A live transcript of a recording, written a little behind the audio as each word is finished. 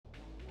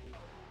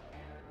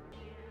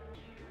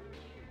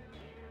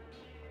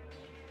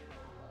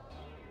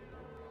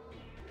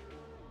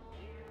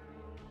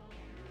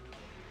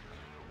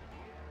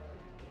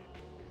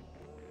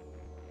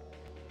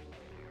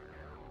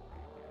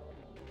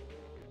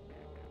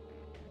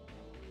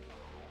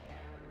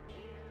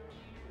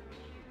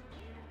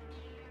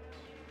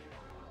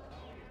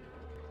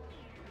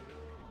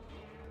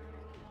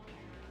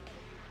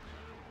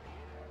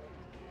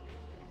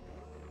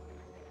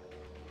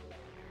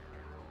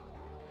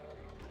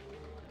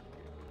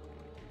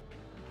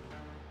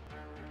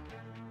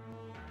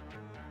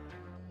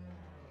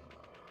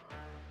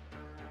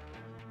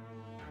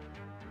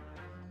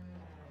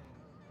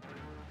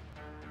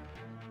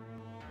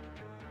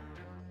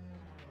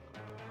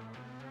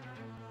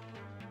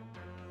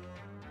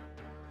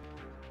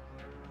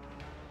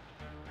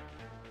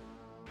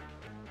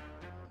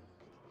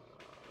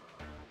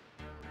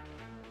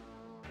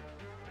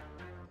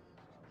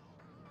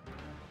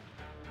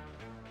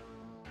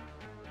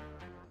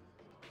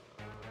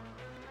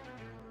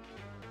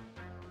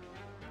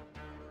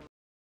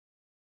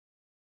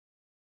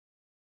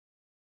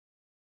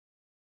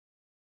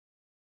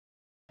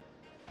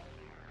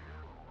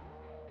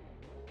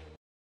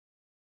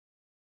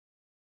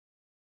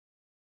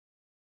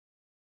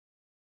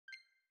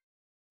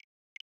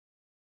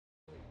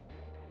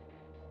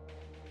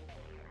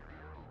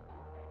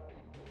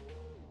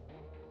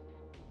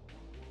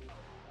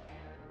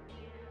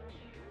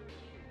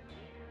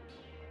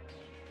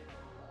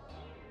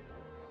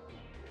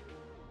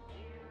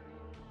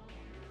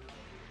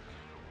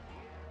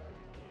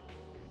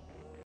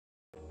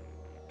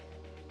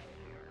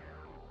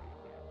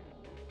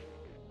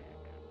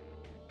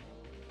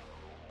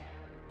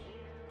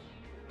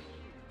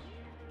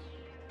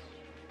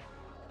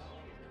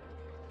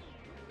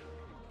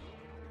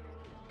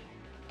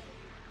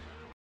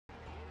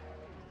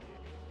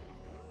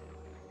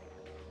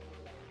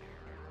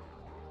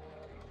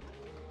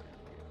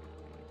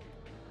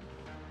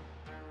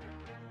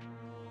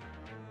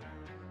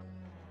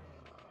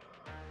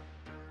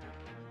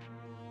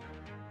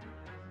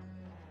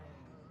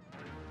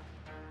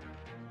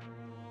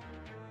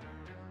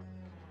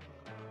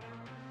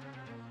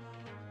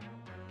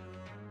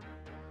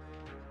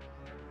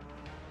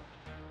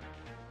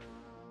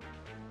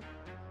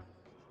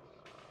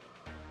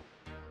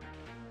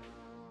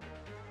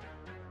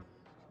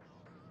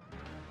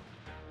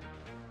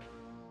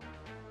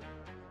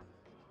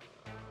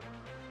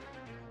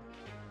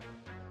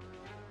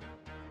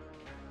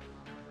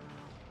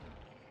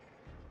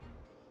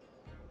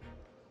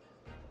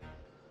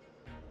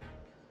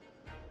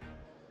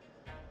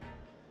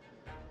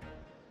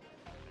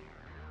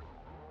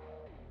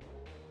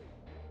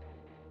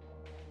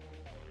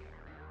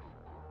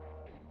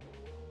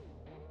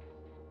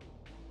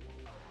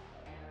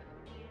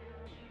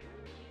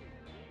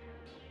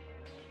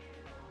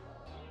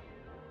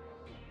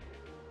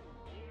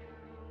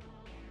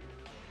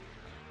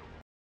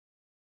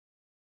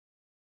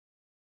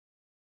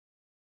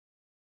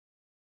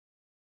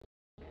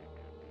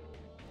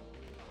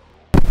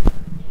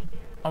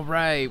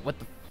Alright, what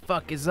the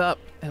fuck is up?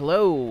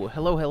 Hello,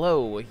 hello,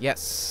 hello.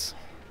 Yes.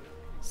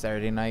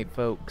 Saturday night,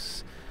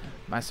 folks.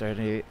 My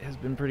Saturday has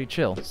been pretty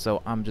chill,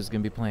 so I'm just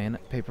gonna be playing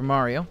Paper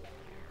Mario.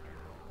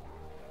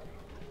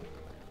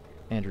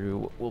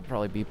 Andrew will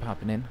probably be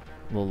popping in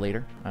a little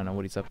later. I don't know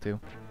what he's up to.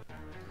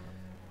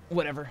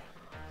 Whatever.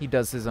 He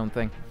does his own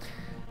thing.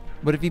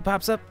 But if he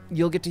pops up,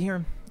 you'll get to hear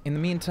him. In the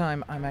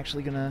meantime, I'm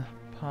actually gonna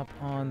pop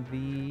on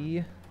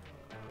the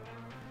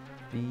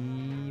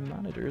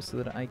monitor so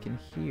that I can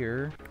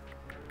hear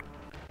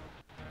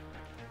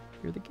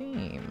the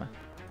game.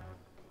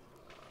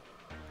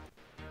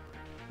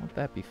 Won't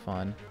that be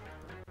fun?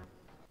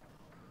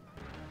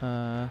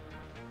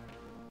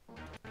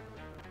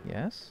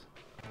 Yes?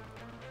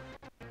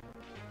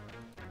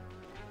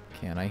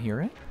 Can I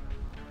hear it?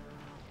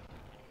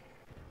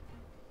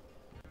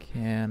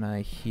 Can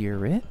I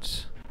hear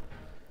it?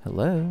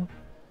 Hello?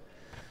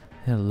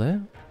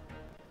 Hello?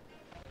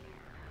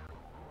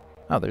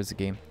 Oh, there's the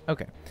game.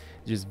 Okay.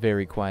 Just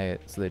very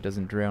quiet so that it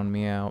doesn't drown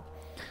me out.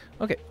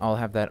 Okay, I'll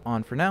have that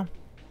on for now.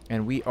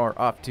 And we are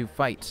off to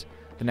fight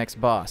the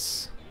next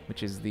boss,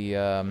 which is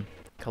the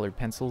colored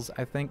pencils,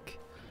 I think.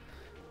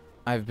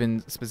 I've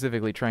been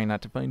specifically trying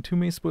not to find too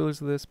many spoilers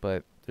of this,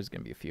 but there's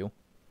going to be a few.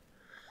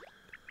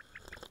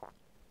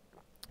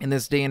 In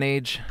this day and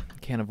age, you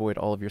can't avoid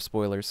all of your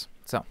spoilers.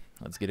 So,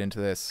 let's get into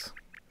this.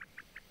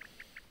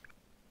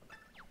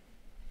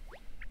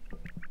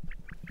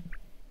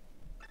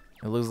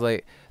 It looks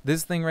like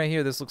this thing right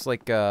here. This looks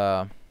like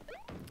not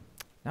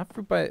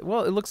fruit by,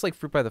 well, it looks like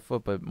fruit by the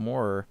foot, but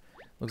more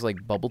looks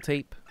like bubble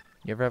tape.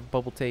 You ever have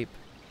bubble tape?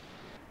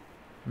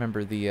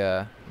 Remember the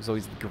there's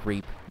always the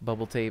grape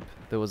bubble tape.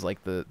 That was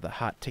like the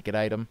hot ticket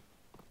item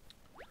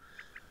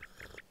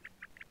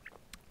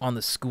on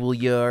the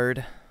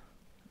schoolyard.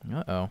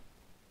 Uh-oh.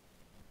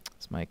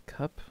 Is my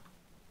cup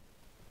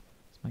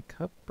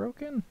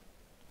broken?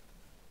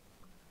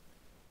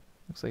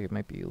 Looks like it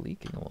might be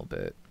leaking a little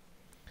bit.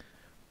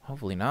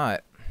 Hopefully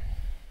not.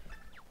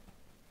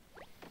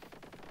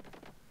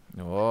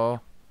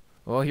 Oh.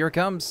 Oh, here it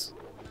comes.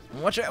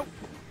 Watch out.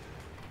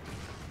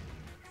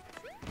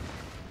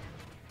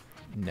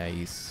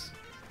 Nice.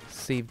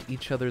 Saved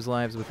each other's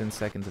lives within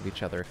seconds of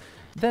each other.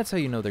 That's how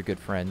you know they're good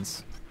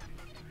friends.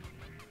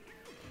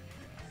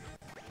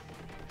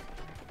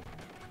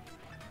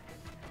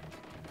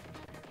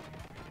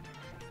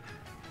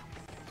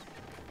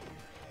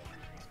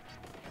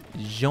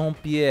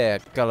 Jean-Pierre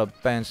Colored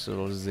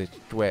Pencils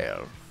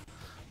 12.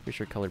 Pretty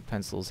sure Colored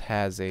Pencils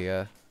has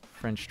a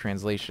French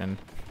translation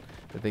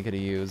that they could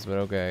have used, but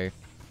okay.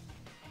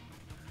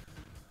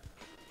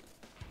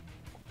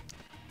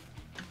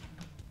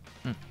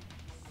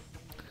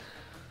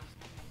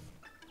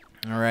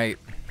 Alright.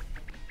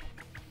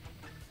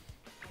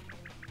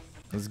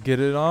 Let's get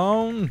it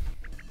on.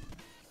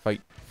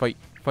 Fight, fight,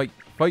 fight,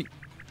 fight.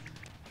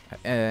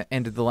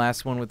 Ended the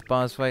last one with the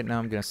boss fight. Now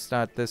I'm going to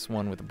start this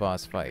one with the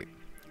boss fight.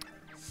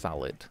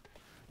 Solid.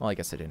 Well, I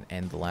guess I didn't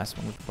end the last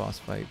one with the boss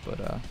fight, but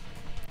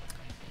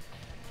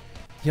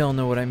y'all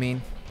know what I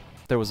mean.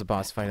 There was a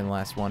boss fight in the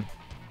last one.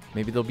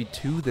 Maybe there'll be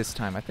two this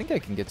time. I think I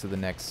can get to the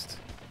next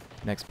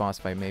boss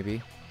fight,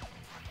 maybe.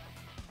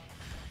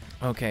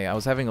 Okay, I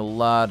was having a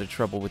lot of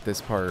trouble with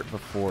this part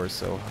before,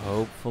 so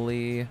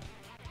hopefully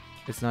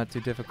it's not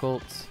too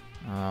difficult.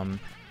 Ah,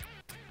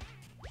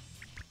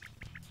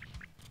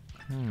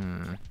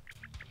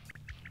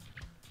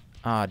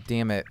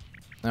 damn it.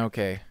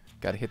 Okay.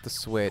 Gotta hit the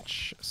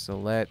switch. So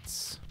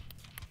let's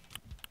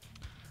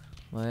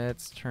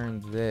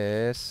turn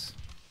this,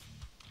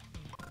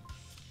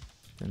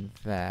 then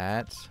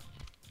that,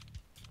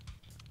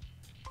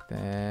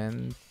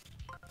 then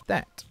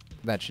that.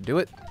 That should do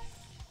it.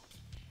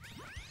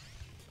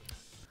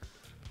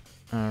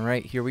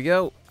 Alright, here we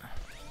go.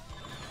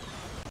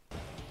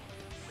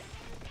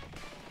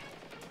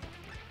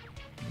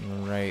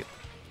 Alright,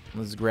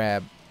 let's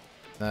grab,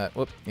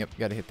 whoop, yep,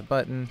 gotta hit the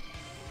button.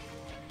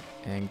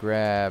 And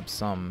grab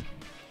some,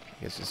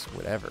 I guess just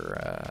whatever,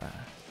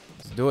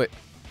 let's do it.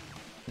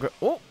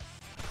 Oh!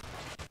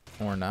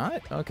 Or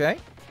not, okay.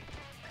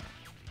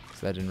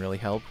 So that didn't really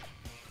help.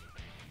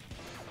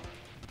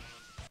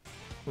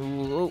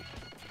 Ooh.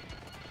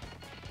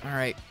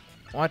 Alright,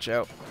 watch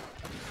out.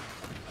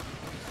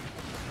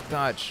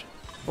 Dodge,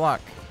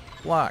 block,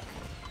 block,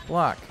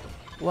 block,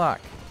 block.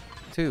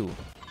 Two.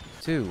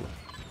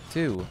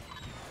 That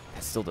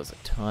still does a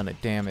ton of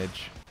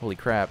damage. Holy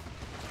crap.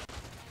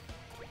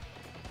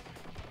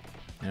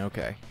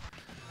 Okay.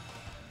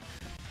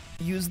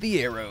 Use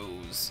the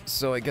arrows.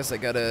 So I guess I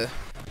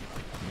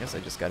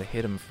just gotta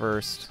hit him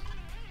first.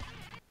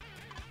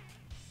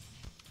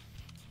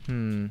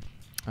 Well,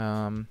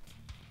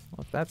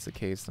 if that's the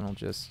case, then I'll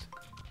just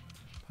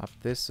pop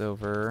this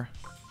over.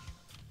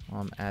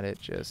 While I'm at it,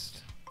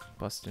 just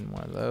bust in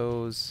one of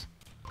those.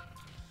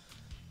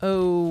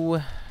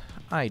 Oh,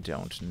 I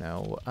don't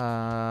know.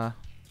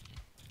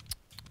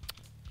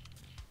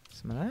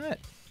 Some of that?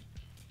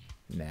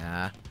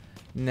 Nah.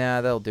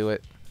 Nah, they'll do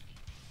it.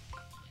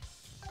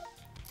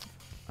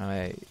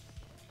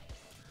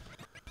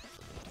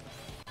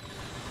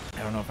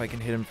 don't know if I can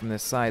hit him from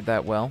this side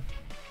that well.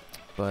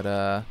 But,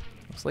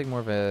 looks like more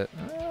of a...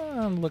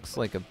 looks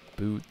like a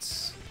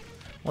boots.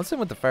 Let's hit him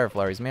with the fire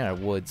flower. He's made out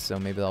of wood, so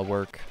maybe that'll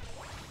work.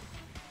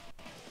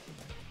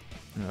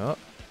 Oh.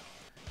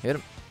 Hit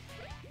him.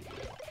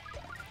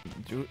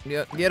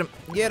 Yeah, get him.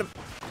 Get him.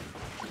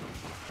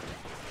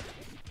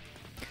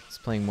 I was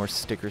playing more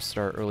Sticker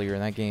Star earlier,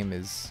 and that game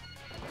is...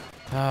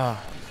 it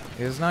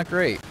was not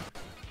great.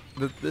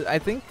 I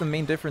think the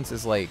main difference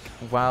is, like,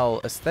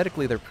 while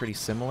aesthetically they're pretty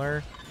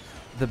similar,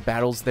 the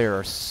battles there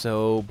are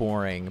so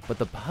boring, but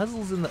the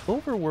puzzles in the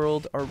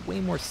overworld are way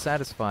more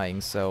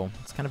satisfying, so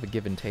it's kind of a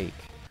give and take,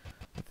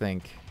 I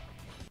think.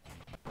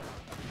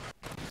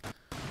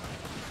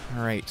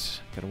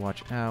 Alright, gotta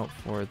watch out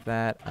for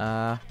that.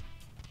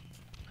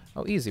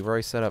 Oh, easy, we're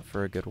already set up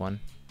for a good one.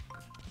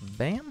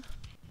 Bam!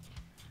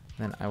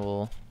 Then I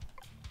will...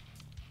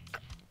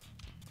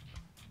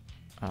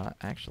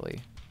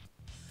 actually...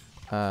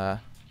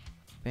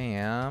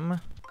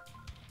 bam.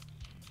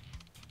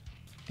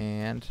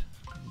 And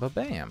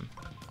ba-bam.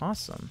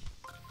 Awesome.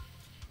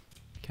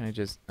 Can I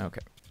just... okay.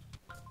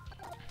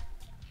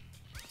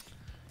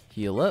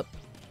 Heal up.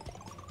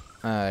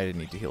 I didn't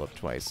need to heal up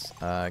twice.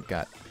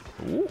 Got...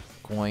 ooh,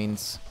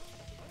 coins.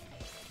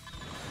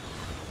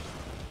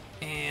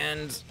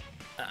 And...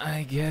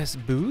 I guess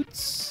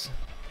boots?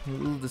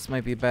 Ooh, this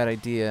might be a bad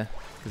idea,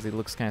 because it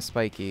looks kind of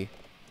spiky.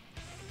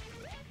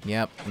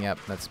 Yep,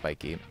 that's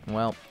spiky.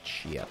 Well,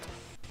 shit.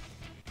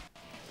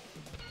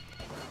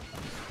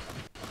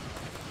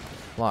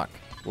 Block,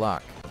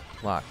 block,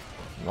 block.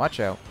 Watch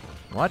out.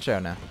 Watch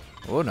out now.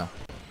 Oh no.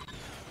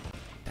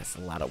 That's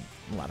a lot of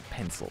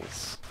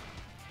pencils.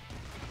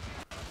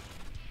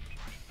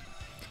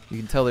 You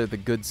can tell they're the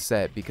good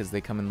set because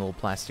they come in a little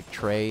plastic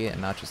tray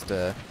and not just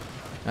a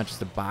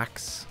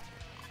box.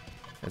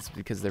 That's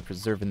because they're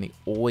preserving the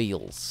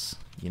oils,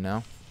 you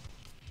know?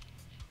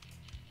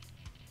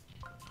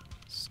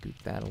 Scoot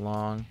that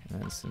along,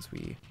 and then since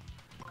we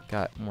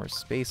got more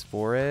space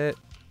for it,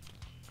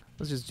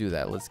 let's just do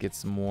that. Let's get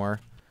some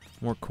more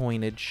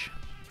coinage.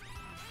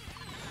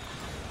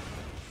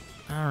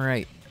 All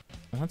right,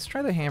 let's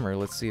try the hammer.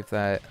 Let's see if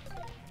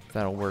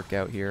that'll work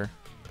out here.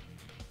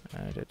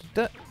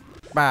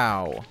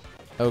 Bow.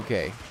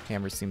 Okay,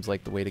 hammer seems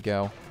like the way to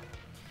go.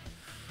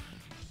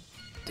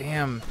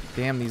 Damn,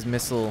 these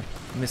missile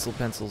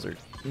pencils are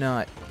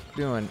not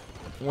doing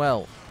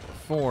well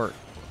for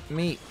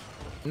me.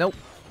 Nope.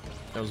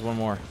 There was one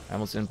more. I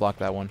almost didn't block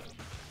that one.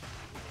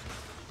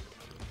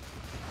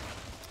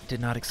 Did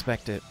not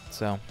expect it,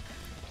 so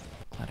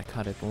glad I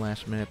caught it at the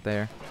last minute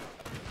there.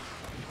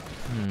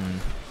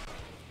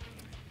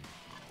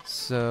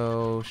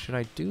 So, should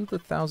I do the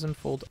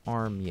 1,000-fold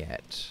arm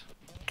yet?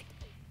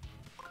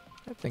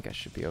 I think I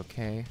should be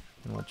okay.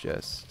 And we'll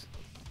just...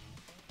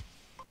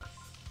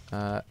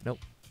 nope.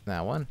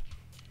 That one.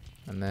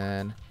 And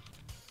then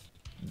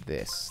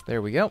this.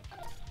 There we go.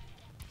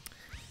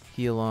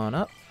 Heal on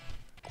up.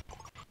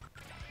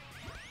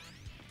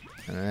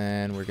 And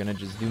then we're gonna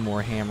just do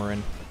more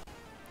hammering.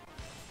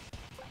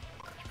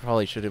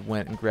 Probably should have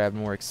went and grabbed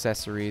more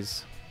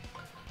accessories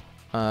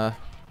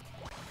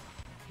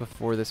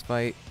before this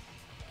fight.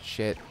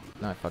 Shit.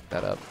 No, I fucked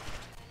that up.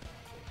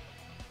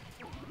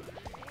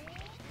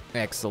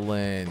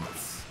 Excellent.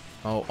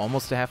 Oh,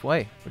 almost to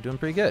halfway. We're doing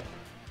pretty good.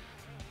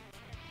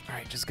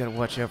 Alright, just gotta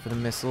watch out for the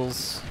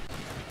missiles.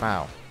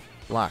 Wow.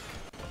 Block.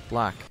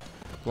 Block.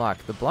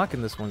 Block. The block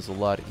in this one's a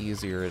lot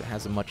easier. It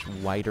has a much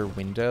wider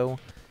window.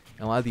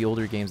 In a lot of the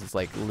older games, it's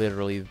like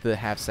literally the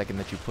half second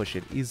that you push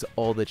it is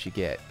all that you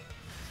get.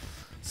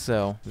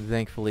 So,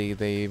 thankfully,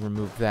 they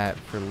removed that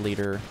for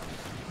later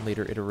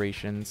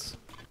iterations.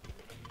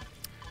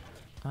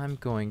 I'm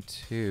going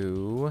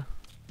to...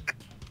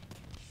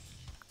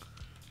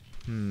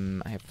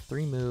 I have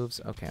 3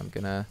 moves. Okay, I'm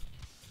gonna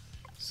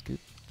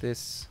scoot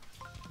this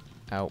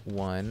out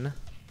 1.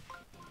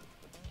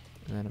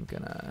 And then I'm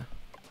gonna...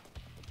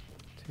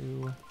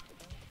 2...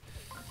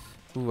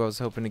 Ooh, I was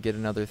hoping to get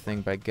another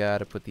thing, but I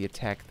gotta put the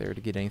attack there to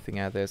get anything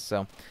out of this,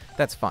 so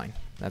that's fine.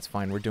 That's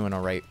fine. We're doing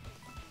alright.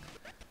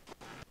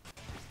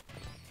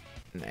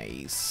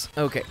 Nice.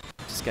 Okay,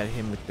 just gotta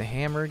hit him with the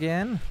hammer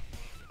again.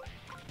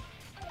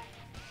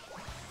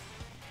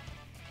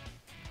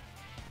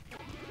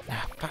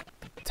 Ah, fuck.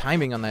 The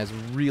timing on that is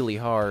really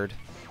hard.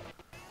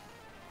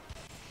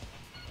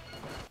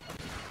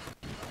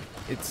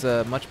 It's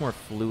a much more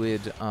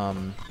fluid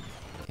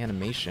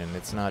animation.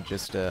 It's not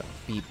just a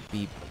beep,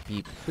 beep,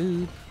 beep,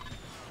 boop,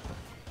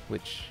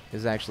 which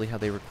is actually how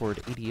they record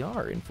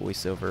ADR in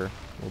VoiceOver.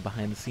 A little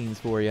behind the scenes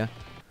for you.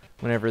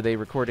 Whenever they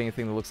record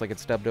anything that looks like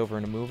it's dubbed over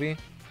in a movie,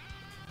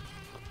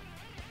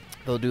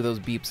 they'll do those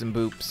beeps and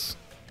boops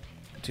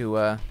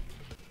to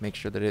make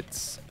sure that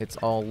it's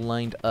all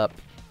lined up,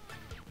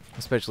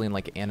 especially in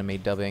like anime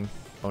dubbing.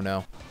 Oh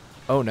no.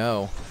 Oh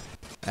no.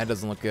 That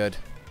doesn't look good.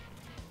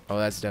 Oh,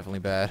 that's definitely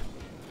bad.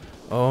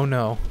 Oh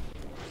no.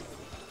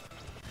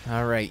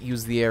 Alright,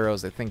 use the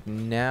arrows. I think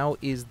now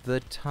is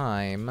the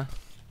time.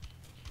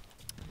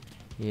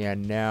 Yeah,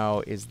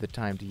 now is the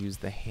time to use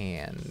the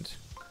hand.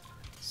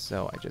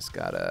 So I just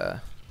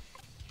gotta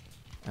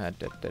And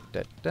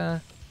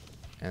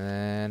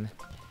then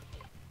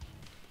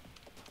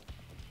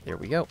there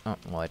we go. Oh,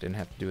 well, I didn't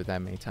have to do it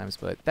that many times,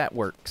 but that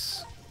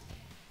works.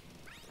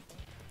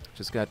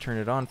 Just gotta turn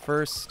it on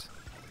first.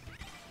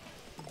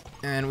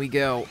 And we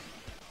go.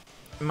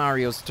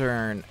 Mario's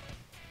turn.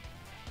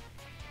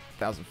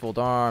 1,000-fold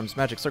arms.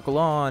 Magic circle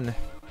on.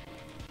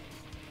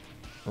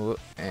 Ooh,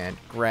 and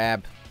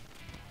grab.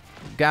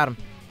 Got him.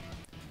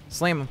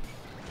 Slam him.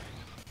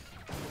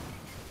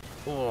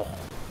 Oh.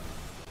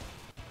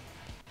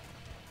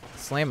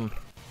 Slam him.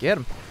 Get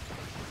him.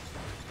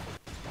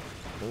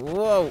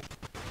 Whoa.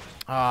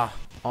 Ah,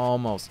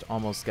 almost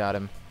got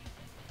him.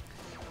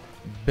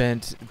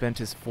 Bent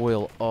his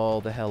foil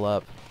all the hell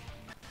up.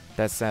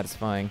 That's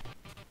satisfying.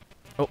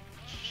 Oh,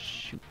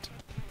 shoot.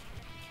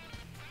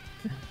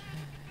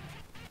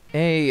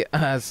 Hey,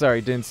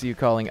 sorry, didn't see you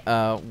calling.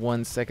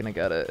 1 second, I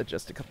gotta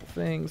adjust a couple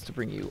things to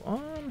bring you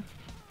on.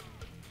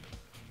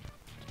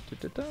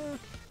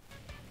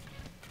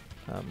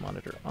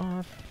 Monitor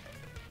off.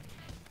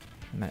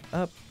 Turn that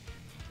up.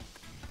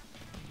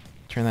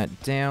 Turn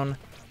that down.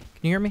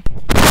 Can you hear me?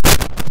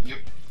 Yep.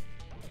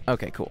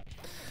 Okay, cool.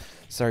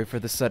 Sorry for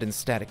the sudden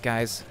static,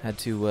 guys. Had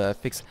to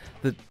fix...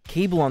 The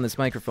cable on this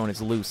microphone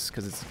is loose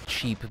because it's a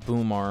cheap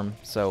boom arm,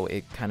 so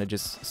it kind of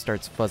just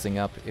starts fuzzing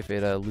up if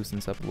it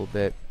loosens up a little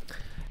bit.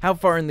 How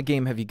far in the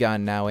game have you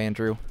gotten now,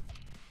 Andrew?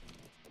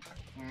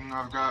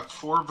 I've got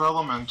 4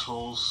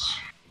 Vellumentals.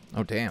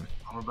 Oh, damn.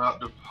 I'm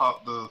about to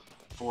pop the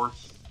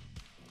 4th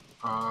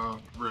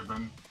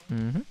ribbon.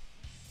 Mm-hmm.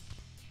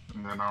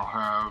 And then I'll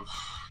have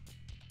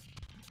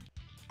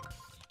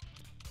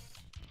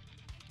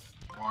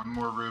 1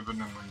 more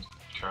ribbon and then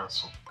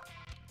castle.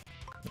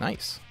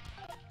 Nice.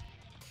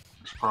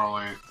 There's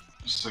probably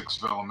 6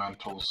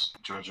 Vellumentals,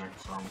 judging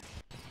from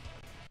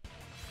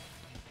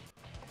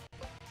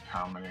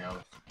how many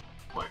I've,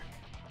 like,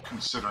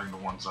 considering the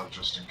ones I've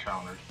just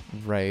encountered.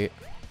 Right.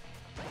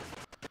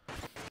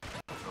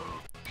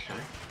 Okay.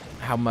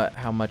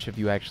 How much have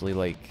you actually,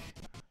 like,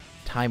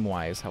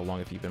 time-wise, how long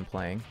have you been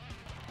playing?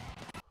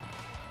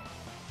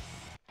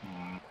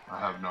 I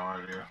have no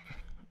idea.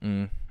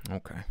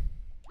 Okay.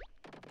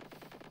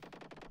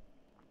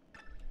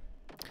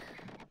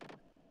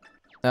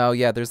 Oh,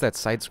 yeah, there's that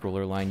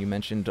side-scroller line you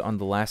mentioned on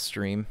the last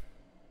stream.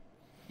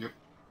 Yep.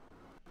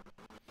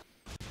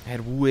 I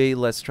had way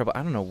less trouble.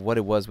 I don't know what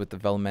it was with the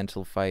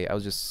Vellumental fight. I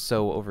was just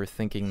so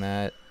overthinking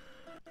that.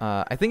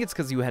 I think it's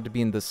because you had to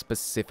be in the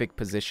specific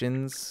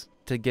positions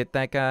to get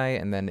that guy,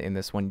 and then in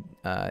this one,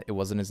 it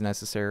wasn't as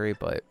necessary,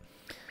 but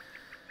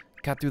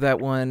got through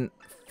that one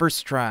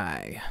first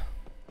try.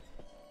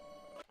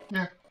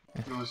 Yeah,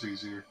 it was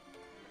easier.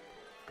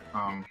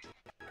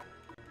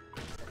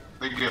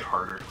 They get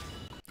harder.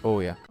 Oh,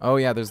 yeah. Oh,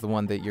 yeah, there's the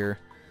one that you're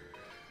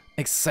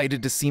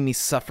excited to see me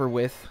suffer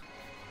with.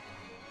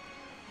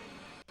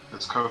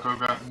 Has Coco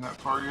gotten that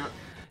far yet?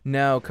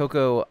 No,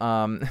 Coco,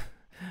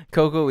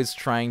 Coco is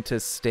trying to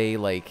stay,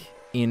 like,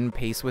 in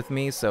pace with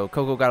me, so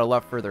Coco got a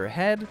lot further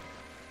ahead,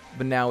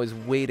 but now is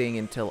waiting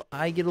until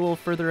I get a little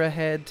further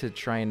ahead to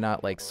try and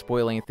not, like,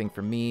 spoil anything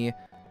for me,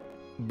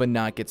 but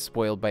not get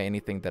spoiled by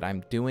anything that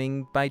I'm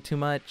doing by too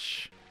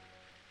much.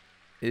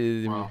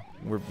 Well,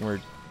 we're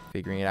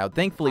figuring it out.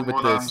 Thankfully, with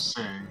what this...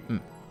 I'm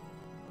seeing,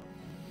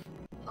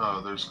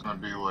 there's gonna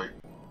be, like,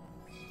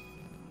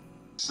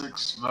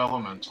 6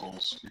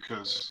 Vellumentals,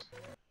 because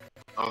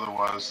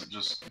otherwise it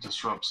just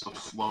disrupts the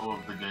flow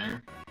of the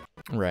game.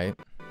 Right.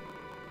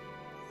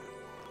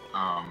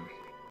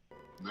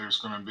 There's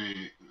gonna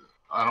be,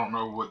 I don't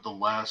know what the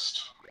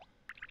last,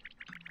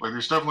 like,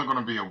 there's definitely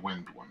gonna be a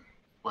wind one,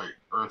 like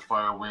earth,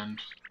 fire, wind,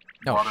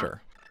 water. Oh,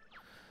 sure.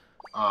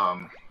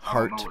 I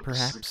Heart, don't know what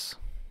perhaps?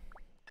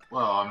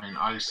 well, I mean,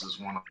 ice is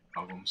one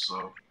of them,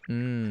 so.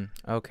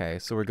 Okay,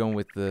 so we're going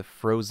with the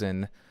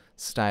frozen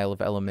style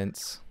of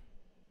elements.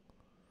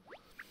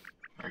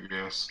 I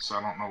guess. So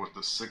I don't know what the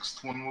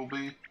 6th one will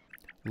be.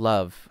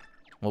 Love.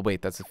 Well,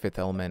 wait, that's the 5th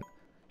element.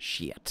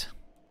 Shit.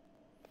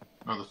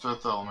 No, the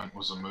 5th element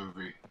was a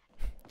movie.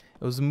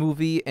 It was a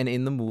movie, and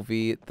in the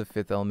movie, the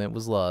 5th element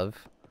was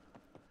love.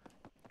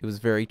 It was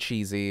very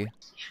cheesy.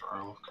 It's the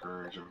trial of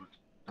courage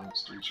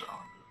against three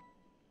challenges.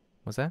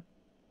 What's that?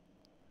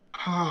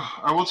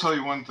 I will tell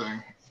you one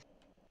thing.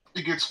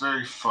 It gets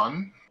very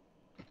fun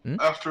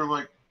after,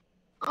 like,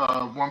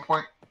 one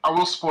point. I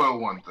will spoil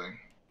one thing,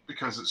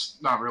 because it's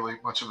not really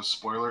much of a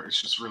spoiler,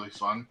 it's just really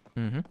fun.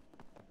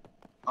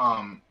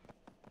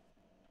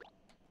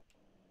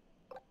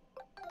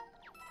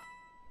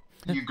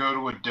 You go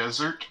to a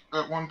desert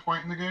at one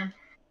point in the game,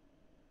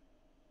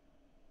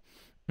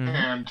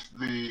 and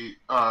the,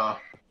 oh,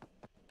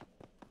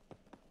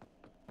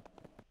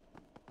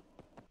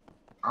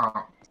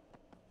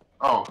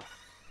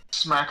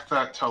 smack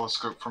that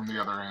telescope from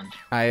the other end.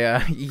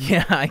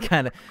 Yeah,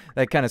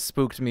 that kind of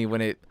spooked me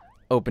when it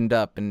opened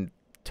up and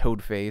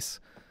Toadface.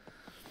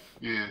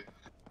 Yeah.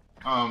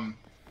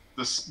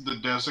 The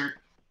desert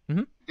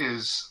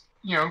is,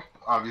 you know,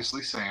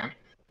 obviously sand,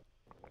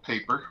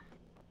 paper.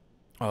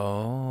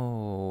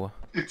 Oh.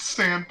 It's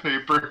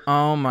sandpaper.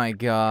 Oh my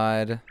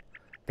god.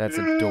 That's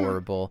Yeah.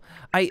 adorable.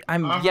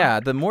 Yeah,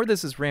 the more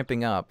this is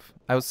ramping up,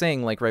 I was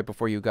saying, like, right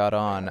before you got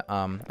on,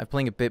 I'm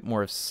playing a bit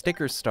more of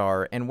Sticker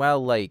Star, and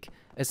while, like,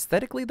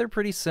 aesthetically they're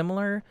pretty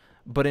similar,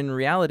 but in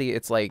reality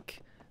it's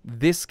like,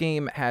 this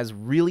game has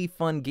really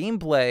fun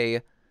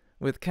gameplay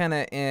with kind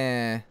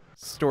of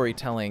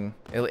storytelling,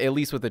 at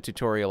least with the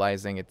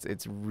tutorializing,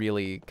 it's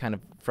really kind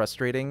of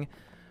frustrating.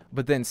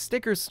 But then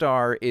Sticker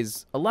Star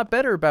is a lot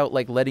better about,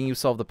 like, letting you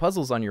solve the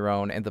puzzles on your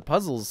own, and the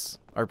puzzles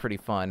are pretty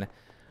fun.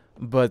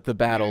 But the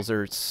battles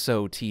are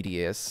so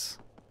tedious.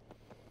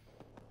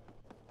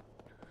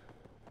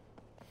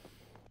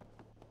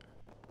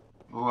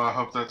 Well, I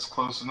hope that's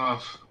close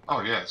enough.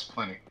 Oh yeah, it's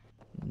plenty.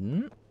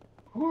 Mm.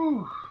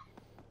 Whew.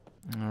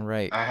 All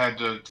right. I had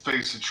to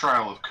face a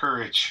trial of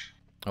courage.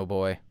 Oh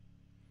boy.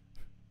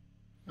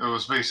 It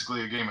was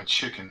basically a game of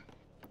chicken.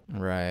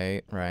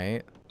 Right.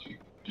 Do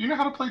you know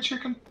how to play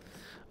chicken?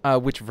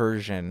 Which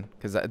version?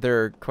 Because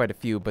there are quite a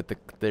few, but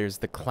there's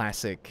the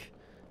classic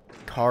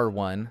car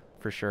one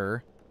for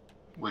sure.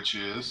 Which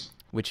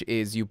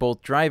is You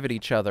both drive at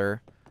each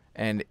other,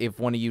 and if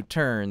one of you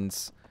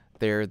turns,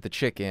 they're the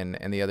chicken,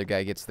 and the other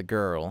guy gets the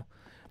girl.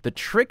 The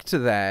trick to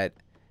that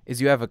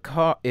is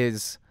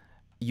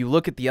you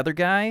look at the other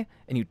guy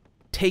and you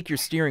take your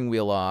steering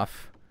wheel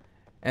off,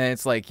 and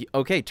it's like,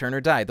 okay, turn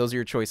or die. Those are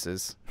your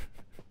choices.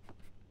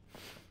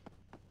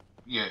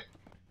 Yeah.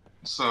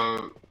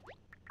 So,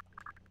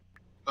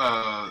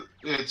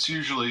 it's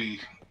usually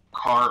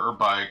car or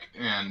bike,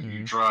 and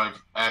you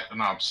drive at an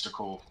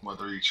obstacle,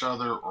 whether each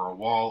other or a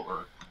wall or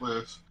a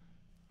cliff.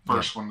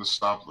 First one to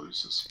stop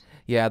loses.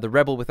 Yeah, the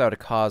Rebel Without a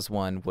Cause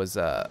one was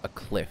a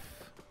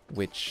cliff,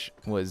 which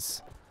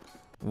was...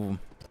 Ooh,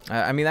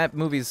 I mean, that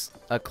movie's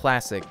a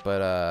classic,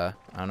 but I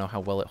don't know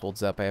how well it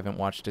holds up. I haven't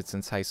watched it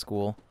since high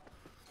school.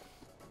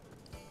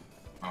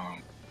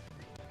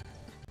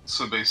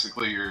 So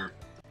basically,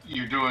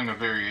 you're doing a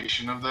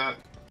variation of that,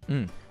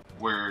 Mm.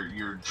 where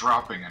you're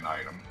dropping an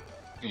item,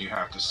 and you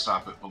have to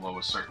stop it below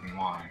a certain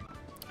line.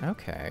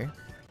 Okay.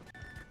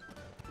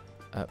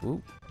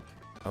 Ooh.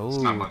 Oh,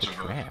 It's not much the of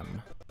a-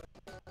 tram.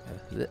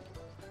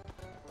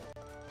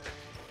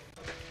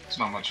 It's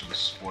not much of a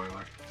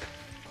spoiler.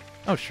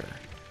 Oh, sure.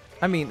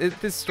 I mean,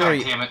 this story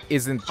God damn it.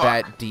 isn't Fuck.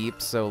 that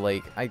deep, so,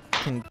 like, I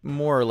can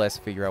more or less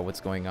figure out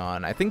what's going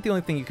on. I think the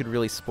only thing you could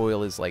really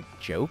spoil is, like,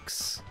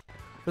 jokes,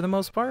 for the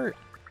most part.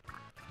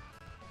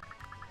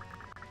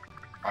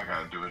 I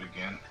gotta do it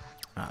again.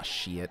 Ah,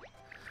 shit.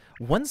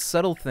 One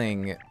subtle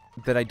thing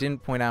that I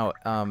didn't point out,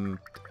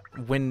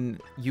 when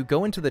you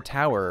go into the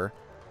tower,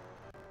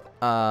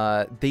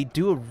 they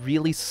do a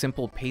really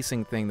simple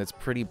pacing thing that's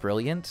pretty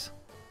brilliant.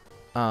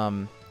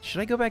 Should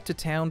I go back to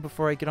town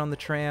before I get on the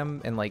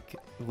tram and, like,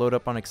 load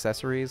up on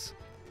accessories?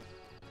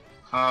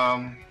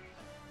 Or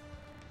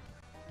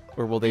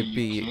will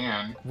You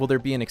can. will there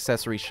be an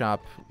accessory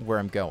shop where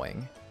I'm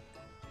going?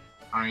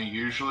 I mean,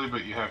 usually,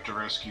 but you have to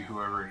rescue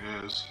whoever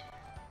it is.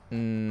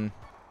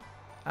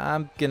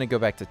 I'm gonna go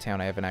back to town.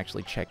 I haven't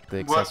actually checked the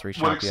accessory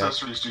shop What yet.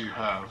 accessories do you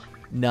have?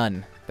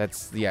 None.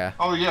 That's, yeah.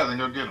 Oh yeah, then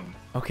go get them.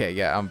 Okay,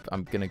 yeah,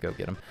 I'm gonna go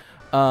get him.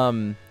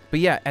 But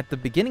yeah, at the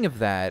beginning of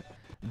that,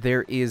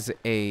 there is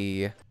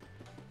the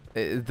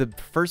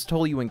first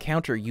hole you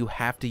encounter, you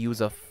have to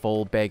use a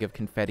full bag of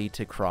confetti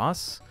to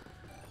cross.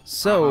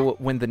 So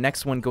when the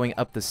next one going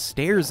up the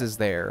stairs is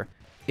there,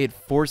 it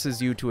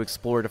forces you to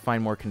explore to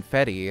find more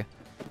confetti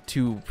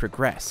to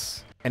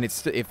progress. And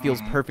it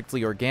feels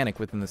perfectly organic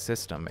within the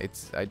system.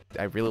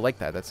 I really like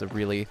that. That's a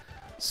really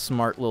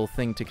smart little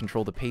thing to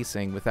control the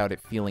pacing without it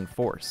feeling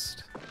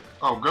forced.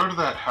 Oh, go to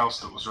that house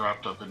that was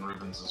wrapped up in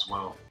ribbons as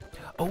well.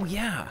 Oh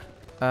yeah.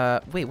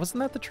 Wait,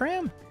 wasn't that the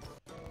tram?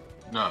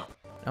 No.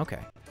 Okay.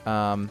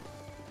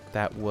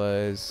 That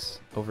was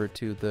over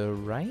to the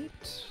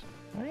right?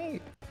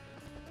 Right?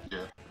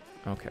 Yeah.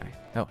 Okay.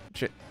 Oh,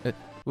 shit.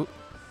 Ooh.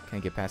 Can I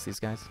get past these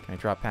guys? Can I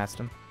drop past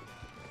them?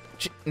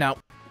 Shit, no.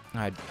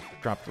 I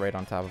dropped right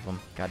on top of them.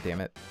 God damn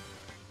it.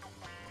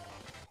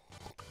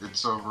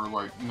 It's over,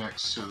 like,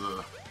 next to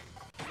the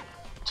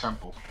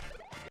temple.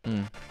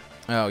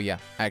 Oh, yeah.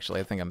 Actually,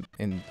 I think I'm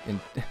in...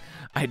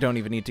 I don't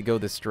even need to go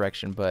this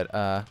direction,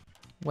 but,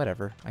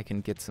 whatever. I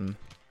can get some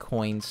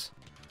coins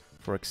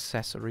for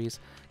accessories.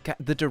 God,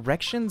 the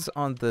directions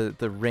on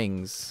the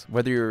rings,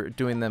 whether you're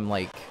doing them,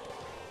 like,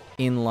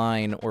 in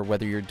line or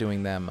whether you're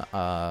doing them,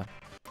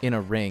 in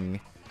a ring,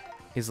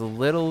 is a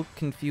little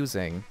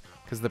confusing.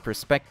 Because the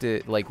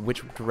perspective, like,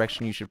 which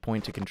direction you should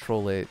point to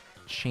control it,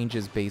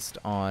 changes based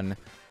on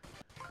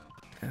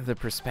the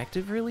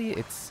perspective, really.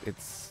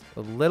 It's a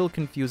little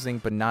confusing,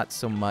 but not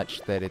so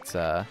much that it's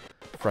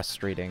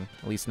frustrating.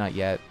 At least not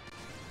yet.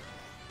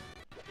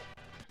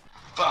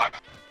 Fuck!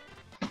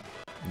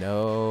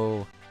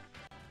 No.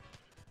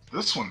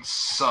 This one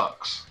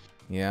sucks.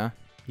 Yeah?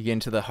 You get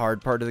into the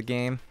hard part of the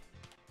game?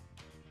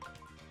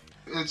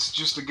 It's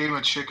just a game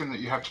of chicken that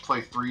you have to play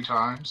 3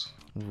 times.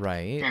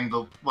 Right. And,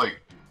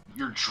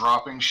 you're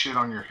dropping shit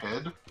on your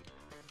head.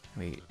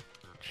 Wait,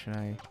 should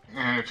I...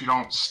 And if you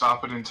don't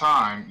stop it in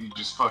time, you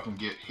just fucking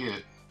get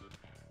hit.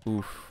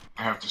 Oof.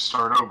 I have to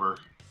start over.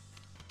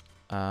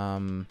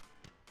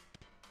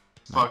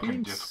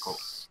 fucking difficult.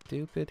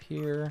 Stupid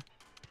here.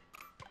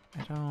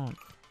 I don't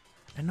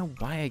know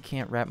why I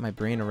can't wrap my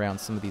brain around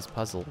some of these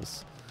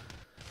puzzles.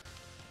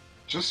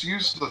 Just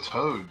use the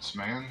toads,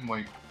 man.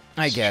 Like,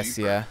 I guess,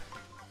 cheaper. yeah.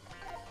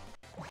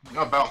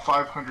 About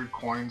 500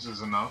 coins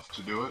is enough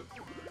to do it.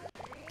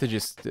 To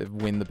just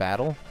win the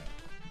battle?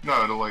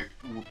 No, to like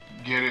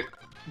get it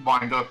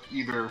lined up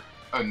either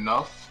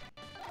enough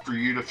for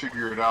you to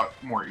figure it out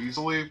more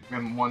easily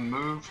in one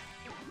move,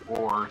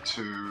 or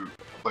to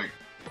like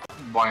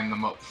line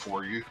them up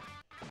for you.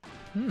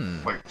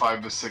 Like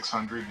 500 to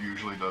 600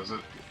 usually does it.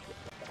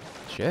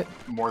 Shit.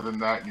 More than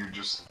that, you're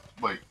just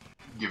like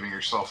giving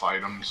yourself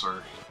items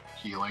or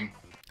healing.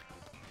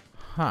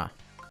 Huh.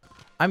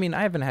 I mean,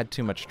 I haven't had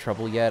too much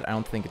trouble yet. I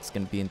don't think it's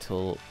going to be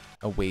until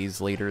a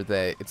ways later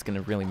that it's going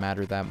to really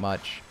matter that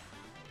much.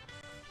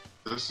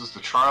 This is the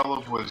Trial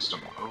of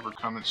Wisdom.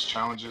 Overcome its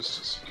challenges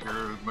to secure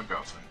the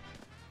MacGuffin.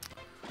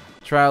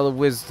 Trial of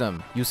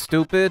Wisdom. You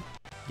stupid?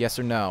 Yes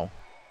or no?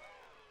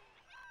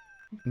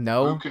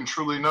 No? Who can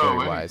truly know Very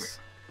anything? wise.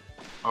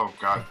 Oh,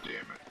 god damn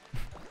it.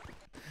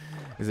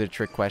 Is it a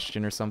trick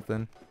question or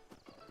something?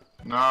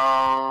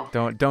 No.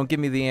 Don't give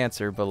me the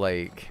answer, but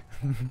like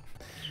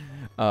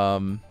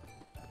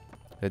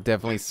it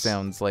definitely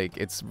sounds like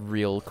it's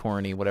real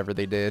corny, whatever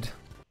they did.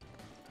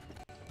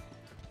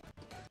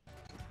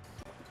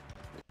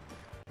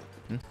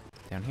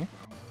 Down here?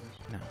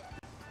 No.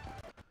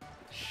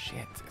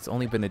 Shit. It's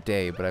only been a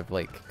day, but I've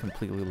like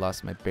completely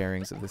lost my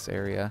bearings of this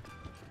area.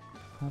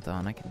 Hold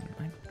on, I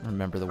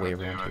remember the way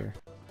around here.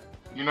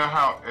 You know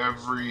how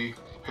every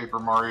Paper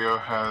Mario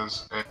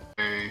has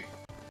a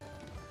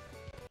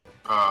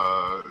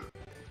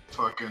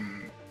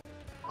fucking,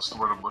 what's the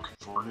word I'm looking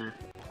for here?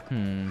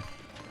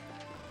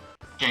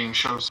 Game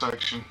show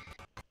section.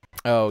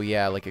 Oh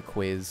yeah, like a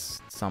quiz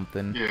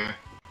something. Yeah,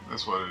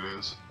 that's what it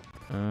is.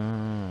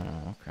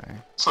 Oh, okay.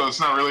 So it's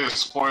not really a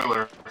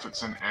spoiler if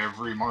it's in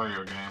every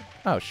Mario game.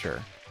 Oh, sure.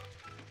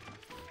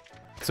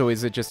 So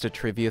is it just a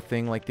trivia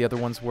thing like the other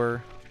ones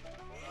were?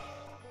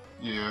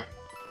 Yeah.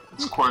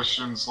 It's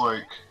questions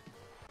like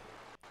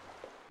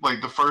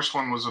the first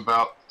one was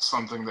about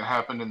something that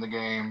happened in the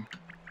game.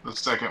 The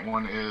second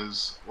one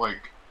is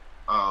like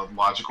a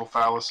logical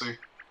fallacy.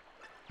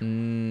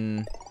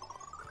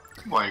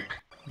 Like,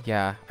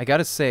 yeah, I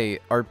gotta say,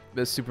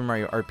 Super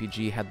Mario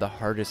RPG had the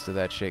hardest of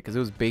that shit, because it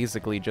was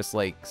basically just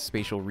like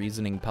spatial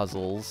reasoning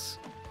puzzles.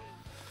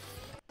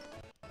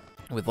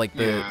 With like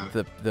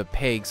the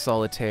Peg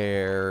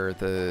Solitaire,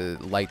 the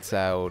Lights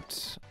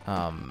Out,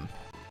 hell.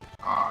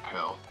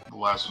 The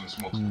last one's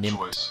multiple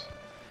choice.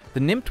 The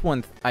Nimmt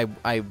one,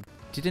 I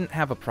didn't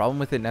have a problem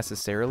with it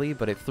necessarily,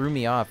 but it threw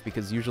me off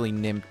because usually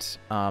Nimmt,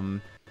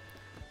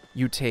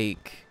 you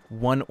take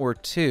 1 or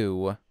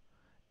 2,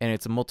 and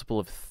it's a multiple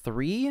of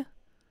 3,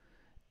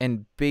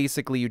 and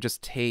basically you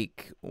just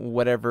take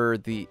whatever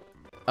the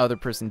other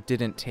person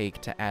didn't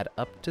take to add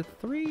up to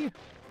 3,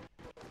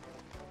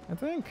 I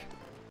think.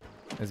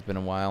 It's been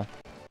a while.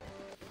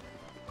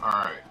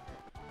 Alright.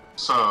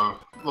 So,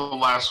 the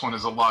last one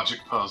is a logic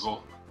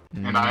puzzle,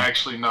 and I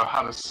actually know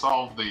how to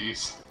solve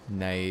these.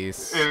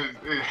 Nice.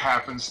 It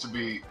happens to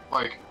be,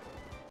 like,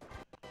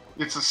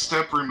 it's a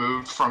step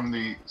removed from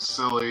the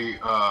silly,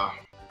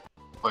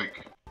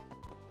 like,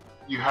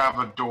 you have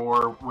a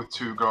door with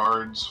 2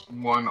 guards,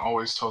 one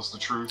always tells the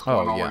truth,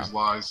 one always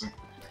lies. And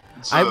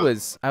so,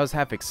 I was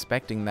half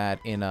expecting that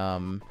in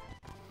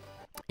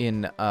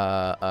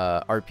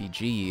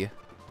RPG.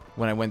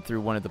 When I went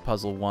through one of the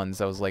puzzle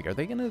ones, I was like, are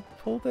they gonna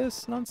pull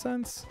this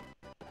nonsense?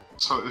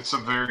 So it's a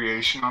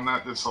variation on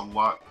that. It's a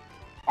lot.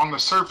 On the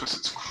surface,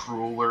 it's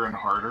crueler and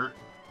harder.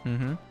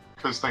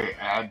 Because they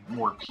add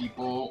more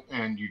people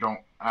and you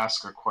don't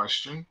ask a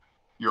question.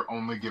 You're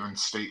only given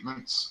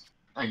statements.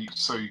 And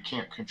so you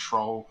can't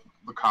control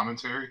the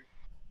commentary.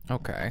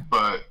 Okay.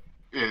 But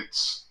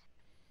it's...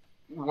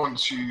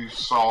 Once you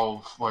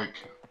solve, like...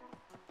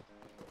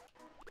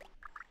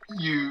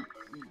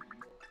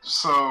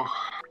 So...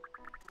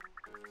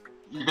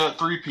 You got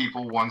 3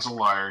 people, one's a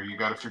liar. You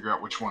gotta figure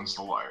out which one's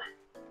the liar.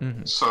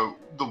 So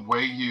the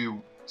way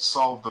you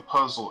solve the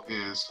puzzle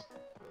is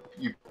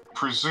you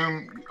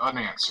presume an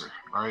answer,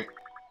 right?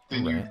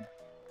 Then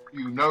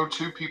you know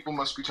 2 people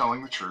must be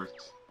telling the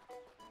truth.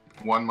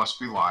 One must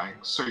be lying.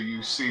 So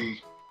you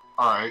see,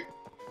 alright,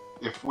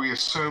 if we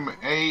assume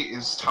A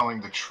is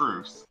telling the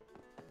truth,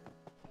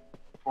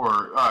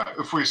 or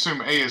if we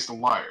assume A is the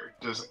liar,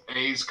 does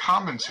A's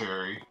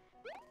commentary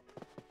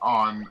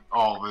on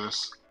all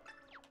this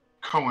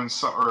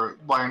coincide or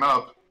line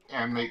up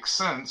and make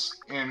sense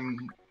in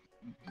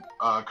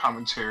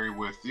commentary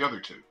with the other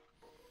 2?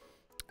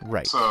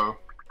 Right. So,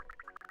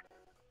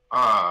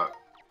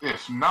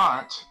 if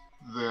not,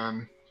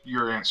 then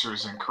your answer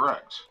is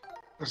incorrect.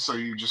 And so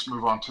you just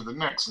move on to the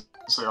next and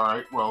say,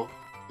 alright, well,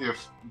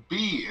 if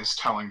B is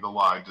telling the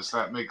lie, does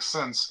that make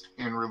sense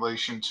in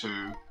relation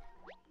to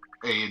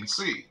A and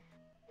C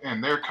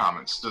and their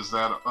comments? Does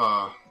that,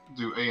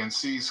 do A and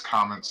C's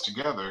comments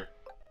together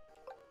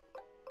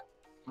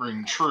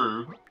ring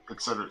true,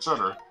 etc.,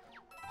 etc.?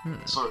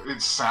 So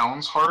it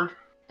sounds hard,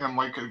 and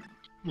like a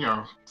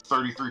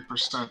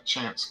 33%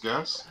 chance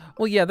guess.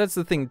 Well, yeah, that's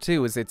the thing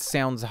too, is it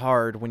sounds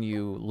hard when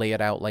you lay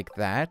it out like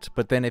that,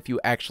 but then if you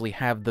actually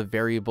have the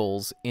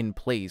variables in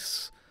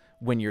place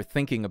when you're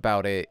thinking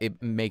about it,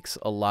 it makes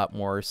a lot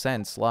more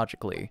sense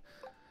logically.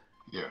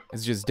 Yeah.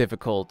 It's just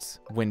difficult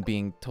when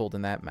being told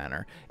in that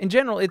manner. In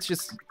general, it's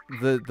just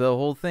the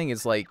whole thing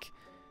is like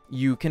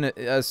you can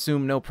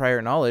assume no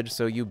prior knowledge,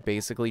 so you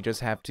basically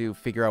just have to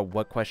figure out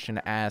what question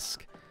to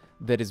ask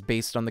that is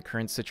based on the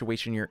current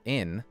situation you're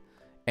in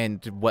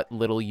and what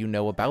little you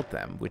know about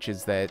them, which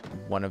is that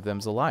one of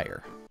them's a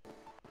liar.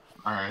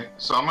 Alright,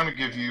 so I'm going to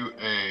give you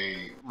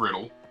a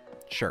riddle.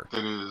 Sure.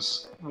 That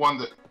is one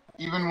that,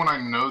 even when I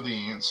know the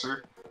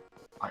answer,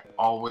 I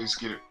always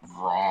get it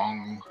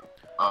wrong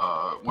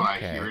when I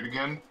hear it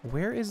again.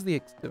 Where is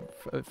the...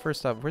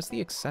 first off, where's the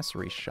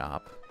accessory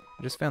shop?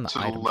 I just found the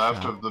item to the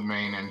left shop. of the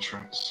main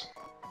entrance.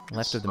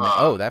 Left of the main...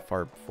 oh, that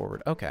far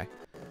forward. Okay.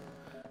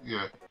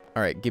 Yeah.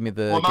 All right, give me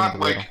the... Well, not the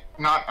riddle.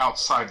 not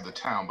outside the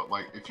town, but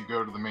like if you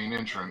go to the main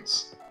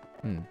entrance.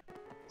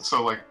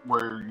 So like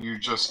where you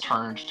just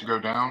turned to go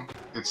down,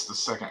 it's the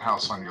second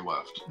house on your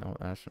left. No,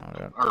 that's not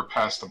it. Or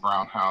past the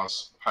brown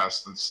house,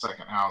 past the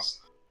second house,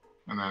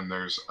 and then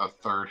there's a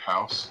third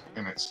house,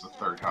 and it's the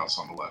third house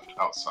on the left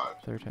outside.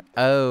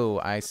 Oh,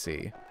 I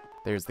see.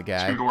 There's the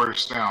guy. 2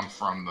 doors down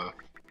from the...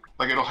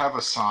 Like it'll have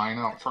a sign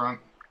out front.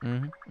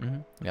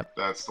 Yep.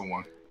 That's the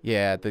one.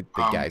 Yeah, the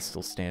guy's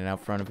still standing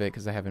out front of it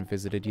because I haven't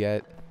visited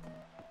yet.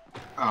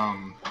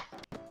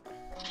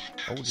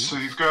 So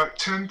you've got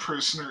 10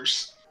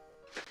 prisoners.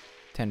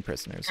 10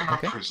 prisoners. In a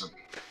prison.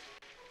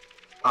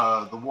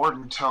 The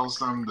warden tells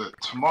them that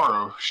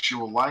tomorrow she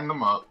will line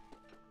them up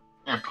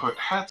and put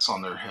hats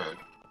on their head,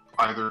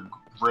 either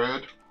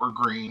red or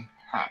green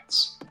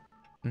hats.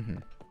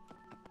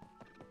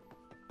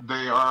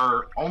 They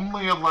are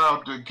only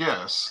allowed to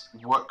guess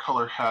what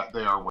color hat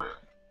they are wearing.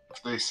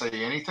 If they say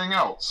anything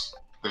else,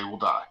 they will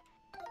die.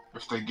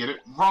 If they get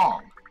it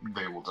wrong,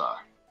 they will die.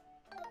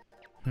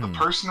 The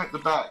person at the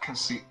back can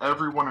see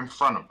everyone in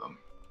front of them.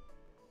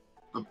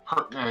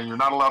 And you're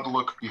not allowed to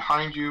look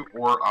behind you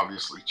or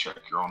obviously check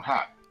your own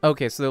hat.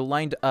 Okay, so they're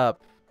lined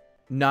up,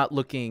 not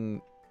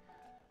looking...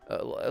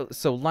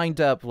 so lined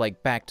up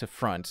like back to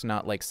front,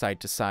 not like side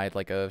to side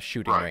like a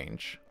shooting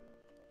range.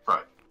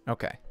 Right.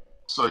 Okay.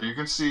 So you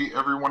can see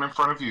everyone in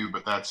front of you,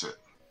 but that's it.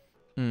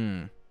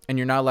 And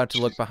you're not allowed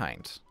to look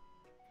behind.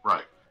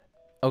 Right.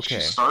 Okay.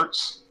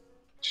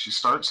 She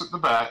starts at the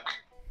back,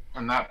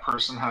 and that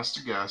person has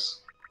to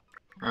guess,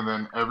 and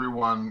then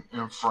everyone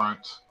in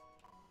front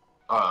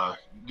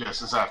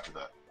guesses after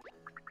that.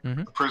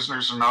 The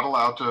prisoners are not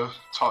allowed to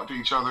talk to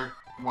each other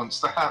once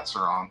the hats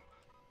are on,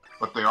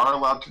 but they are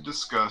allowed to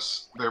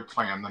discuss their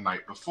plan the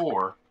night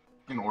before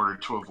in order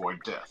to avoid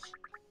death.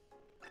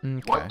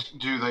 Okay. What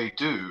do they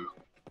do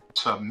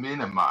to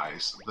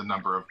minimize the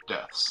number of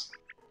deaths?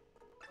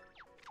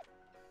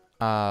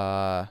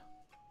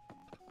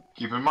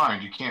 Keep in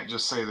mind, you can't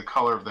just say the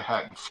color of the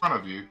hat in front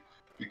of you,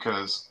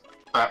 because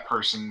that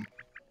person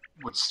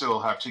would still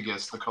have to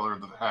guess the color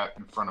of the hat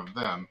in front of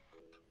them.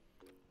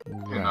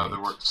 Right. In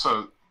other words,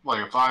 so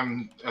like if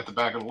I'm at the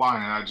back of the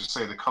line and I just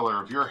say the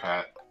color of your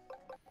hat,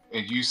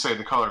 and you say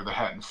the color of the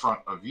hat in front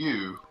of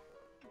you,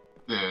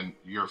 then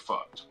you're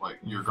fucked. Like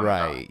you're gonna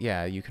die.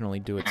 Yeah, you can only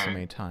do it so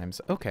many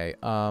times. Okay.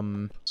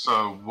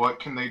 So what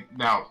can they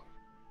now?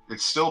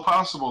 It's still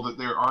possible that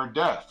there are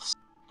deaths,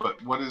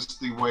 but what is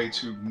the way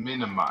to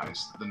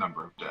minimize the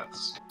number of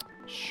deaths?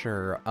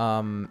 Sure.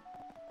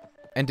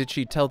 And did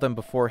she tell them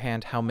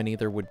beforehand how many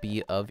there would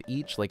be of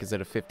each? Like, is it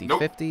a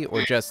 50-50,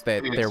 or just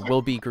that there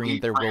will be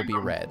green, there will be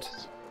red?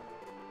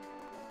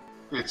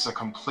 It's a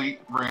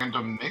complete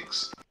random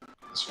mix.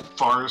 As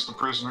far as the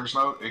prisoners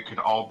know, it could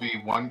all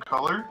be one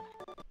color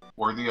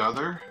or the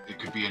other. It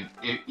could be an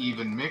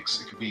even mix.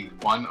 It could be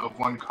one of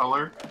one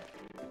color,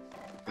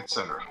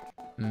 etc.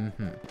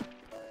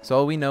 So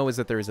all we know is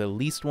that there is at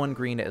least one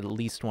green, at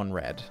least one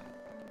red.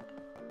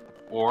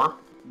 Or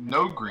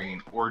no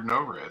green or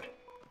no red.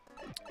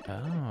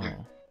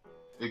 Oh.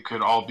 It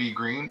could all be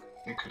green.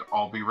 It could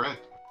all be red.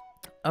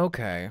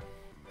 Okay.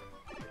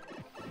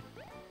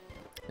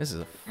 This is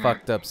a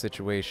fucked up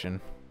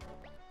situation.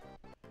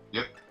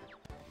 Yep.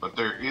 But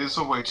there is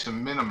a way to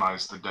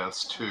minimize the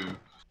deaths to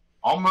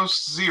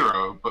almost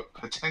 0, but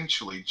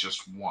potentially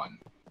just 1.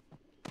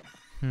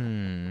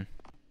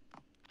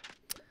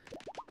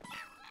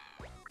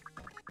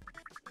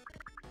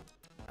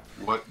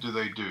 What do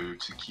they do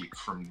to keep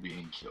from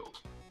being killed?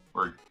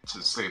 Or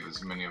to save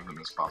as many of them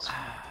as possible?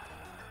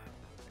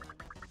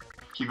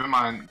 Keep in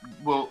mind,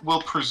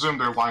 we'll presume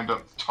they're lined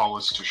up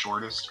tallest to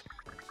shortest,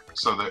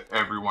 so that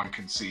everyone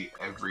can see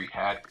every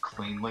hat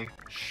cleanly.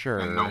 Sure.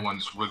 And no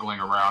one's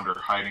wiggling around or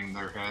hiding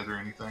their head or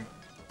anything.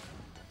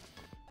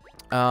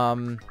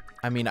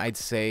 I mean, I'd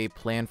say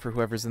plan for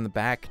whoever's in the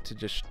back to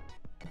just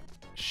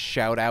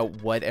shout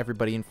out what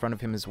everybody in front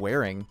of him is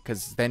wearing,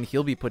 because then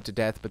he'll be put to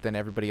death, but then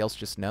everybody else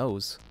just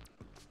knows.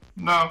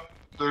 No,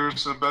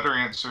 there's a better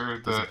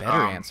answer. There's a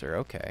better answer,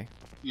 okay.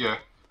 Yeah.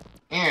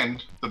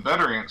 And the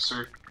better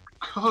answer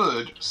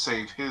could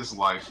save his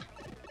life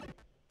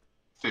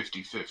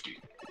 50-50.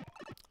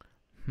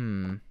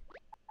 Hmm.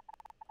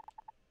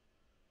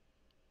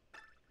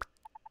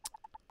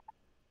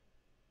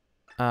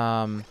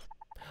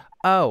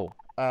 Oh.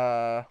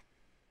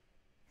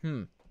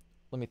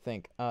 Let me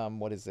think.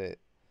 What is it?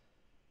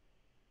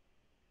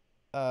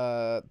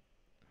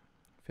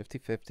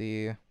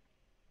 50-50.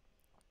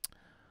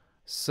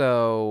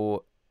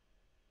 So,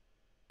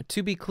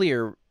 to be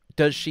clear,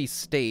 does she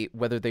state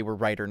whether they were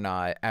right or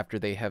not after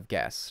they have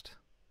guessed?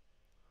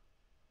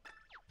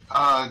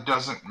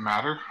 Doesn't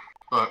matter,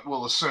 but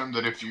we'll assume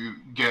that if you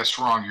guess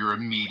wrong, you're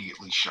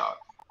immediately shot.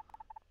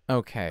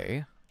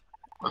 Okay.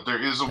 But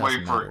there is a way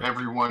Doesn't for matter.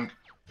 everyone,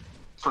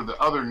 for the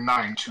other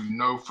 9 to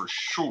know for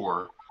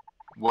sure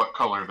what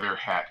color their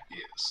hat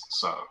is,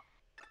 so...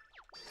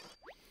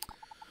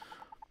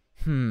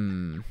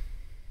 There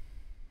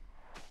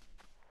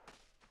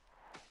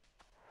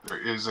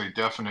is a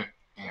definite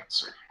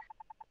answer.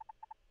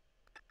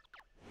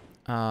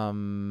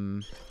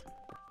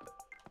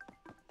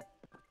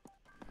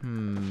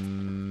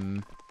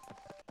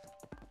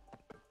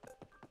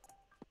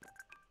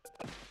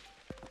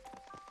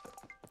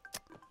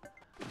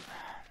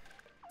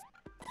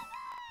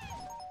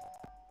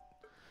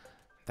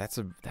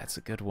 That's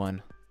a good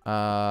one.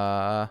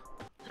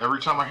 Every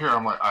time I hear it,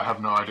 I'm like, I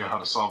have no idea how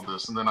to solve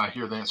this, and then I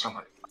hear the answer, I'm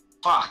like,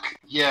 fuck,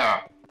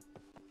 yeah.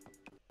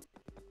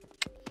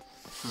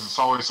 Because it's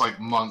always like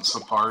months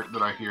apart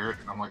that I hear it,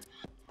 and I'm like,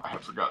 I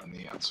have forgotten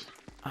the answer.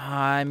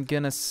 I'm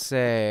gonna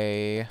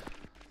say...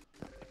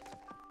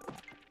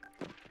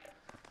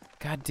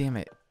 God damn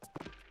it.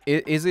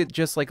 Is it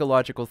just like a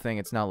logical thing?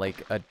 It's not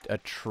like a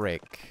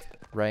trick,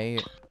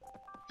 right?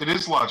 It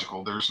is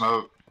logical. There's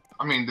no...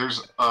 I mean,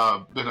 there's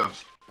a bit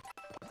of...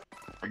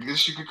 I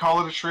guess you could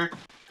call it a trick,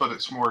 but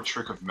it's more a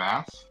trick of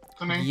math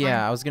than anything.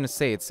 Yeah, I was gonna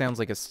say, it sounds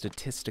like a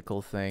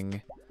statistical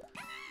thing,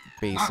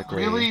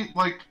 basically. Not really.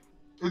 Like,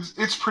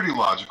 it's pretty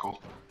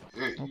logical.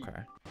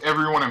 Okay.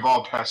 Everyone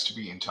involved has to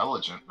be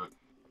intelligent, but...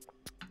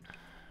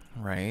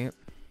 Right.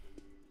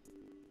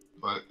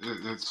 But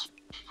it's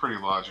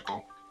pretty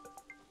logical.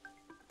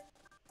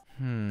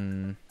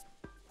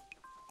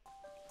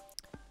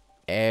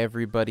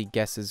 Everybody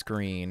guesses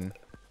green.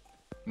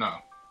 No.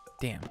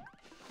 Damn.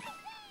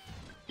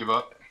 Give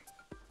up?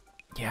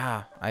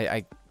 Yeah,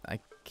 I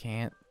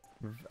can't...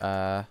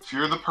 If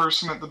you're the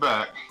person at the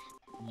back,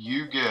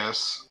 you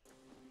guess,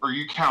 or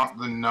you count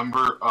the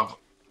number of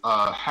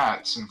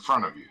hats in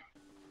front of you.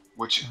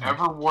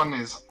 Whichever one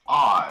is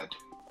odd,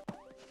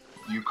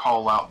 you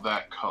call out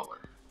that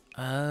color.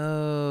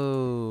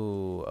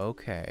 Oh,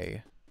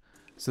 okay.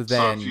 So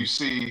then... So if you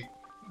see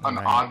an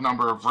odd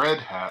number of red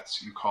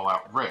hats, you call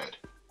out red.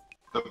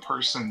 The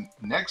person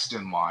next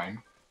in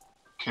line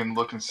can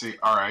look and see,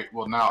 alright,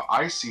 well now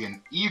I see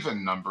an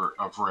even number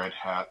of red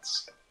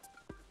hats.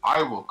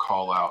 I will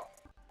call out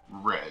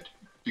red,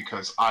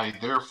 because I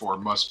therefore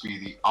must be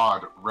the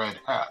odd red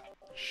hat.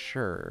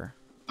 Sure.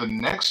 The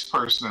next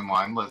person in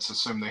line, let's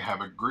assume they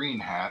have a green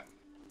hat,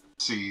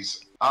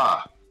 sees,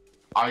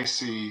 I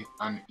see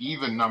an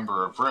even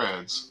number of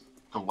reds.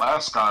 The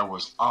last guy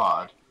was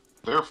odd,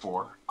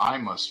 therefore I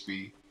must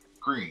be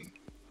green.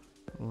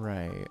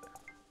 Right.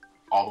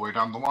 All the way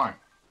down the line.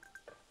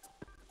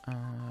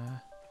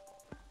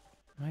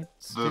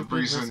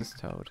 Where's this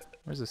toad?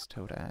 Where's this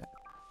toad at?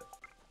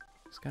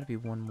 There's gotta be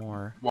one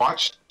more.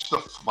 Watch the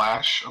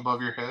flash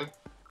above your head.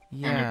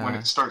 Yeah. And when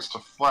it starts to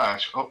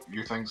flash, oh,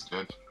 your thing's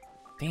dead.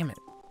 Damn it.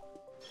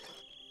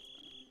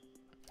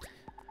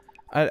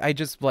 I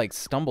just, like,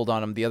 stumbled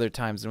on him the other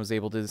times and was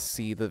able to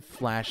see the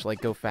flash,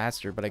 like, go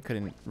faster, but I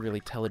couldn't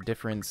really tell a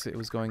difference. It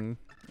was going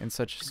in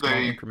such small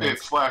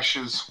increments. It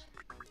flashes...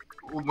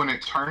 When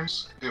it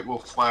turns, it will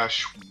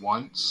flash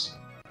once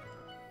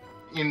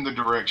in the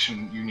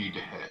direction you need to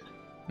head.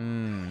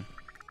 And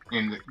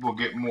it will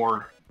get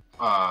more,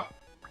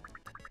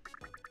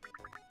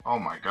 Oh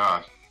my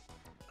god.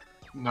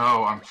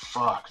 No, I'm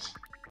fucked.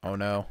 Oh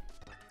no.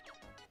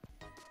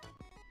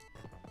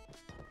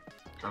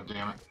 God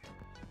damn it.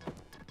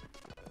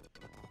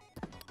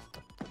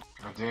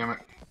 God damn it.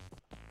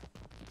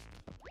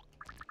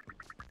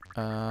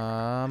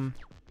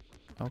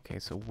 Okay,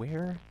 so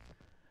where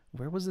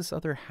was this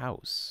other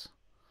house?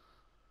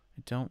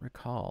 I don't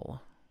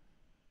recall.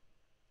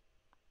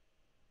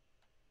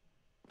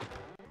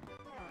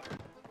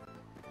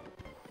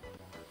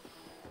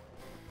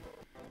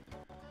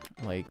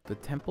 Like, the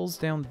temple's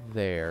down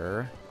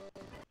there.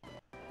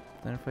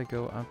 Then if I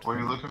go up to... What are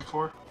you looking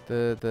for?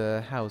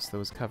 The house that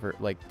was covered...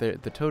 Like, the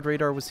toad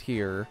radar was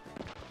here.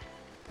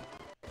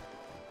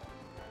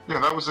 Yeah,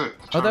 that was it.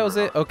 Oh, that was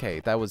it? Okay,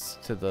 that was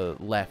to the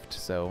left,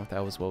 so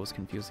that was what was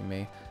confusing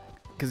me.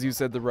 Because you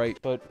said the right,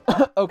 but...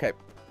 Okay.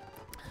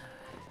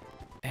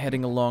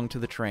 Heading along to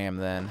the tram,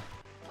 then.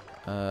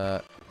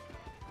 I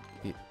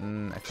think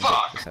I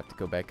just have to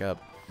go back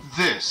up.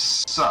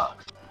 This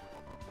sucked.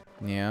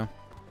 Yeah.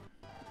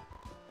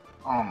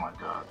 Oh my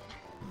god.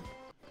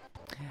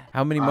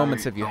 How many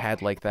moments have you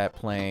had like that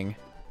playing?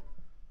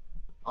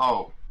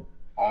 Oh,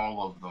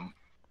 all of them.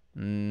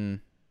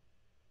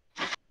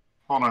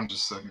 Hold on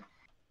just a second.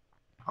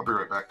 I'll be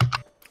right back.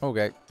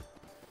 Okay.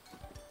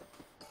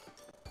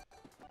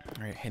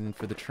 Alright, heading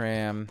for the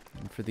tram,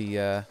 and for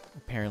the,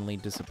 apparently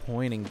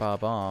disappointing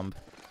Bob-omb.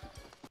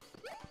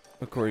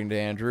 According to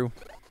Andrew.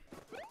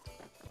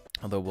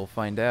 Although we'll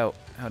find out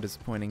how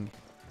disappointing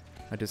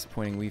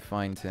we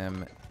find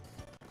him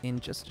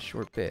in just a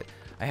short bit.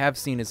 I have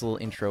seen his little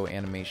intro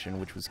animation,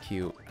 which was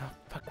cute. Oh,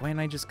 fuck, why didn't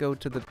I just go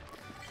to the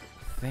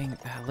thing?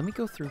 Let me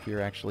go through here,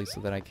 actually,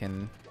 so that I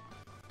can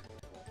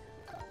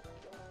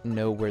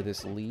know where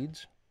this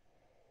leads.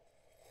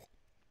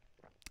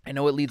 I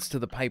know it leads to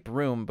the pipe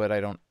room, but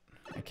I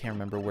can't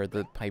remember where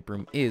the pipe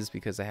room is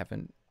because I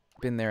haven't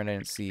been there and I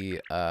didn't see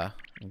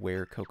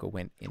where Coco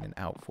went in and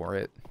out for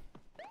it.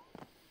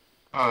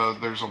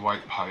 There's a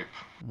white pipe.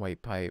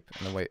 White pipe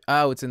and the white.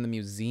 Oh, it's in the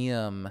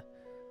museum.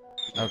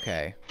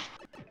 Okay.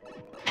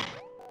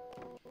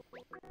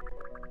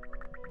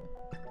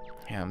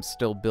 Yeah, I'm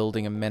still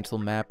building a mental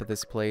map of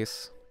this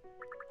place.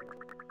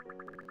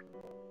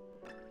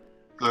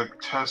 The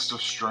test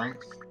of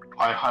strength.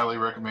 I highly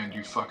recommend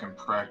you fucking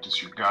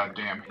practice your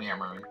goddamn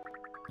hammering.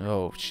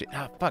 Oh shit!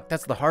 Ah, fuck,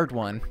 that's the hard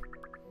one.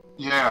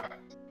 Yeah,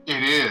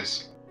 it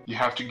is. You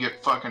have to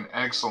get fucking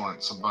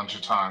excellence a bunch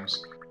of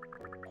times.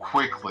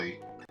 Quickly.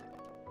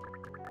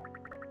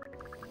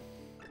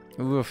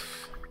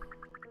 Oof.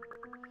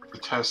 The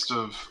test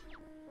of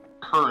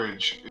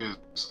courage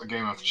is a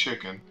game of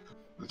chicken.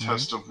 The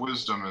test of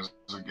wisdom is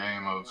a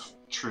game of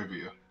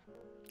trivia.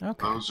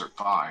 Okay. Those are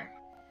fine.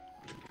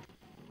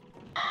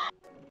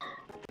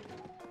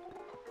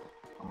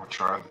 I'm gonna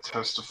try the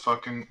test of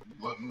fucking...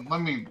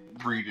 Let me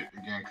read it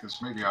again,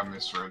 because maybe I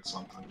misread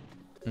something.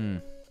 Hmm.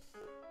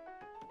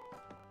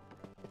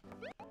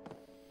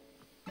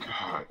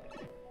 God.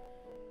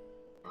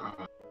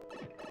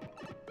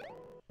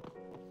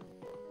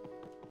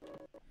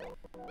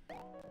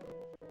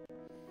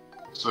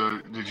 So,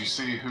 did you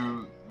see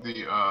who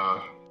the,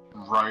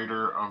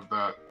 writer of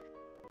that,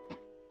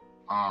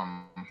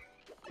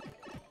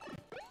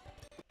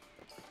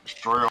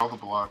 destroy all the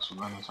blocks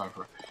within the time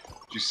frame.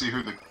 Did you see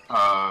who the,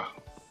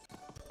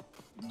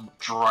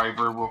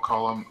 driver, we'll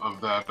call him, of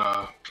that,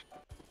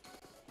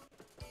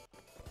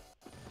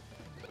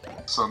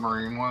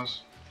 submarine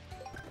was?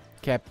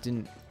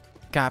 Captain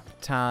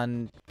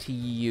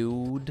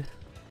Teod.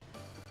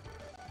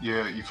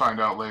 Yeah, you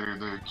find out later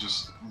they're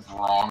just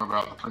wrong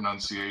about the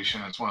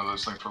pronunciation. It's one of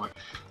those things where like,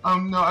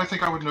 no, I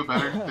think I would know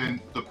better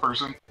than the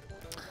person.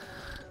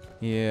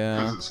 Yeah.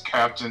 Because it's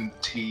Captain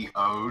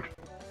T.O.'d.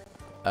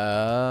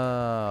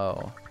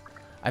 Oh.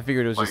 I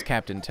figured it was Like, just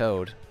Captain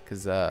Toad,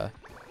 because,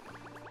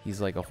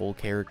 he's like a whole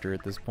character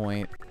at this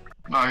point.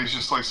 No, he's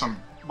just like some,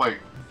 like,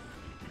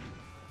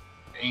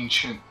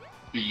 ancient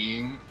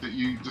being that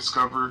you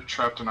discover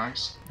trapped in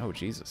ice. Oh,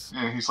 Jesus.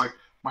 And he's like,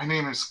 my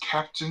name is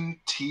Captain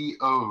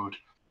T.O.'d.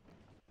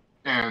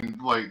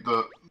 And, like,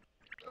 the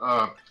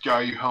guy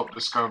you helped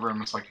discover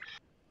him is like,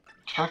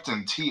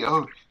 Captain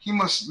T.O.'d? He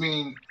must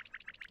mean,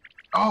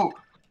 oh,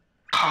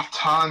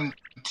 Captain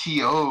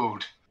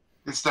T.O.'d.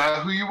 Is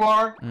that who you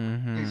are?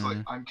 Mm-hmm. He's like,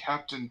 I'm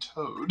Captain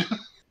Toad.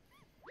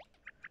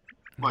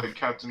 Like,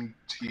 Captain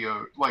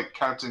T.O., like,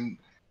 Captain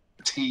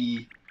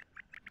T.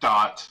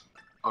 Dot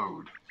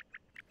Ode.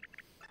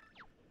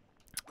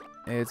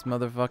 It's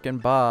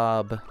motherfucking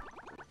Bob.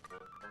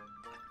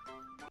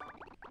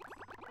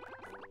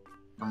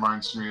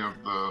 Reminds me of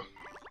the...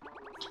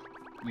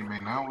 You may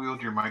now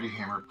wield your mighty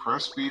hammer.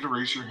 Press B to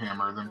raise your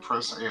hammer, then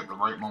press A at the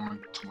right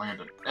moment to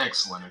land an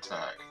excellent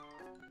attack.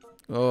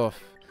 Oh,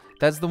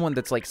 that's the one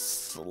that's like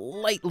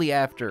slightly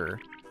after.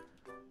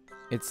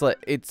 It's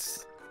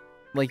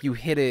like you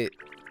hit it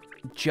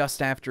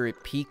just after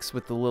it peaks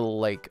with the little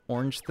like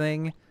orange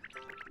thing.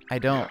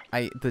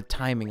 The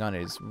timing on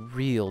it is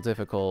real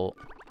difficult.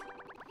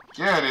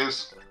 Yeah, it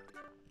is.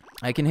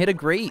 I can hit a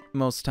great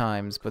most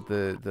times, but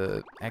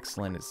the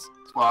excellent is...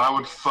 Well, I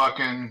would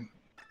fucking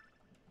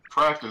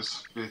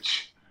practice,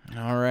 bitch.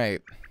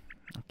 Alright.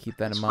 I'll keep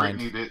that in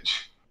mind. Sprint me,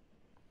 bitch.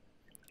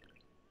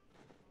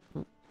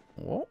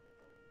 Whoa.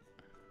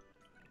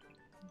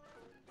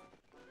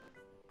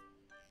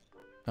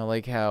 I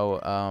like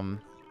how,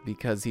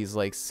 because he's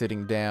like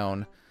sitting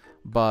down,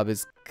 Bob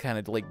is kind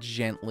of like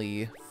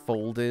gently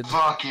folded.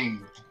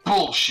 Fucking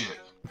bullshit.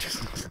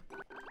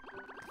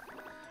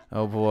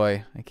 Oh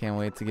boy, I can't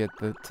wait to get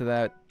to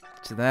that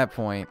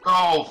point.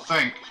 Oh,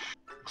 thank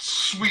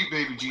sweet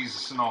baby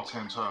Jesus in all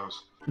 10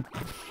 toes.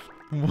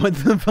 What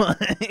the fuck?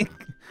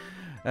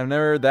 I've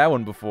never heard that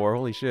one before.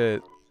 Holy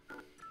shit.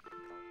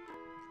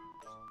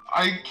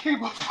 I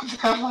came up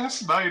with that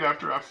last night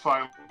after I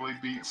finally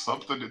beat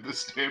something in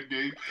this damn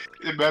game,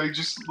 and Maddie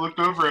just looked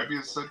over at me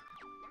and said,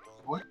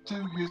 "What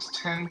do his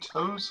 10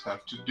 toes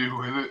have to do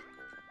with it?"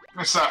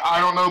 I said, "I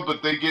don't know,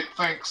 but they get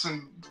thanks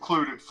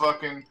included.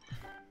 Fucking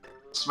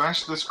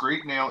smash this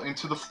great nail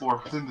into the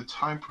floor within the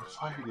time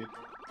provided."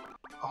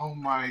 Oh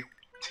my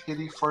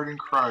titty farting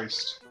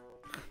Christ.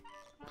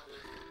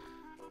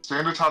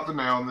 Stand atop the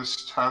nail, and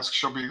this task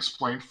shall be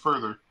explained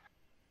further.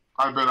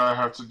 I bet I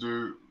have to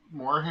do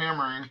more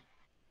hammering.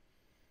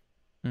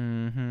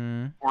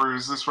 Mm-hmm. Or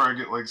is this where I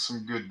get like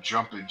some good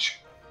jumpage?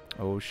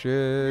 Oh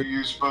shit. You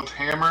use both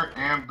hammer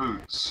and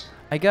boots.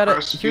 I gotta...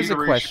 Press Here's B a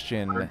to raise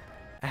question. your-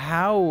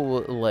 how,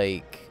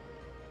 like,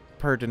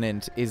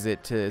 pertinent is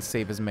it to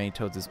save as many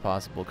toads as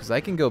possible? Because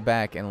I can go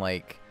back and,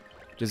 like,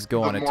 just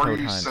go on a toad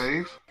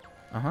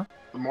hunt.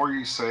 The more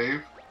you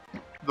save,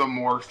 the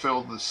more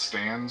fill the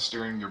stands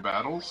during your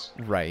battles.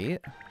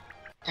 Right.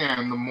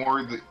 And the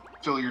more that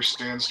fill your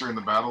stands during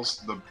the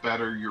battles, the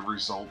better your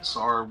results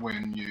are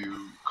when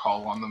you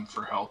call on them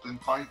for help in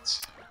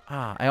fights.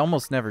 Ah, I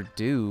almost never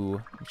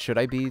do. Should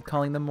I be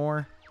calling them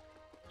more?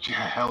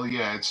 Yeah, hell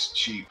yeah, it's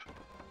cheap.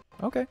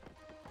 Okay.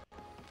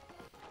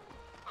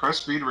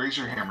 Press B to raise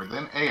your hammer,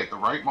 then A at the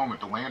right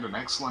moment to land an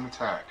excellent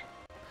attack.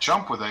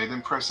 Jump with A,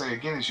 then press A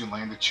again as you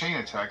land the chain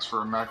attacks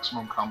for a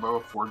maximum combo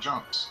of 4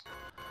 jumps.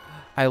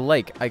 I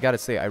gotta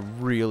say, I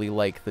really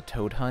like the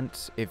Toad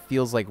Hunt. It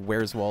feels like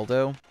Where's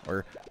Waldo,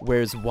 or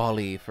Where's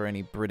Wally for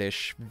any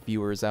British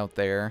viewers out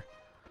there.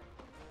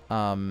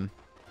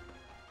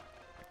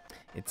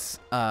 It's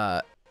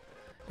a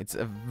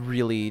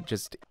really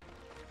just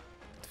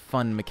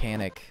fun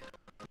mechanic.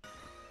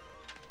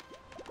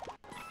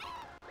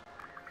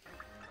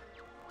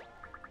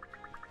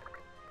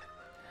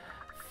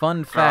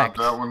 Fun fact.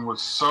 God, that one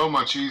was so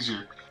much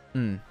easier.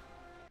 Mm.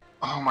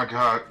 Oh my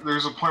god,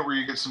 there's a point where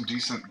you get some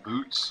decent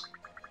boots.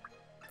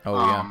 Oh,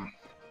 yeah.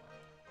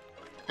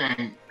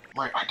 And,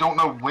 like, I don't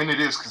know when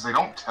it is because they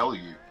don't tell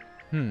you.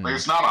 Like,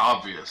 it's not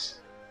obvious.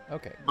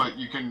 Okay. But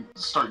you can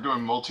start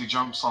doing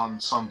multi-jumps on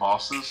some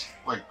bosses,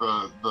 like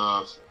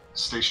the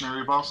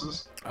stationary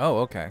bosses. Oh,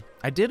 okay.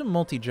 I did a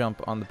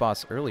multi-jump on the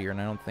boss earlier,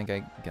 and I don't think I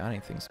got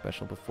anything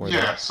special before that.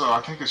 Yeah, so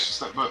I think it's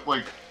just that, but,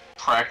 like,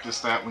 practice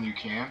that when you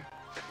can,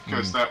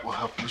 because that will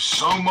help you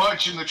so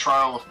much in the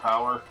Trial of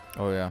Power.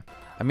 Oh, yeah.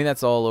 I mean,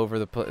 that's all over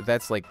the place.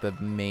 That's, like, the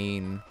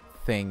main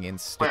thing in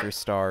Sticker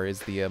Star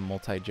is the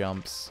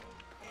multi-jumps.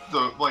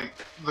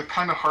 The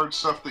kind of hard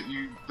stuff that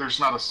there's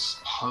not a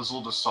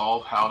puzzle to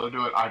solve how to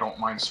do it. I don't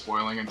mind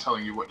spoiling and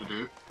telling you what to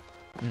do.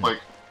 Like,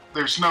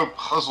 there's no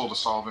puzzle to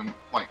solve in,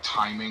 like,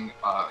 timing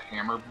a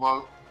hammer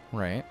blow.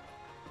 Right.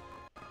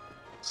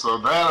 So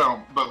that,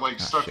 but, like,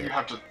 stuff shit. you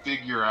have to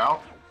figure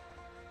out.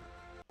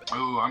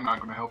 Oh, I'm not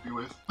gonna help you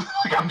with.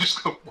 Like, I'm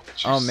just gonna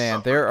watch you man,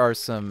 suffer. there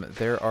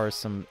are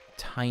some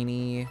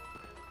tiny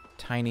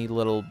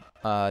little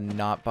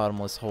not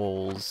bottomless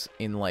holes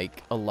in,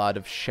 like, a lot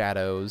of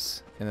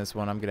shadows in this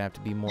one. I'm gonna have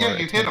to be more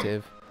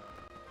attentive.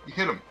 You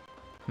hit them,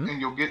 and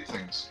you'll get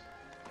things.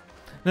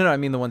 No, I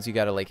mean the ones you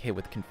gotta, like, hit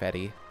with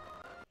confetti.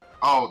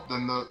 Oh,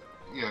 then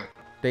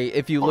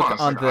If you Hold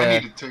look on on I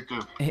need to take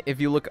a... if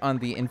you look on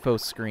the info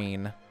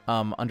screen,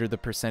 under the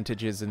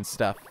percentages and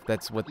stuff,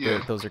 that's what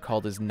those are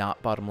called, is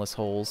not bottomless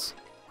holes.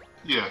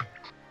 Yeah.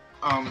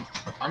 I'm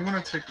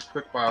gonna take a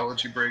quick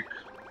biology break.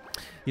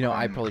 You know,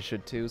 I probably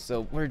should too,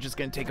 so we're just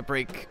gonna take a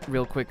break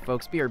real quick,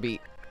 folks. BRB.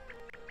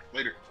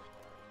 Later.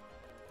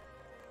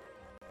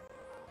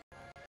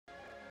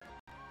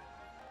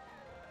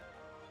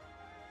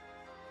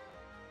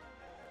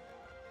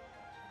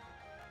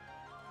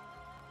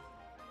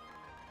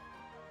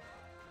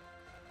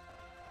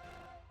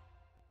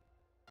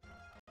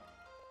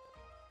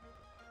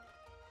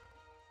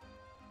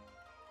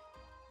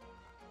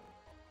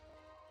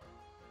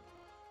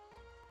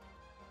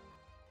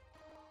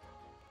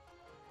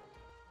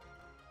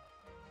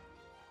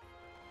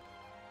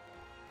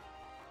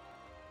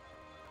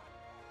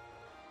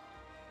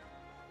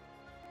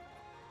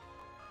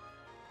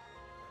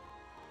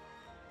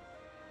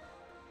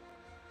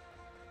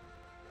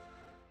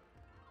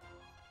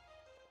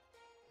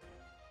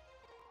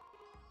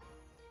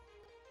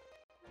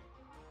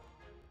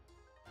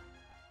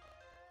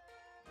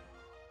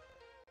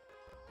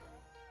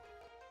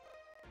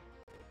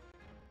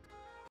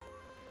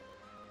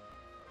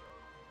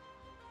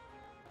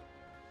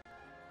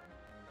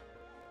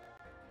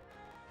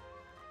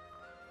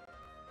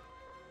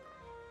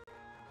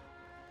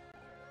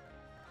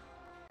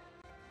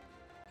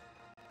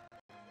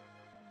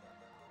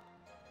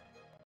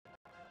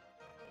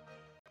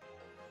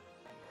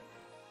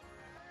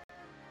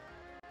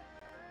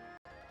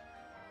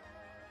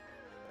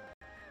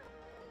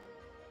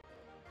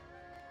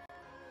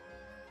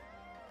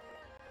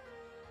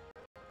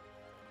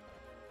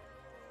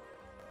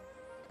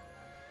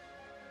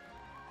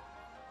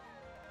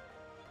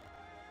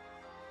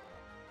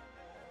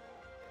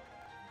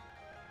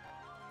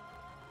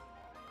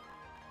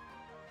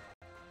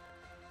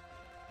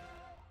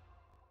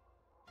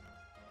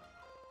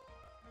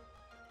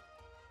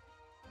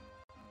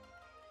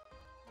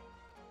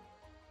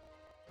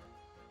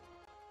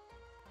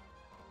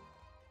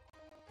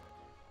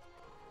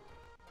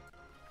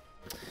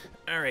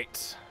 All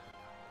right.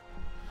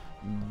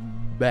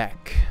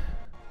 Back.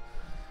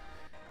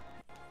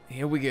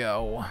 Here we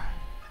go.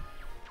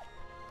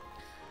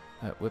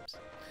 Whoops.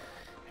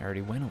 I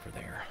already went over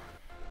there.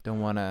 Don't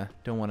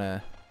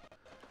wanna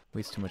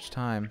waste too much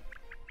time.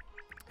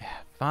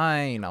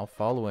 Fine, I'll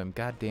follow him.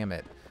 God damn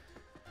it.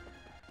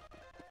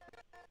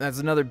 That's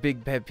another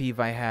big pet peeve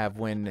I have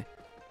when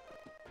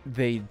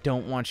they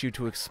don't want you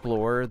to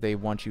explore. They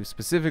want you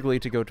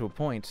specifically to go to a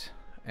point.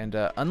 And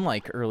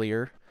unlike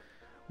earlier,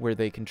 where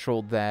they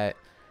controlled that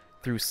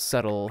through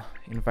subtle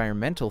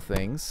environmental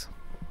things,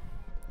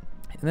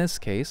 In this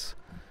case,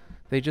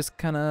 they just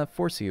kind of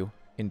force you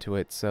into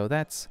it, so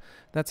that's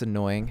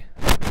annoying.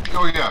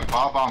 Oh yeah,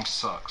 Bob-omb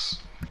sucks.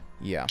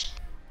 Yeah.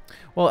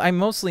 Well, I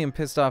mostly am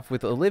pissed off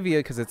with Olivia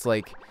because it's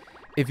like,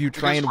 if you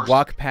try and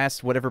walk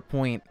past whatever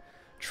point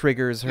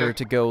triggers her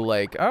to go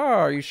like, oh,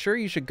 are you sure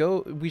you should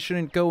go? We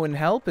shouldn't go and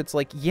help? It's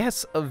like,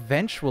 yes,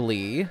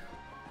 eventually.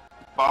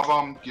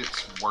 Bob-omb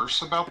gets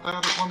worse about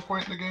that at one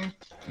point in the game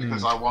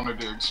because I wanted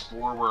to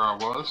explore where I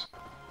was.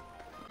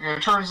 And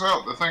it turns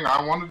out the thing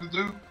I wanted to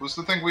do was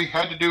the thing we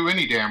had to do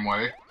any damn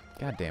way.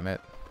 God damn it.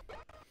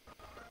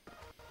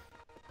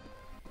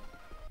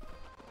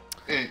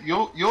 And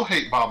you'll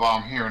hate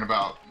Bob-omb here in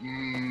about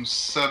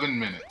 7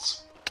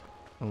 minutes.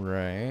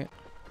 Right.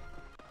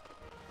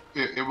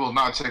 It will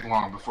not take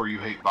long before you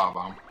hate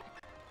Bob-omb.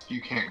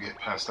 You can't get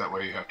past that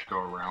way, you have to go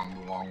around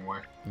the long way.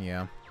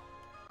 Yeah.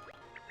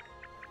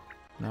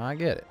 No, I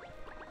get it.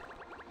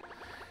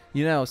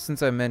 You know,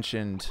 since I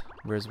mentioned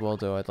Where's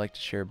Waldo, I'd like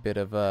to share a bit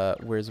of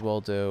Where's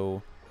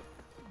Waldo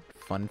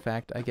fun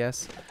fact, I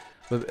guess.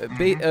 But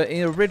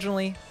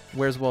originally,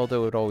 Where's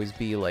Waldo would always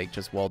be like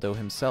just Waldo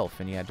himself,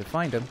 and you had to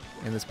find him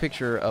in this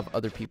picture of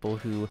other people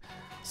who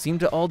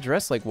seemed to all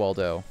dress like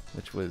Waldo,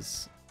 which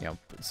was, you know,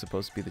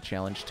 supposed to be the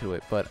challenge to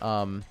it. But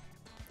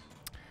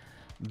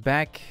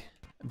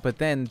but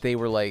then they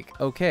were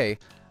like, okay,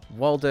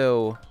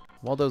 Waldo's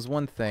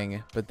one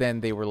thing, but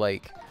then they were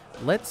like,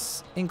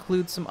 let's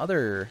include some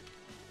other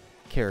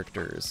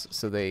characters.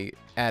 So they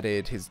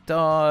added his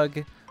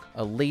dog,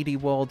 a Lady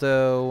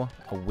Waldo,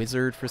 a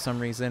wizard for some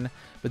reason,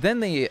 but then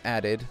they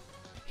added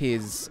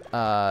his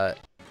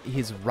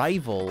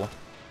rival,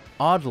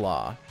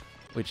 Oddlaw,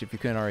 which, if you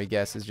couldn't already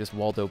guess, is just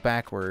Waldo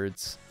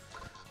backwards.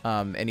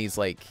 And he's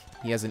like,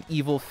 he has an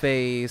evil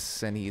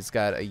face, and he's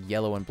got a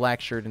yellow and black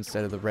shirt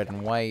instead of the red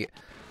and white.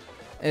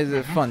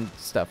 It's fun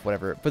stuff,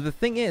 whatever. But the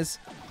thing is,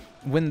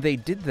 when they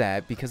did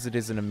that, because it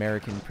is an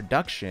American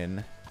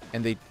production,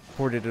 and they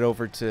ported it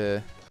over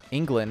to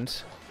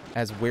England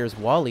as Where's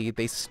Wally,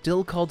 they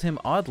still called him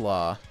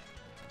Oddlaw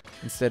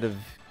instead of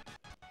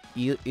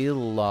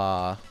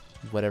Illaw,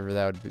 whatever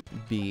that would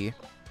be.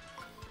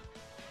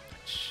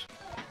 Which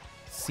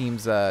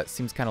seems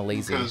kind of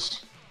lazy.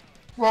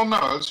 Well,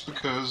 no, it's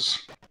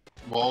because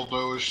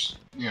Waldo is,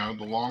 you know,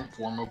 the long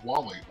form of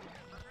Wally.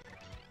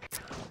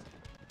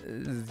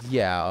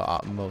 Yeah,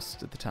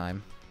 most of the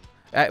time.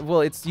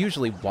 Well, it's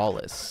usually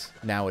Wallace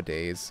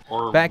nowadays.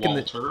 Or back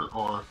Walter,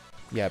 or...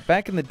 Yeah,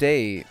 back in the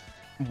day,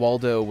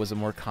 Waldo was a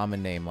more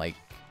common name, like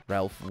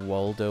Ralph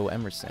Waldo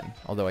Emerson.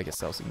 Although I guess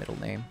that was a middle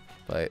name.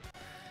 But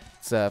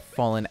it's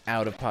fallen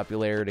out of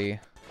popularity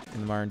in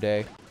the modern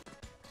day.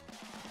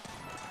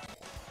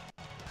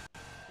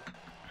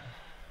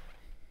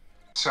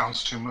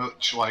 Sounds too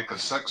much like a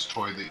sex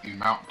toy that you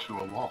mount to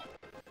a wall.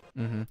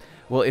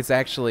 Well, it's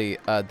actually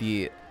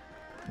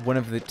one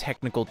of the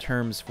technical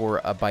terms for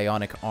a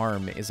bionic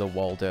arm is a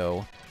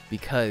Waldo,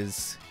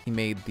 because he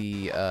made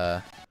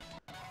the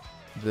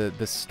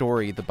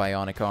story The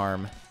Bionic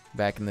Arm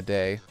back in the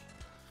day.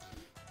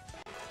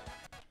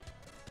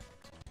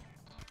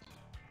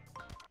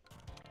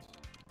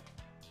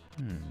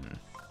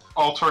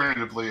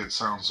 Alternatively, it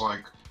sounds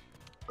like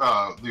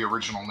the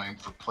original name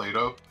for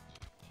Play-Doh,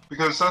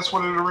 because that's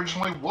what it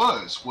originally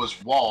was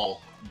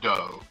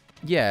Waldo.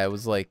 Yeah, it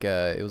was like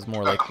it was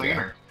more like a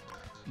cleaner.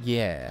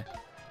 Yeah,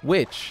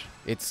 which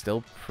it's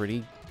still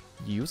pretty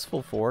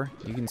useful for.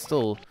 You can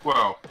still...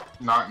 Well,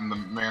 not in the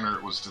manner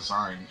it was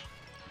designed.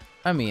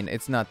 I mean,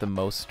 it's not the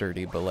most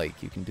sturdy, but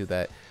like you can do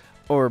that,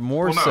 or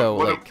more well, no, so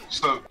like.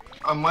 So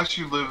unless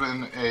you live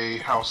in a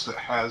house that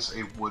has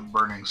a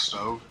wood-burning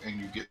stove and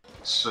you get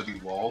sooty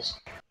walls,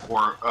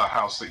 or a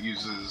house that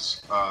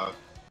uses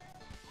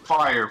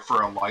fire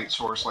for a light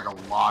source, like a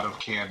lot of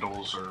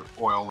candles or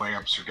oil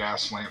lamps or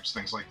gas lamps,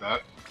 things like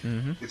that,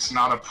 it's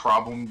not a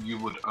problem you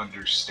would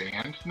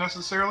understand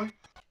necessarily.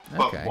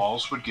 But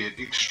walls would get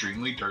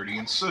extremely dirty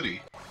and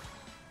sooty.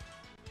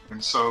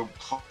 And so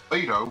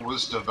Play-Doh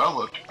was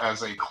developed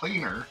as a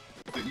cleaner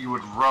that you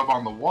would rub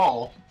on the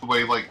wall, the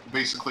way, like,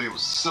 basically it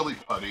was silly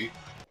putty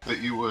that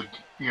you would,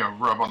 you know,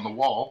 rub on the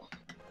wall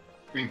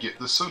and get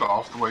the soot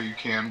off the way you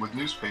can with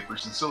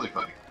newspapers and silly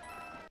putty.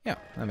 Yeah,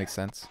 that makes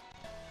sense.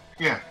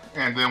 Yeah,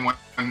 and then when,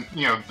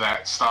 you know,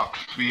 that stopped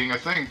being a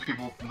thing,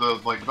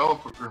 the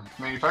developer or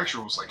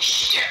manufacturer was like,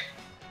 shit!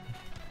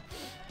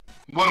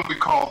 What do we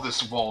call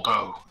this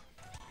Waldo?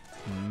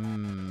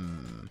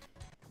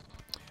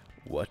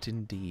 What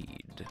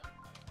indeed?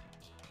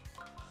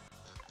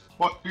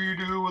 What do you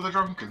do with a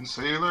drunken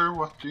sailor?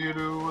 What do you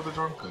do with a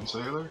drunken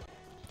sailor?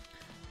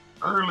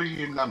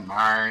 Early in the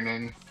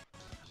morning.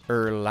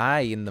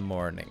 Early in the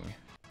morning.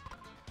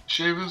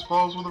 Shave his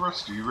balls with a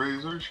rusty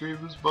razor. Shave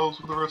his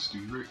balls with a rusty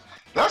razor.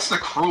 That's the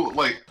cruel,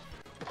 like...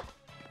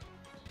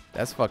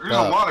 That's fucked up.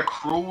 There's a lot of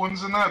cruel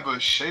ones in that,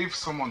 but shave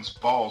someone's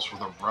balls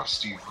with a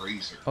rusty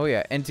razor. Oh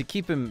yeah, and to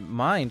keep in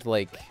mind,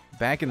 like,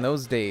 back in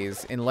those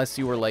days, unless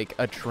you were, like,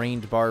 a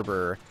trained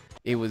barber,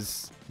 it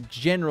was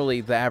generally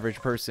the average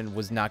person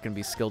was not going to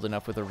be skilled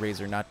enough with a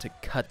razor not to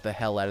cut the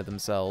hell out of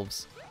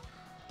themselves.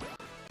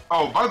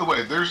 Oh, by the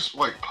way, there's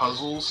like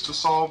puzzles to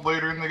solve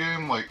later in the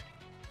game, like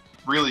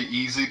really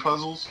easy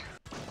puzzles.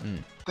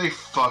 They're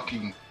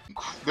fucking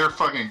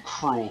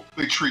cruel.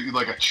 They treat you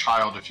like a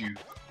child if you,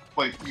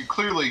 like, you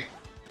clearly.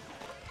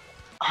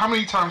 How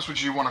many times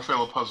would you want to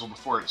fail a puzzle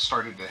before it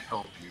started to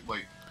help you?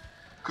 Like,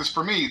 because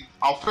for me,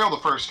 I'll fail the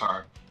first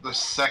time. The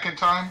second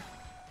time,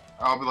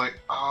 I'll be like,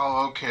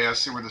 oh, okay, I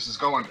see where this is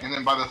going. And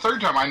then by the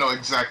third time, I know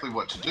exactly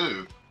what to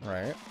do.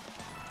 Right.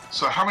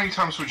 So how many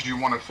times would you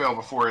want to fail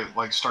before it,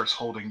 like, starts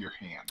holding your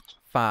hand?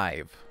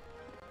 5.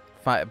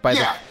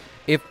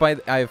 If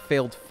I've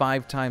failed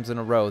 5 times in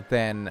a row,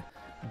 then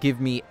give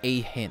me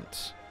a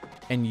hint.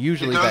 And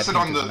usually that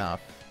hint is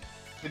enough.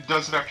 It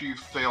does it after you've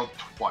failed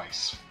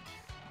twice.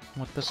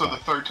 What the So fuck?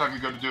 the third time you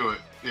go to do it,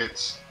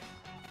 it's...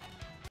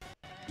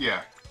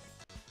 Yeah.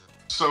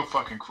 So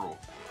fucking cruel.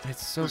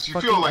 It's so you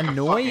fucking feel like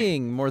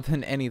annoying more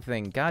than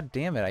anything. God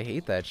damn it, I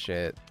hate that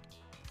shit.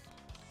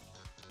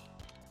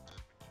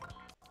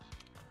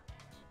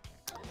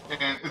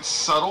 And it's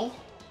subtle,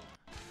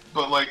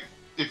 but like,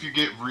 if you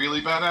get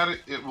really bad at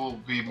it, it will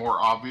be more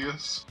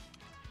obvious.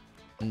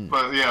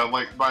 But yeah,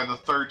 like, by the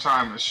third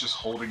time, it's just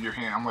holding your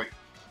hand. I'm like,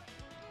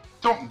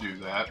 don't do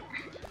that.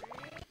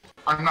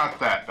 I'm not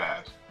that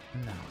bad.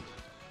 No.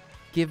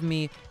 Give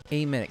me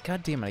a minute.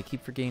 God damn it, I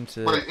keep forgetting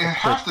to... But in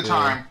half the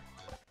time,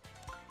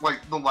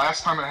 like, the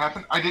last time it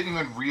happened, I didn't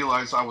even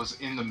realize I was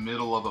in the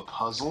middle of a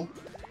puzzle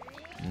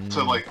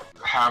to, like,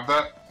 have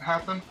that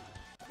happen.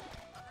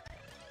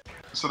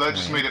 So that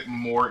just made it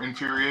more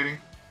infuriating.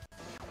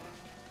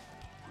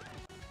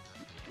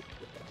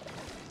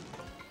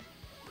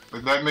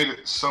 Like, that made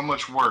it so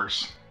much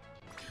worse.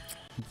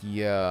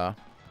 Yeah.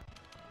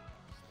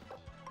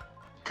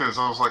 Because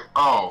I was like,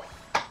 oh,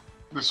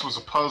 this was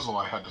a puzzle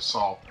I had to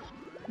solve.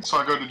 So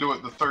I go to do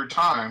it the third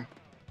time,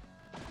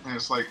 and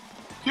it's like,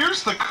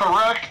 here's the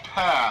correct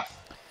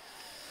path.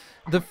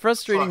 The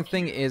frustrating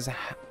thing is,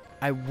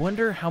 I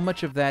wonder how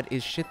much of that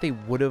is shit they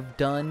would have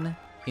done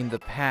in the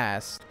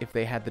past if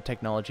they had the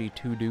technology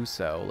to do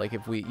so. Like,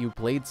 if you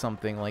played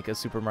something like a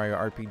Super Mario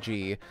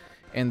RPG,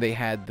 and they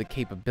had the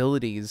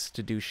capabilities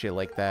to do shit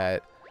like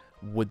that,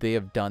 would they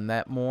have done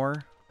that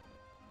more?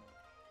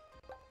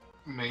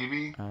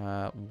 Maybe.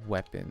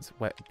 Weapons.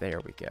 There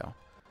we go.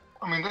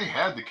 I mean, they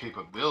had the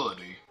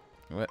capability.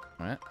 What?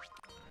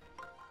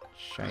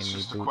 Shiny It's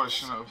just boots. a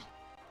question of,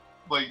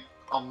 like,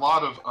 a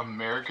lot of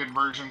American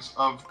versions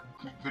of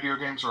video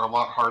games are a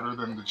lot harder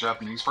than the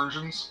Japanese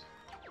versions.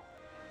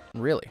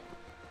 Really?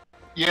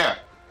 Yeah.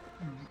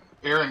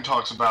 Aaron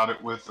talks about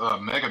it with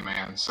Mega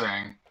Man,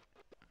 saying,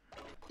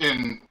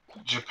 in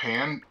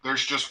Japan,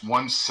 there's just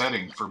one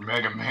setting for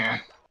Mega Man.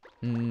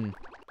 In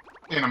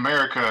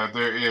America,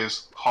 there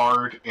is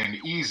hard and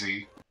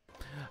easy.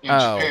 In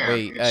Japan,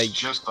 wait, it's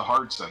just the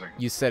hard setting.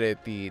 You said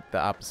it the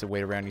opposite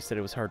way around. You said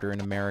it was harder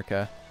in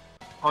America.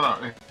 Oh no,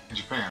 in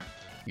Japan.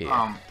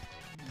 Yeah.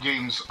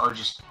 Games are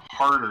just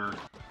harder,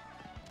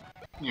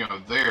 you know,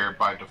 there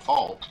by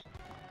default.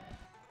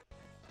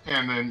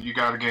 And then you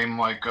got a game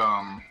like,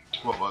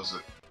 what was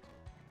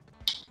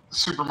it?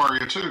 Super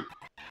Mario 2.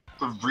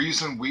 The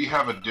reason we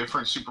have a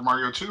different Super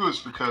Mario 2 is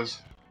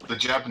because the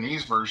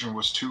Japanese version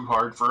was too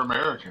hard for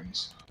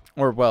Americans.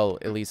 Or, well,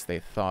 at least they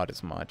thought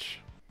as much.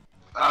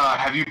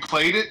 Have you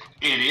played it?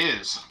 It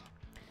is.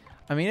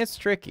 I mean, it's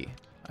tricky.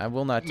 I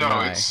will not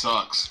deny. No, it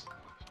sucks.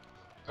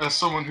 As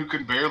someone who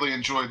could barely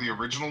enjoy the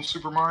original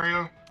Super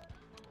Mario,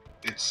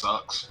 it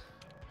sucks.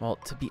 Well,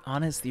 to be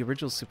honest, the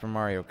original Super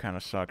Mario kind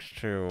of sucks,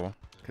 too.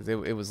 Because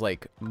it was,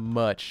 like,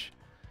 much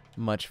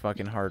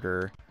fucking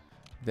harder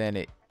than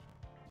it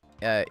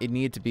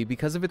needed to be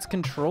because of its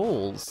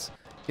controls.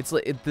 It's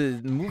like,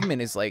 the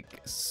movement is, like,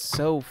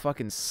 so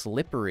fucking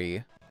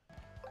slippery.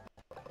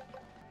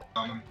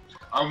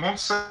 I won't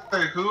say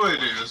who it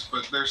is,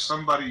 but there's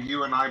somebody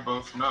you and I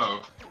both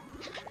know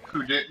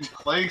who didn't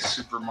play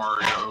Super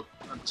Mario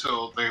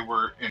until they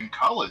were in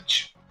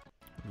college.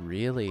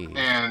 Really?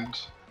 And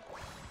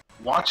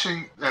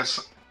watching,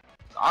 as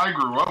I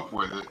grew up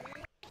with it,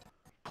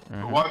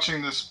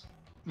 watching this,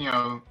 you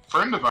know,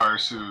 friend of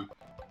ours who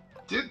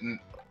didn't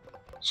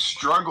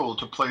struggle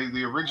to play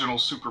the original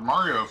Super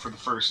Mario for the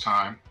first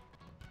time,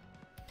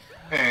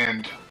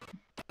 and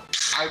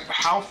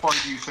how far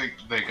do you think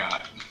they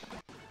got?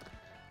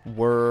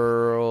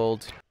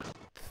 World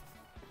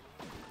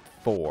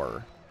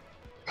 4.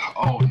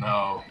 Oh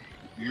no,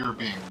 you're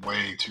being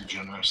way too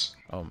generous.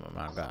 Oh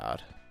my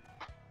god.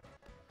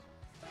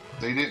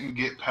 They didn't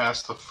get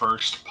past the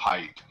first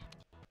pipe.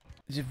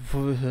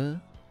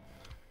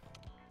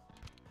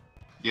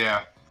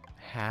 Yeah.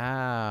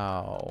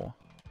 How?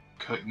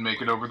 Couldn't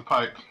make it over the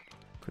pipe.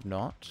 Could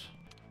not?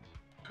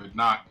 Could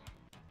not.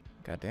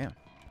 Goddamn.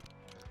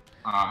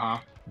 Uh-huh.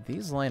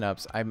 These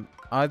lineups, I'm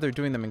either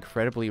doing them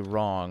incredibly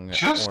wrong,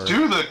 Just or...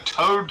 do the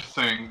Toad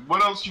thing.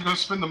 What else are you gonna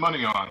spend the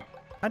money on?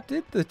 I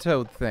did the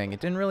Toad thing. It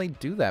didn't really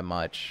do that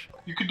much.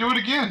 You could do it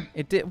again.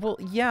 It did. Well,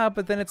 yeah,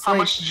 but then it's How like...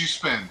 much did you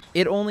spend?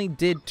 It only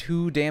did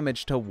 2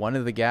 damage to one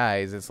of the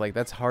guys. It's like,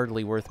 that's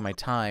hardly worth my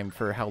time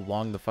for how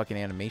long the fucking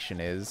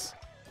animation is.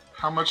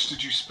 How much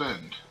did you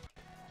spend?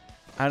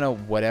 I don't know,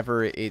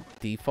 whatever it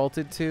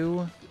defaulted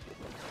to.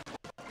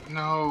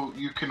 No,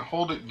 you can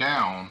hold it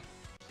down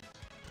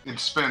and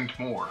spend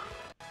more.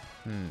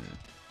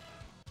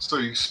 So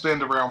you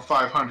spend around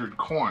 500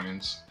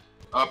 coins,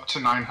 up to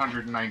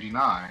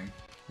 999.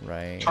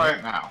 Right. Try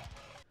it now.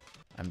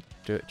 I'm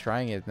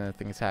trying it,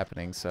 nothing's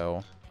happening,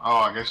 so... Oh,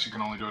 I guess you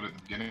can only do it at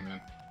the beginning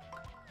then.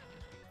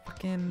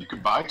 Fucking... You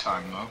could buy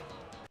time, though.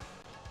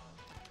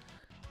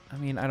 I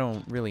mean, I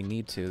don't really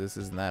need to. This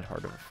isn't that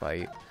hard of a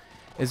fight.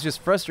 It's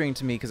just frustrating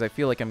to me because I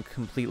feel like I'm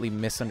completely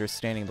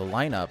misunderstanding the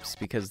lineups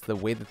because the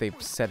way that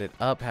they've set it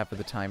up half of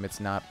the time, it's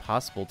not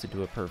possible to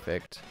do it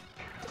perfect.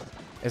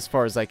 As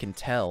far as I can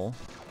tell.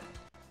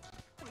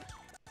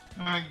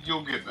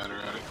 You'll get better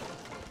at it.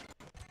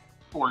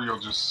 Or you'll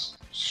just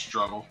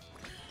struggle.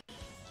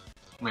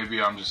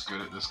 Maybe I'm just good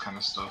at this kind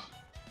of stuff.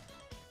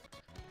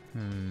 Oh,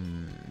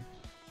 him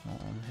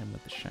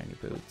with the shiny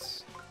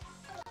boots.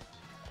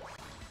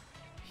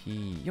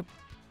 Yep.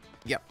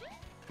 Yeah.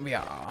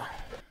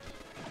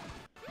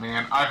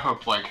 Man, I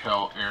hope like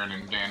hell Aaron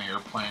and Danny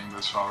are playing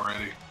this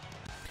already.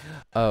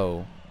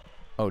 Oh,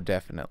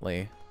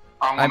 definitely.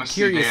 I'm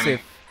curious Danny.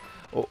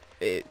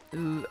 if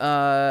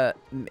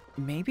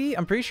maybe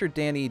I'm pretty sure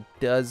Danny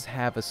does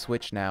have a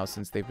Switch now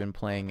since they've been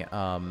playing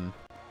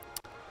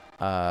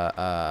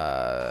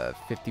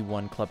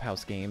 51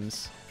 Clubhouse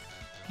games.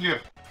 Yeah.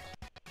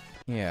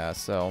 Yeah,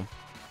 so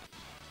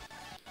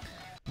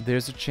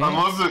there's a chance. I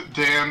love that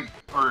Dan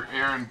or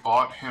Aaron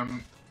bought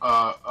him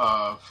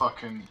a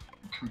fucking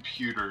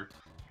computer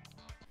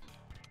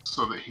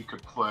so that he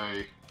could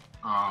play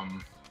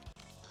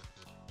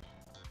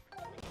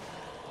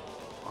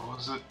what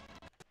was it?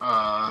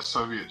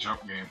 Soviet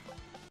Jump Game.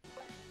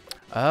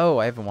 Oh,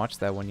 I haven't watched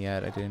that one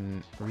yet. I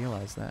didn't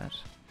realize that.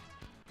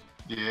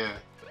 Yeah.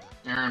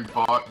 Aaron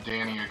bought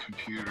Danny a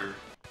computer.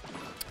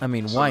 I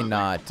mean, So why that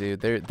not,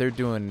 dude? They're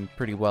doing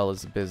pretty well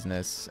as a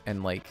business,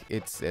 and like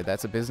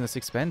that's a business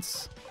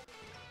expense.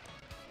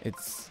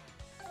 It's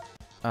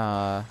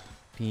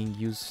being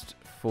used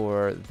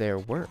for their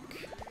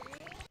work.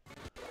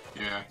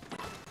 Yeah.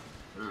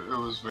 It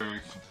was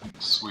very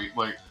sweet.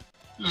 Like,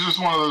 it's just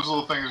one of those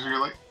little things where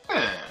you're like,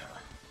 eh.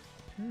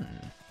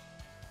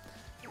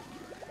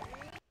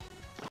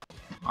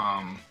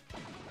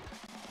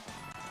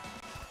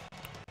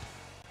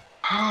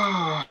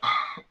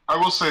 I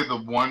will say the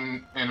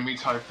one enemy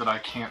type that I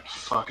can't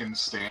fucking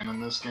stand in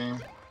this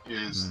game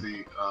is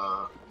the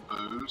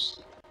boos.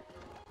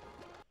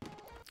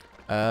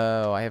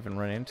 Oh, I haven't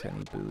run into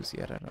any boos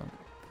yet. I don't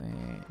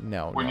think.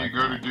 No. When no, you I've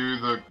go to not. do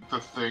the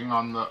thing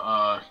on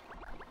the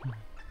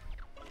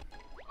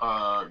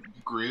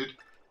grid,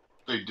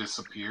 they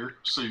disappear,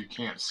 so you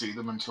can't see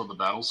them until the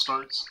battle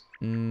starts.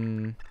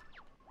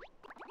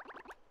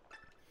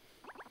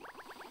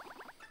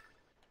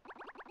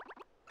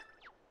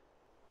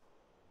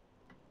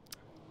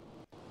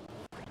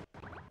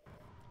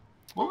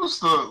 What was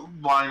the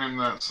line in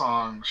that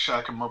song,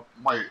 Shack 'em Up?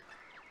 Like,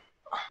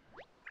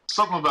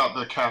 something about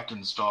the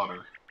captain's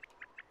daughter.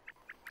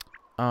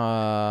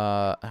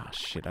 Oh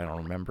shit, I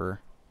don't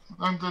remember.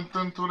 Dun dun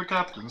dun to the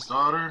captain's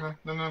daughter, dun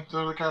dun dun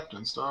to the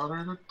captain's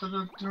daughter, dun dun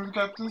dun to the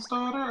captain's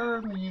daughter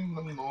early in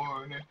the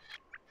morning.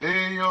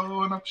 Hey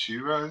yo, and up she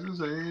rises,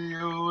 hey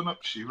yo, and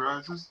up she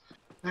rises.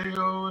 Hey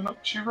yo, and up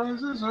she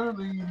rises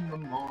early in the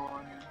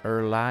morning.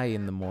 Early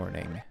in the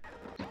morning.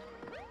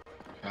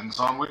 Depends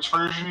on which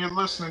version you're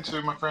listening to,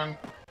 my friend.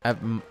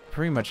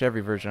 Pretty much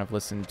every version I've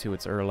listened to,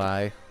 it's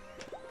early.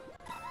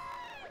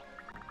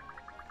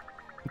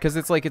 Because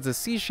it's like it's a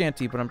sea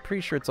shanty, but I'm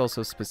pretty sure it's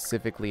also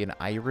specifically an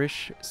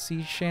Irish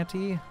sea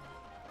shanty.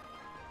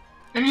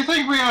 And you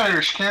think we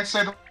Irish can't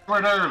say the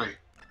word early?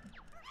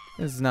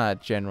 It's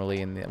not generally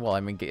in the... Well,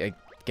 I mean, I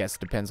guess it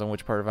depends on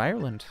which part of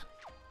Ireland.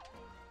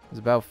 There's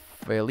about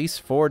at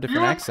least 4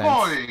 different accents. You're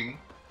implying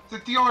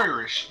that the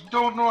Irish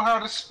don't know how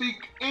to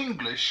speak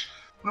English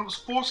when it was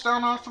forced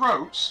down our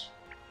throats?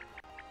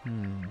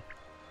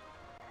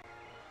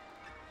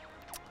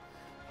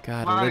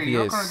 God, Larry, Olivia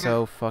you're is gonna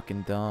so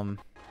fucking dumb.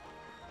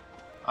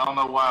 I don't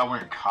know why I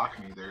went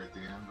Cockney there at the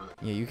end, but...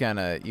 Yeah, you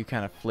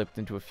kind of flipped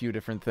into a few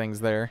different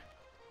things there.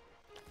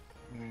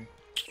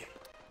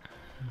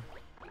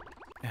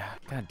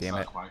 God damn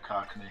it. Suck my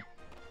Cockney.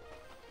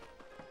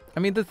 I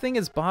mean, the thing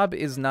is, Bob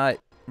is not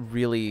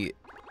really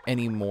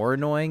any more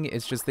annoying.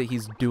 It's just that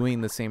he's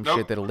doing the same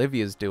shit that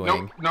Olivia's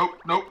doing.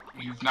 Nope.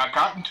 You've not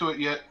gotten to it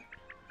yet.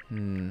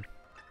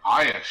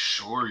 I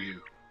assure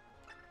you,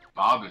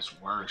 Bob is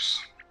worse.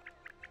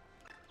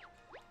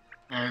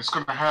 And it's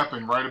going to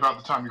happen right about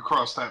the time you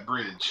cross that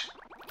bridge.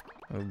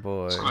 Oh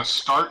boy. It's going to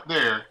start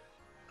there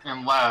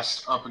and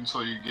last up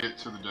until you get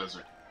to the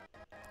desert.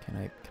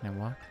 Can I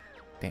walk?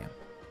 Damn.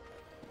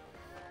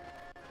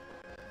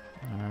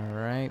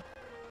 Alright.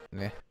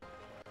 Yeah.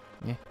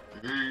 Hey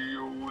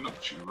yo, and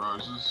up she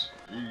rises.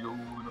 Hey yo,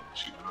 and up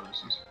she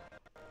rises.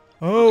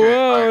 Oh Okay,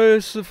 wow,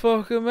 it's the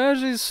fucking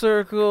magic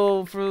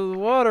circle for the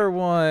water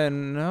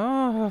one.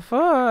 Oh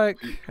fuck.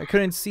 I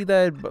couldn't see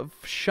that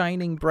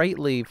shining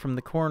brightly from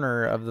the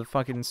corner of the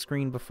fucking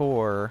screen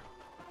before.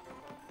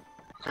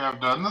 Okay,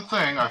 I've done the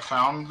thing. I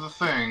found the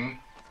thing.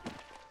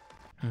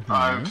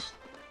 I've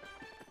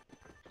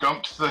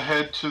dumped the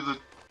head to the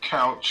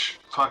couch.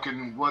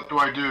 Fucking, what do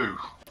I do?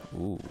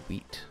 Ooh,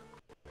 wheat.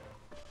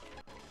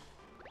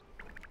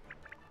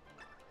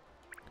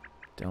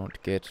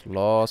 Don't get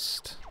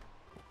lost.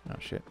 Oh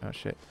shit, oh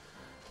shit.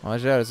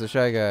 Watch out, it's a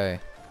shy guy.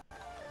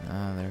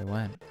 Ah, there he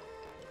went.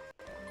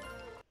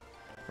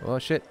 Oh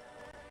shit.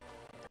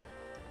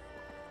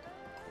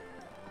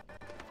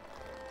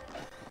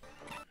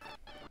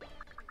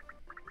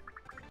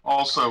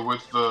 Also,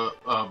 with the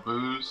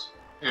booze,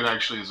 it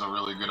actually is a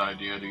really good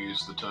idea to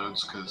use the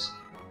toads because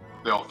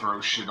they'll throw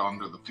shit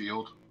onto the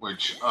field,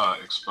 which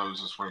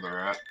exposes where they're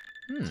at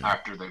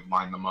after they've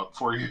lined them up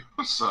for you.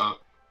 So.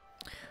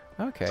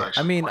 Okay.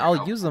 I mean,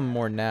 I'll use them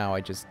more now.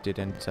 I just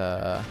didn't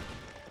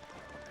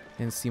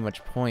see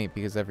much point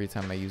because every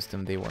time I used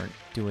them, they weren't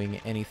doing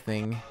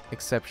anything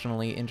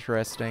exceptionally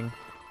interesting.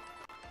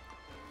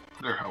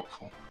 They're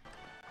helpful.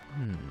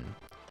 I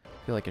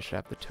feel like I should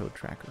have the toad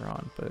tracker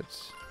on, but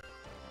it's...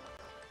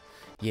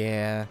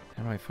 Yeah.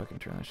 How do I fucking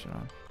turn that shit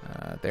on?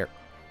 There.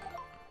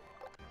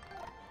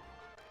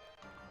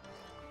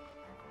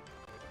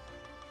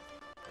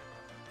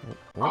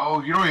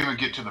 Oh, you don't even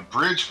get to the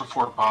bridge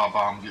before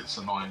Bob-omb gets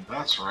annoying.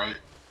 That's right.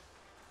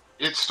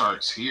 It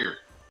starts here.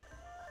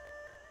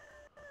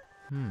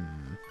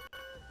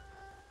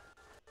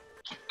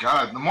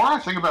 God, the more I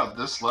think about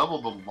this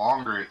level, the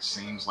longer it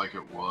seems like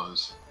it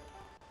was.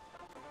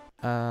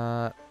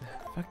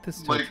 Fuck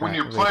this. Like, when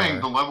you're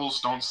playing, the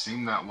levels don't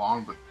seem that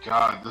long, but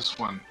God, this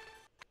one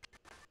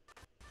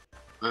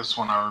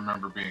I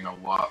remember being a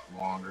lot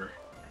longer.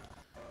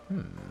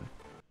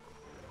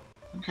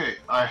 Okay,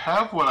 I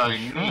have what I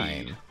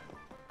need.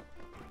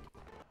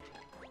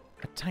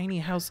 A tiny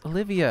house,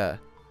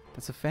 Olivia.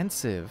 That's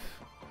offensive.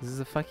 This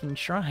is a fucking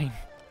shrine.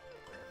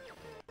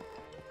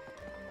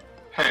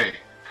 Hey,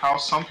 how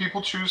some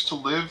people choose to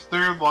live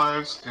their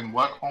lives and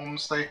what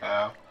homes they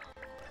have,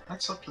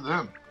 that's up to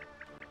them.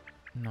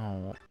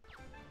 No.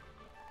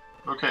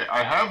 Okay,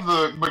 I have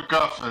the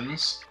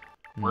MacGuffins.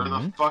 Where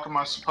the fuck am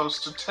I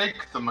supposed to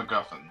take the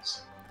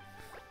MacGuffins?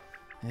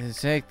 You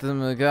take the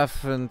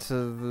MacGuffin to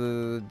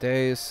the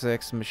Deus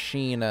Ex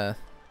Machina,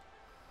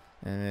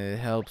 and it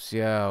helps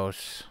you out.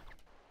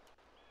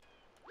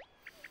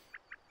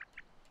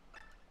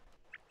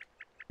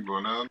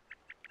 Going on.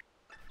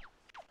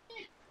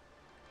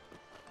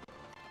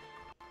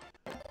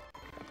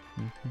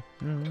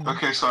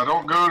 Okay, so I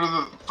don't go to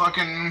the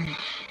fucking...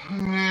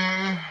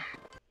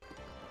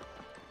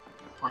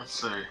 Let's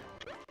see.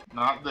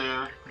 Not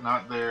there,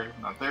 not there,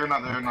 not there,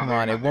 not there, not there. Come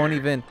on, it won't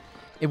even...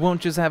 It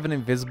won't just have an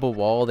invisible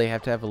wall. They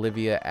have to have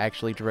Olivia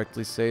actually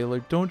directly say,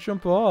 like, don't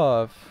jump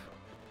off.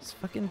 Just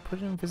fucking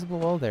put an invisible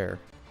wall there.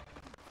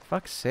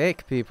 Fuck's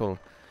sake, people.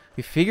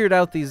 We figured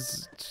out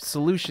these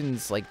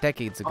solutions, like,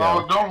 decades ago.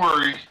 Oh, don't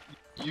worry.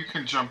 You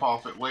can jump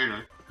off it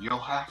later. You'll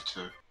have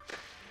to.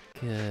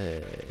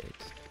 Good.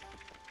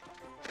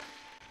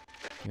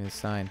 Give me a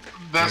sign.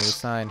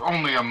 That's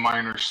only a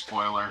minor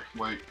spoiler.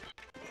 Like,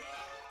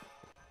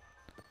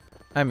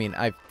 I mean,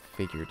 I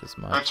figured as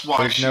much. That's why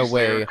There's she's no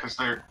way. there, because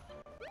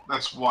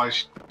that's why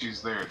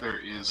she's there. There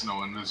is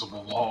no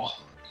invisible wall.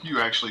 You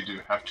actually do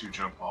have to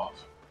jump off.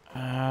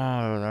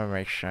 Oh, that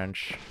makes sense.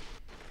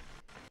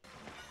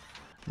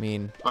 I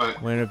mean,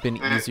 but wouldn't it have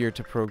been easier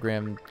to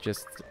program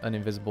just an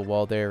invisible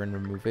wall there and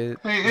remove it?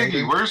 Hey,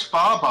 Iggy, where's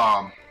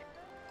Bob-omb?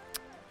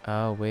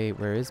 Oh, wait,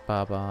 where is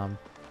Bob-omb?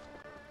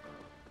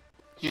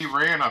 He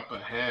ran up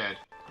ahead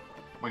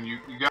when you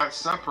got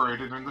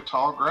separated in the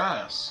tall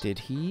grass. Did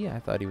he? I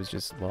thought he was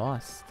just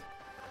lost.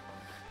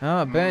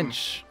 Oh,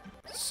 bench.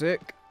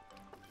 Sick.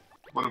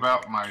 What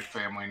about my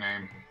family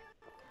name?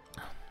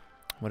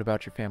 What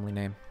about your family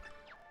name?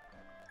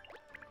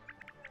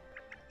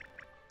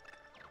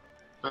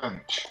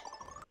 Bench.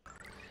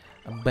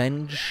 A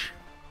bench?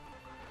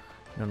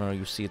 No,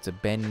 you see, it's a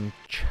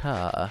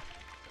bencha.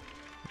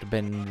 A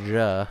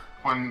benja.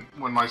 When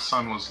my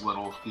son was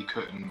little, he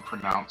couldn't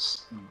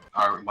pronounce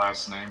our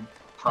last name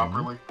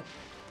properly.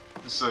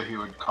 So he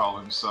would call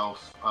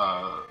himself,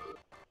 I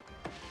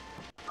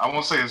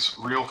won't say his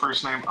real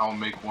first name, I'll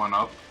make one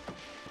up.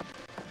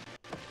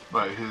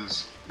 But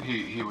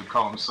he would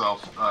call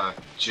himself,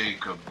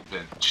 Jacob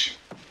Bench.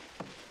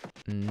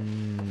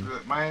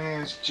 My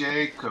name is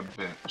Jacob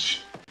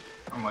Bench.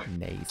 I'm like,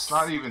 nice. It's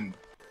not even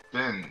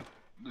Ben.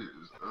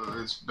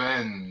 It's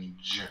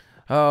Benj.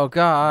 Oh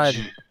god.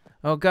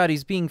 Oh god,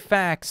 he's being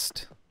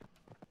faxed.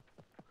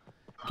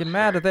 Get him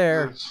out of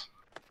there.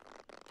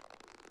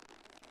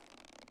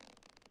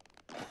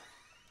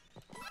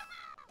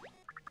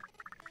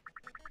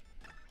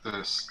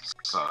 This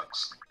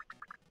sucks.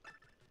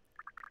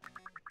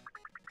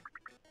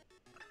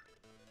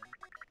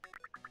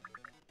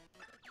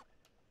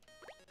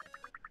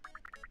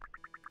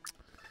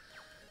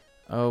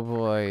 Oh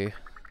boy.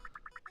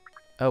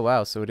 Oh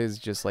wow, so it is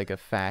just like a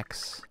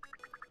fax.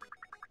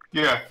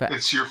 Yeah,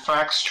 it's your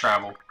fax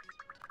travel.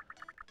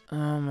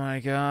 Oh my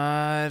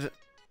god.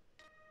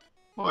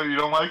 Well, you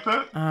don't like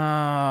that?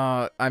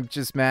 I'm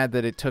just mad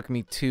that it took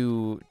me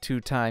two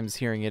times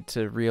hearing it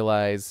to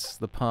realize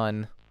the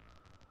pun.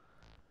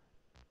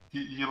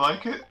 You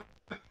like it?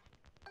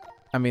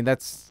 I mean,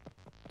 that's.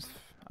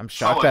 I'm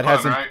shocked Solid that fun,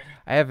 hasn't. right?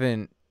 I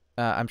haven't.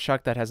 I'm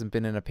shocked that hasn't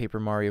been in a Paper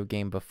Mario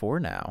game before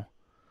now.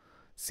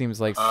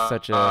 Seems like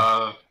such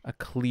a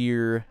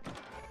clear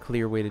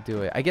way to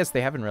do it. I guess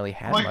they haven't really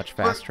had much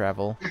fast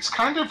travel. It's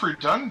kind of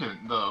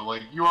redundant though.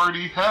 Like you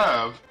already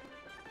have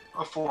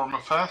a form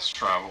of fast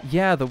travel.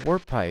 Yeah, the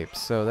warp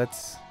pipes. So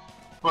that's.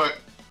 But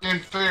in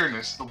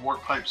fairness, the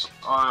warp pipes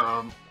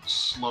are a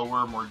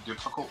slower, more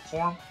difficult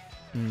form,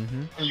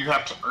 Mm-hmm. and you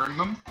have to earn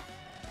them.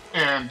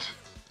 And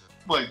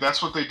like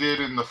that's what they did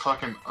in the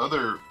fucking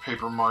other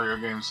Paper Mario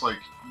games. Like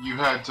you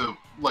had to,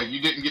 like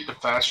you didn't get to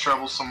fast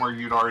travel somewhere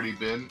you'd already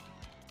been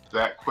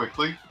that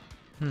quickly.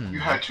 You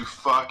had to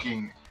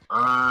fucking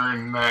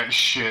earn that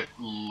shit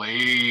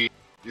late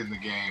in the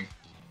game.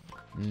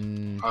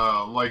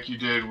 Like you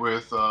did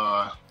with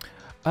Oh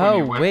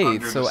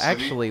wait, so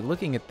actually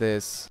looking at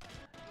this,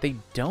 they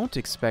don't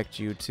expect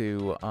you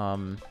to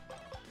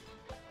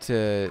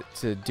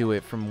do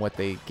it from what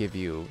they give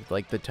you.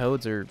 Like the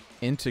toads are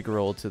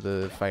integral to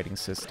the fighting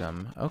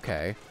system.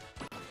 Okay.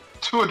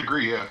 To a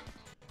degree, yeah.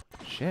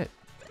 Shit.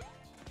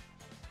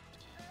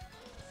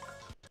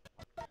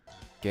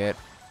 Get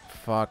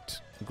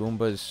fucked,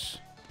 Goombas.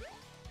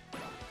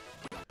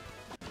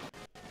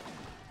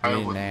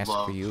 Really nasty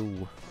for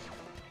you.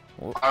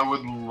 Whoa. I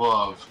would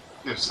love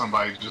if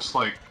somebody just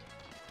like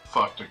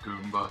fucked a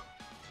Goomba.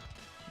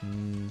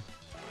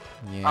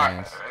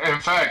 Yes. In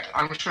fact,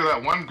 I'm sure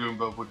that one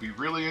Goomba would be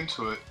really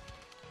into it.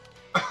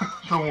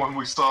 The one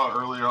we saw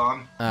early on.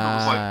 It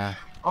was like,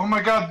 oh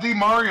my god, the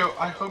Mario,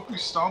 I hope you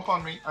stomp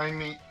on me. I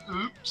mean,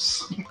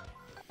 oops.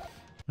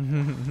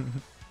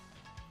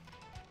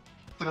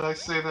 Did I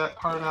say that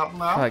part out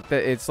loud? Like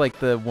it's like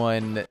the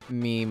one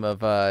meme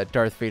of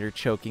Darth Vader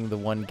choking the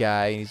one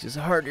guy, and he's just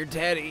harder,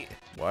 daddy.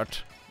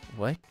 What?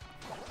 What?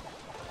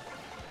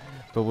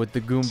 But with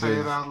the Goombas. Say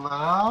it out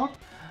loud.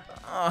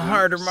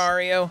 Harder,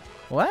 Mario.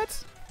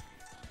 What?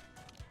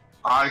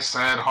 I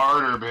said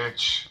harder,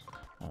 bitch.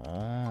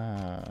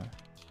 Oh.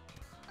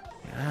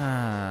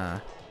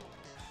 Ah.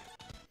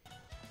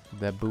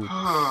 The boots.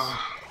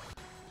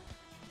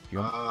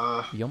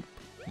 Yump.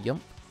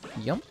 Yump.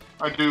 Yump.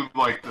 I do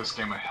like this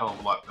game a hell of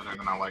a lot better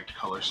than I liked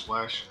Color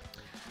Splash.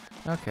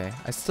 Okay,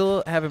 I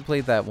still haven't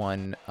played that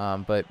one,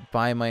 but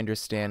by my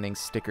understanding,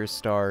 Sticker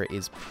Star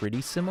is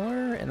pretty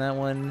similar, and that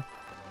one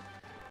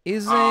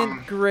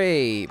isn't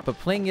great, but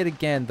playing it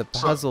again, the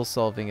puzzle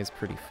solving is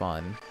pretty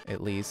fun,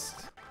 at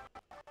least.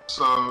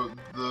 So,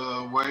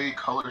 the way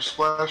Color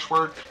Splash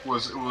worked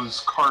was it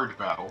was card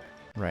battle.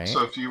 Right.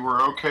 So if you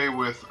were okay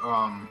with,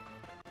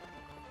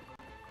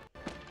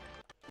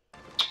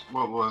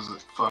 what was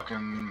it?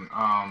 Fucking,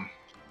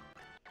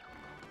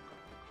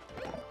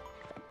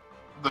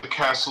 the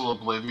Castle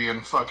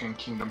Oblivion fucking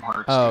Kingdom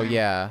Hearts Oh, game.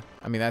 yeah.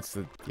 I mean, that's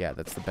the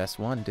best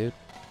one, dude.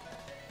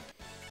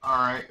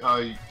 Alright,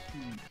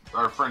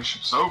 our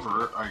friendship's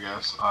over, I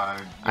guess.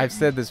 I've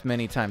said this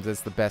many times,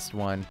 that's the best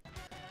one.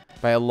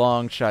 By a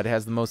long shot, it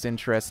has the most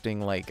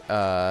interesting, like,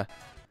 it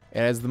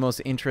has the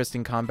most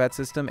interesting combat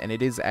system, and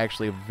it is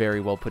actually a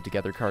very well put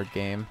together card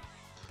game.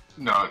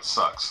 No, it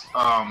sucks.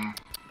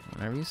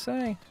 Whatever you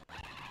say.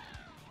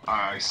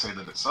 I say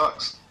that it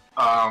sucks.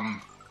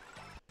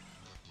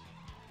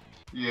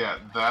 Yeah,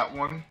 that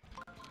one.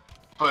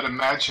 But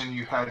imagine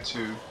you had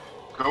to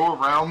go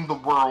around the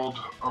world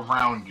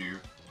around you,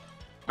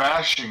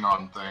 bashing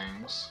on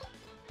things,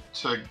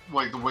 to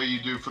like the way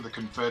you do for the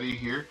confetti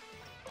here.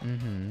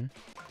 Mm-hmm.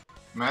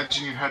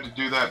 Imagine you had to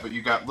do that, but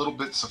you got little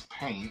bits of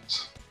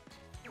paint.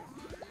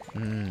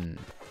 Mm.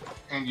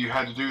 And you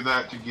had to do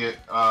that to get,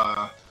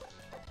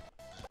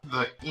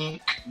 the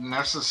ink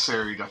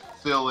necessary to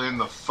fill in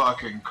the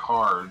fucking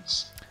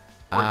cards,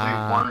 or they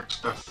weren't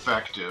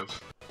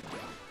effective.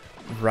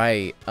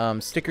 Right.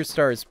 Sticker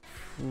Star is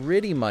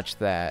pretty much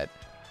that,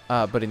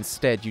 but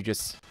instead you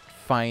just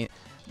find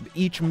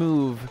each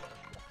move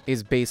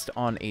is based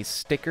on a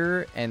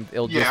sticker, and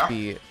it'll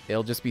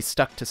just be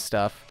stuck to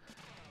stuff,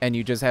 and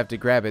you just have to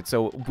grab it.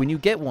 So when you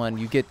get one,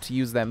 you get to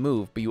use that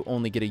move, but you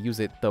only get to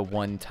use it the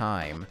one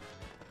time.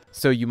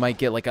 So you might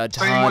get like a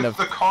ton of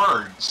the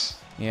cards.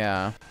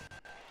 Yeah.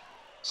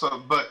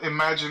 So, but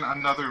imagine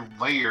another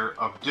layer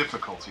of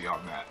difficulty on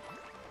that.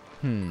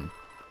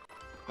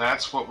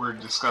 That's what we're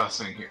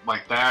discussing here.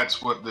 Like,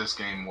 that's what this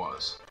game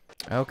was.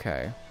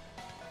 Okay.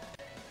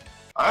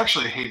 I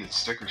actually hated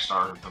Sticker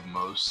Star the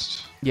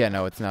most. Yeah,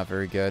 no, it's not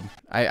very good.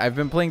 I've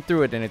been playing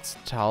through it, and it's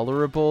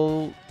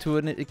tolerable to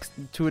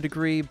a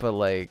degree, but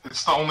like...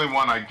 It's the only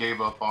one I gave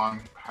up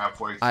on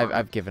halfway through.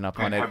 I've given up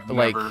on it.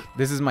 Like,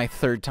 this is my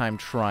third time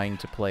trying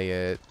to play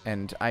it,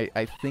 and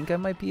I think I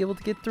might be able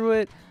to get through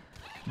it,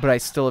 but I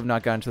still have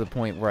not gotten to the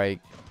point where I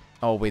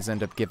always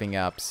end up giving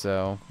up,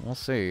 so we'll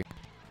see.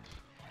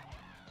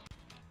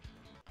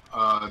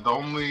 The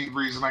only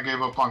reason I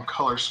gave up on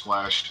Color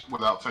Splash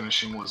without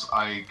finishing was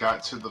I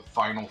got to the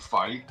final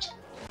fight,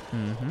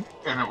 and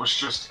it was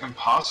just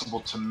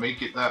impossible to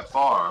make it that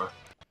far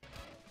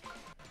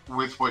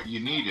with what you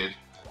needed.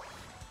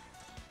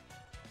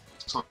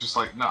 So just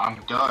like, no,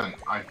 I'm done.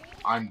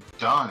 I'm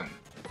done.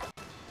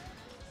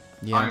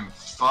 Yeah. I'm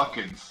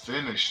fucking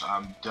finished.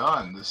 I'm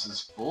done. This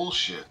is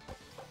bullshit.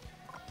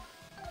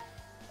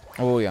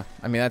 Oh yeah,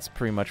 I mean that's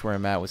pretty much where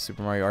I'm at with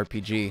Super Mario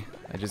RPG.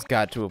 I just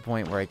got to a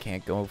point where I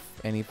can't go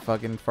any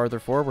fucking farther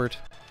forward.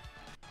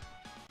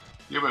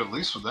 Yeah, but at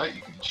least with that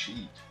you can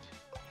cheat.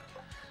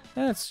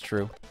 That's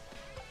true.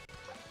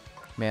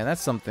 Man,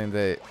 that's something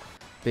that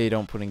they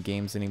don't put in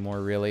games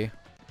anymore, really.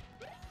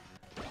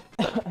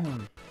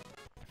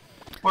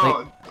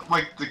 Well,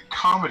 like the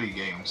comedy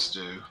games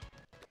do.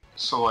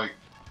 So like,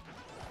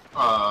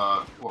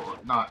 well,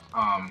 not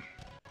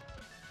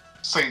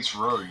Saints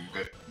Row, you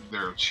get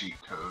their cheat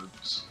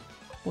codes.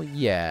 Well,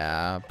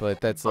 yeah,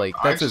 but that's like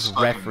as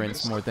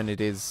reference more than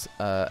it is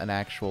an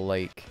actual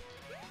like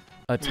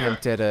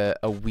attempt at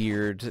a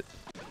weird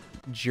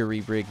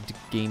jury-rigged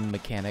game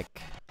mechanic.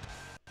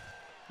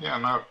 Yeah,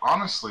 and I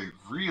honestly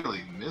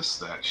really miss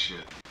that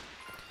shit.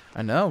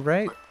 I know,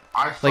 right?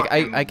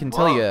 I can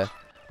tell you,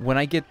 when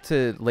I get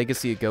to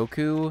Legacy of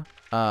Goku,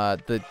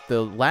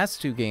 the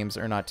last two games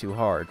are not too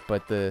hard,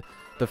 but the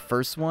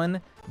first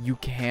one, you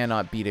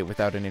cannot beat it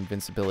without an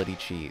invincibility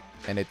cheat,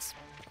 and it's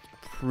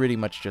pretty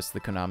much just the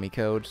Konami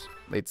code.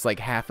 It's like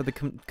half of the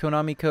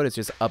Konami code is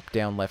just up,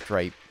 down, left,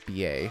 right,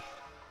 BA.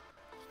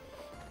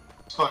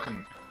 It's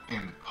fucking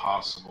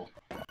impossible.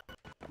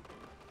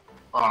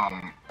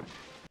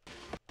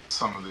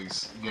 Some of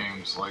these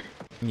games, like...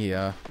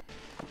 Yeah,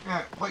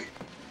 like,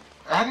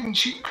 adding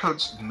cheat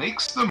codes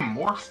makes them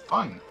more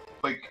fun.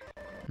 Like,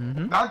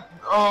 not,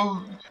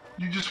 oh,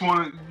 you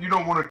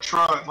don't want to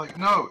try. Like,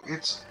 no,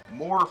 it's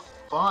more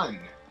fun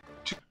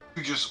to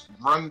just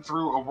run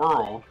through a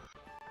world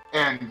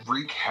and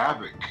wreak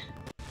havoc.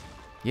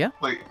 Yeah.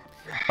 Like,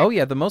 oh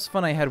yeah, the most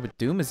fun I had with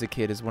Doom as a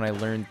kid is when I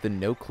learned the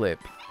no-clip,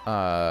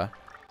 the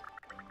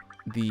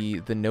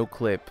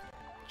no-clip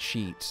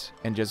cheat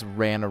and just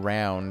ran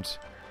around,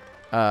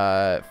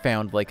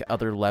 found like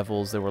other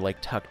levels that were like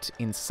tucked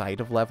inside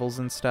of levels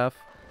and stuff.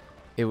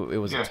 It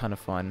was a ton of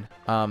fun.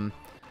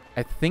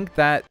 I think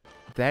that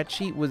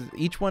cheat was,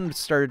 each one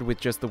started with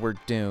just the word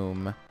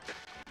Doom.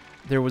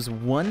 There was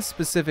one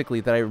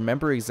specifically that I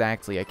remember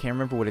exactly. I can't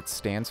remember what it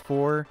stands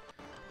for.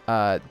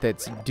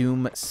 That's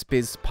Doom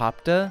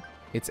Spispopda.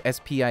 It's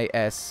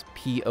SPISPOPD.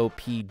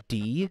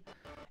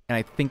 And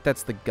I think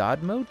that's the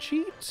God Mode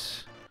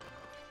cheat?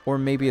 Or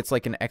maybe it's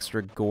like an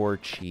extra gore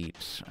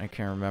cheat. I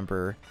can't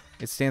remember.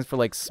 It stands for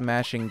like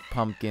smashing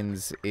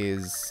pumpkins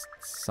is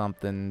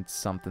something,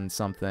 something,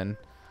 something.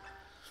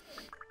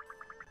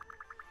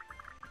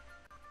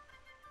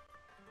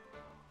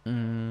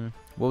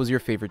 What was your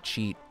favorite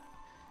cheat,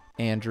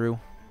 Andrew?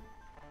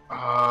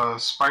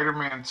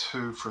 Spider-Man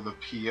 2 for the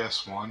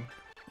PS1.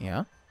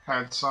 Yeah?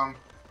 Had some.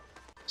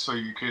 So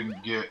you could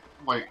get,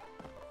 like,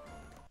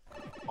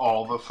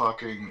 all the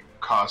fucking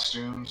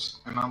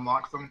costumes and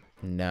unlock them.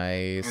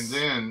 Nice. And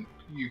then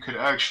you could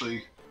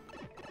actually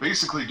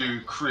basically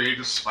do create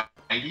a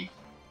Spidey.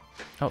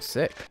 Oh,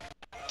 sick.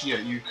 Yeah,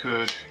 you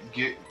can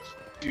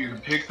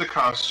pick the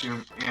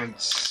costume and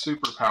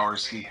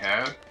superpowers he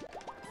had,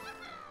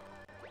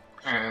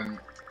 and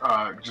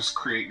just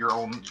create your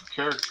own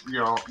character,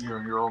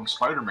 your own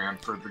Spider-Man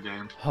for the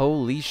game.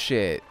 Holy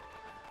shit.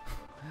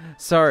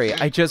 Sorry,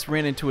 I just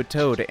ran into a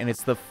toad, and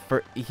it's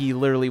he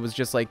literally was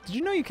just like, did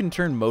you know you can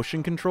turn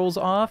motion controls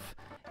off?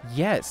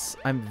 Yes,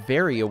 I'm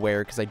very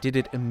aware, because I did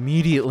it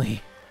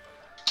immediately.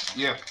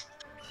 Yeah.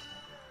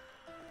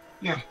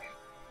 Yeah.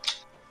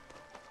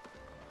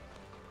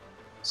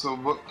 So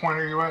what point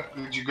are you at?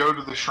 Did you go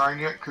to the shrine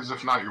yet? Because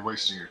if not, you're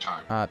wasting your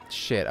time.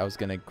 Shit, I was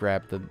gonna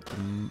grab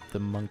the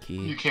monkey.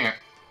 You can't.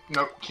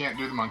 Nope, can't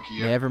do the monkey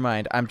yet. Never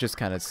mind, I'm just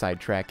kind of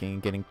sidetracking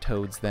and getting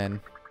toads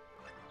then.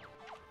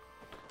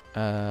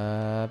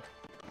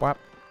 Whop.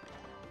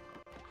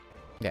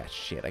 Yeah,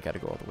 shit, I gotta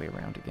go all the way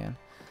around again.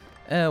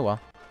 Oh, well.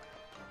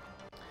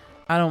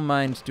 I don't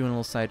mind doing a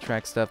little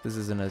sidetrack stuff. This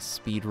isn't a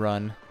speed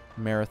run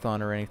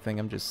marathon or anything.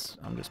 I'm just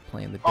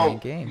playing the dang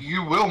game.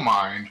 You will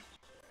mind.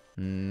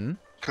 Hmm?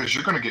 Because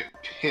you're gonna get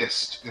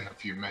pissed in a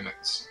few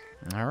minutes.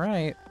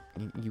 Alright.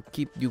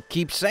 You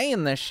keep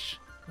saying this.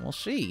 We'll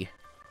see.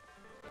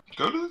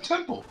 Go to the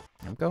temple.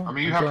 I'm going. I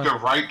mean, you have to go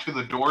right to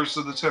the doors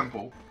of the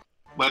temple.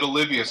 Let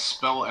Olivia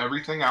spell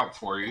everything out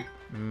for you.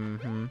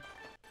 Mm-hmm.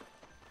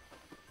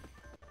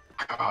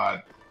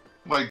 God.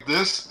 Like,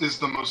 this is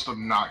the most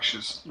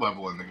obnoxious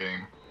level in the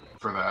game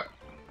for that.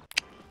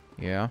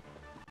 Yeah.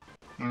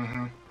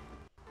 Mm-hmm.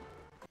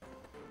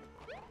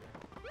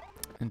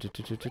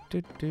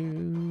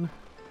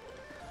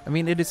 I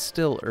mean, it is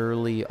still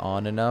early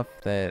on enough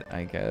that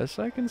I guess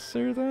I can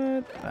say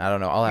that. I don't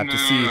know. I'll have to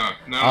see.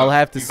 I'll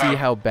have to see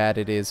how bad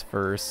it is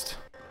first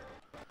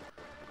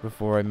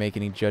before I make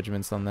any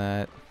judgments on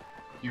that.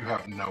 You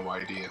have no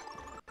idea.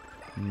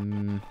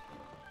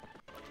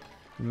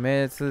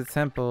 It's the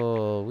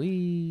temple,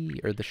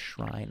 or the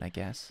shrine, I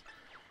guess.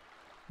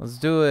 Let's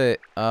do it.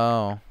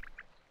 Oh,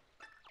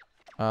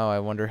 I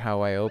wonder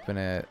how I open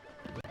it.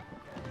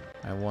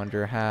 I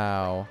wonder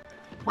how.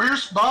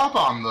 Where's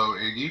Bob-omb, though,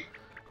 Iggy?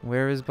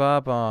 Where is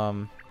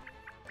Bob-omb?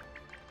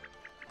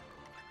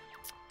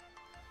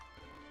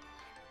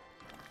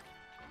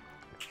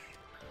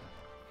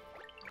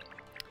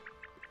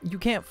 You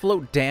can't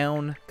float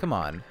down. Come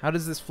on. How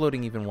does this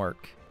floating even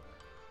work?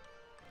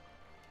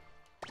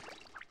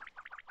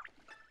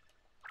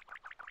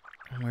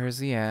 Where's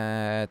he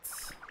at?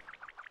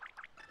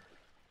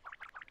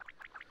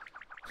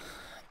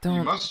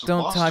 Don't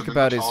talk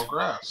about his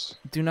grass.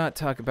 Do not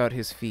talk about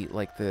his feet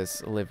like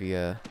this,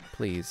 Olivia,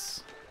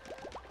 please.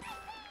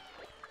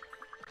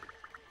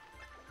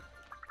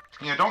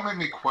 Yeah, don't make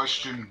me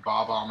question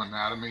Bob-omb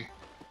anatomy.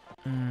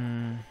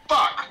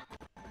 Fuck!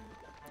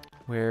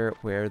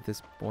 Where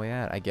this boy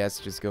at? I guess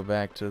just go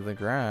back to the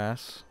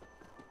grass.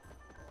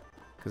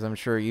 Because I'm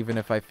sure even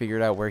if I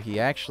figured out where he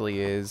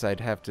actually is, I'd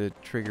have to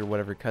trigger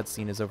whatever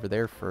cutscene is over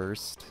there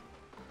first.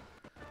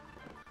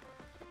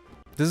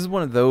 This is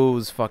one of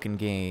those fucking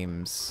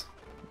games.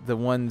 The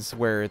ones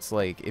where it's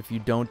like, if you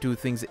don't do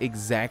things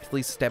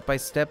exactly step by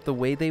step the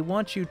way they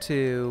want you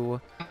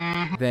to,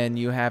 then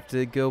you have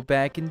to go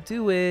back and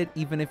do it,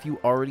 even if you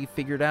already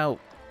figured out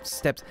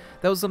steps.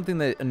 That was something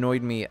that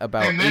annoyed me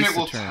about Ace Attorney. And then it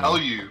will tell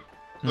you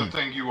the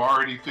thing you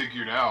already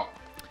figured out.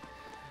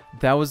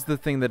 That was the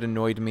thing that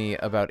annoyed me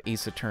about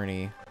Ace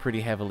Attorney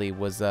pretty heavily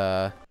was,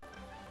 I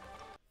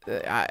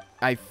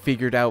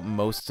figured out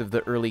most of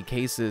the early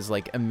cases,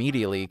 like,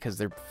 immediately, because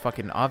they're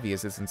fucking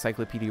obvious. It's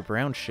Encyclopedia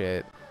Brown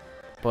shit.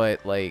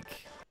 But, like,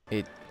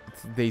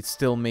 they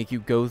still make you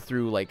go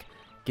through, like,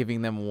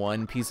 giving them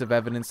one piece of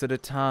evidence at a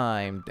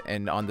time,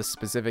 and on the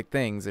specific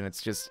things, and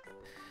it's just,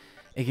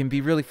 it can be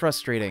really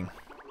frustrating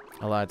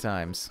a lot of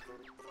times.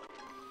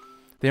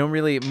 They don't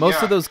really,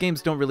 most of those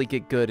games don't really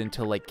get good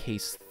until, like,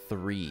 case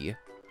 3.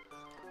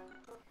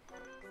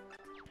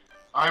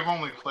 I've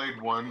only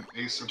played one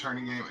Ace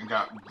Attorney game and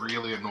got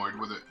really annoyed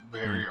with it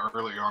very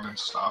early on and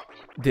stopped.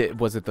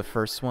 Was it the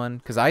first one?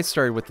 Because I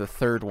started with the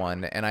third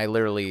one, and I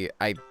literally,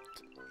 I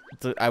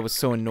was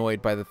so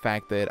annoyed by the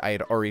fact that I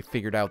had already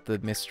figured out the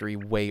mystery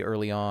way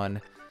early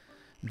on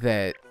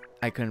that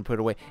I couldn't put it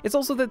away. It's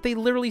also that they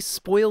literally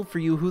spoil for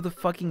you who the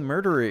fucking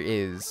murderer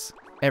is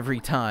every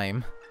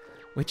time,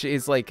 which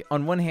is, like,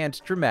 on one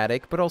hand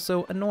dramatic, but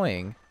also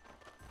annoying.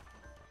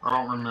 I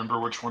don't remember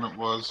which one it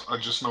was. I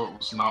just know it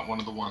was not one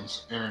of the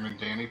ones Aaron and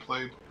Danny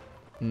played.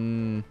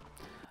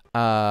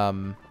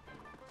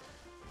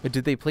 But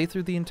did they play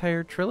through the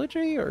entire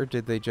trilogy, or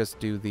did they just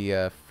do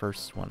the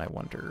first one, I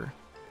wonder?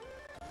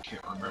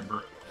 Can't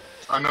remember.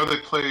 I know they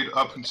played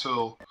up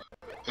until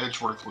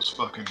Edgeworth was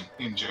fucking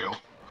in jail.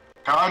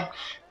 God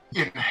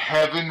in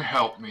heaven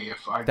help me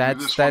if I do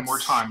this one more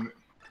time.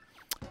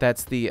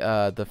 That's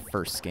the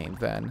first game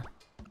then.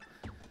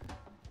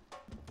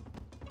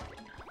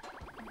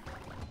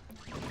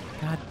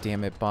 God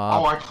damn it,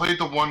 Bob. Oh, I played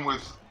the one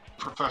with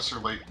Professor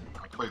Layton.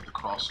 I played the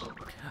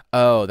crossover.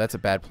 Oh, that's a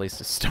bad place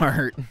to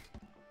start.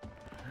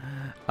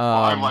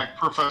 Well, I like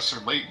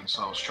Professor Layton,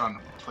 so I was trying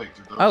to play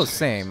through those games.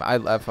 Same.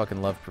 I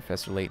fucking love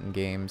Professor Layton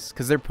games.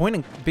 Because they're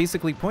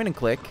basically point and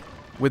click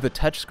with a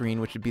touchscreen,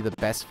 which would be the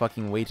best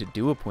fucking way to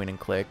do a point and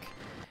click.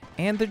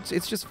 And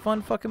it's just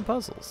fun fucking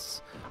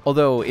puzzles.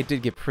 Although, it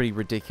did get pretty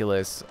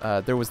ridiculous.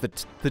 There was the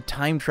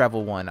time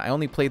travel one. I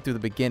only played through the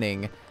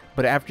beginning.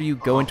 But after you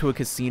go into a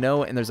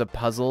casino and there's a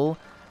puzzle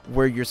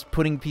where you're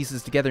putting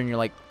pieces together and you're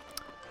like,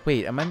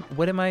 wait,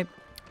 what am I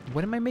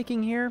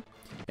making here?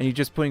 And you're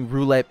just putting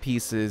roulette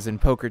pieces and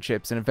poker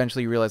chips, and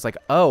eventually you realize, like,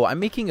 oh, I'm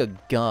making a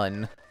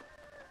gun.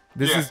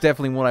 This is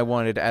definitely what I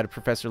wanted out of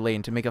Professor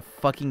Layton, to make a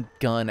fucking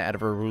gun out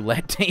of a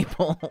roulette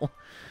table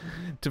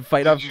to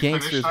fight off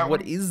gangsters.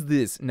 What is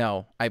this?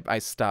 No, I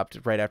stopped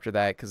right after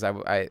that because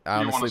I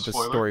honestly, the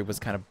story was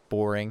kind of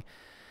boring.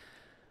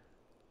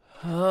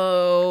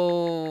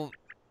 Oh,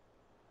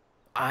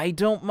 I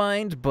don't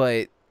mind,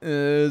 but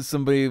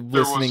somebody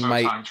listening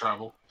might. Time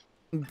travel.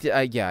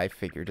 Yeah, I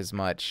figured as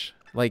much.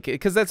 Like,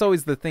 because that's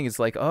always the thing. It's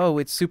like, oh,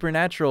 it's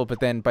supernatural, but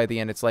then by the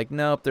end, it's like,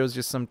 nope, there was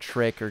just some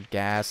trick or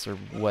gas or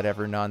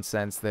whatever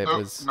nonsense that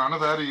was. None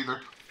of that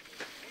either.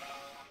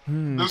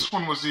 This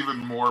one was even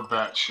more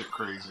batshit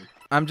crazy.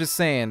 I'm just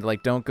saying,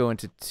 like, don't go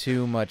into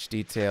too much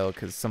detail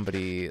because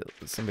somebody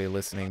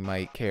listening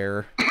might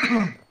care.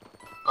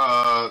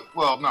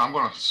 Well, no, I'm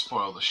gonna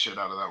spoil the shit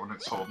out of that when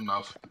it's old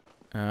enough.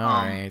 All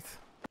right.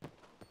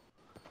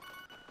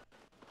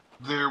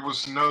 There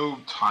was no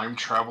time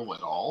travel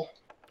at all.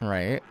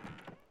 Right.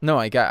 No,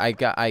 I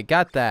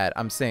got that.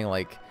 I'm saying,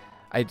 like,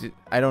 I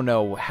don't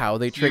know how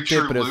they tricked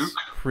it, but it was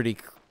pretty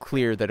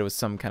clear that it was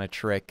some kind of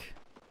trick.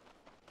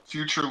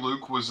 Future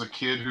Luke was a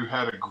kid who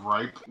had a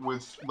gripe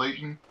with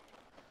Layton.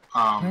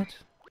 What?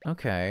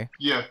 Okay.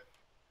 Yeah.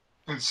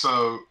 And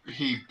so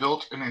he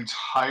built an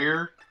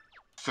entire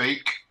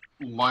fake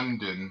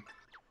London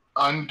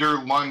under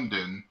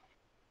London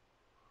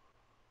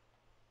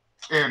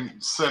and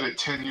set it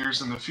 10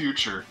 years in the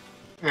future.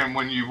 And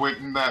when you went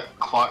in that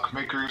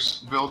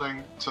clockmaker's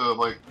building to,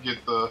 like,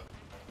 get the,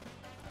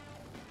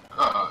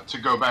 to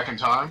go back in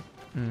time,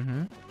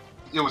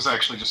 it was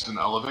actually just an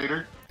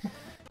elevator.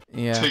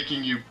 Yeah.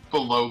 Taking you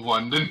below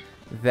London.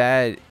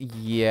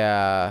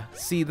 Yeah.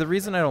 See, the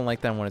reason I don't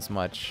like that one as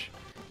much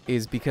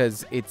is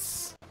because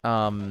it's,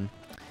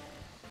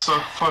 So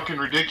fucking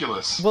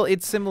ridiculous. Well,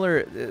 it's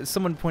similar.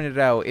 Someone pointed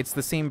out it's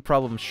the same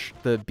problem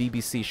the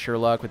BBC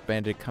Sherlock with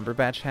Benedict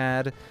Cumberbatch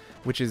had,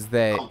 which is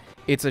that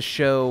it's a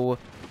show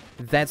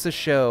that's a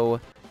show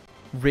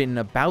written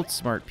about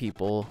smart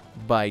people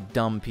by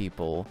dumb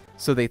people.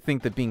 So they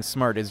think that being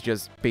smart is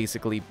just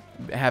basically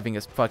having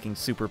a fucking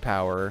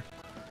superpower.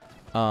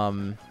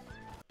 And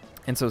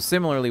so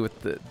similarly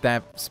with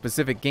that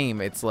specific game,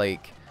 it's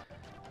like,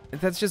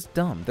 that's just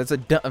dumb. That's a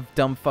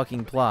dumb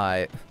fucking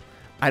plot.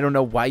 I don't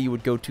know why you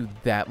would go to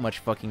that much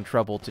fucking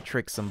trouble to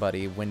trick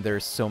somebody when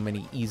there's so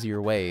many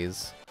easier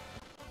ways.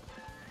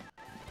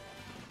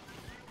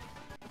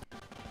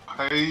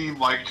 I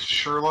liked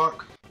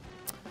Sherlock.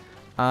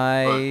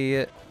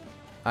 I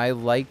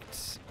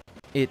liked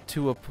it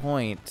to a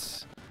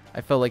point.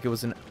 I felt like it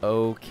was an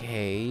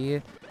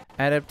okay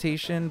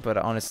adaptation, but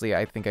honestly,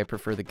 I think I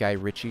prefer the Guy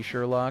Ritchie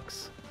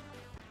Sherlocks.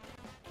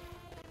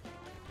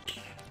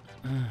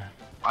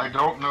 I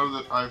don't know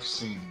that I've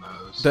seen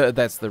those.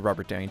 That's the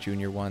Robert Downey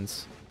Jr.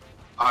 ones.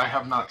 I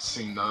have not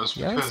seen those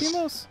You haven't because seen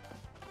those?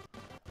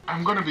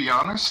 I'm gonna be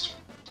honest,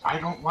 I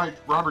don't like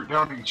Robert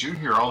Downey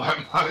Jr. all that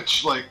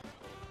much. Like,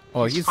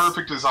 he's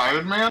perfect as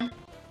Iron Man,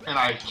 and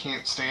I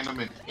can't stand him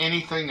in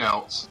anything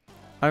else.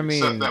 I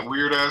mean, except that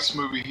weird ass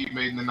movie he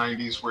made in the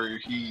 90s where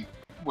he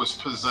was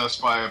possessed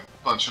by a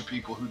bunch of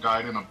people who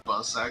died in a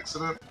bus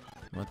accident.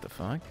 What the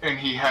fuck? And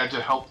he had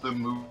to help them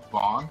move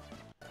on.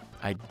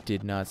 I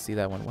did not see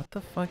that one. What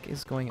the fuck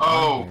is going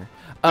Oh, on here?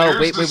 Oh,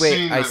 wait.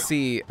 scene I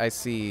that-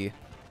 see.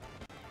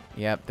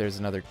 Yep, there's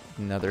another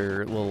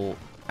little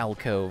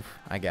alcove.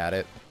 I got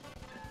it.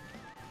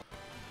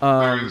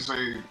 There's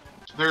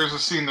a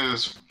scene that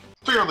is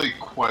fairly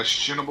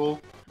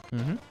questionable.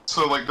 Mm-hmm.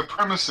 So, like, the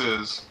premise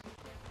is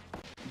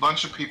a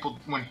bunch of people,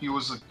 when he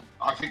was,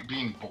 I think,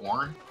 being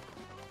born,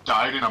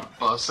 died in a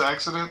bus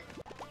accident.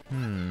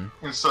 Hmm.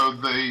 And so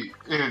they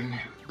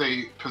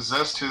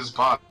possessed his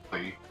body.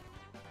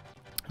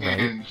 Right.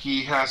 And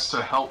he has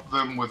to help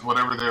them with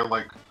whatever their,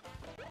 like,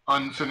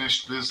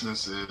 unfinished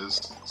business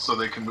is so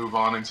they can move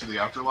on into the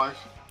afterlife.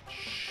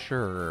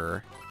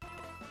 Sure.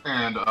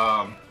 And,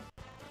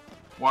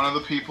 one of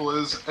the people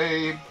is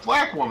a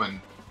black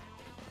woman.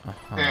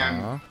 Uh-huh.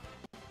 And,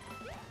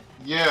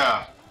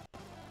 yeah.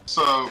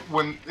 So,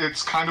 when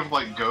it's kind of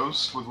like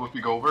Ghost with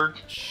Whoopi Goldberg.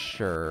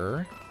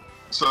 Sure.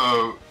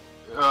 So,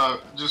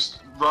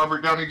 just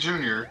Robert Downey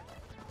Jr.,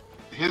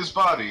 his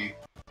body,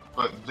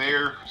 but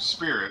their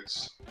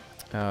spirits.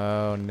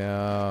 Oh,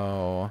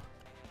 no.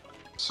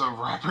 So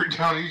Robert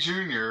Downey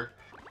Jr.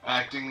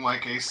 acting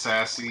like a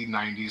sassy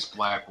 90s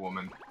black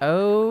woman.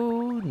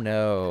 Oh,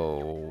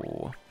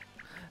 no.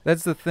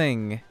 That's the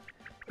thing,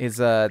 is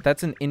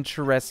that's an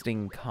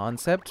interesting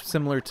concept,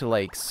 similar to,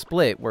 like,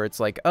 Split, where it's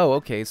like, oh,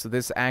 okay, so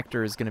this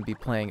actor is going to be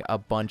playing a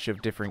bunch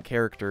of different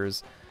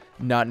characters,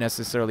 not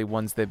necessarily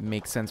ones that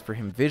make sense for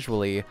him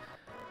visually,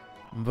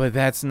 but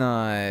that's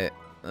not...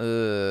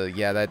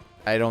 yeah,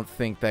 I don't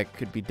think that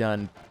could be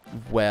done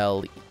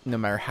well, no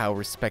matter how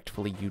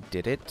respectfully you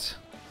did it.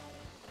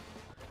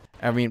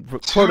 I mean,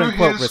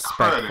 quote-unquote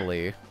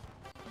respectfully.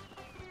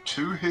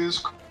 To his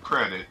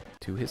credit.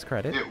 To his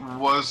credit. It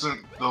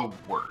wasn't the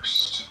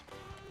worst.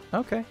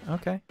 Okay.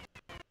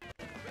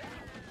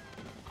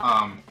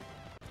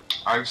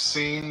 I've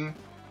seen...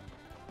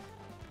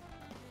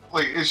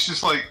 Like, it's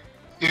just like,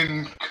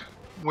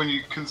 when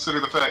you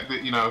consider the fact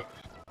that, you know,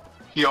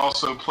 he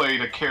also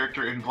played a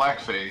character in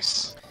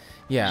blackface.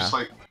 Yeah. Just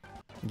like...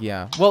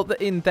 Yeah. Well,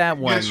 in that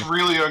one... It's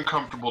really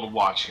uncomfortable to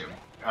watch him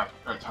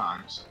at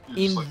times.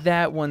 In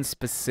that one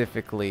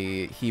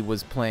specifically, he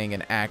was playing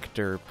an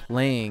actor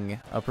playing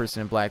a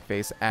person in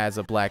blackface as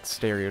a black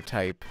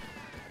stereotype.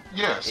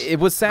 Yes. It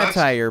was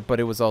satire,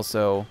 but it was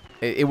also...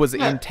 It was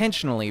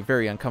intentionally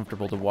very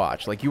uncomfortable to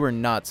watch. Like, you were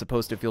not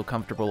supposed to feel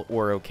comfortable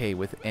or okay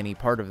with any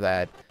part of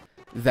that.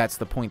 That's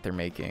the point they're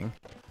making.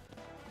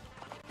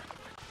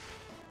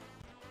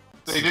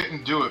 They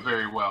didn't do it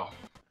very well.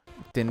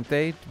 Didn't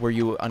they? Were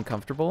you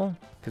uncomfortable?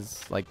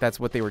 Because, like, that's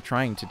what they were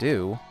trying to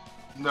do.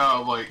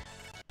 No, like,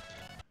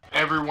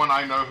 everyone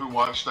I know who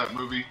watched that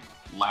movie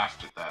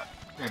laughed at that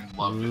and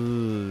loved it.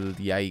 Ooh,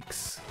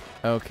 yikes.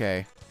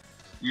 Okay.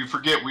 You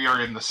forget we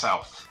are in the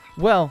South.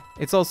 Well,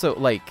 it's also,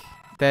 like,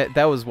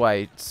 that was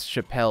why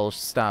Chappelle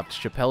stopped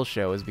Chappelle's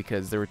show, is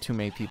because there were too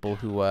many people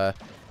who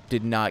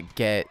did not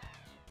get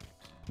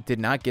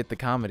the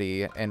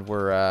comedy and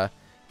were,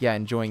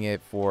 enjoying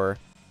it for...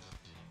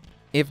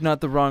 if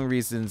not the wrong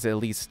reasons, at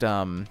least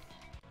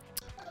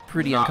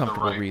pretty Not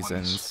uncomfortable the right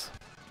reasons. ones.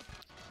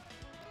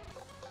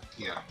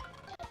 Yeah.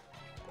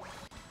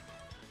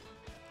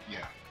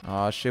 Yeah.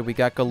 Aw, shit, we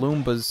got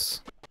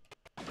Galoombas.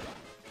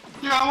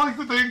 Yeah, I like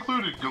that they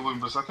included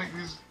Galoombas. I think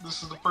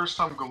this is the first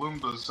time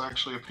Galoombas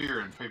actually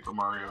appear in Paper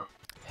Mario.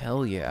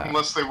 Hell yeah.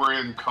 Unless they were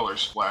in Color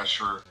Splash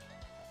or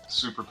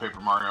Super Paper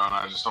Mario, and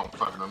I just don't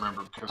fucking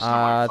remember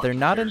because they're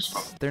not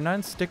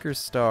in Sticker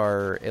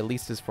Star, at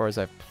least as far as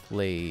I've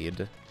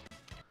played.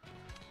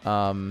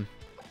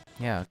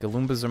 Yeah,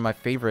 Galoombas are my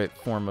favorite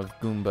form of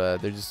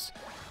Goomba. They're just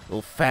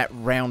little fat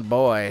round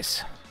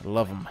boys.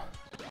 Love them.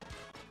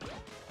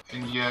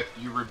 and yet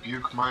you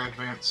rebuke my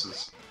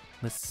advances.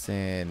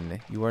 Listen,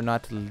 you are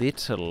not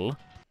little,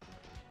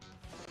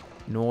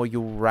 nor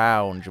you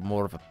round. You're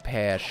more of a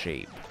pear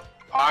shape.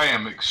 I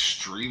am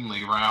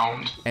extremely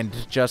round. And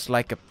just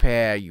like a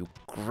pear, you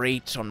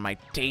grate on my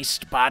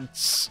taste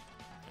buds.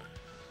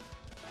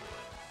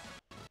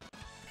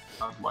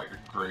 I'd like to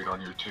grate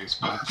on your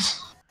taste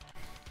buds.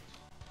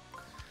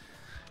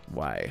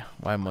 Why?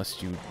 Why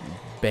must you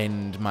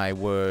bend my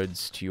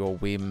words to your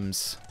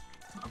whims?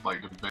 I'd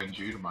like to bend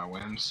you to my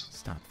whims.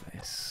 Stop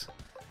this.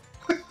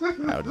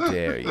 How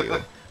dare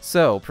you.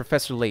 So,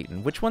 Professor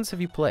Layton, which ones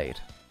have you played?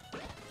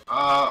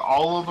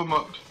 All of them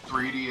up to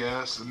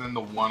 3DS, and then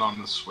the one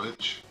on the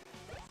Switch.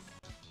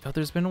 Oh,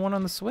 there's been one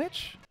on the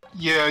Switch?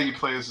 Yeah, you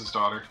play as his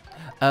daughter.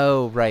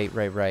 Oh, right.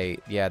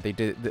 Yeah, they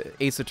did. The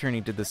Ace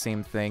Attorney did the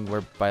same thing,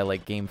 where by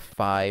like game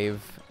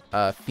 5,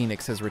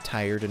 Phoenix has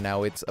retired, and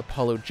now it's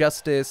Apollo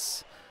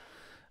Justice.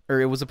 Or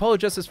it was Apollo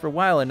Justice for a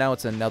while, and now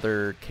it's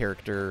another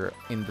character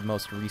in the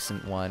most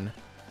recent one.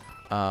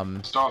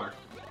 His daughter.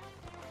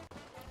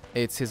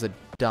 It's his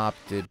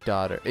adopted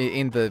daughter.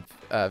 In the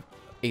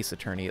Ace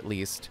Attorney, at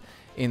least.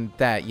 In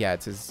that, yeah,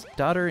 it's his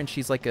daughter, and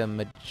she's like a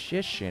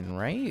magician,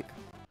 right?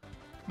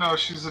 No,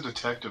 she's a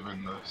detective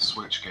in the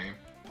Switch game.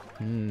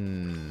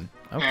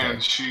 Okay.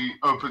 And she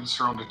opens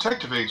her own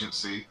detective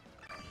agency.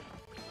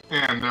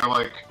 And they're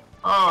like,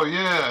 oh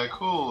yeah,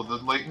 cool, the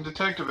Layton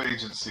Detective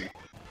Agency.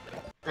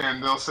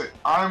 And they'll say,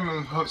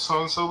 I'm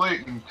so-and-so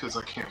Layton, because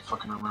I can't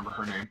fucking remember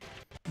her name.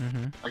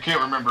 I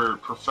can't remember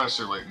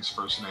Professor Layton's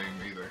first name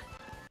either.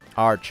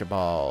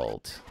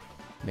 Archibald.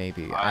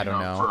 Maybe. I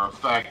don't know. For a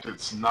fact,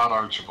 it's not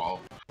Archibald.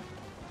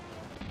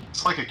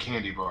 It's like a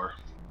candy bar.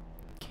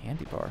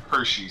 Candy bar?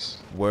 Hershey's.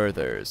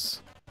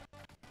 Werther's.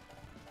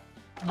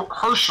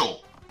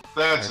 Herschel.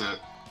 That's it.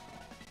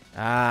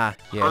 Ah,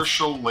 yes.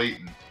 Herschel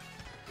Layton.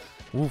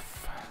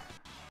 Oof.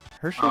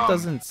 Herschel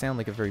doesn't sound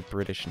like a very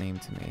British name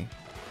to me.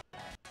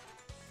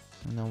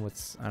 I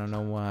don't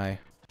know why.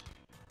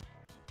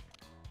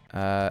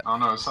 I don't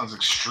know, it sounds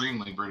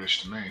extremely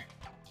British to me.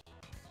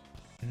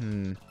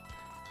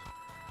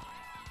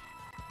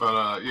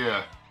 But,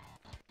 yeah.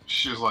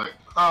 She's like,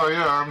 oh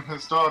yeah, I'm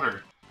his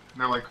daughter.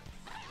 And they're like,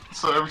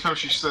 so every time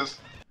she says,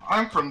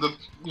 I'm from the,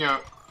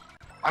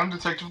 I'm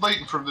Detective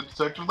Layton from the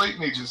Detective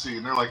Layton Agency.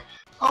 And they're like,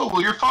 oh,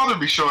 well, your father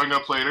will be showing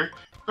up later.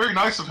 Very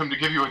nice of him to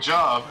give you a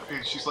job.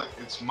 And she's like,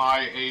 it's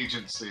my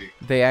agency.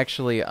 They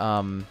actually,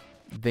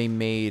 they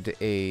made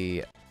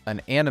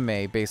an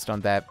anime based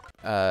on that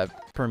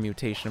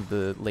permutation of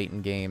the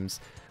Layton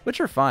games,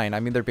 which are fine. I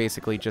mean, they're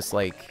basically just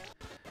like,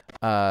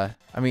 I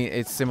mean,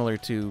 it's similar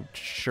to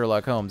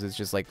Sherlock Holmes. It's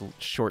just like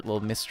short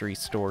little mystery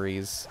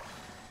stories.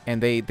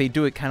 And they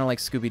do it kind of like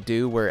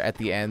Scooby-Doo, where at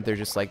the end they're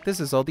just like, this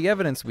is all the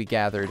evidence we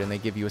gathered, and they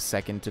give you a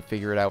second to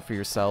figure it out for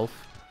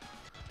yourself.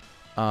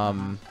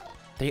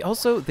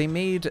 They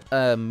made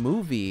a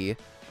movie,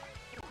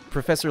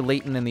 Professor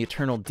Layton and the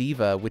Eternal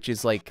Diva, which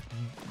is like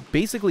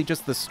basically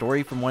just the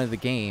story from one of the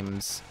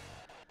games,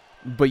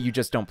 but you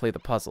just don't play the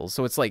puzzles.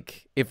 So it's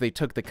like if they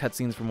took the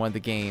cutscenes from one of the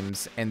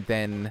games and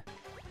then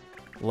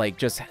like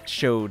just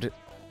showed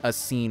a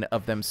scene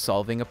of them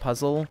solving a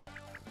puzzle.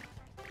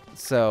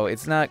 So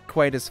it's not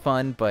quite as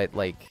fun, but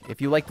like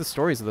if you like the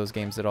stories of those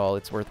games at all,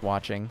 it's worth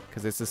watching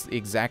because it's this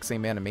exact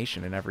same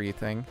animation and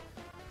everything.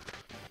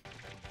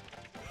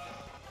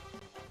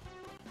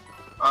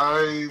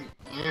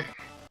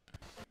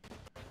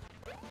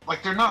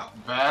 Like, they're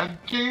not bad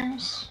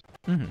games,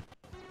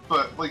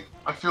 but, like,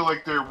 I feel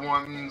like they're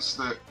ones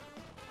that,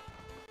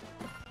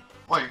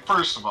 like,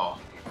 first of all,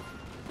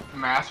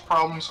 math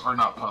problems are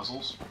not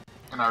puzzles,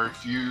 and I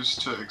refuse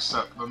to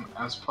accept them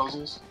as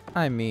puzzles.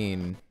 I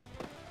mean...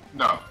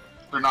 No,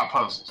 they're not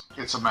puzzles.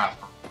 It's a math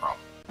problem.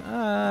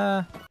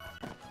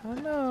 Oh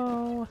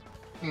no.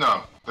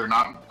 No, they're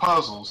not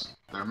puzzles.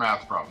 They're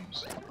math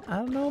problems. I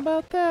don't know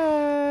about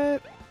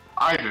that.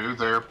 I do.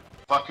 They're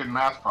fucking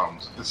math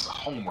problems. It's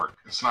homework.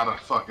 It's not a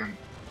fucking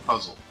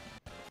puzzle.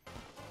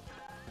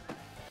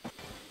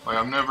 Like,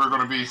 I'm never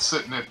gonna be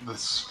sitting at the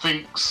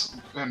Sphinx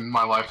in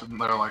my life and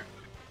they're like,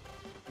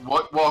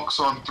 what walks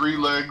on 3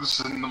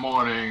 legs in the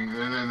morning?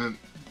 And then,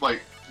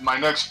 like, my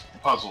next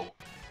puzzle.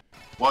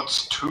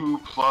 What's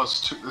 2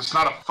 plus 2? It's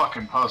not a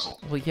fucking puzzle.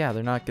 Well, yeah,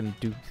 they're not gonna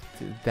do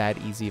that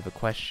easy of a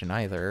question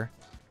either.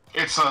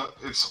 It's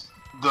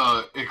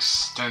the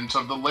extent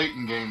of the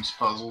Layton games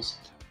puzzles.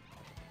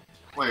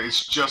 Like,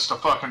 it's just a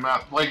fucking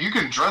math. Like, you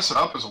can dress it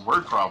up as a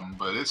word problem,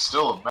 but it's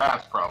still a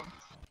math problem.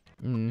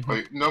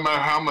 Like, no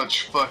matter how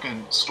much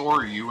fucking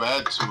story you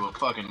add to a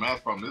fucking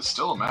math problem, it's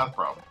still a math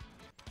problem.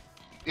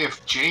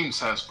 If James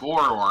has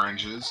 4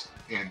 oranges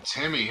and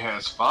Timmy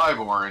has 5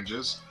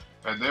 oranges,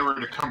 and they were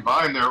to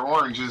combine their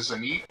oranges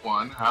and eat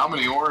one, how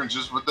many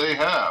oranges would they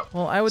have?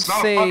 Well, I would it's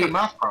not say a fucking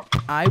math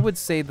problem. I would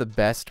say the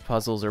best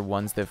puzzles are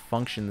ones that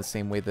function the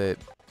same way that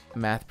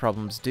math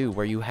problems do,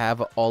 where you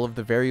have all of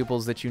the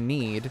variables that you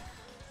need,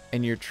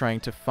 and you're trying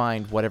to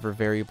find whatever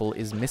variable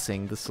is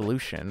missing the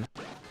solution.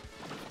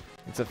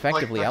 It's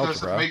effectively that algebra.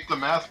 Doesn't make the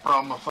math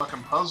problem a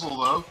fucking puzzle,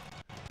 though.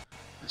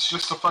 It's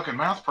just a fucking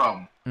math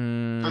problem.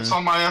 Mm. It's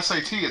on my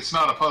SAT. It's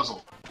not a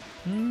puzzle.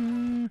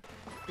 Mm.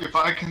 If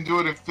I can do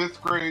it in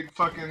 5th grade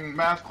fucking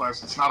math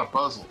class, it's not a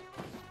puzzle.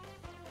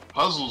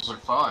 Puzzles are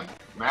fun.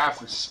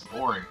 Math is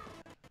boring.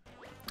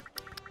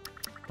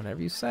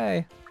 Whatever you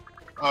say.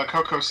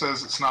 Coco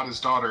says it's not his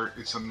daughter,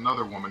 it's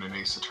another woman in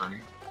Ace Attorney.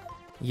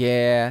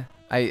 Yeah,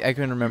 I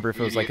couldn't remember if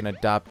it was like an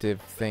Idiot.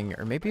 adoptive thing,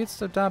 or maybe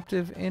it's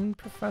adoptive in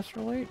Professor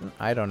Layton?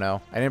 I don't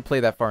know. I didn't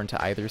play that far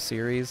into either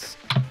series.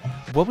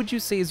 What would you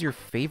say is your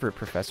favorite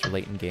Professor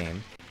Layton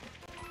game?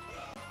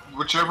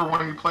 Whichever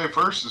one you play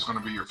first is going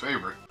to be your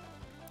favorite.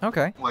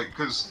 Okay. Like,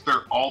 because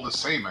they're all the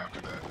same after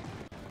that.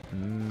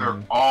 Mm.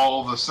 They're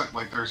all the same.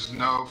 Like, there's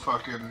no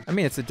fucking... I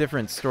mean, it's a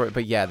different story,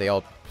 but yeah, they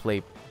all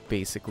play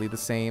basically the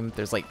same.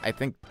 There's like, I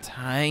think,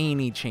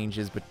 tiny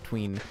changes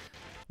between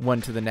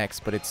one to the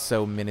next, but it's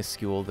so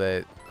minuscule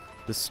that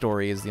the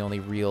story is the only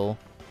real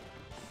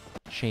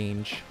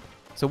change.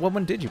 So what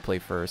one did you play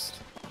first?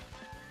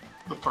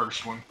 The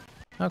first one.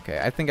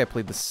 Okay, I think I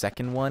played the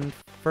second one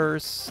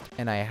first,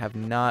 and I have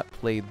not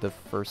played the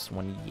first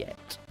one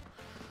yet.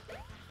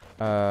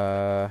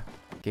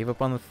 Gave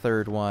up on the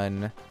third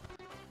one.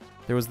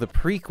 There was the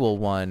prequel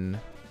one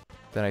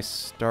that I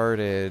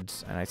started,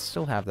 and I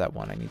still have that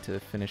one. I need to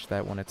finish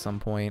that one at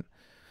some point.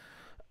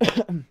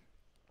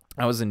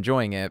 I was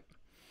enjoying it.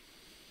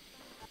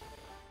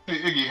 Hey,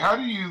 Iggy, how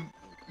do you...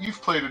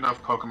 You've played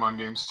enough Pokemon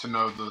games to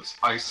know the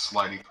Ice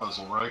Slidey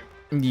puzzle, right?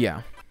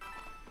 Yeah.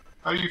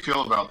 How do you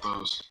feel about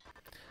those?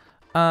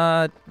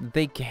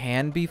 They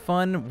can be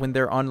fun when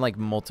they're on, like,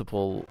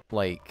 multiple,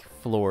 like,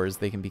 floors.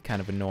 They can be kind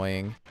of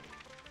annoying.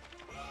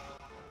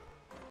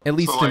 At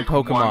least so, in like,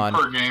 Pokemon. one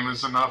per game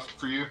is enough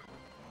for you?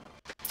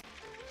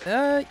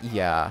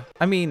 Yeah.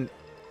 I mean,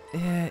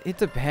 it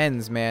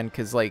depends, man,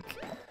 because,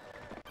 like,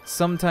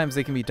 sometimes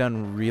they can be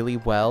done really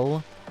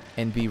well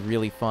and be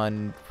really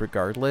fun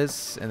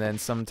regardless, and then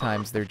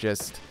sometimes they're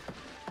just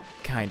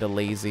kind of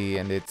lazy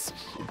and it's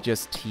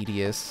just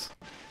tedious.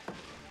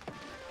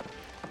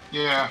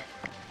 Yeah.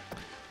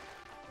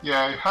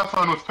 Yeah, have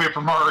fun with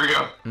Paper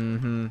Mario.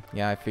 Mm-hmm.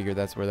 Yeah, I figured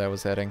that's where that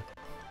was heading.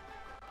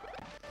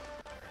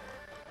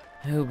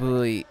 Oh,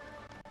 boy.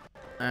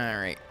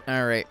 Alright,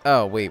 alright.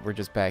 Oh, wait, we're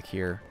just back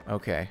here.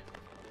 Okay.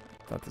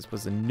 Thought this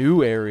was a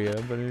new area,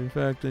 but in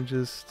fact, I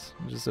just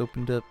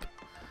opened up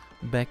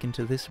back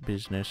into this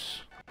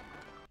business.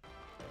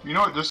 You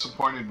know what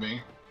disappointed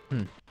me?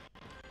 Hmm.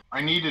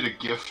 I needed a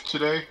GIF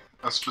today,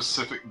 a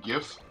specific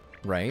GIF,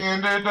 Right?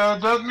 and it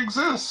doesn't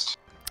exist.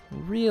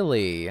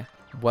 Really?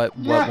 What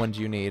Yeah. one do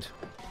you need?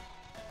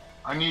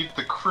 I need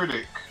the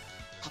critic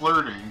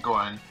flirting,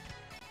 going,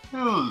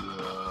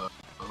 hello.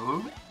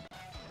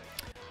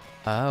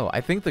 Oh,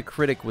 I think the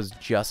critic was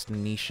just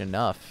niche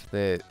enough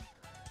that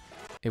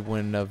it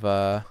wouldn't have,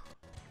 No,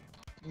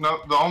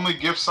 the only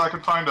GIFs I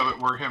could find of it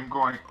were him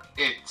going,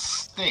 it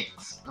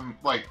stinks. And,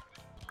 like,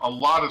 a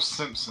lot of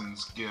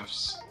Simpsons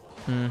GIFs.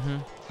 Mm-hmm.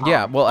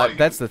 Yeah, well, like,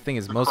 that's the thing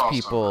is the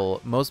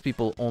most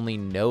people only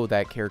know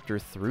that character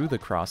through the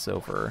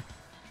crossover.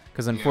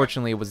 Because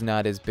unfortunately, it was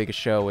not as big a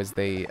show as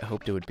they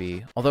hoped it would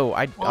be. Although,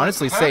 I'd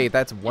honestly it had say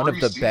that's one of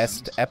 3 the best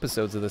seasons.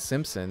 episodes of The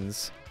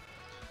Simpsons.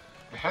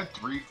 It had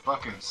 3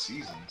 fucking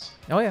seasons.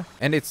 Oh, yeah.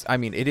 And it's, I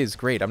mean, it is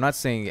great. I'm not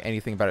saying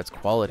anything about its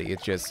quality.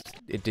 It's just,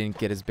 it didn't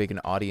get as big an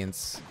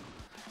audience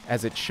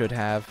as it should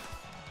have.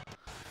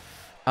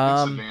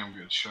 It's a damn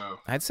good show.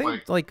 I'd say,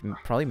 like,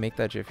 probably make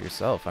that GIF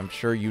yourself. I'm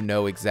sure you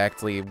know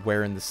exactly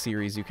where in the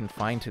series you can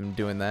find him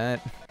doing that.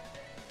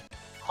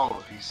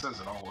 Oh, he says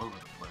it all over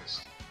the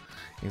place.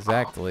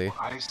 Exactly. Oh,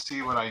 I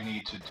see what I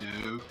need to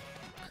do.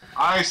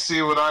 I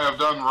see what I have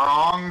done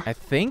wrong. I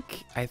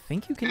think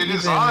you can It even...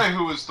 is I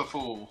who is the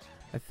fool.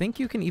 I think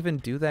you can even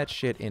do that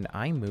shit in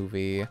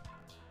iMovie.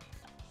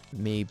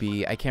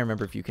 Maybe. I can't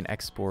remember if you can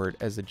export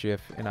as a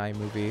GIF in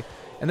iMovie.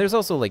 And there's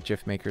also, like,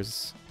 GIF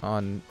makers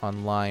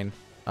online.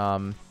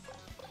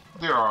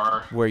 There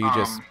are. Where you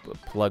just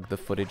plug the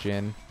footage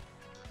in.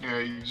 Yeah,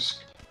 you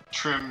just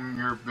trim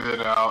your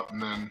bit out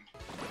and then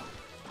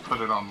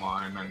put it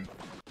online and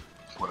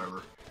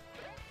whatever.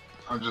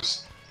 I'm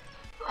just...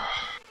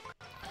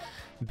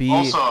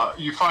 Also,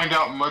 you find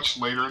out much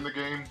later in the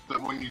game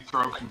that when you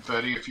throw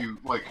confetti, if you,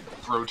 like,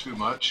 throw too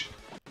much,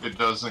 it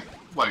doesn't,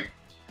 like,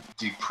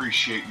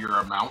 depreciate your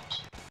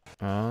amount.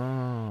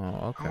 Oh,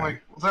 okay. I'm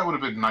like, well, that would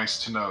have been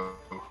nice to know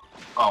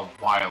a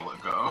while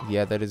ago.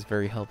 Yeah, that is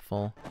very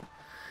helpful.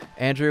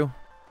 Andrew,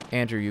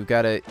 you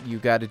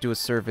gotta do a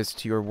service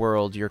to your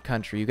world, your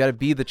country. You gotta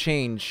be the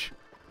change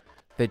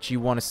that you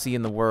want to see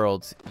in the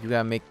world. You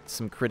gotta make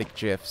some critic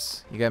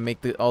GIFs. You gotta make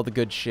all the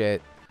good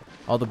shit,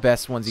 all the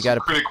best ones. You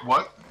gotta critic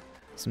what?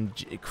 Some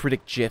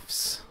critic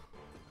GIFs.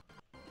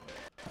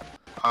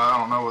 I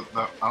don't know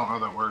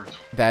that word.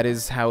 That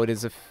is how it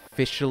is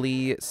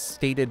officially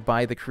stated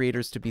by the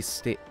creators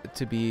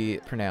to be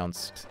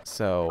pronounced.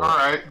 So. All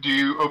right. Do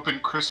you open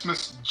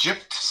Christmas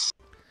GIFs?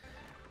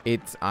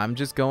 I'm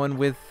just going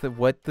with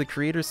what the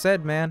creator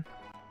said, man.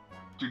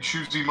 Do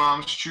choosy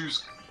moms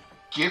choose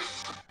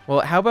GIF?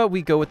 Well, how about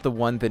we go with the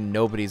one that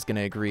nobody's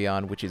gonna agree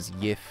on, which is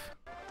YIF.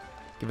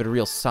 Give it a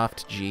real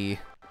soft G.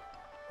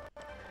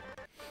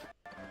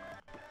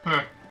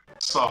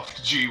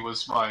 Soft G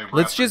was my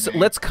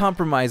Let's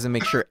compromise and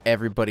make sure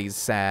everybody's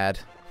sad.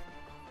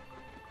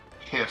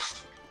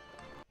 Hif.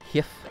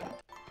 Hif.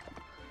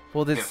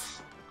 Well,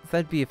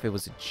 that'd be if it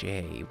was a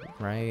J,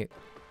 right?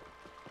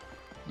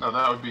 No,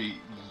 that would be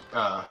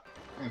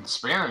in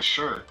Spanish,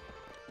 sure.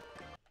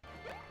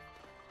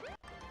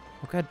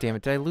 Oh god damn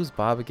it! Did I lose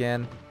Bob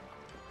again?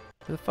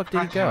 Where the fuck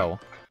did he go?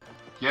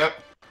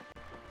 Yep.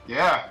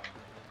 Yeah.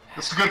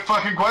 That's a good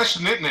fucking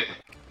question, isn't it?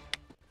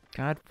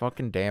 God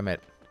fucking damn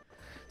it.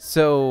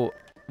 So,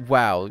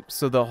 wow.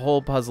 So the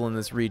whole puzzle in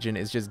this region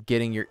is just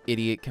getting your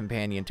idiot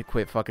companion to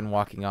quit fucking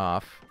walking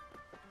off.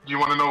 Do you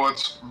want to know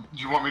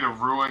do you want me to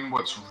ruin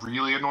what's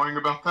really annoying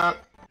about that?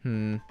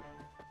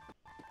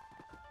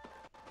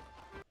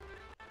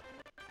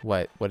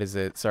 What? What is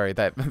it? Sorry,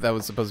 that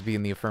was supposed to be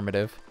in the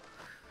affirmative.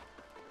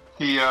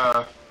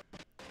 He'll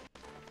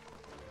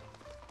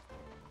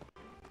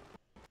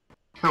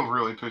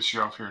really piss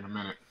you off here in a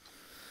minute.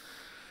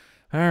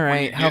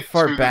 Alright, how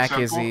far back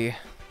is he?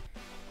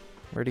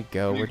 Where'd he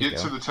go? When you get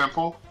to the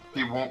temple,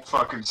 he won't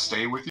fucking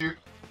stay with you.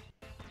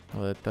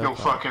 He'll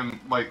fucking,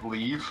 like,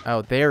 leave.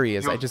 Oh, there he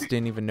is. I just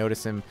didn't even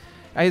notice him.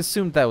 I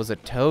assumed that was a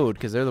toad,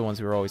 because they're the ones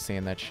who were always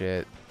saying that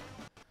shit.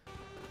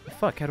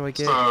 Fuck, how do I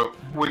get... So,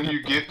 when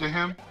you get to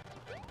him,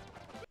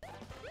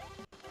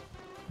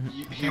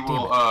 he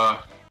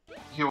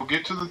will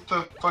get to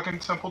the fucking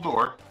temple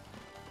door,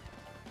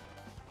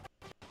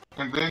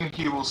 and then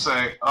he will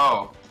say,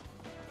 oh,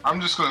 I'm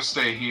just gonna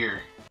stay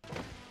here.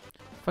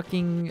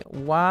 Fucking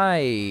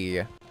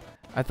why?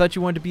 I thought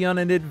you wanted to be on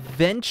an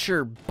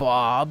adventure,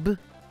 Bob.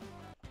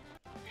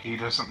 He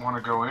doesn't want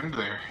to go in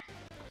there.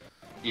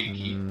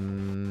 Iggy.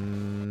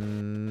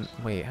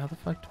 Wait, how the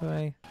fuck do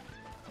I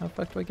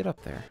get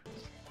up there?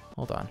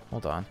 Hold on,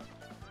 hold on.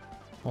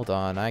 Hold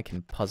on, I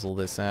can puzzle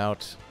this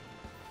out.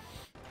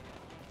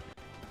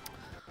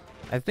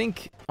 I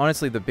think,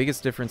 honestly, the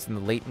biggest difference in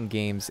the Layton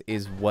games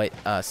is what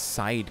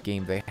side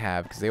game they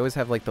have, because they always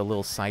have, like, the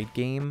little side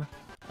game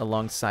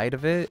alongside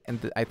of it,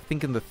 and I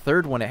think in the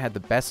third one it had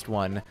the best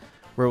one,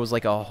 where it was,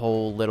 like, a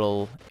whole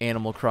little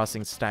Animal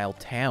Crossing-style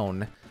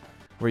town,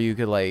 where you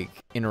could, like,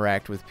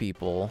 interact with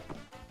people.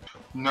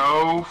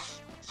 No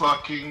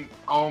fucking...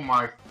 Oh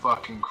my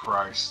fucking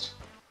Christ.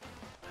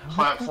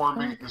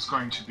 Platforming is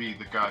going to be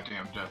the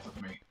goddamn death of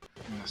me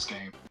in this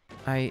game.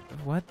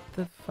 What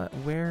the fuck?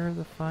 Where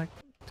the fuck?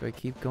 Do I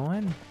keep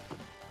going?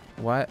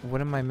 What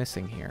am I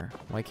missing here?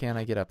 Why can't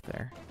I get up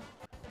there?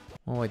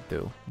 What do I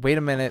do? Wait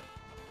a minute.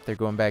 They're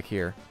going back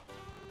here.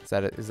 Is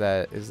that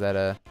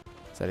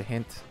a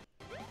hint?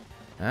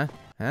 Huh?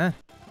 Huh?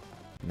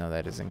 No,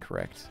 that is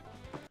incorrect.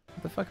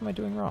 What the fuck am I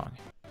doing wrong?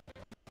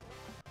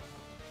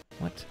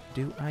 What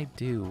do I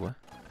do?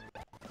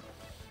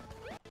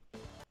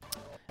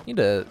 I need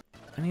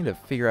to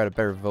figure out a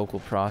better vocal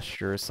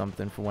posture or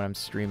something for when I'm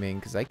streaming,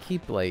 because I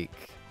keep, like,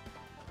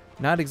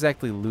 not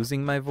exactly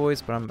losing my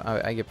voice, but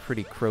I get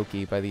pretty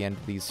croaky by the end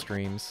of these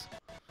streams.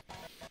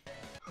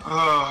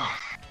 I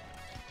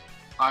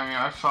mean,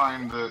 I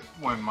find that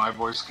when my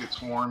voice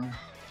gets worn,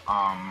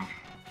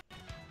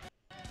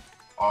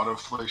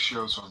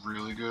 autoflatios are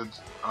really good.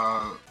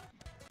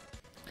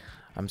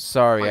 I'm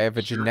sorry, I have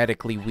a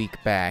genetically weak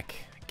back.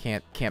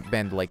 Can't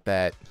bend like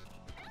that.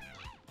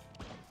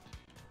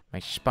 My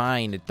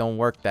spine, it don't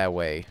work that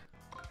way.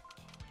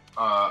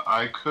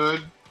 I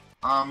could,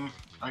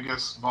 I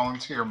guess,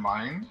 volunteer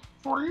mine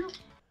for you,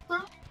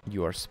 then?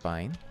 Your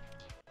spine?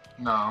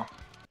 No.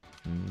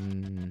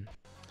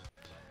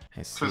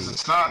 I see. Because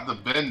it's not the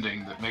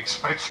bending that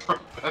makes my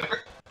throat better.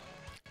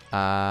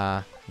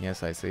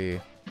 Yes, I see.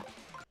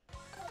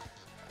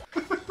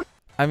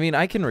 I mean,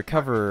 I can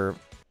recover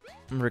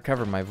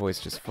my voice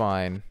just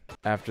fine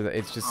after that.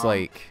 It's just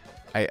like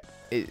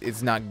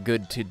it's not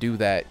good to do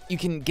that. You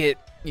can get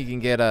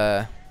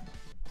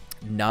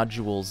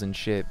nodules and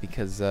shit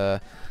because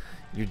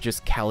you're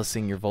just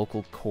callousing your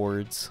vocal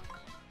cords.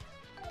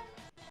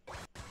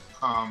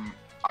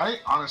 I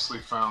honestly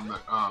found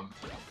that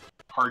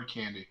hard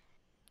candy.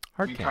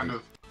 Kind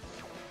of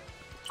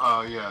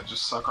yeah,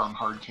 just suck on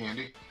hard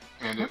candy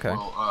and it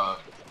will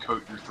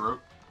coat your throat.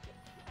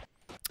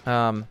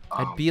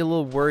 I'd be a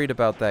little worried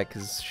about that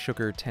because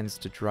sugar tends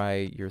to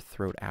dry your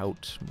throat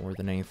out more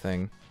than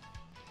anything.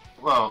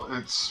 Well,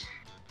 it's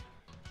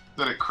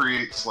that it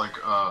creates like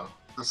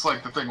it's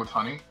like the thing with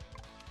honey.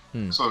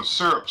 So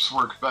syrups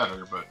work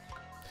better, but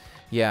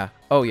yeah.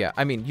 Oh yeah.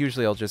 I mean,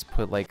 usually I'll just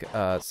put like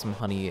some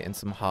honey and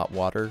some hot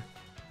water.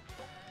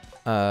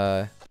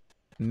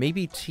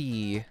 Maybe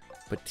tea,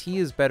 but tea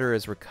is better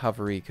as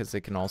recovery because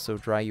it can also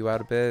dry you out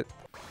a bit.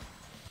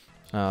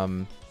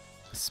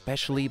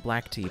 Especially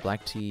black tea.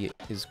 Black tea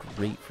is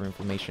great for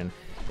inflammation.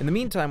 In the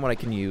meantime, what I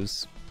can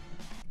use,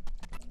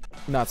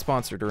 not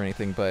sponsored or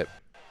anything, but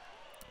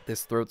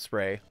this throat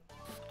spray.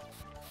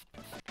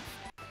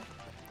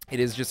 It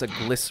is just a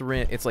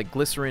glycerin. It's like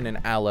glycerin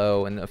and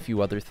aloe and a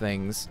few other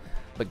things.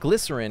 But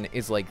glycerin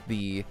is like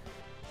the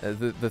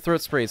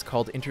throat spray is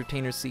called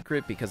Entertainer's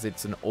Secret because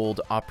it's an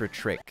old opera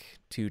trick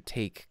to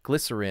take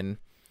glycerin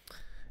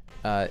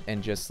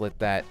and just let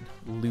that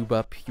lube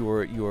up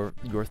your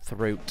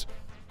throat.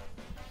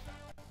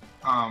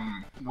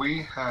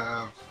 We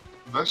have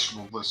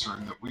vegetable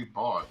glycerin that we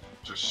bought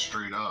just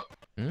straight up.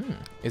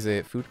 Is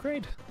it food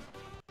grade?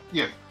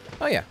 Yeah.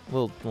 Oh yeah,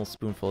 little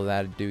spoonful of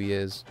that do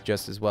is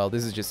just as well.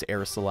 This is just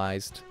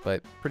aerosolized,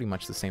 but pretty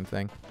much the same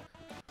thing.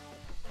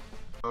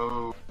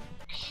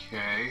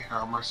 Okay,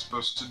 how am I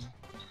supposed to?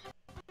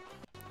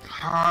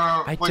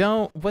 I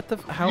don't. What the?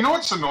 How? You know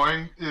what's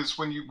annoying is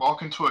when you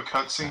walk into a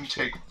cutscene,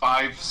 take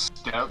 5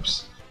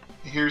 steps.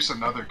 Here's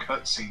another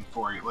cutscene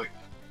for you. Like.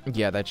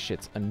 Yeah, that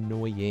shit's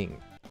annoying.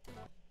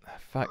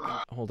 Fuck.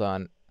 Hold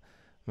on.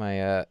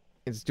 My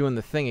it's doing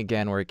the thing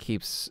again where it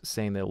keeps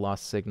saying they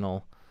lost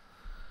signal.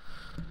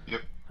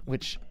 Yep.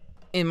 Which,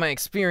 in my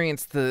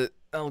experience, the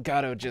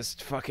Elgato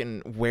just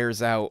fucking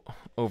wears out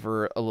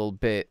over a little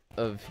bit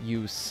of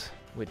use.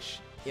 Which,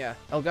 yeah,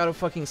 Elgato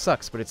fucking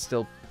sucks, but it's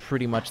still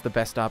pretty much the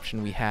best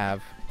option we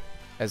have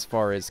as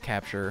far as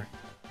capture.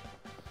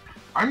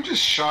 I'm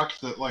just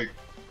shocked that, like,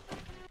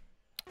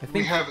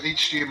 we have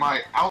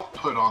HDMI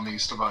output on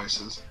these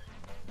devices,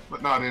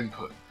 but not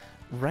input.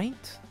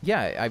 Right?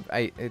 Yeah,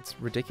 it's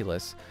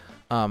ridiculous.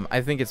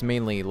 I think it's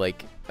mainly,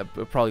 like,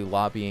 probably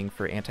lobbying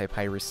for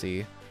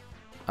anti-piracy.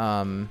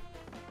 And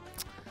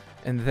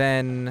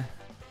then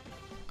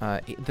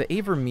the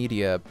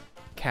AverMedia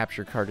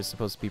capture card is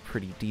supposed to be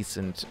pretty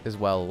decent as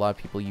well. A lot of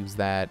people use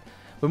that.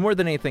 But more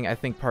than anything, I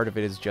think part of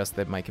it is just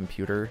that my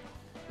computer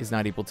is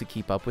not able to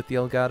keep up with the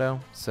Elgato.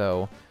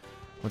 So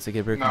once I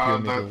get a better computer,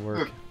 maybe it'll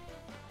work.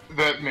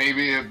 That may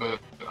be it, but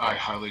I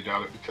highly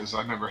doubt it because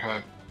I never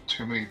had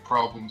too many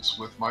problems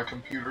with my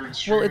computer and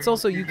streaming. Well, it's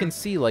also, you can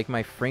see, like,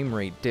 my frame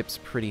rate dips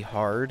pretty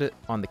hard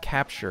on the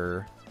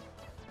capture.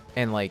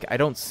 And, like, I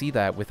don't see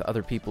that with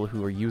other people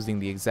who are using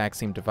the exact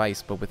same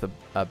device, but with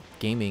a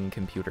gaming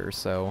computer.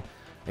 So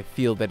I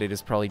feel that it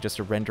is probably just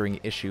a rendering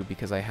issue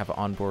because I have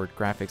onboard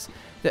graphics.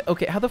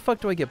 Okay, how the fuck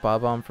do I get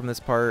Bob-omb from this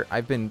part?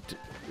 I've been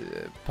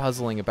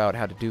puzzling about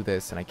how to do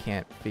this, and I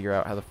can't figure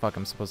out how the fuck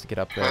I'm supposed to get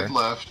up there. Head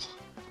left.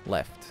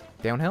 Left.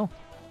 Downhill?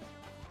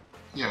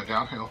 Yeah,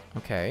 downhill.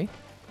 Okay.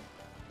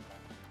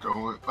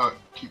 Go,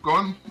 keep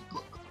going.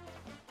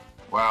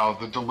 Wow,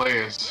 the delay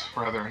is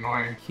rather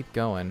annoying. Keep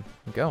going.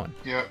 I'm going.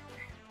 Yep.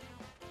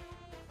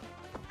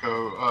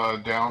 Go,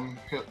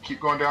 downhill. Keep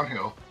going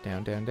downhill.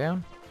 Down, down,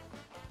 down.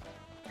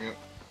 Yep.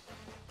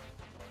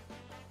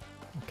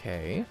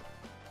 Okay.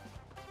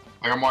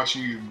 Like I'm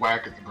watching you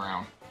whack at the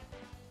ground.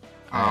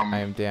 I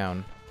am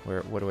down.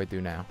 What do I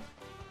do now?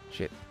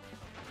 Shit.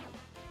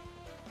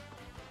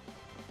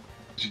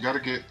 You gotta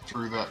get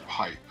through that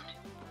pipe.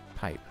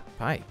 Pipe?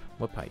 Pipe?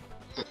 What pipe?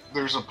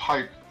 There's a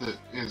pipe that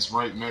is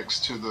right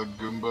next to the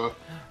Goomba.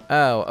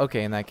 Oh,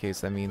 okay. In that case,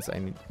 that means I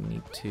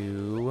need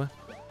to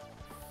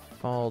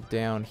fall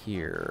down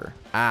here.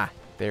 Ah,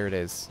 there it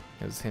is.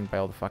 It was hidden by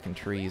all the fucking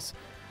trees.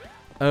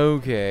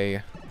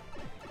 Okay.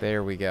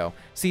 There we go.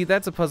 See,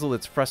 that's a puzzle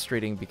that's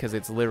frustrating because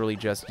it's literally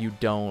just you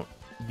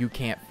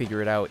can't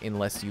figure it out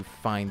unless you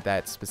find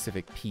that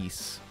specific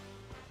piece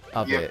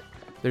of it.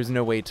 There's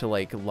no way to,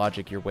 like,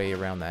 logic your way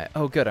around that.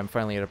 Oh, good. I'm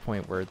finally at a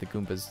point where the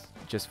Goombas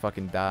just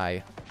fucking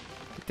die.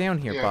 Get down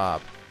here,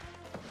 Bob.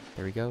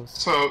 There he goes.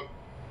 So,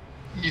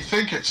 you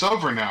think it's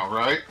over now,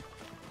 right?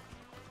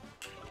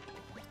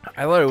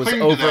 I thought it was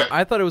over.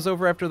 I thought it was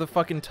over after the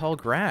fucking tall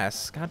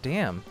grass. God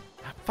damn.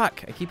 Ah,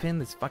 fuck. I keep hitting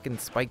these fucking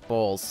spike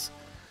balls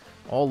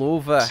all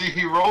over. See,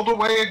 he rolled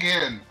away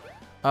again.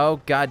 Oh,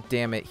 god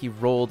damn it. He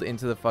rolled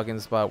into the fucking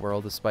spot where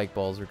all the spike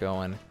balls are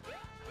going.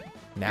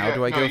 Now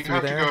do I go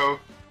through there? You have to go.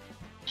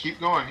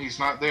 Keep going. He's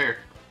not there.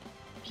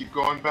 Keep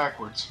going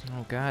backwards.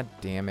 Oh, god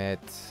damn it.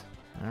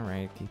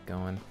 Alright, keep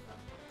going.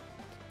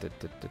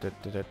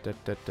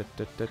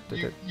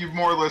 You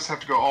more or less have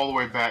to go all the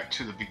way back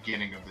to the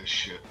beginning of this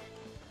shit.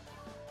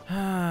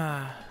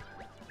 Like,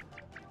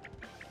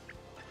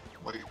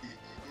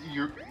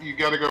 you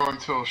gotta go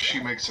until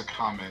she makes a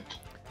comment.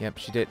 Yep,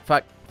 she did.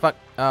 Fuck, fuck.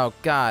 Oh,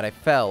 god, I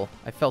fell.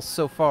 I fell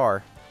so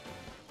far.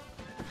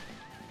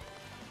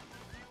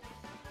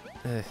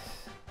 Ugh.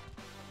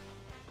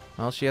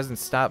 Well, she hasn't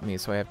stopped me,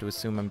 so I have to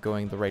assume I'm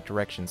going the right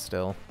direction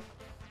still.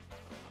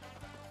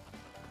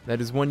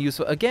 That is one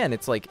useful... Again,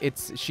 it's like,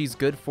 she's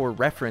good for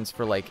reference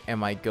for, like,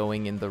 am I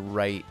going in the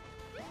right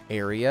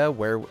area?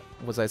 Where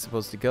was I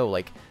supposed to go?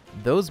 Like,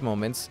 those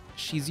moments,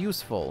 she's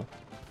useful.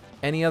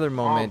 Any other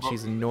moment,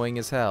 she's annoying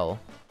as hell.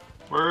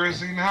 Where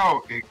is he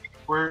now?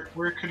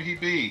 Where could he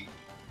be?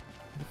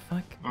 The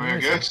fuck? I mean, I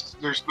guess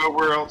there's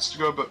nowhere else to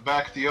go but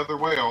back the other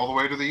way, all the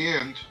way to the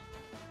end.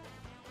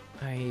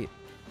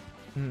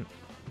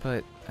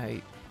 But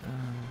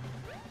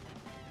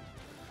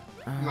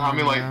no, I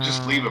mean, like,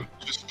 just leave him.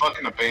 Just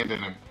fucking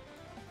abandon him.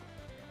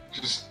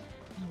 Just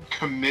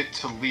commit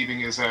to leaving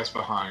his ass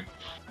behind.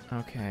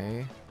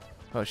 Okay.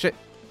 Oh, shit.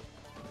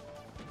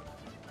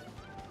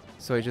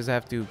 So I just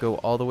have to go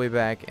all the way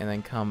back and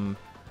then come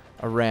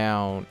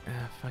around.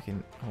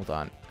 Fucking, hold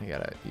on. I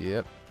gotta,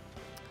 yep.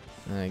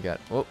 And I got,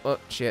 oh,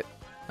 shit.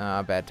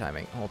 Bad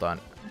timing. Hold on.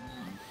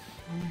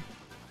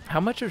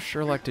 How much of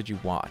Sherlock did you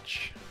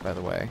watch, by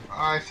the way?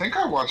 I think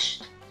I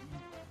watched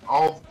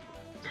all.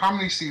 How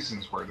many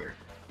seasons were there?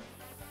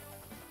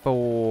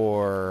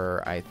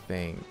 4, I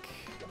think.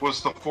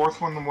 Was the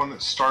fourth one the one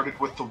that started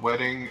with the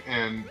wedding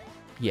and?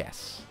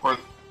 Yes. Or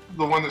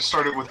the one that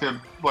started with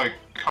him like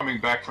coming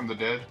back from the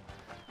dead?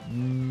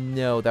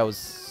 No, that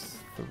was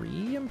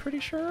 3. I'm pretty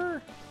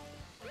sure.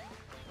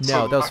 No,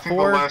 So, that was I think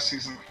 4. the last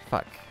season.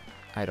 Fuck.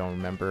 I don't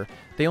remember.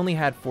 They only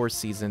had 4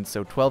 seasons,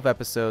 so 12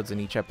 episodes, and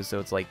each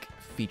episode's like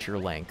feature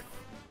length.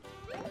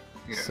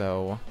 Yeah.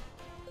 So.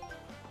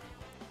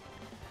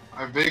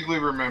 I vaguely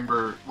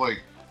remember,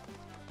 like,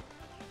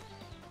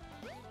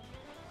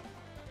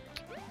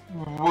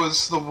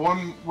 was the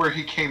one where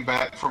he came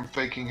back from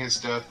faking his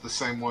death the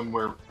same one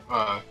where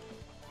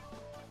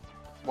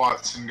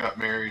Watson got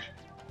married?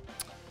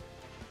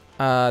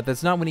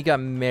 That's not when he got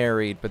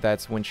married, but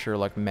that's when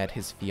Sherlock met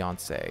his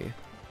fiancée.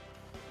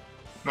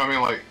 No, I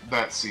mean, like,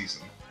 that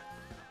season.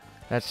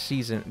 That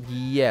season,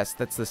 yes,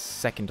 that's the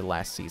second to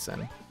last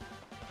season.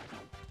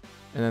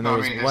 And then No, there I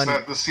was mean, one. is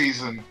that the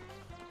season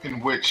in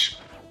which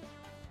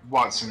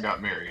Watson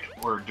got married,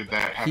 or did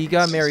that happen? He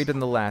got married in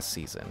the last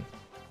season.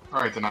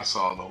 All right, then I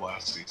saw the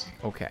last season.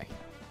 Okay.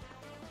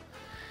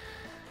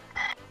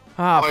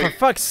 Ah, for Like-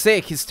 fuck's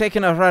sake, he's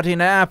taking a ruddy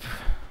nap.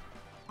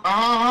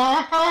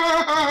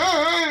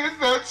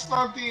 That's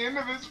not the end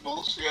of his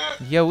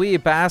bullshit. You wee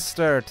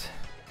bastard.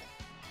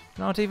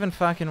 Not even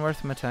fucking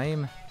worth my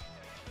time.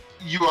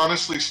 You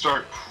honestly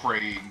start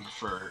praying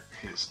for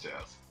his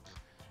death.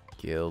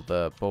 Kill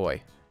the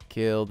boy.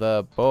 Kill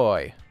the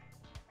boy.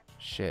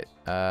 Shit.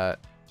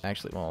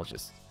 Actually, well, I'll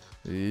just.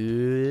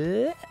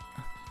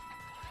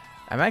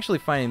 I'm actually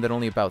finding that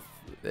only about.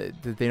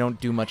 They don't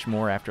do much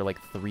more after like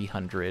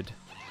 300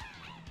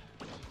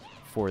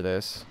 for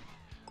this.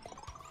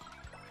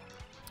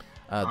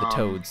 The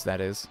toads, that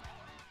is.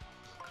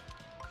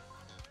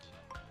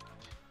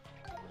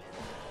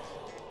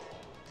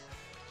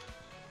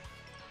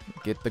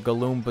 Get the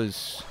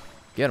Galoombas.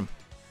 Get them.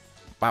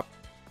 Pop,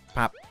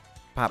 pop,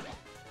 pop,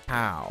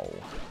 pow.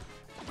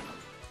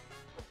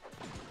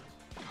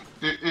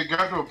 It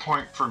got to a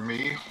point for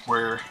me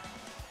where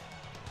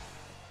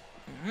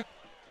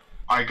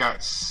I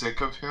got sick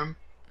of him.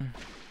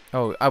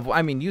 Oh,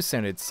 I mean, you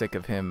sounded sick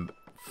of him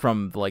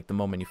from, like, the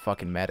moment you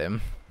fucking met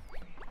him.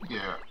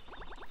 Yeah,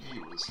 he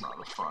was not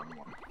a fun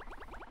one.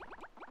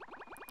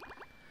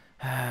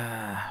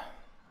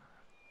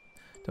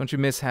 Don't you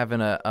miss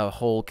having a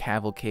whole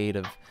cavalcade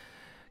of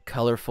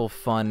colorful,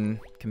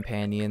 fun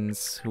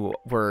companions who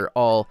were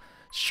all...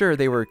 Sure,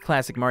 they were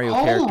classic Mario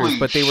characters, Holy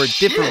but they were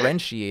shit!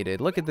 differentiated.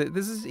 Look at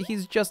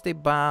he's just a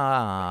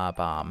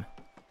bomb.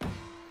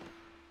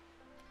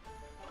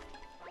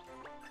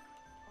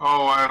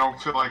 Oh, I don't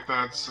feel like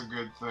that's a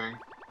good thing.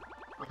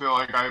 I feel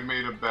like I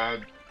made a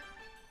bad...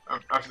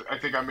 I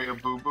think I made a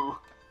boo-boo.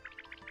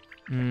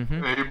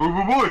 Mm-hmm. Hey,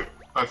 boo-boo boy!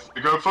 I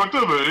think I fucked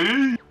up,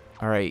 eh?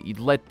 Alright, you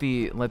let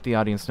the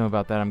audience know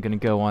about that. I'm gonna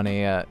go on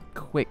a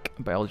quick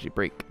biology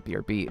break.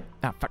 BRB.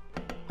 Ah, fuck.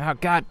 Oh,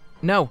 God.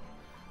 No!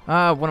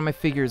 One of my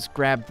figures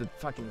grabbed the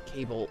fucking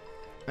cable.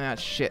 Ah,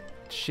 shit.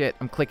 Shit.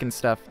 I'm clicking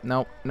stuff.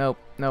 Nope. Nope.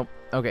 Nope.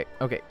 Okay.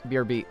 Okay.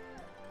 BRB.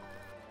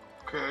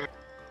 Okay.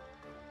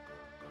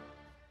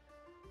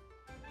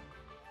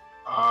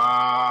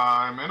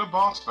 I'm in a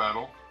boss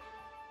battle.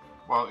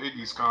 While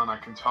Iggy's gone, I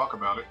can talk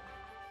about it.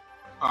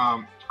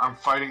 I'm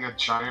fighting a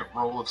giant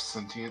roll of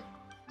sentient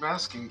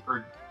masking,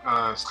 or,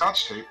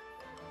 scotch tape.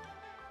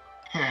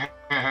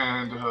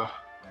 And,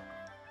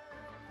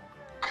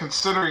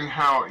 considering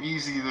how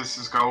easy this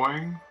is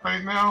going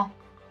right now,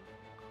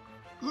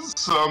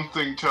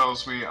 something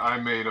tells me I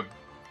made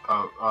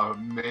a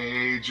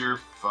major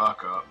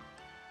fuck up.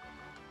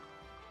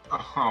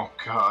 Oh,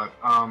 God,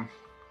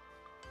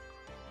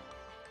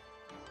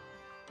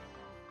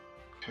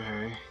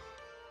 okay.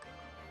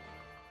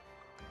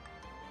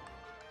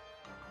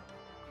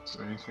 Is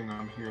there anything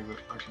on here that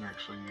I can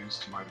actually use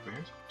to my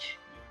advantage?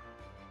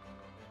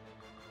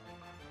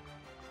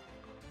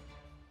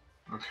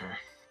 Okay.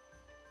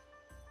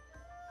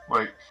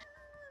 Like,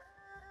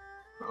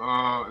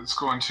 it's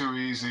going too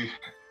easy.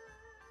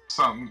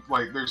 Something,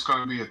 like, there's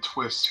gonna be a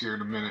twist here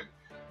in a minute.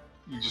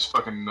 You just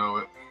fucking know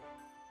it.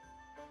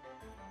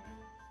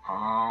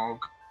 Oh,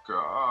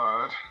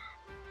 God.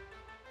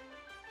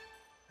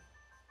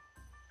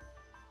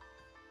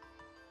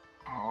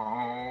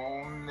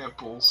 Oh,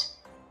 nipples.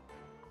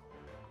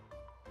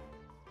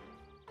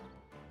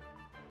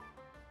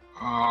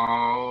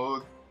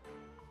 Oh,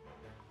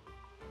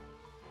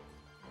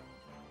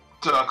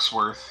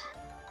 Ducksworth.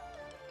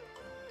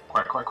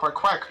 Quack, quack, quack,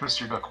 quack,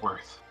 Mr.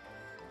 Duckworth.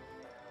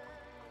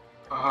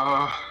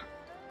 I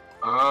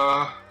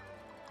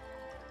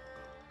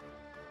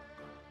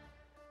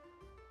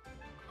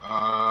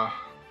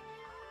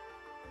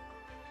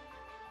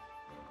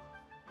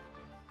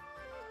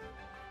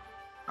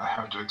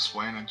have to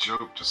explain a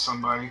joke to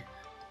somebody.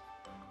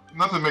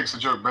 Nothing makes a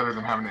joke better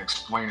than having to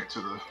explain it to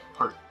the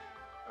part.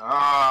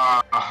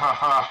 Ah, ha, ha,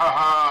 ha,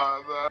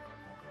 ha, that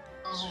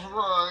is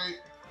right.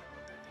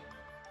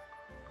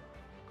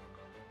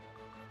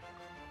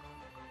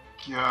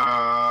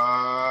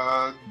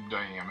 God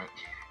damn it.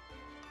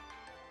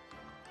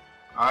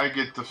 I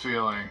get the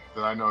feeling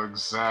that I know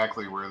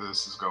exactly where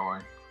this is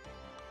going.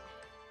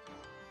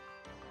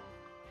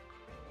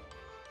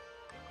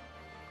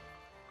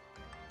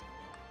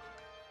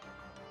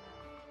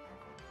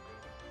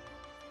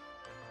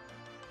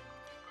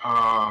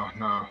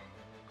 No.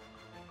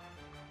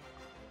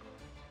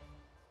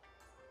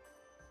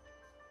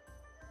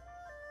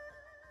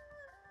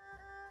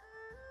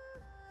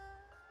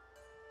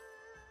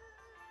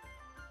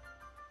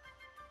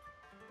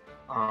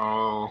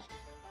 Oh.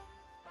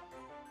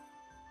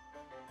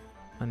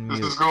 Unmute. This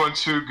is going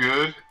too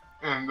good,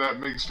 and that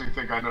makes me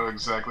think I know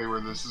exactly where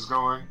this is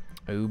going.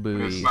 Oh,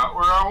 boy. It's not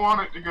where I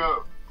want it to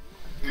go.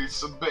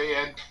 It's a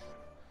bad.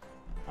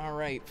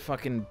 Alright,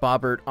 fucking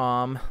Bobbert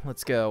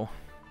let's go.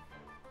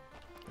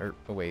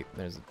 Oh wait,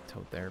 there's a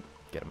toad there.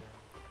 Get him.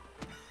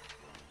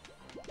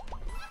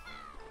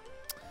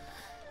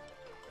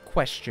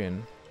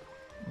 Question.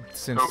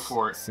 Go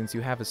for it. Since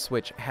you have a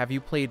Switch, have you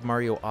played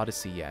Mario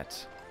Odyssey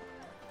yet?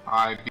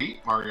 I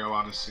beat Mario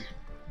Odyssey.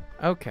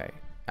 Okay.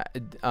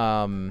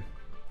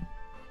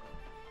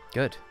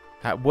 Good.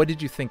 What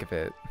did you think of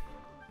it?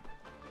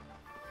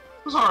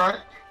 It was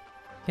alright.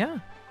 Yeah.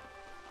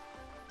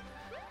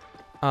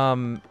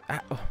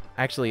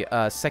 Actually,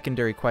 a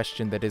secondary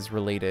question that is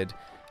related.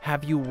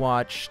 Have you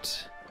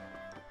watched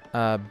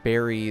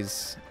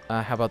Barry's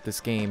How About This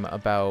Game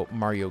about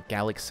Mario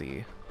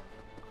Galaxy?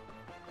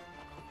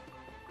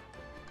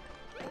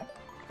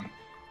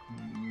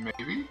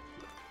 Maybe?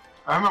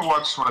 I haven't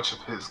watched much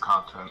of his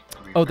content.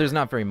 Oh, there's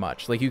not very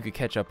much. Like, you could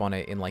catch up on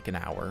it in like an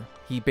hour.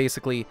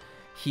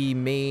 He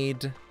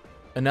made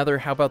another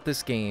How About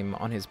This Game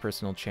on his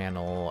personal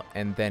channel,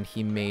 and then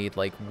he made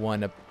like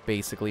one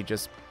basically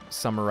just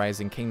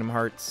summarizing Kingdom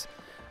Hearts.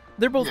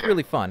 They're both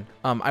really fun.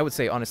 I would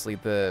say, honestly,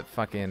 the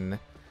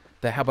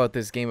How About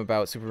This Game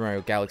about Super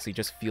Mario Galaxy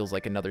just feels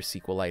like another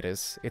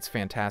sequelitis. It's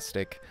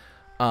fantastic.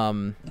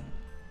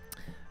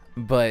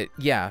 But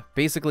yeah,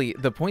 basically,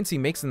 the points he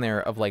makes in there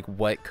of like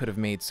what could have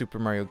made Super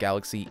Mario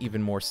Galaxy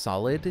even more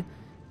solid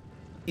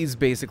is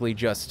basically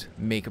just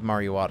make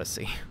Mario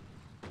Odyssey.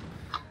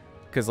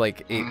 Because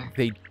like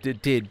they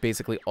did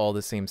basically all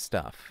the same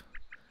stuff.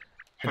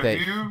 Have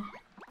you?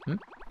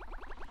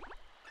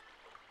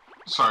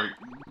 Sorry,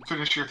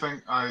 finish your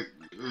thing.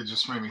 It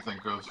just made me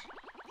think of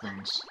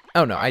things.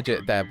 Oh no,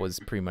 that was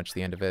pretty much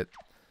the end of it.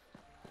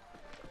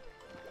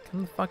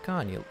 Come the fuck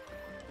on, you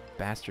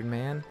bastard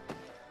man.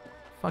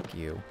 Fuck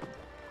you.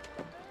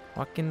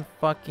 Fucking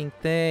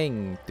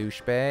thing,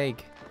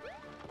 douchebag.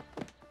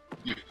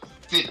 You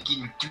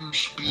fucking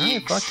douchebag. Hey,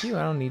 fuck you,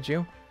 I don't need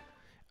you.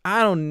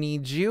 I don't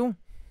need you.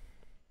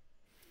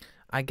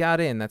 I got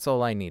in, that's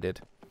all I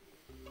needed.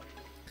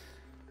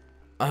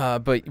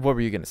 But what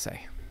were you gonna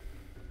say?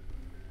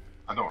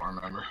 I don't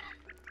remember.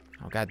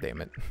 Oh, god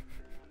damn it.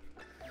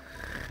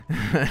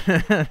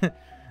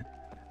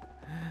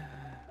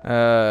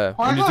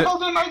 Why the hell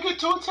didn't I get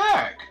to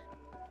attack?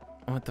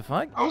 What the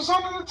fuck? I was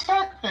on an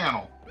attack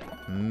panel.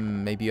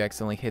 Maybe you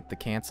accidentally hit the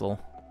cancel.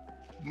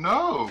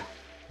 No.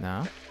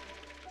 No?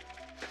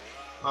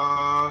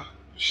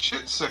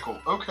 Shit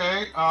sickle.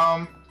 Okay,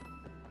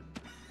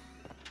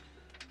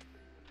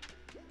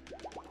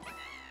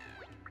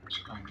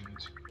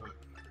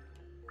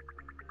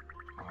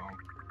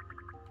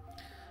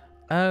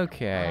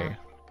 Okay.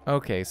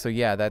 Okay, so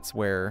yeah, that's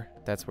where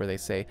they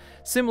say.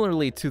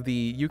 Similarly to the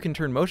you can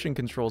turn motion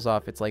controls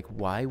off, it's like,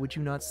 why would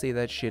you not say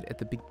that shit at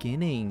the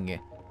beginning?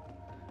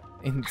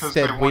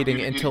 Instead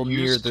waiting until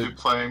near the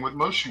playing with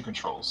motion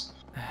controls.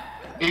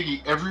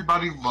 Iggy,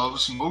 everybody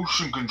loves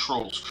motion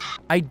controls.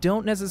 I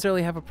don't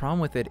necessarily have a problem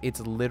with it. It's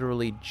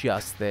literally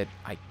just that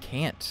I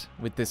can't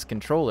with this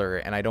controller,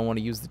 and I don't want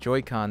to use the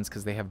Joy-Cons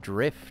because they have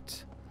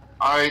drift.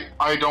 I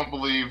don't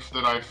believe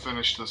that I've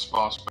finished this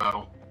boss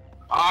battle.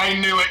 I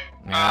knew it!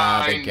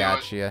 They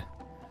got you.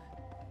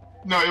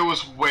 No, it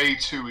was way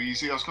too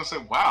easy. I was gonna say,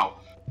 wow,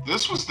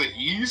 this was the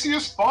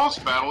easiest boss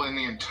battle in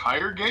the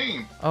entire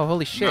game. Oh,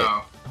 holy shit.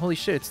 No. Holy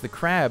shit, it's the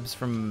crabs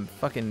from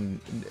fucking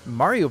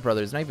Mario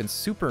Brothers, not even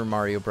Super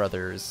Mario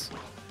Brothers.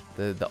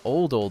 The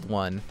old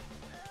one.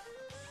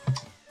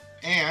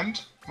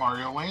 And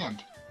Mario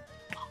Land.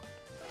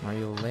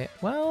 Mario Land?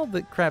 Well,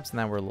 the crabs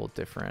now were a little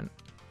different.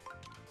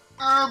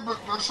 But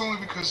that's only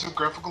because of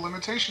graphical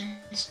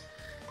limitations.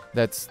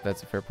 That's a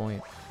fair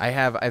point.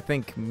 I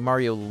think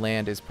Mario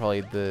Land is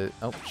probably the...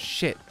 Oh,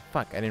 shit.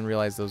 Fuck, I didn't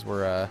realize those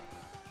were,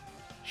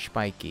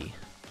 spiky.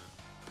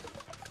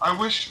 I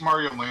wish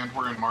Mario Land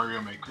were in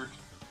Mario Maker.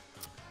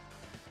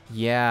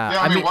 Yeah.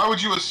 Yeah, I mean, why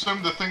would you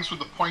assume the things with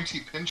the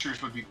pointy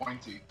pinchers would be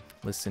pointy?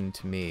 Listen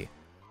to me.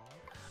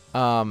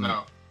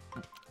 No.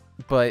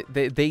 But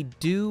they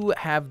do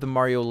have the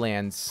Mario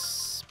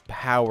Land's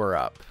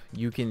power-up.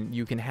 You can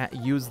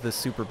use the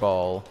Super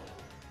Ball.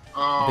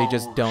 Oh, they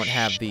just don't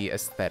have the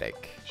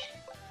aesthetic.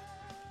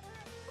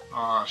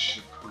 Oh,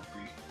 shit,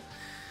 poopy.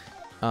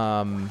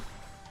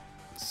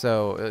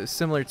 So,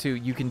 similar to,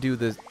 you can do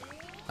the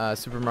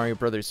Super Mario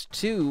Brothers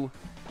 2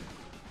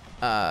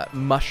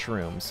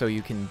 mushroom, so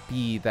you can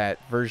be that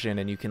version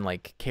and you can,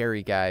 like,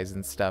 carry guys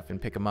and stuff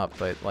and pick them up,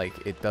 but,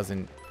 like, it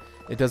doesn't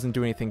It doesn't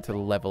do anything to the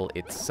level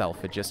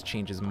itself. It just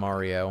changes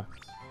Mario.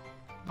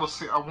 Well,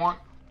 see, I want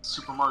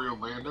Super Mario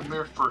Land in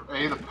there for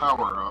the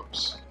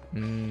power-ups.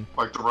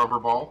 Like the rubber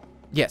ball.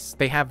 Yes,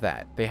 they have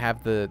that. They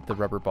have the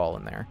rubber ball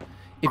in there.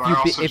 But I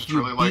also just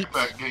really like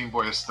that Game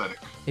Boy aesthetic.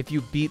 If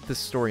you beat the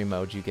story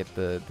mode, you get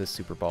the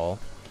Super Ball.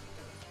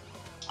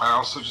 I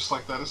also just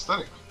like that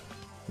aesthetic.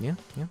 Yeah.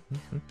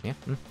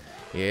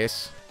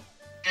 Yes.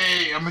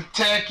 Hey, I'm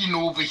attacking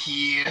over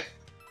here.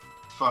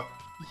 Fuck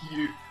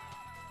you.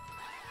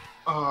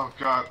 Oh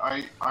god,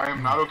 I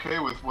am not okay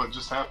with what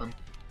just happened.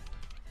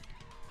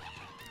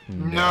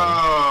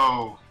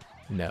 No.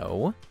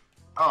 No.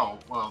 Oh,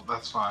 well,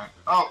 that's fine.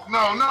 Oh,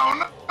 no!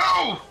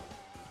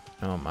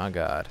 Oh my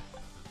god.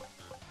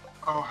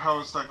 Oh, how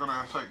is that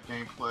gonna affect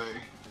gameplay?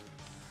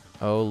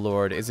 Oh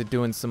lord, is it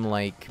doing some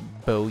like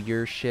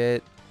bowyer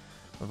shit?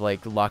 Of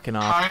like locking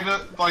off?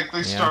 Kinda, like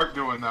they start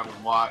doing that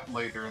a lot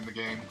later in the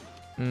game.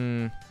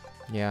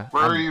 Yeah.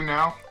 Where are you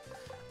now?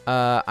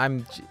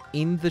 I'm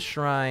in the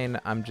shrine.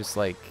 I'm just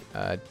like,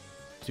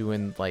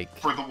 doing like...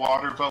 For the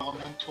water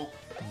elemental?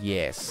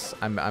 Yes.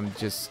 I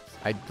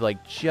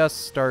like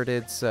just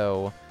started,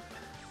 so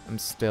I'm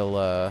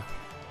still,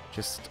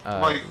 just,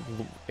 like,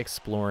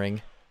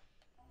 exploring.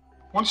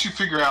 Once you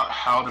figure out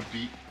how to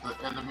beat the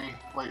enemy,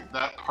 like,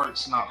 that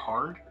part's not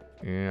hard.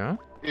 Yeah?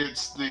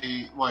 It's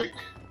the, like...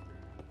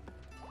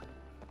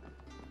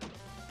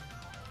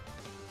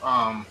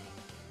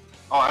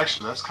 Oh,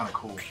 actually, that's kind of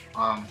cool.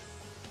 I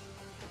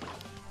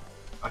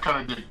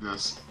kind of dig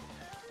this.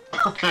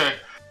 Okay,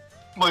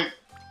 like,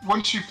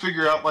 once you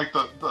figure out, like,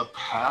 the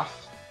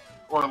path,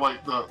 or,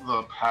 like,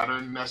 the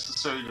pattern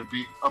necessary to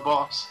beat a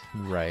boss,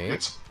 right?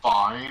 It's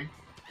fine.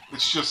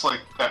 It's just,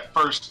 like, that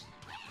first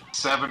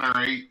 7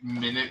 or 8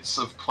 minutes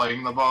of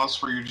playing the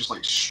boss where you're just,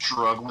 like,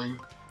 struggling.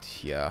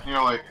 Yeah.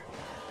 You're like,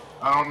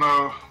 I don't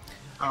know.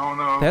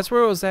 That's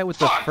where I was at with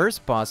the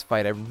first boss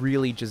fight. I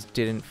really just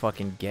didn't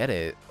fucking get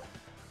it.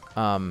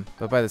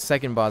 But by the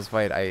second boss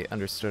fight, I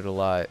understood a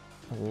lot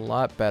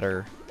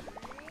better.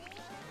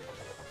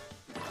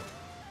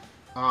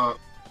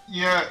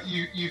 Yeah,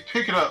 you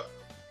pick it up.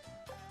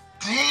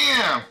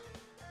 Damn!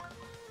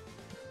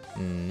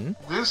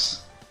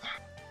 This...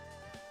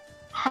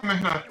 I'm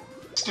in a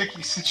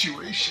sticky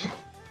situation.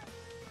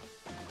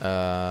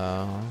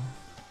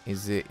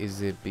 Is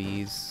it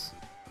bees?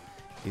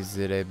 Is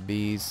it a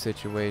bees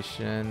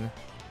situation?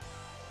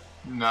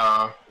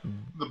 Nah,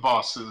 the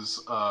boss is,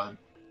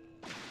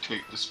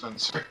 tape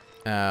dispenser.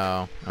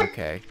 Oh,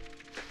 okay.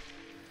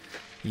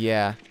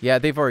 Yeah,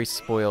 they've already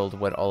spoiled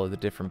what all of the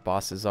different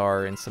bosses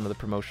are in some of the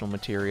promotional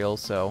material,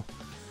 so...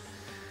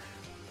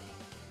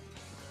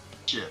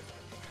 Shit.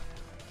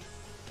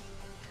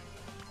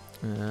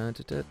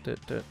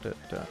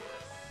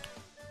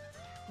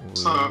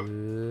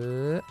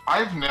 So,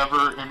 I've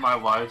never in my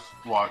life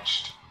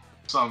watched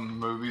some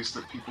movies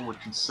that people would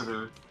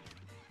consider,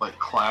 like,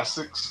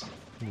 classics.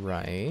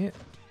 Right.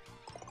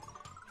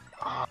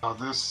 Oh,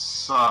 this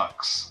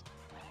sucks.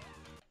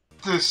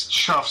 This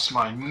chuffs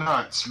my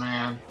nuts,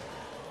 man.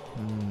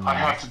 I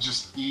have to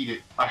just eat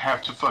it. I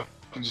have to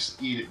fucking just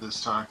eat it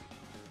this time.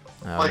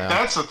 Oh, like, no.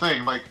 that's the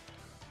thing. Like,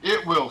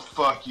 it will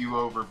fuck you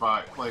over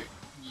by, like,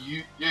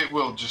 it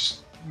will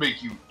just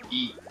make you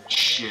eat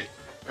shit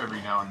every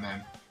now and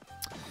then.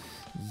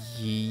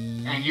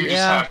 Yeah. And you just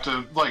have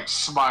to, like,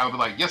 smile and be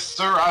like, yes,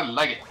 sir, I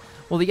like it.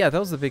 Well, yeah, that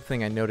was the big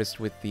thing I noticed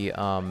with the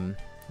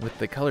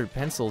colored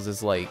pencils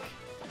is, like,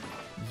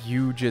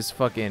 you just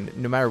fucking,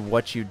 no matter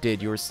what you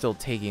did, you were still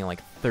taking,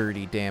 like,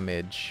 30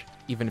 damage,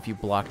 even if you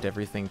blocked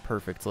everything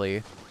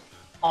perfectly.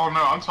 Oh,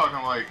 no, I'm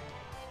talking, like,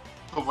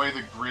 the way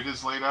the grid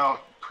is laid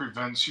out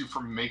prevents you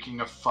from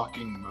making a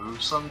fucking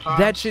move sometimes.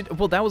 That shit,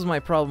 well, that was my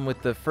problem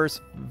with the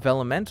first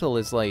Vellumental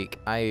is, like,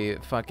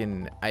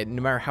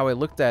 no matter how I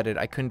looked at it,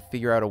 I couldn't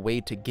figure out a way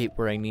to get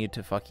where I needed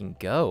to fucking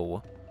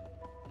go.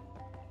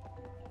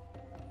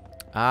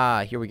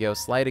 Ah, here we go,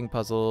 sliding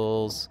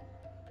puzzles.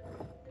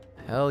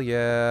 Hell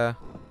yeah.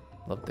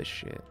 Love this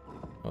shit.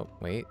 Oh,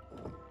 wait.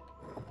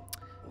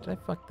 Did I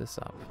fuck this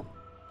up?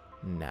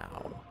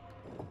 Now.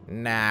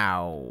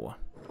 Now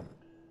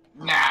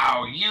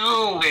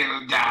you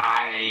will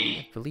die!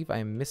 I believe I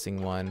am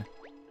missing one.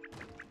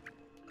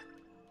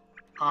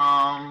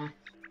 I will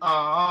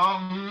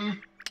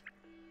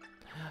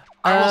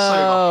say the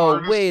Oh,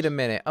 hardest... wait a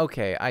minute.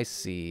 Okay, I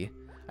see.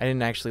 I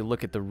didn't actually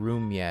look at the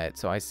room yet,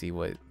 so I see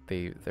what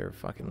they're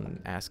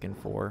fucking asking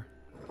for.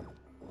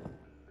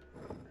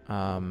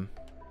 You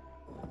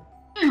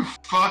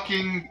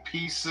fucking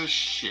piece of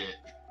shit.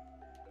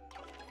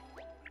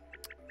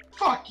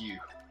 Fuck you.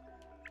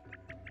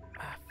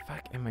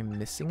 Fuck, am I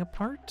missing a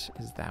part?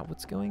 Is that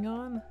what's going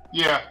on?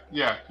 Yeah,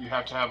 you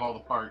have to have all the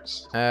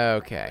parts.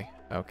 Okay.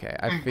 I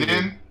and figured...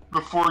 then,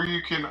 before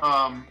you can,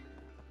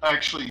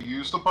 actually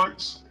use the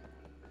parts,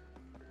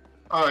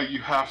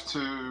 you have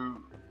to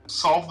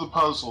solve the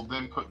puzzle,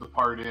 then put the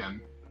part in.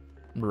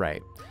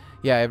 Right.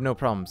 Yeah, I have no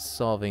problem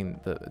solving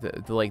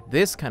the like,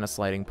 this kind of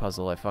sliding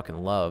puzzle I fucking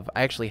love.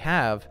 I actually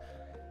have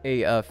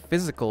a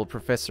physical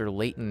Professor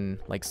Layton,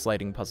 like,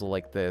 sliding puzzle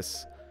like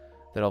this.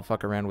 that I'll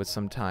fuck around with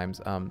sometimes.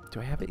 Do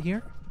I have it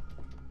here?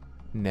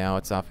 No,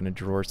 it's off in a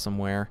drawer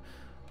somewhere.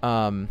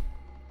 But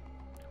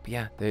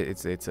yeah,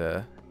 it's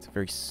a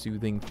very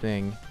soothing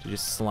thing to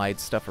just slide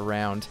stuff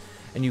around,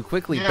 and you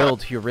quickly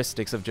build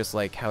heuristics of just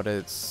like how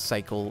to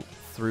cycle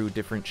through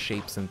different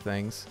shapes and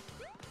things.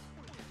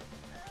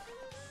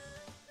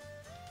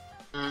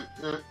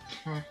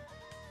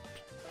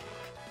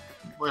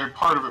 Like,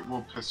 part of it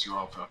will piss you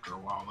off after a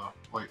while,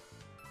 though. Like,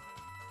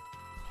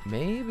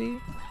 maybe.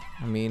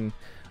 I mean,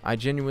 I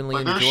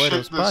genuinely like, enjoy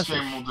those puzzles. This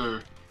game will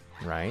do.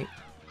 Right?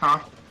 Huh?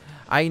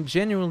 I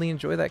genuinely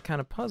enjoy that kind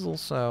of puzzle,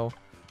 so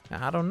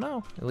I don't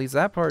know. At least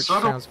that part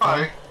sounds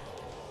fun.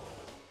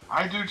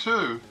 I do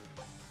too.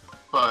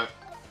 But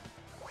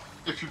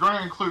if you're going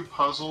to include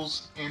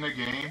puzzles in a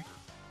game,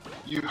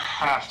 you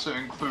have to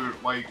include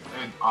like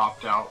an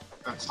opt-out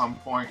at some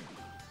point.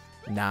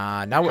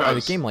 Nah, not with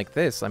a game like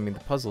this. I mean, the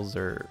puzzles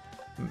are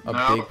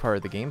a big part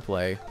of the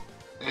gameplay.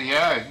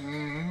 Yeah,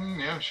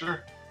 yeah,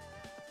 sure.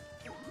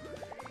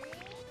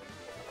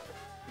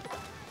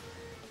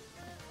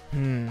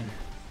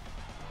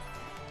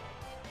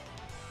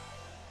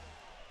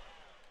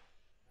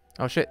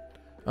 Oh shit.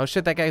 Oh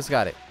shit, that guy's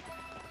got it.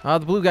 Oh,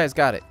 the blue guy's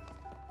got it.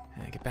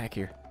 Get back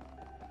here.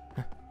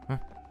 Come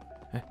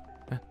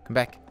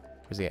back.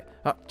 Where's he at?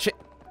 Oh, shit.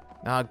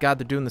 Oh, God,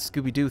 they're doing the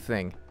Scooby-Doo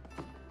thing.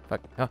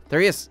 Fuck. Oh,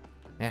 there he is.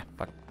 Yeah,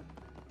 fuck.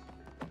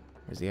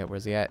 Where's he at?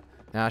 Where's he at?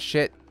 Ah,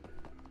 shit.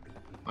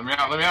 Let me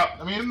out, let me out.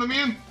 Let me in, let me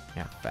in.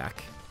 Yeah,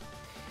 fuck.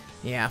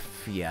 Yeah,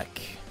 fuck.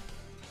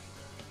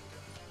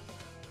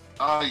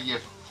 Oh, you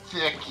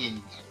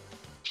fucking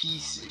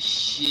piece of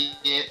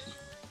shit.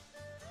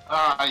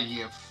 Ah,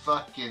 you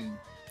fucking...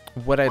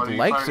 What I'd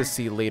like to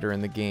see later in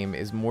the game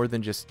is more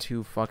than just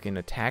 2 fucking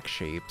attack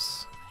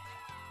shapes.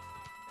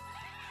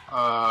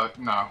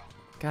 No.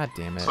 God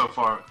damn it. So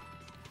far,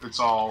 it's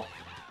all...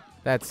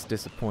 That's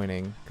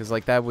disappointing, because,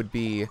 like, that would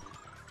be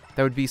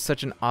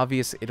such an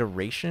obvious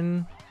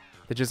iteration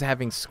that just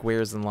having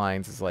squares and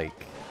lines is,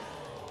 like...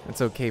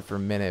 It's okay for a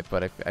minute,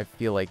 but I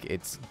feel like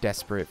it's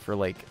desperate for,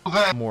 like,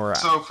 more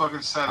so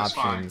fucking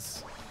satisfying.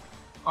 Options.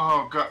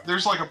 Oh god,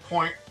 there's like a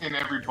point in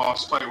every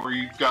boss fight where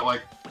you've got like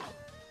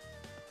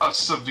a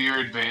severe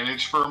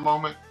advantage for a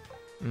moment,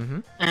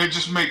 and it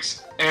just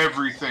makes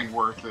everything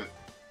worth it.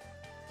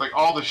 Like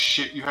all the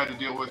shit you had to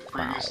deal with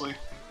previously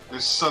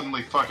is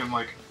suddenly fucking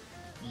like,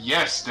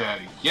 yes,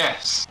 daddy,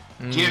 yes,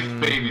 give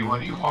baby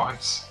what he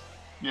wants.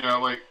 You know,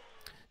 like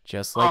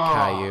just like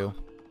Caillou.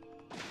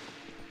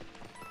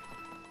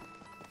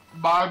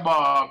 My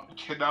mom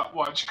cannot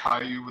watch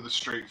Caillou with a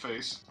straight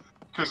face.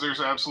 Because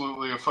there's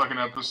absolutely a fucking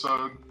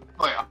episode,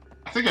 like,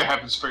 I think it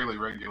happens fairly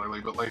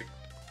regularly, but, like,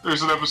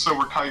 there's an episode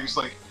where Caillou's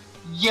like,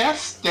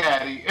 yes,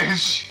 daddy, and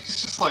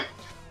she's just like,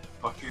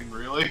 fucking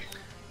really?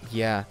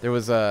 Yeah, there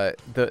was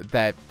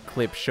that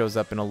clip shows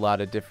up in a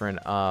lot of different,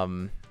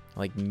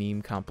 like,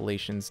 meme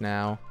compilations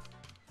now.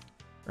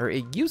 Or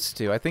it used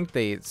to. I think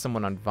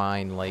someone on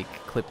Vine, like,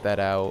 clipped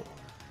that out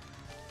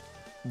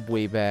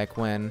way back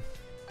when.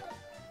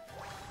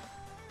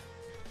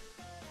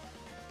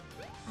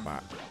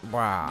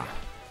 Wow.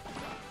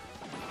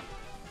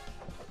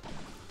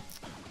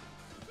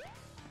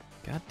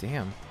 God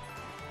damn.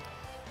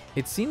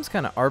 It seems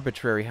kind of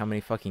arbitrary how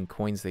many fucking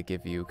coins they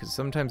give you, because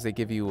sometimes they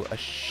give you a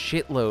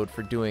shitload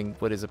for doing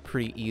what is a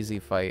pretty easy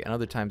fight, and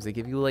other times they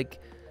give you like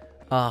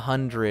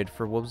 100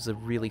 for what was a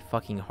really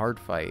fucking hard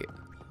fight.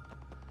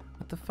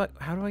 What the fuck?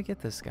 How do I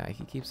get this guy?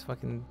 He keeps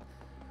fucking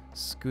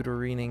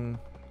scooterining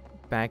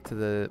back to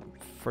the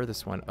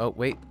furthest one. Oh,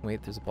 wait,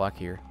 there's a block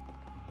here.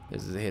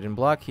 This is a hidden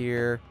block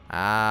here.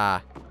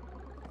 Ah.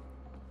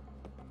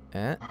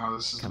 Oh,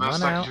 this is the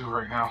best I can do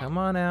right now. Come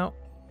on out.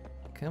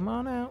 Come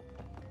on out.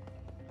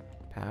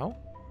 Pow?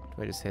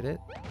 Do I just hit it?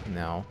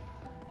 No.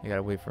 I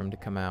gotta wait for him to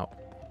come out.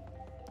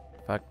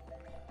 Fuck.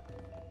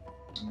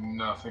 There's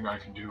nothing I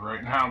can do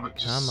right now but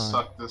just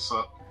suck this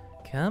up.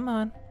 Come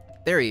on.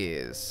 There he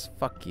is.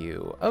 Fuck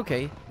you.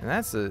 Okay, and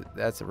that's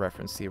a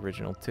reference to the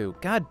original too.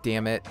 God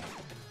damn it.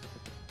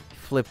 He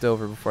flipped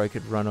over before I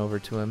could run over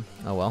to him.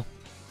 Oh well.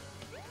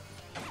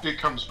 It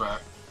comes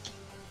back.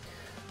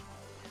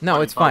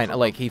 No, it's fine.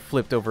 Like, he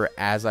flipped over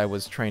as I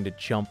was trying to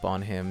jump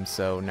on him,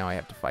 so now I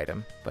have to fight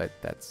him. But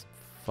that's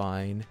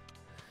fine.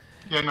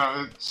 Yeah,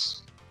 no,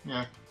 it's...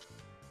 yeah.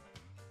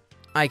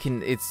 I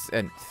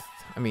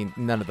mean,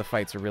 none of the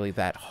fights are really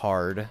that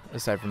hard,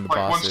 aside from the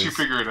bosses. Once you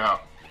figure it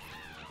out.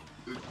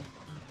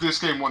 This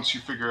game, once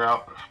you figure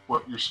out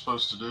what you're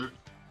supposed to do...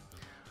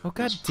 Oh,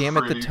 god damn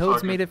it, the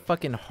toads made it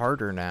fucking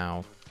harder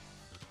now.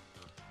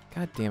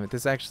 God damn it,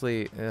 this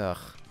actually... Ugh.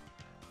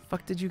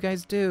 Fuck did you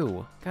guys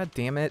do? God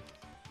damn it.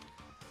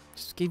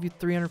 Just gave you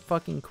 300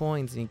 fucking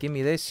coins and you give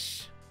me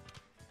this.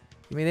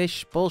 Give me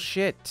this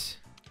bullshit.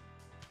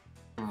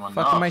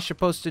 Fuck am I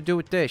supposed to do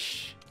with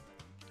this?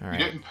 Alright.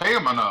 You didn't pay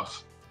him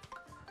enough.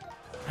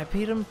 I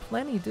paid him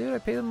plenty, dude. I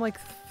paid him like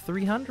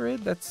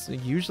 300. That's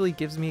usually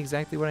gives me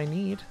exactly what I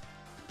need.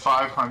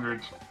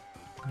 500.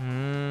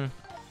 I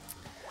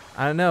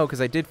don't know,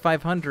 because I did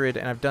 500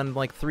 and I've done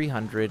like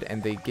 300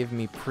 and they give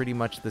me pretty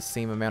much the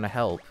same amount of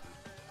help.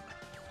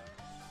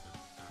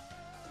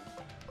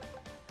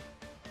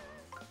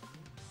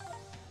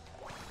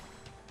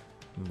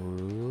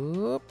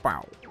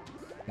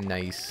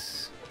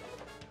 Nice.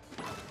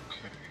 Okay.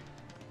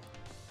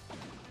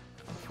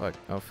 Oh, fuck.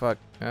 Oh, fuck.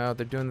 Oh,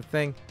 they're doing the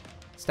thing.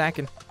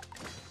 Stacking.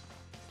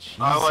 Jesus.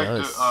 I like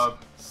to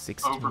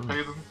 16.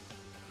 overpay them.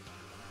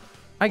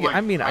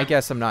 I mean, I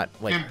guess I'm not,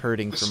 like,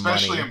 hurting for money.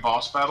 Especially in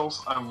boss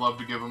battles, I love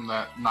to give them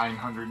that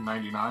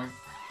 999.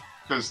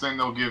 Because then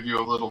they'll give you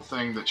a little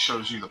thing that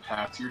shows you the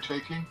path you're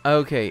taking.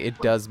 Okay, it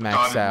does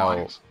max out.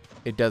 Lines.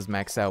 It does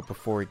max out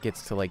before it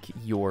gets to, like,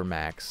 your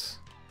max.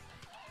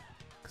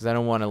 Because I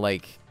don't want to,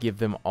 like, give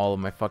them all of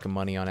my fucking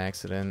money on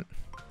accident.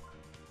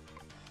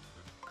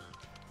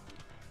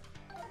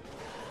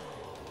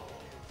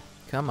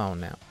 Come on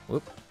now.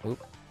 Whoop,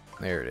 whoop.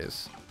 There it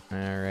is.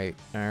 Alright,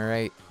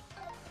 alright.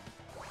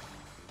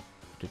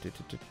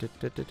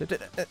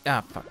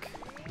 Ah, fuck.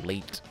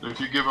 Late. If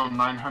you give them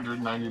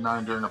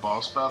 999 during a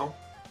boss battle,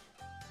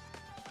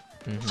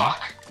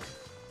 fuck.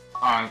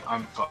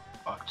 I'm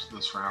fucked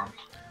this round.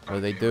 What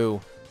do they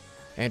do?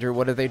 Andrew,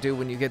 what do they do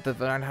when you get the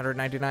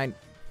 999?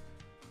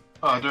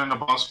 During the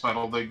boss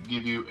battle, they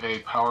give you a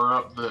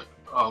power-up that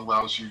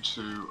allows you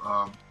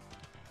to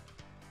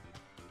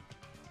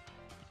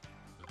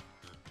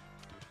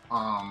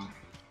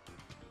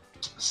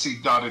see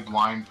dotted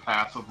line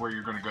path of where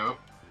you're gonna go.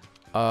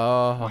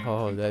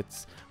 Oh,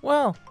 that's...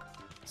 Well,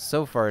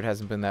 so far it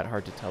hasn't been that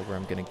hard to tell where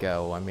I'm gonna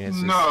go. I mean, it's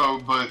just...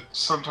 No, but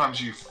sometimes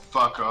you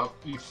fuck up.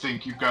 You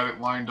think you've got it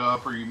lined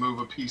up, or you move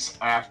a piece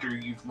after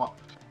you've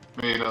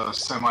made a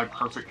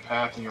semi-perfect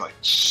path, and you're like,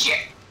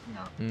 shit! You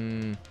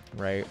know?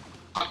 Right.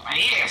 Fuck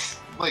my ass!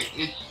 Like,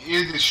 it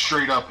is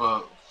straight up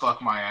a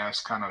fuck my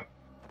ass kind of,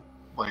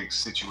 like,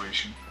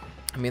 situation.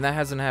 I mean, that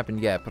hasn't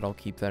happened yet, but I'll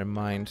keep that in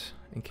mind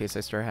in case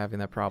I start having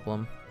that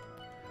problem.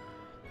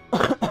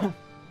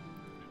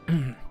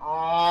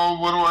 Oh,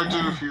 what do I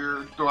do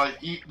here? Do I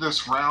eat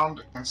this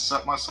round and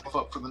set myself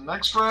up for the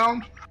next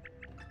round?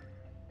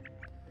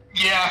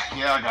 Yeah,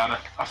 I got it.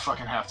 I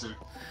fucking have to.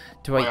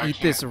 Do I eat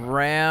this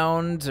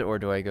round, or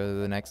do I go to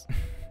the next?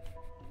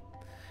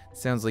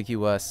 Sounds like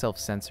you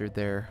self-censored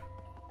there.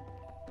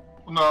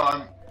 No,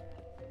 I'm...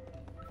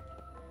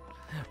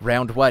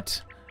 Round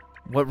what?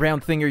 What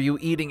round thing are you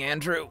eating,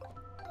 Andrew?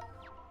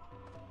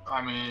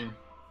 I mean...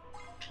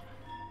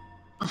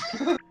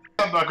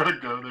 I'm not gonna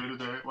go there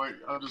today. Like,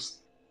 I'm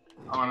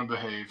gonna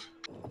behave.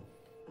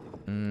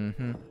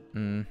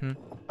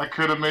 I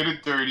could have made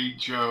it dirty,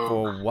 Joe.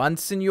 For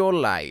once in your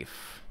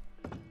life,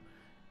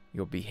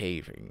 you're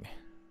behaving.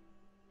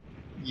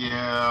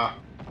 Yeah.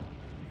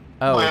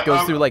 Oh, it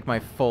goes through, like, my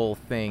full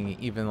thing,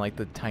 even, like,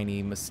 the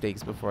tiny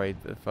mistakes before I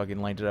fucking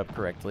lined it up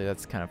correctly.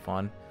 That's kind of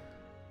fun.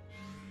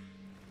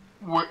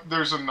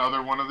 There's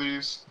another one of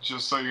these,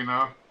 just so you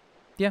know.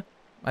 Yeah.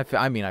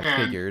 I mean, I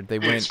figured.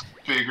 It's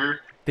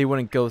bigger. They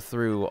wouldn't go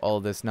through all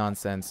this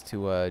nonsense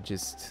to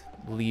just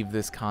leave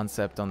this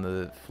concept on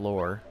the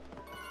floor.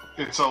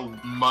 It's a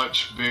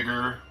much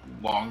bigger,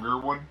 longer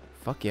one.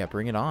 Fuck yeah,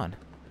 bring it on.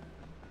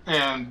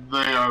 And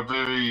they are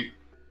very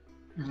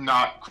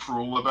not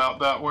cruel about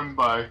that one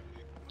by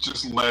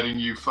just letting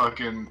you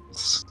fucking...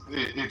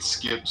 It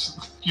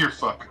skips your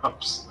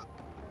fuck-ups.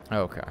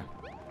 Okay.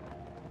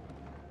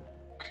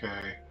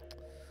 Okay.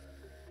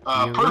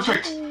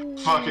 Perfect!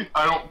 Fuck it.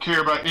 I don't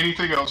care about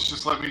anything else.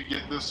 Just let me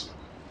get this...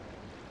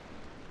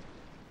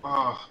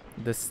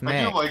 The snack.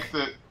 I feel like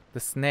that... The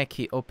snack,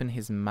 he opened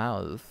his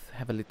mouth.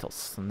 Have a little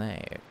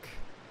snack.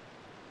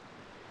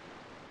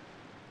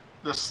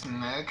 The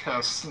snack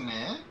has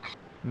snack?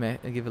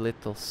 Give a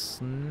little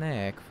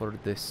snack for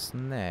the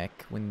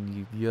snack when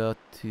you go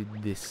to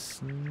the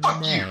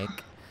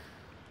snack.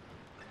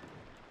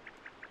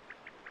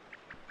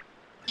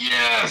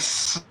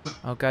 Yes!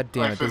 Oh god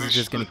damn it, this is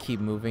just gonna keep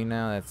moving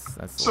now?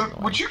 That's So,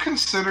 annoying. would you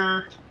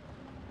consider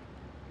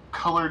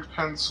colored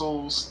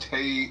pencils,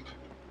 tape,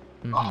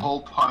 a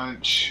hole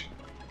punch,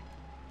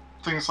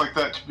 things like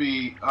that to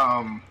be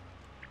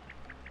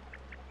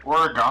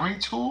origami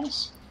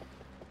tools?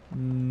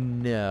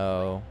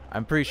 No.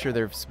 I'm pretty sure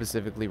they're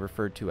specifically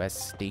referred to as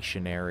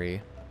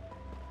stationary.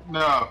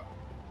 No.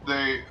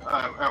 They,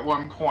 at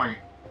one point,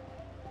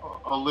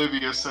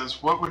 Olivia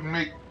says, what would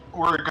make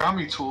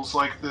origami tools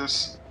like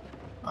this,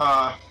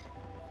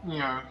 you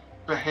know,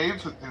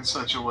 behave in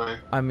such a way?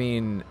 I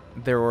mean,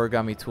 they're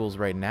origami tools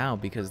right now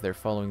because they're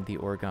following the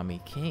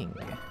Origami King.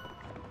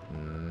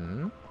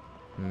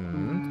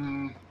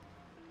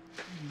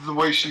 The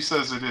way she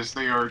says it is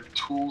they are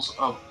tools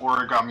of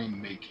origami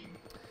making.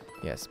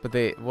 Yes, but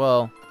they,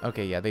 well,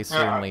 okay, yeah, they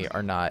certainly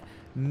are not.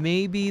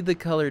 Maybe the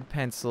colored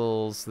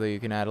pencils, so you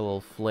can add a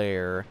little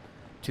flair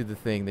to the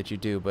thing that you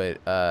do, but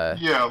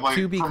yeah, like,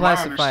 to be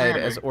classified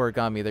as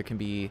origami, there can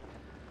be,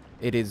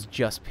 it is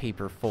just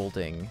paper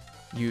folding.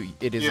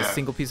 It is a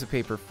single piece of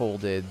paper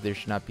folded. There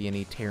should not be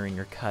any tearing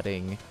or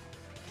cutting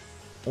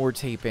or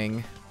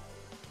taping.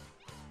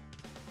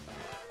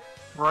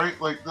 Right?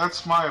 Like,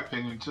 that's my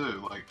opinion,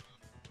 too. Like,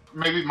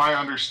 maybe my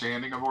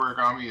understanding of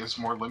origami is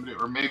more limited,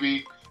 or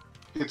maybe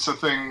it's a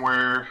thing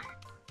where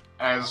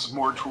as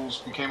more tools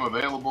became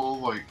available,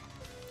 like...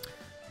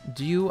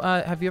 Do you,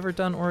 have you ever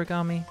done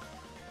origami?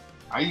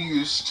 I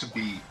used to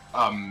be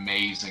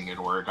amazing at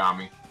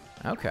origami.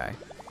 Okay.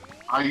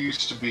 I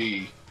used to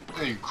be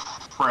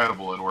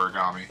incredible at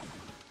origami.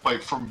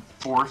 Like from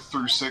 4th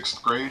through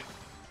 6th grade,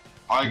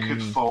 I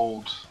could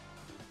fold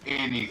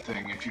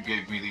anything if you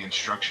gave me the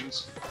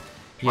instructions.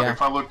 Yeah. Like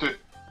if I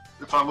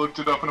looked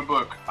it up in a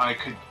book, I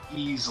could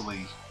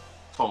easily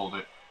fold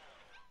it.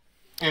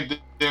 And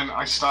then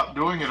I stopped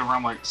doing it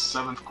around like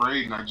 7th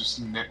grade, and I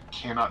just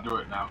cannot do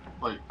it now.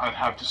 Like I'd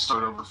have to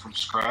start over from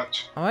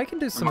scratch. Oh, I can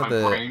do some of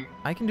the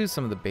I can do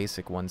some of the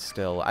basic ones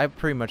still. I have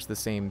pretty much the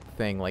same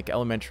thing. Like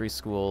elementary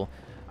school,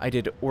 I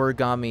did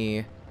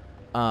origami.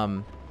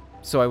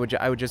 So I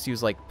would just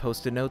use like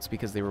Post-it notes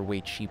because they were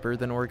way cheaper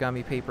than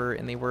origami paper,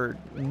 and they were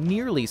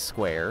nearly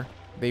square.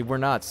 They were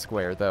not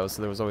square though,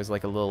 so there was always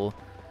like a little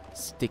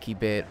sticky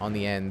bit on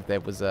the end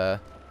that was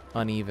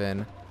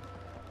uneven.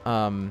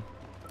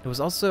 It was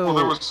also... Well,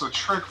 there was a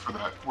trick for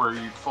that, where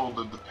you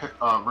folded the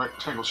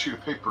rectangle sheet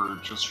of paper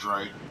just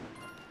right.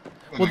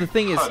 Well, the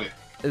thing is,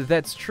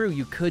 that's true,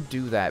 you could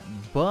do that,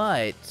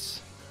 but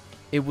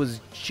it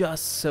was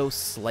just so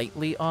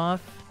slightly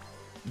off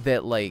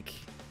that, like,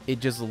 it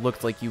just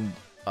looked like you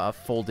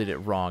folded it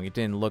wrong. It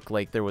didn't look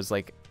like there was,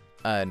 like,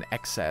 an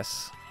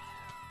excess.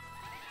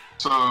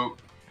 So,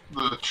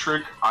 the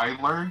trick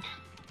I learned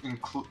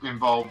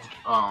involved,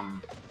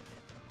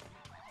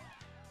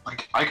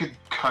 like, I could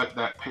cut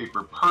that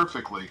paper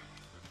perfectly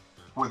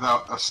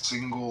without a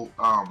single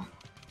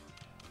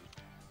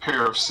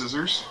pair of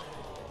scissors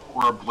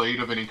or a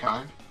blade of any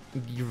kind.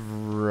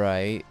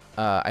 Right.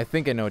 I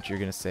think I know what you're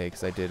gonna say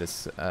because I did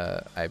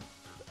I'm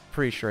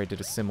pretty sure I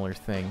did a similar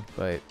thing,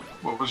 but.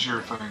 What was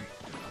your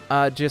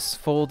thing? Just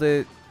fold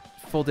it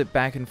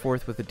back and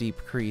forth with a deep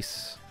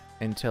crease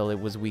until it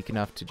was weak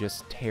enough to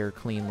just tear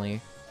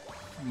cleanly.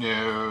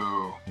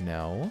 No.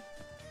 No.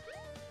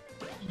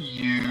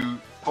 You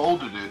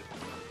folded it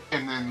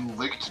and then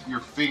licked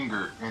your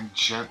finger and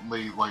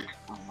gently, like,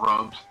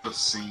 rubbed the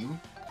seam.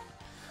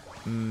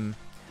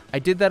 I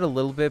did that a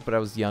little bit, but I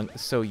was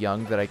so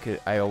young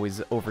that I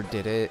always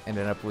overdid it and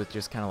ended up with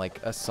just kind of like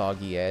a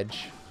soggy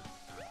edge.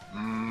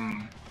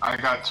 I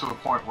got to a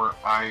point where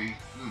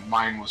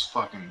mine was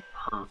fucking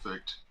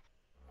perfect.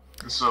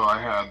 So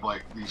I had,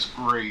 like, these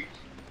great,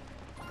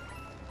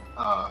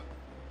 I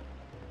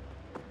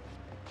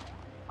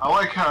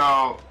like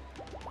how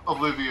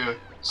Olivia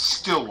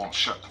still won't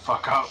shut the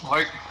fuck up.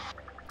 Like,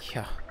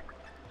 yeah,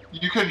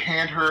 you could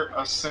hand her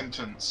a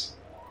sentence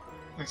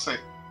and say,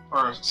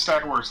 or a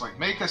stack of words, like,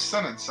 make a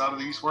sentence out of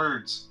these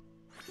words.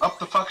 Up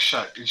the fuck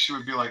shut. And she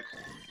would be like,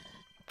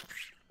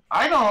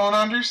 I don't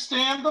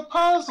understand the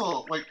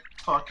puzzle. Like,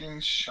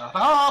 fucking shut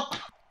up.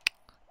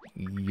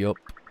 Yup.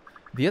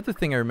 The other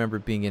thing I remember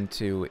being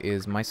into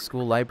is my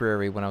school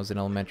library when I was in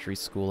elementary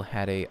school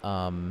had a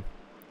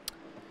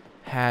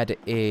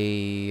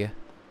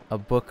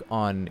book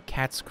on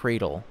Cat's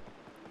Cradle.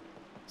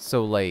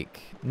 So,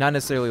 like, not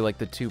necessarily like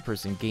the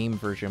two-person game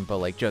version, but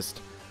like just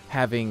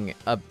having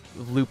a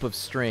loop of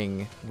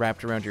string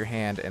wrapped around your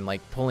hand and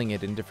like pulling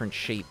it in different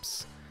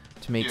shapes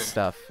to make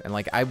stuff. And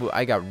like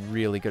I got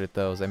really good at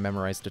those. I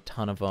memorized a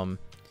ton of them.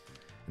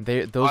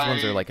 Those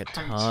ones are like a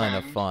ton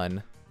of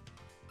fun.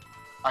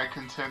 I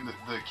contend that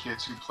the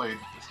kids who played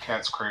with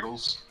Cat's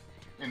Cradles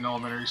in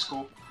elementary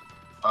school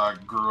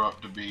grew up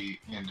to be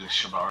into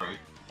shibari.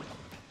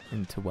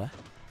 Into what?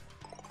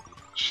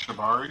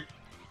 Shibari?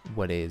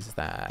 What is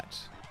that?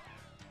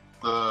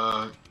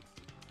 The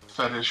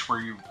fetish where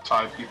you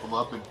tie people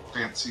up in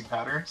fancy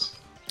patterns.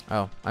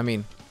 Oh, I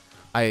mean,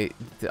 I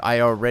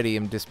already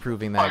am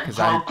disproving that because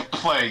I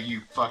play,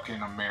 you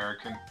fucking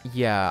American.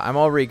 Yeah, I'm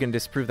already gonna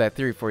disprove that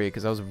theory for you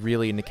because I was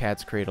really into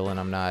Cat's Cradle and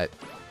I'm not.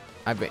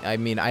 I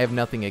mean, I have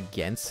nothing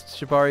against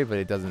shibari, but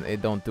it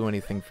don't do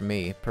anything for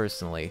me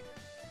personally.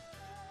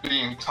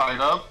 Being tied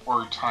up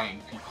or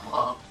tying people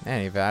up.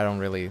 Anyway, I don't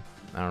really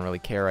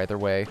care either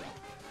way.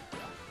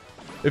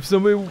 If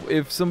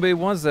somebody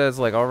wants that, it's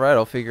like, all right,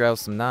 I'll figure out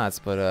some knots,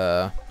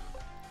 but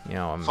you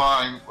know, I'm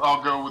fine.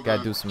 I'll go with gotta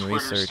the do some Twitter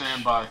research.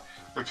 standby.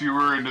 If you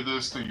were into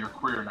this, then you're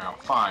queer now.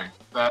 Fine.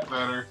 That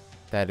better.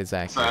 That is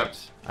accurate.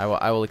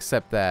 I will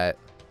accept that.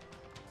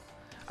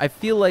 I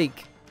feel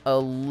like a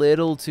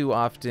little too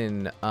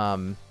often,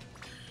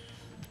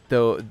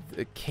 though,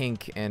 the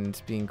kink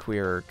and being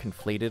queer are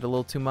conflated a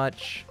little too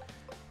much.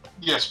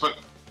 Yes, but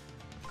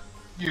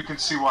you can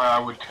see why I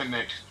would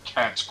connect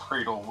Cat's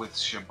Cradle with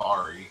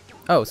shibari.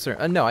 Oh,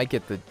 sir. No, I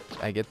get the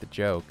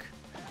joke.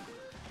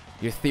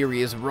 Your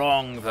theory is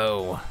wrong,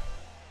 though.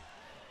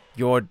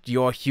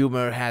 Your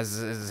humor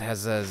has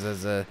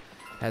a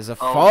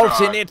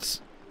fault in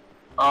it.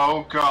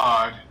 Oh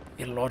God.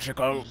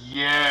 Illogical.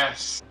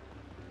 Yes.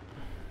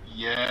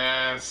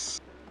 Yes.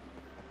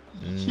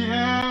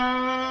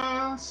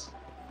 Yes.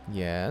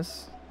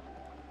 Yes.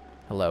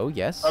 Hello.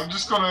 Yes. I'm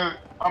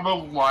gonna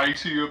lie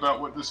to you about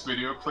what this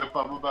video clip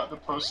I'm about to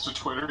post to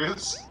Twitter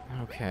is.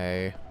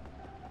 Okay.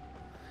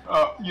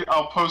 Yeah,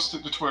 I'll post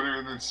it to Twitter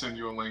and then send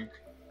you a link.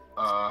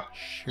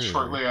 Sure.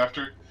 Shortly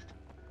after.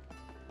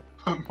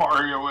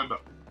 Mario and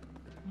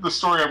the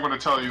story I'm going to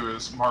tell you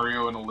is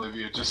Mario and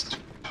Olivia just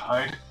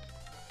died.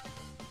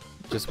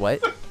 Just what?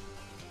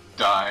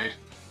 Died.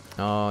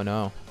 Oh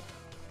no.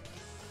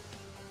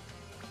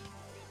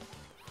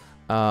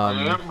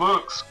 It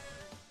looks.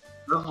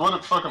 That's what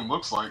it fucking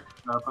looks like.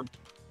 Nothing.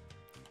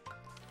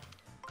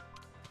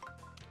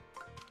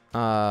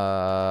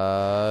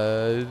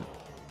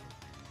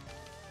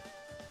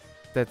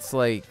 That's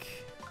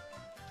like,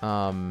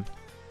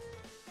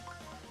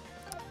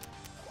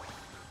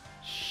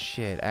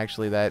 shit,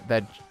 actually,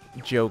 that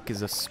joke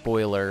is a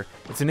spoiler.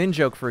 It's an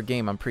in-joke for a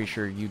game I'm pretty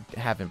sure you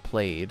haven't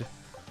played,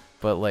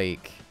 but,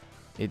 like,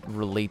 it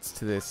relates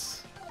to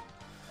this.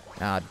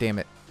 Ah, damn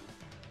it.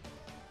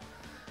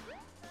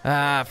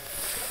 Ah,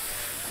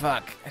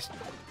 fuck. I'm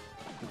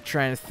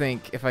trying to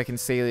think if I can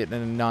say it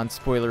in a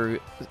non-spoilery...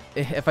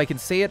 If I can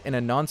say it in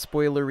a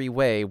non-spoilery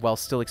way while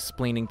still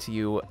explaining to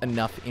you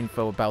enough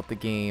info about the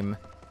game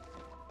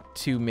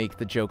to make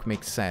the joke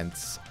make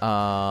sense.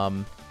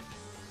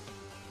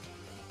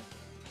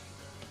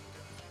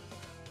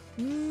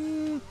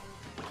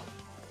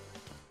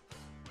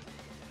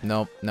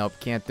 Nope,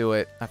 can't do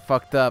it. I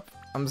fucked up.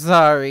 I'm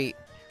sorry.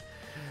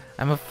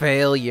 I'm a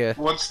failure.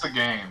 What's the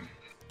game?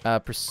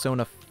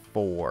 Persona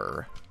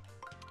 4.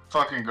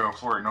 Fucking go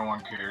for it. No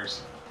one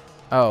cares.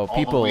 Oh, All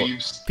people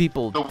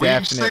the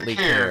definitely weebs that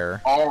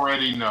care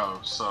already know.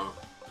 So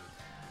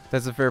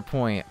that's a fair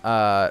point.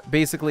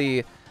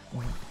 Basically,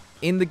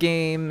 in the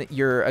game,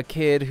 you're a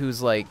kid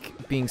who's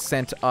like being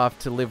sent off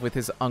to live with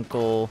his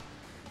uncle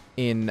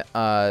in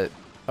a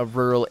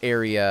rural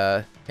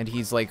area, and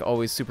he's like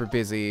always super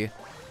busy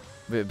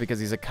because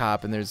he's a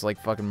cop, and there's like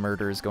fucking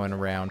murders going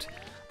around.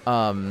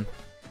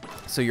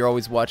 So you're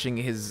always watching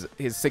his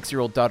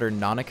 6-year-old daughter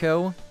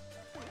Nanako,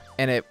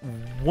 and at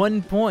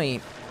one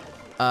point,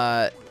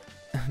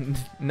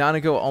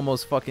 Nanako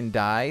almost fucking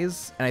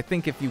dies, and I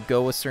think if you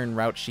go a certain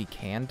route, she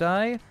can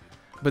die.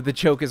 But the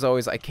joke is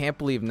always, I can't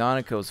believe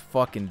Nanako's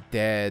fucking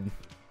dead.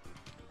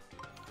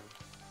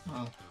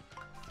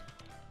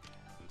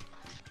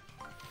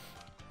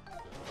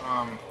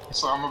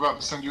 So I'm about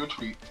to send you a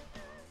tweet.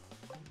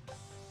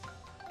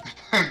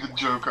 The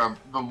joke on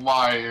the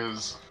lie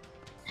is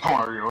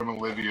Mario and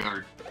Olivia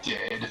are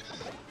dead.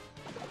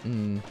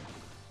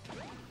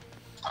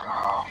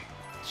 Oh.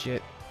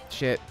 Shit.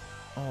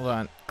 Hold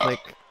on.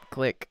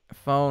 Click.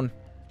 Phone,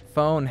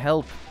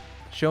 help.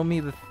 Show me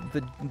the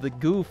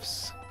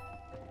goofs.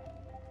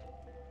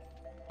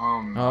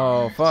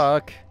 Oh,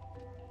 fuck.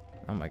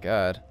 Oh my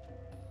god.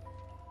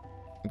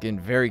 I'm getting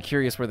very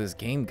curious where this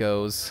game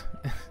goes.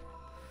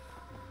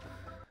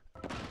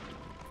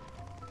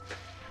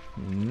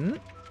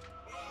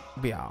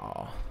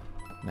 Yeah.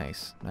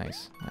 Nice.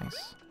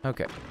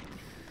 Okay.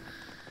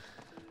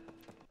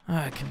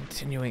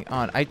 Continuing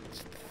on. I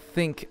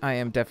think I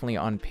am definitely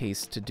on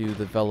pace to do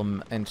the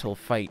Vellumental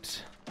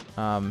fight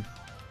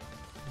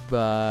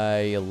by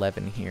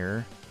 11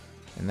 here.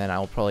 And then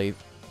I'll probably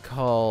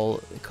call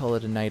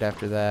it a night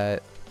after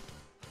that.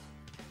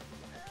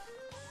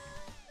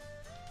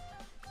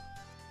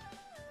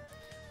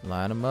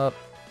 Line them up.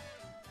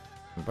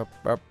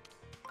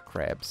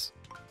 Crabs.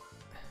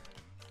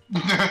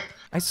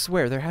 I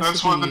swear, there has to be...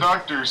 That's what the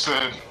doctor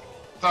said.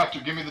 Doctor,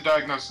 give me the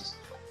diagnosis.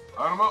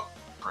 Line them up.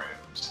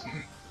 Crabs.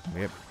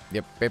 Yep.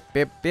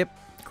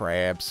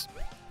 Crabs.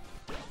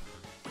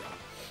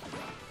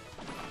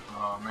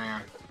 Oh,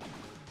 man.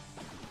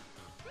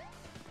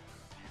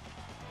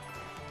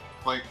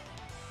 Like...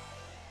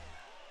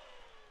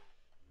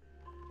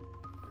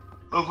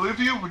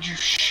 Olivia, would you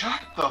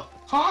shut the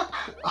fuck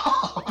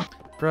up?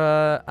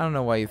 Bruh, I don't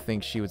know why you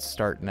think she would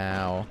start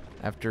now,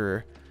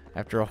 after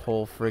a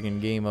whole friggin'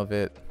 game of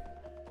it.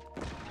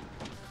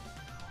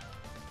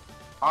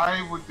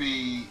 I would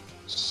be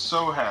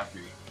so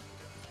happy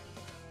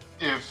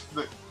if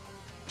the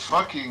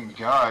fucking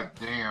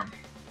goddamn,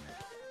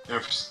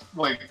 if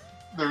like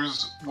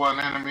there's one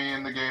enemy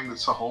in the game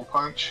that's a hole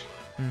punch.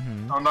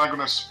 I'm not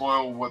gonna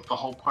spoil what the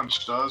hole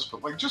punch does,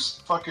 but like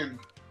just fucking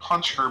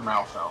punch her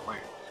mouth out, like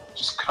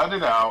just cut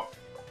it out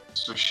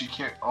so she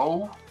can't.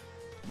 Oh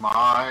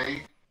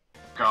my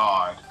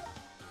god,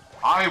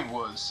 I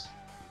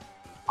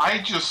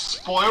just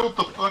spoiled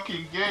the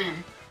fucking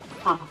game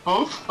for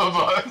both of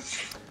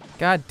us.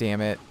 God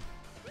damn it.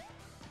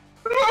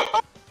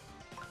 Oh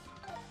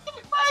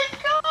my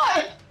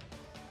god!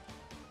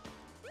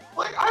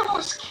 Like, I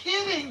was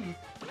kidding!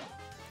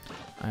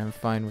 I'm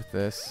fine with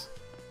this.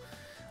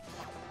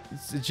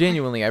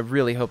 Genuinely, I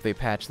really hope they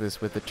patch this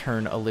with the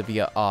turn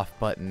Olivia off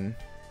button.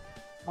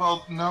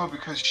 Well, no,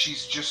 because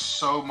she's just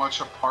so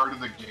much a part of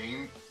the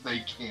game,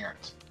 they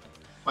can't.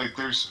 Like,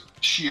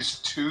 she is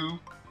too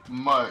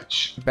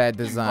much bad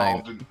design.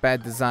 involved in...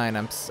 Bad design,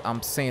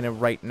 I'm saying it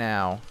right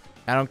now.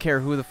 I don't care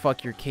who the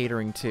fuck you're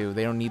catering to.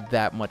 They don't need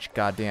that much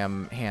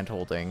goddamn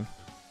hand-holding.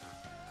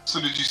 So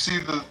did you see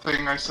the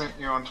thing I sent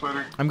you on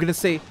Twitter? I'm gonna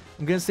say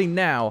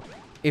now,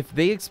 if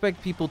they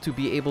expect people to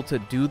be able to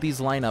do these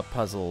lineup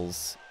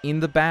puzzles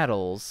in the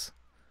battles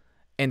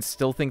and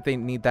still think they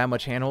need that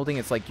much hand-holding,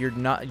 it's like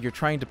you're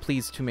trying to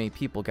please too many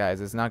people,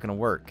 guys. It's not gonna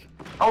work.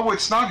 Oh,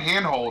 it's not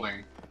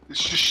hand-holding.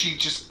 It's just she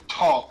just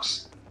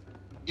talks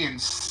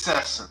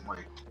incessantly.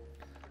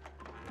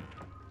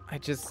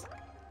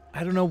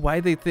 I don't know why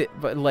they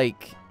but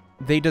like,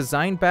 they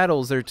design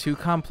battles that are too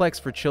complex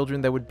for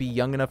children that would be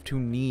young enough to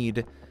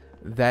need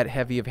that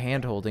heavy of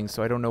hand-holding,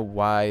 so I don't know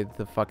why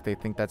the fuck they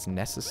think that's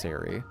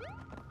necessary.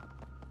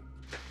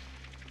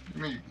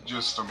 Give me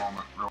just a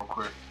moment, real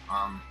quick.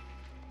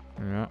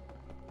 Yeah.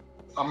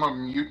 I'm gonna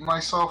mute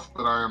myself,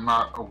 but I am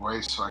not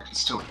away, so I can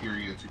still hear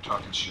you if you're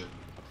talking shit.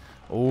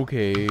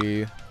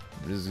 Okay.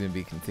 I'm just gonna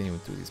be continuing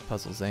through these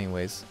puzzles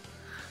anyways.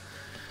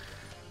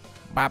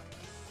 Bop.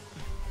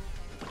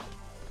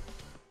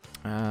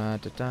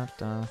 Let's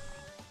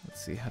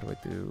see, how do I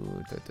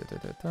do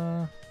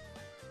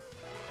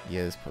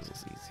Yeah, this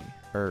puzzle's easy.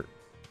 Oh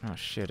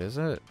shit, is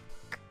it?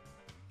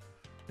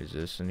 Is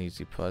this an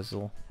easy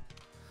puzzle?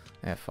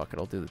 Eh, fuck it,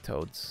 I'll do the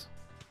toads.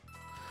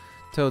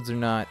 Toads are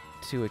not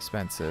too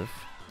expensive.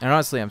 And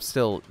honestly, I'm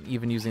still,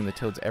 even using the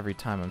toads every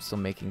time, I'm still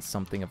making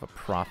something of a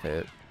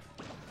profit.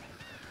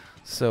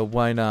 So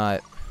why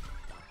not?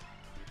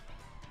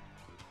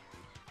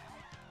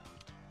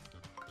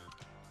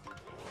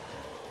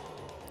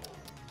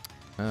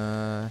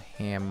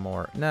 Ham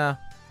more. Nah,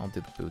 I'll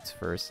do the boots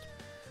first.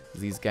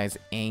 These guys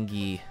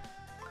Angie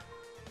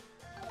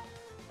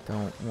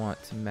don't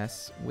want to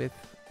mess with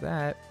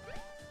that.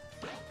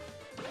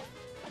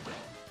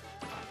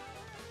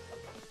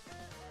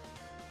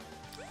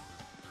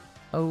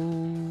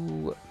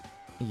 Oh,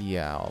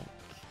 yeah, I'll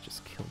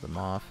just kill them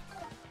off.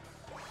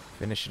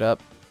 Finish it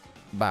up.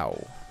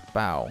 Bow,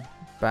 bow,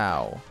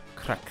 bow,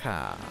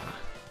 kraka,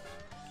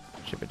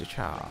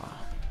 chibba-cha.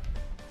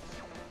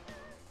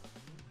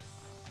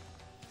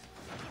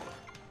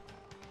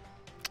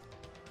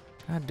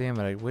 God damn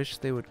it, I wish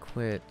they would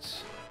quit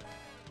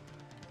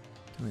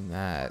doing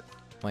that.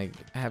 Like,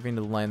 having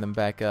to line them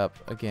back up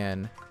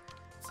again.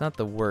 It's not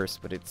the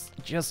worst, but it's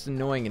just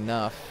annoying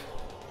enough.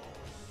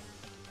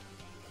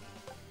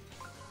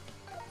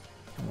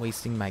 I'm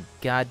wasting my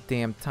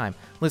goddamn time.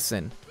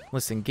 Listen,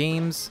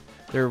 games,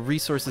 there are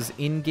resources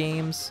in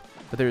games,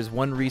 but there's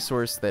one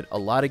resource that a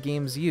lot of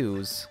games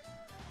use,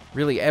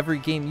 really every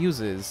game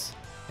uses,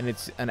 and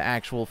it's an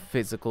actual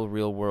physical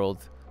real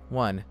world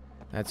one.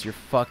 That's your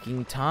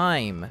fucking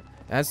time.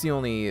 That's the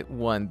only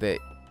one that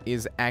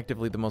is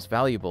actively the most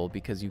valuable,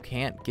 because you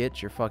can't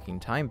get your fucking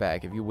time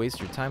back. If you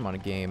waste your time on a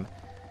game,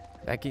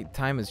 that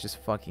time is just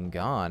fucking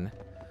gone.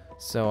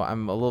 So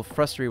I'm a little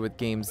frustrated with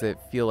games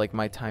that feel like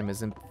my time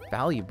isn't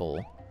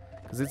valuable,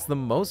 because it's the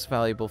most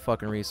valuable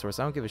fucking resource.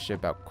 I don't give a shit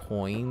about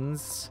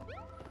coins,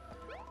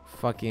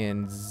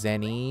 fucking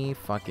zenny,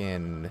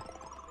 fucking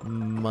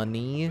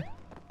money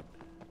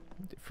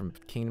from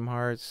Kingdom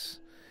Hearts.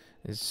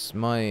 It's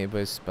money, but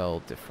it's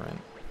spelled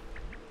different.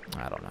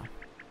 I don't know.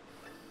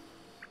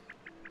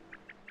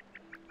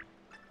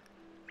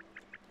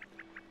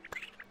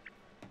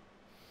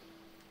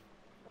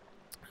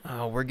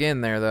 Oh, we're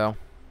getting there, though.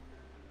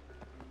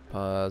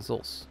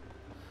 Puzzles.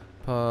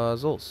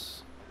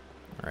 Puzzles.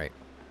 Alright.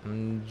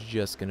 I'm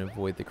just gonna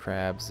avoid the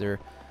crabs. They're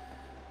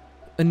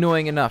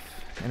annoying enough.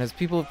 And as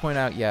people have pointed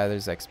out, yeah,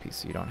 there's XP,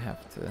 so you don't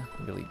have to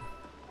really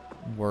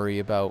worry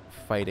about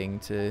fighting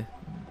to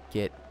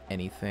get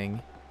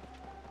anything.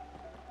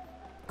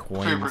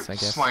 Coins, favorite I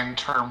guess. Slang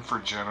term for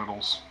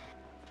genitals?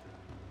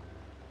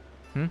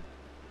 Hmm?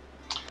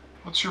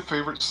 What's your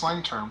favorite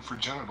slang term for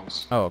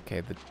genitals? Oh,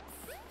 okay. The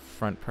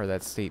front part of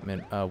that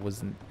statement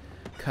wasn't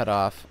cut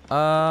off.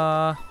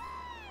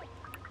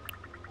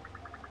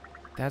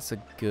 That's a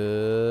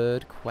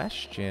good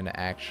question,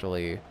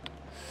 actually.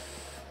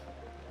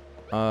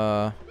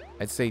 I'd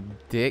say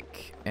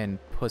dick and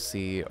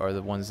pussy are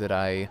the ones that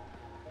I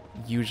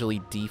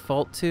usually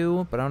default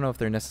to, but I don't know if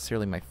they're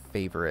necessarily my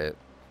favorite.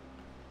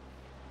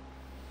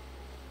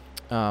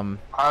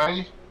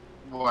 I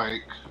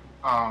like,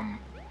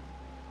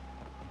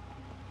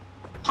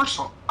 first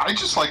of all, I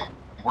just like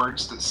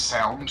words that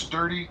sound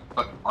dirty,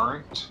 but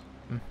aren't.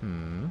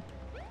 Mm-hmm.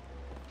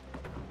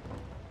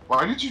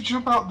 Why did you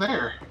jump out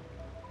there?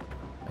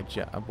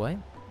 What?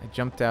 I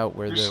jumped out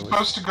where You're there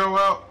supposed to go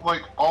out,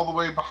 like, all the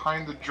way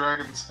behind the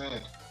dragon's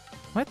head.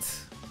 What?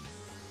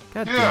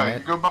 God damn Yeah, it.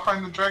 you go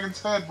behind the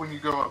dragon's head when you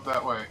go up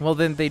that way. Well,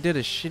 then they did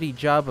a shitty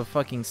job of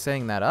fucking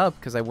setting that up,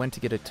 because I went to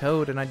get a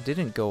toad and I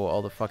didn't go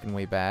all the fucking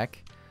way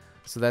back.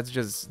 So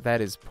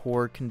that is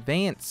poor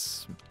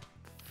conveyance.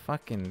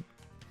 Fucking...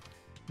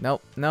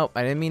 Nope,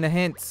 I didn't mean a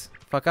hint.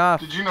 Fuck off.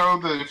 Did you know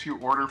that if you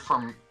order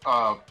from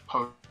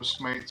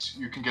Postmates,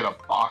 you can get a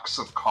box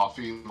of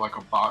coffee, like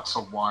a box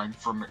of wine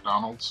from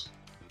McDonald's?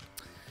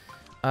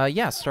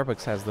 Yeah,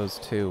 Starbucks has those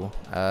too.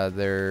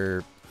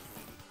 They're...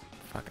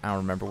 Fuck, I don't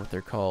remember what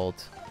they're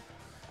called.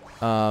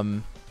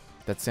 That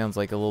sounds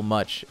like a little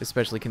much,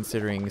 especially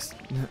considering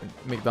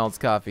McDonald's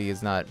coffee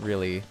is not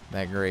really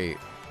that great.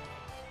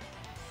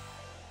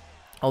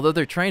 Although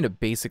they're trying to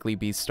basically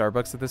be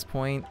Starbucks at this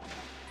point.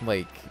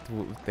 Like,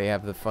 they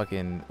have the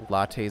fucking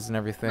lattes and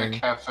everything.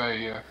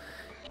 McCafe, yeah.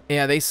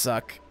 Yeah, they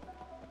suck.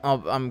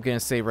 I'm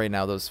gonna say right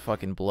now, those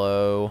fucking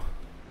blow.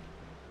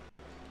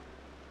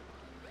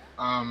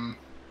 Gonna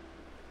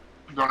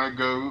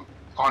go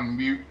on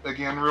mute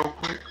again real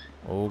quick.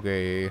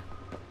 Okay.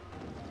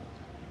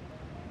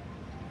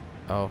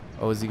 Oh,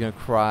 is he gonna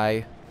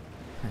cry?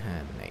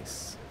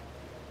 Nice.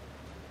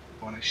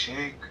 Want a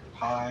shake,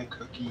 pie,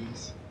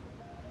 cookies?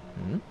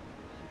 Hmm?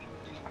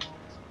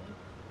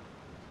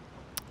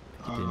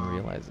 He didn't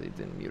realize that he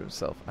didn't mute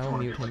himself. I will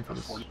mute him for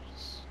the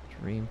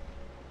stream.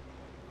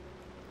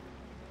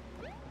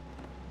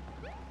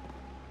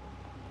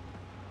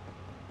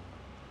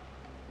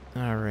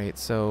 Alright,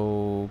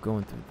 so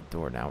going through the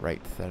door now,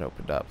 right? That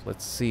opened up.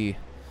 Let's see.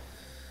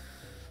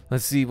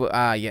 Let's see what.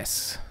 Ah,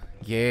 yes.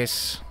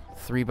 Yes.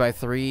 3 by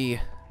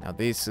 3. Now,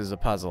 this is a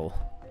puzzle.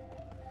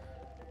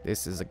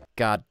 This is a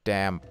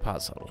goddamn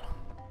puzzle.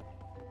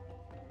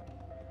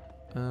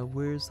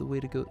 Where's the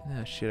way to go?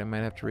 Ah, shit, I might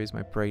have to raise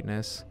my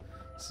brightness.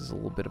 This is a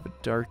little bit of a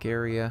dark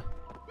area.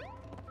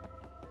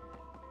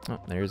 Oh,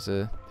 there's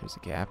a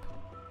gap.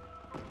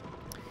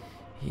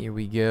 Here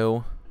we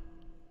go.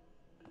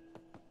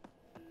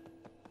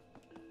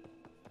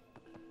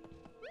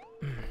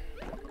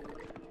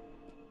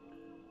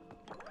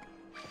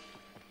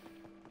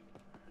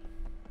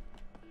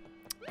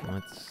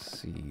 Let's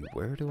see,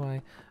 where do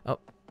I... Oh,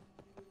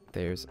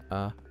 there's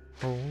a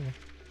hole.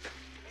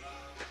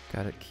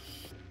 Gotta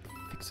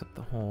fix up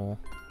the hole.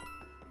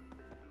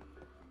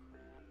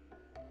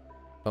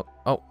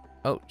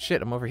 Oh,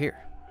 shit, I'm over here.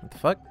 What the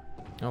fuck?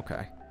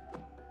 Okay.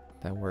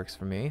 That works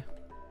for me.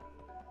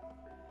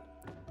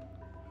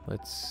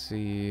 Let's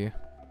see.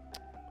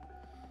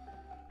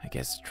 I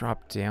guess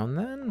drop down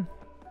then?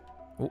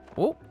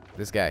 Oh,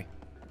 this guy.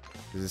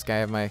 Does this guy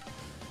have my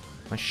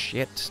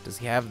shit? Does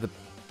he have the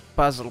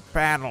puzzle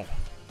panel?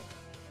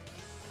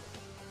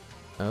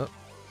 Oh,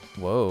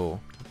 whoa.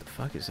 What the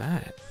fuck is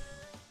that?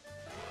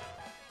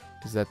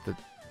 Is that the...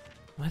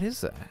 What is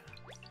that?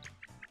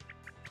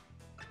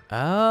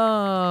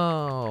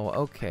 Oh,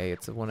 okay.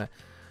 It's a one of...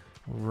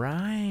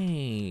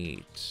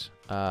 Right.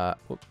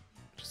 Whoop.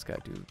 Just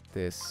gotta do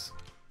this.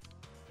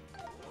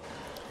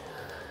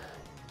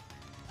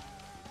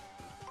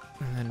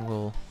 And then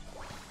we'll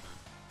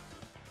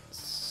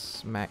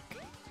smack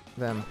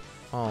them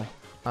all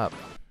up.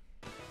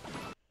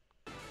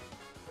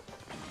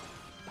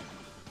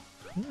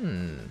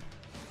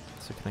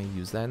 So can I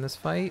use that in this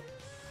fight?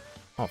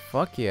 Oh,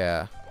 fuck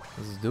yeah.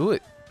 Let's do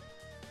it.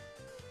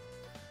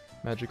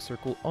 Magic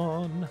circle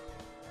on.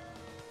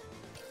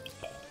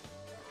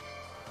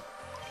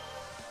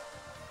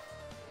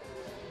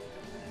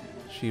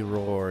 She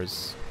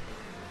roars.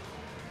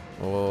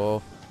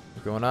 Oh,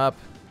 going up.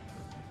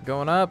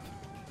 Going up.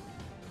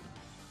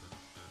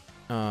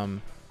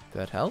 Did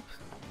that help?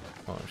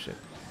 Oh, shit.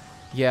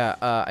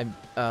 Yeah,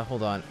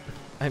 hold on.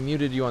 I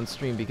muted you on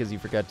stream because you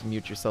forgot to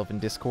mute yourself in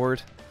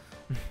Discord.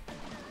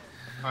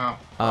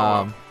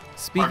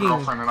 Speaking... My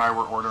girlfriend and I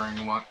were ordering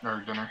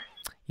dinner.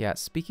 Yeah,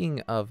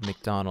 speaking of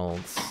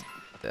McDonald's,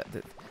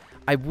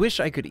 I wish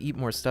I could eat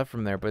more stuff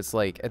from there, but it's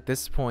like, at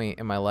this point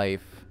in my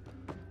life,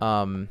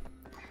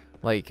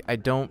 like, I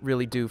don't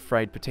really do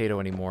fried potato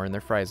anymore, and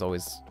their fries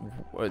always,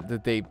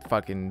 they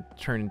fucking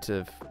turn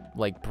into,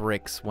 like,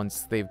 bricks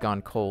once they've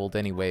gone cold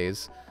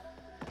anyways.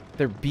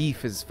 Their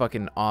beef is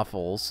fucking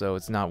awful, so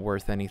it's not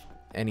worth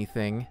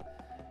anything.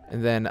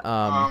 And then,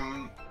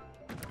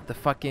 the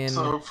fucking...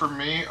 So, for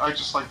me, I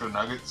just like the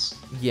nuggets.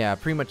 Yeah,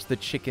 pretty much the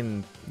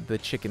chicken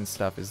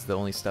stuff is the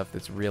only stuff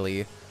that's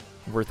really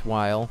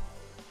worthwhile.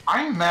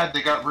 I'm mad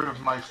they got rid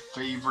of my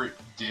favorite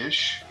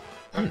dish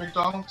at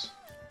McDonald's.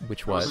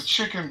 Which was? It was a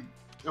chicken...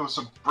 It was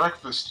a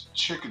breakfast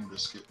chicken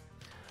biscuit.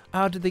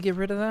 Oh, did they get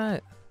rid of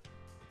that?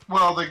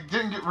 Well, they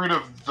didn't get rid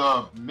of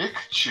the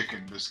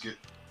McChicken biscuit.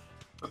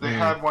 But they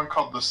had one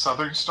called the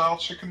Southern Style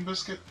Chicken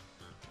Biscuit.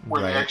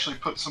 Where they actually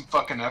put some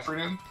fucking effort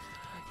in.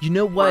 You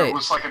know what? It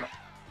was like an...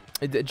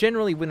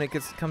 Generally, when it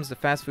comes to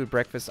fast food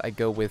breakfast, I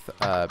go with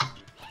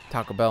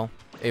Taco Bell.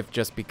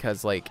 Just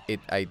because, like,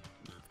 I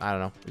don't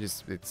know,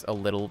 it's a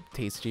little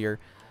tastier.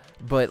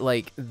 But,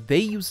 like, they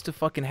used to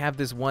fucking have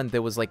this one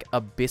that was, like, a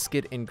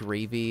biscuit and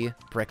gravy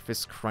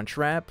breakfast crunch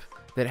wrap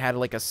that had,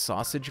 like, a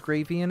sausage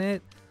gravy in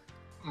it.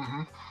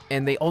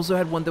 And they also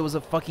had one that was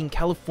a fucking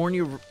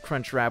California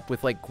crunch wrap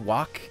with, like,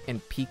 guac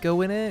and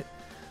pico in it.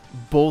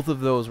 Both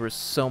of those were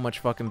so much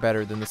fucking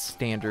better than the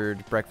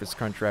standard breakfast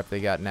crunch wrap they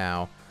got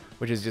now,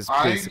 which is just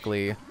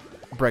basically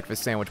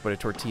breakfast sandwich but a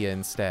tortilla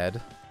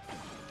instead.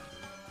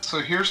 So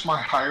here's my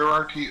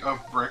hierarchy of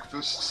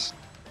breakfasts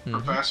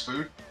for fast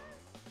food.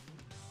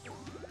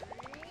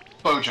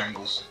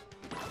 Bojangles.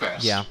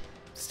 Best. Yeah.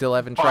 Still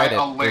haven't tried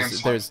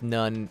it. There's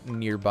none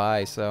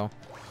nearby, so...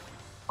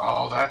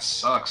 Oh, that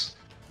sucks.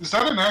 Is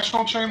that a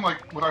national chain?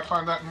 Like, would I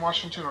find that in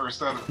Washington, or is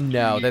that...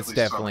 No, that's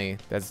definitely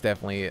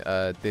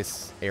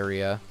this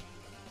area.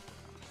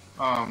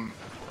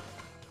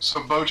 So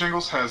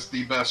Bojangles has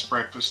the best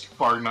breakfast,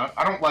 bar none.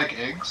 I don't like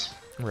eggs.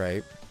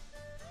 Right.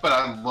 But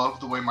I love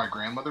the way my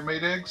grandmother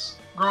made eggs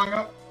growing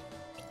up.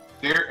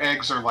 Their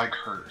eggs are like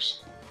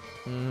hers.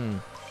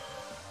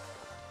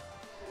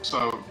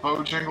 So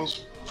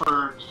Bojangles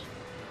for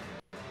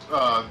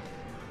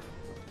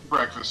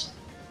breakfast,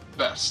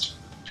 best.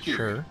 Period.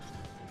 Sure.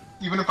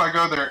 Even if I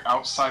go there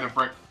outside of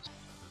breakfast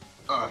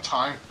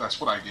time,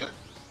 that's what I get.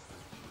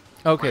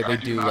 Okay,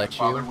 like, they do let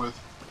you. With,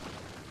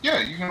 Yeah,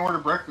 you can order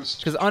breakfast.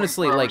 Because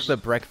honestly, 24 like, hours. the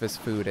breakfast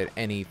food at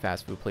any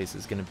fast food place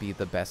is going to be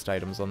the best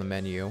items on the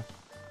menu.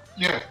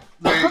 Yeah,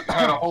 they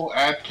had a whole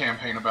ad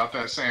campaign about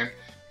that, saying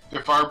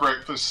if our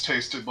breakfast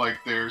tasted like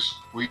theirs,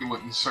 we'd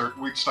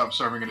stop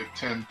serving it at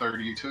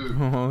 10:30 too.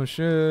 Oh,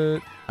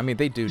 shit. I mean,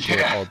 they do it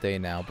Yeah. all day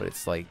now, but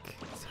it's like,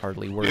 it's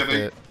hardly worth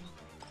they- it.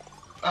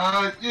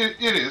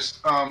 It is.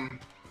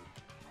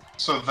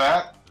 So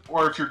that,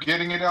 or if you're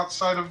getting it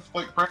outside of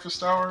like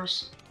breakfast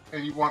hours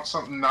and you want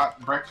something not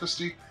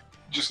breakfasty,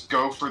 just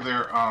go for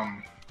their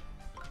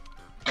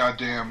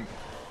goddamn,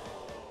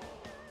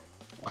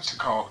 what's it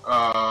called?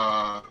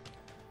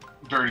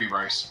 Dirty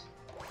rice.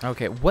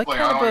 Okay, what Like,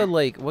 kind I of a, don't-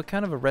 like, what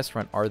kind of a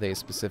restaurant are they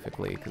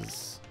specifically?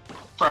 Because,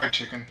 Fried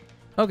chicken.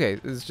 okay,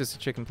 it's just a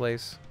chicken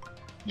place.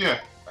 Yeah,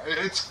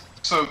 it's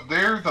so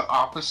they're the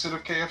opposite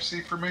of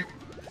KFC for me.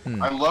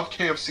 Hmm. I love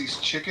KFC's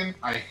chicken.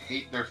 I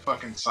hate their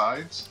fucking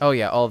sides. Oh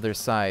yeah, all of their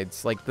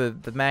sides. Like the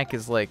mac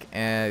is like,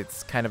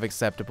 it's kind of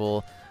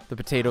acceptable. The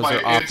potatoes Like,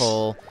 are it's-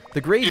 awful.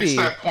 The gravy, It's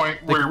that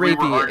point the where we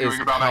gravy were is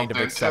arguing about kind al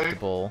of dente.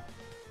 acceptable.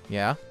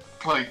 Yeah.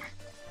 Like,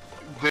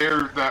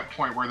 they're that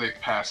point where they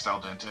passed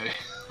al dente.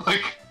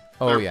 Like,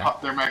 Oh yeah.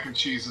 their mac and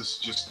cheese is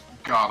just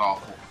god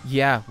awful.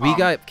 Yeah, we Um,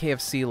 got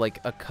KFC like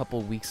a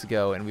couple weeks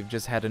ago, and we've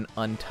just had an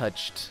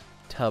untouched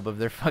tub of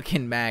their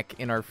fucking mac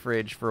in our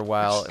fridge for a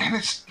while. And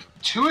it's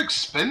too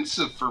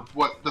expensive for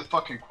what the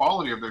fucking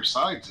quality of their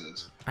sides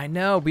is. I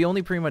know, we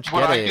only pretty much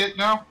What get I it. get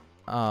now,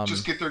 Um,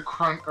 just get their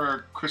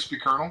crispy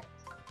kernel,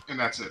 and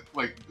that's it.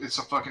 Like, it's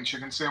a fucking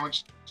chicken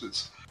sandwich.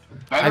 It's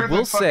better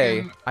than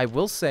fucking... I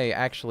will say,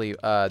 actually,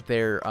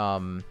 their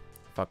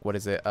fuck, what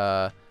is it?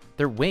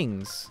 Their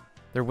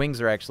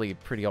wings are actually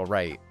pretty all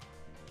right.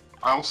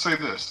 I will say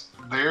this: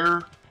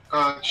 their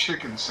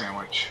chicken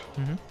sandwich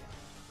Mhm.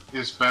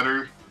 is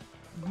better,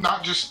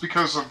 not just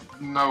because of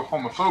no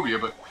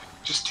homophobia, but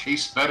just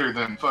tastes better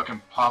than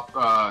fucking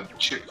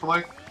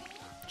Chick-fil-A.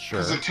 Sure.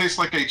 Because it tastes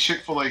like a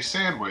Chick-fil-A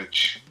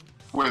sandwich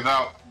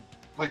without,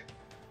 like,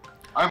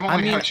 I've only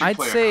I mean, had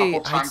Chick-fil-A a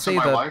couple times in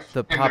my life,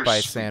 the and they're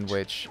Popeye sweet.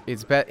 sandwich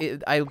is better.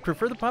 I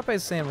prefer the Popeye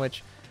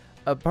sandwich.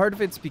 Part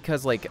of it's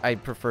because like I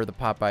prefer the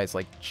Popeyes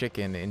like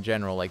chicken in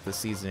general, like the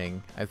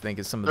seasoning I think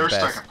is some of They're the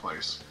best. second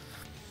place.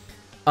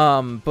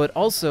 But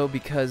also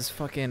because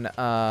fucking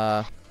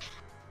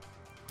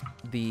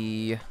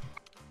the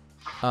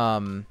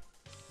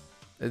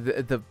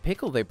the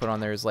pickle they put on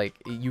there is like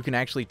you can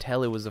actually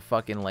tell it was a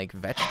fucking like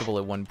vegetable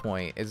at one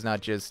point. It's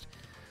not just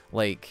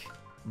like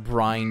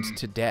brined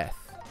to death.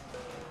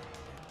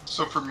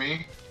 So for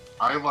me,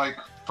 I like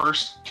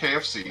first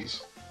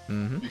KFC's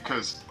Mm-hmm.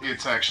 because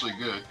it's actually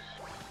good.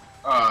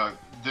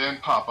 Then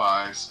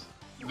Popeyes,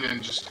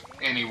 then just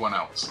anyone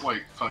else. Like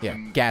Yeah,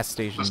 fucking gas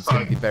stations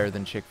gonna be better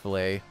than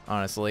Chick-fil-A,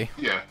 honestly.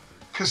 yeah.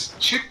 Because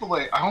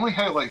Chick-fil-A, I only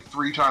had it like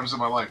 3 times in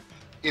my life.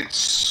 It's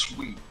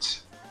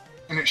sweet,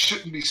 and it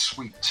shouldn't be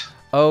sweet.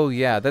 Oh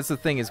yeah, that's the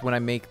thing is when I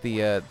make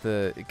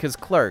the because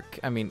Clark,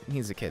 I mean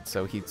he's a kid,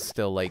 so he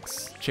still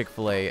likes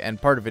Chick-fil-A,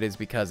 and part of it is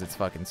because it's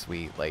fucking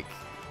sweet. Like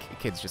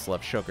kids just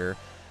love sugar.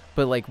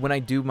 But like when I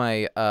do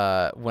my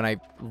when I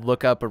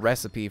look up a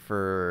recipe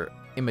for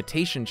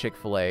imitation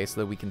Chick-fil-A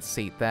so that we can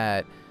sate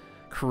that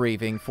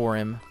craving for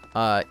him,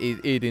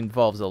 it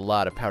involves a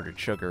lot of powdered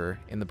sugar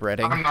in the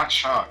breading. I'm not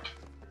shocked.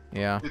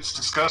 Yeah. It's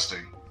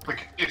disgusting.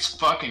 Like, it's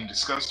fucking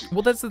disgusting.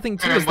 Well, that's the thing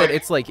too, And, is that like-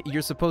 it's like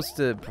you're supposed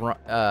to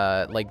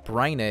like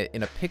brine it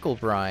in a pickle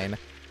brine,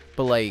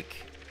 but like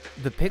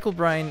the pickle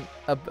brine,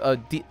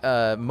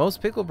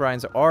 most pickle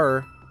brines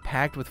are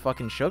packed with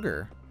fucking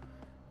sugar.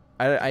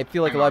 I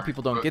feel like a lot of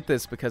people don't But- get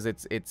this because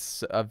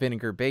it's a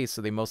vinegar base,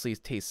 so they mostly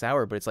taste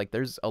sour. But it's like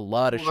there's a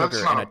lot of Well, that's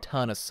sugar and a not-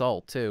 ton of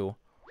salt too.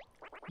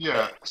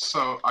 Yeah,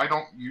 so I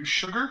don't use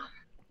sugar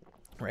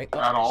Right.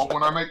 at all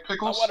when I make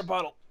pickles.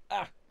 bottle.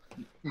 Ah.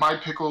 My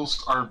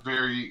pickles are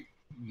very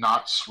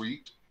not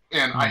sweet,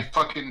 and I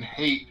fucking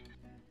hate.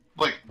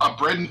 Like, a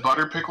bread and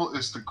butter pickle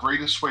is the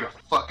greatest way to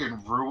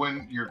fucking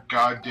ruin your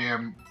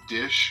goddamn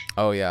dish.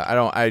 Oh yeah,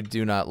 I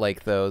do not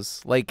like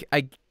those. Like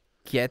I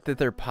get that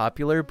they're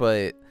popular,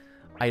 but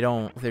I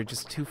don't. They're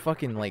just too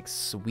fucking like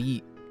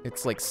sweet.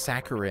 It's like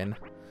saccharin.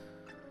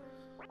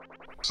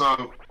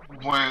 So,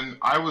 when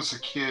I was a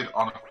kid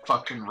on a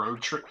fucking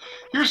road trip,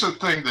 here's the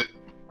thing that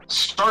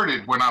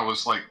started when I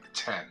was like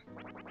 10,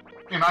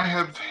 and I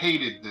have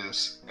hated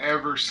this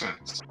ever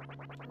since.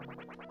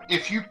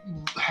 If you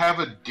have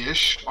a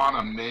dish on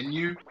a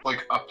menu,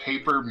 like a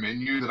paper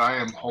menu that I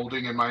am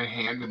holding in my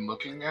hand and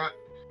looking at,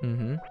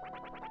 Mm-hmm.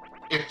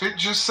 if it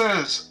just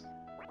says,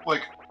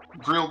 like,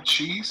 grilled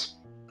cheese,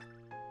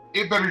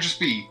 it better just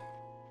be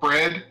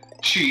bread,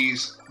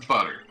 cheese,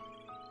 butter.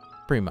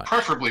 Pretty much.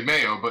 Preferably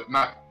mayo, but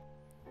not,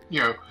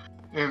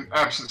 in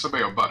absence of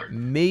mayo, butter.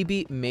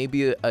 Maybe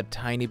a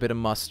tiny bit of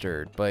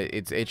mustard, but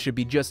it should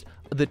be just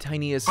the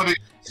tiniest, But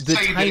the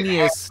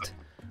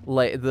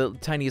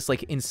tiniest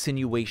like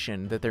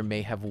insinuation that there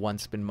may have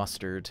once been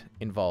mustard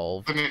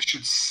involved. then it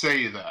should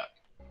say that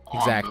on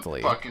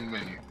Exactly. the fucking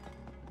menu.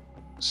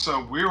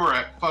 So we were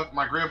at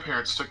my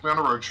grandparents took me on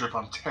a road trip.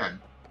 I'm 10.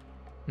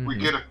 We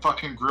Mhm. get a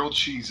fucking grilled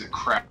cheese at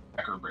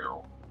Cracker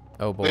Barrel.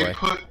 Oh boy.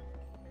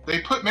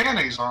 They put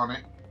mayonnaise on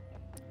it.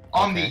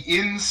 On the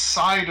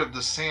inside of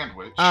the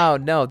sandwich. Oh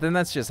no, then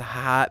that's just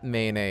hot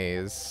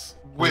mayonnaise.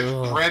 With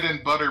bread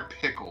and butter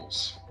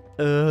pickles.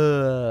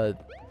 Ugh.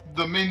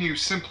 The menu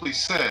simply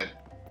said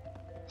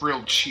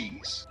grilled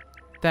cheese.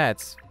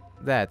 That's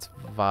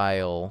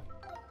vile.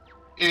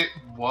 It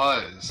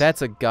was.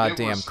 That's a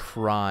goddamn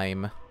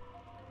crime.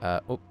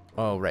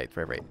 Oh, right.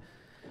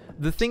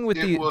 The thing with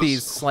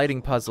these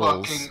sliding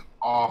puzzles. Fucking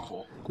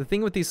awful. The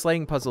thing with these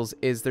sliding puzzles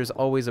is there's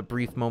always a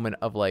brief moment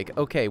of like,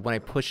 okay, when I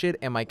push it,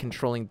 am I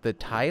controlling the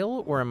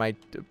tile or am I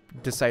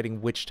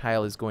deciding which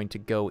tile is going to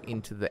go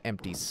into the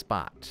empty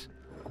spot?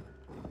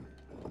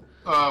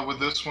 With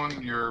this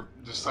one, you're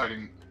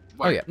deciding.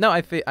 Like, oh yeah, no,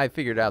 I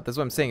figured it out. That's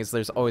what I'm saying is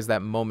there's always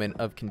that moment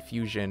of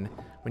confusion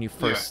when you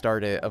first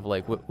start it of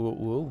like,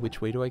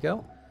 which way do I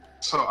go?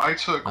 So I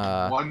took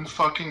one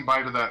fucking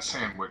bite of that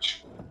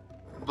sandwich,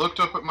 looked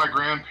up at my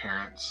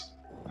grandparents,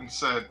 and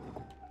said,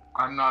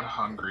 I'm not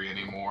hungry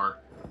anymore.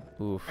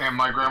 Oof. And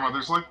my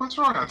grandmother's like, what's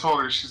wrong? I told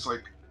her, she's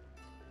like,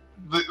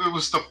 it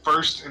was the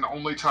first and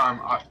only time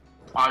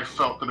I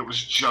felt that it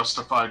was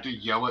justified to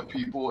yell at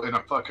people in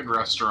a fucking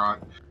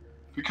restaurant.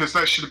 Because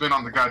that should have been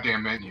on the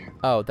goddamn menu.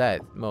 Oh,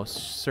 that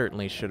most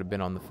certainly should have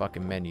been on the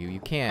fucking menu. You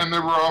can't. And they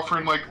were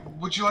offering, like,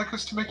 would you like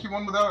us to make you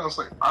one without? I was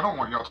like, I don't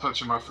want y'all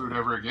touching my food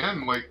ever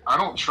again. Like, I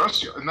don't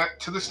trust you. And that,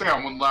 to this day, I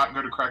will not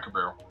go to Cracker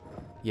Barrel.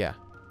 Yeah.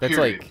 That's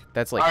like...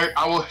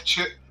 I will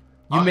shit.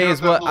 You may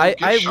as well...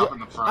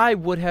 I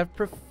would have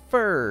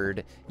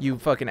preferred you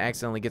fucking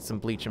accidentally get some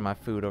bleach in my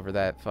food over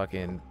that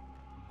fucking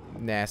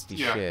nasty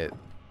shit.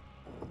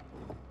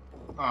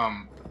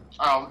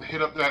 I'll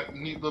hit up that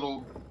neat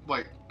little,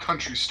 like,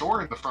 country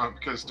store in the front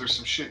because there's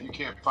some shit you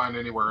can't find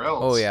anywhere else.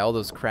 Oh yeah, all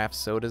those craft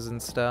sodas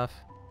and stuff.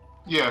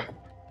 Yeah,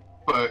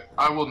 but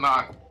I will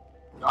not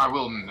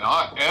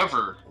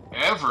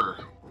ever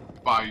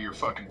buy your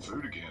fucking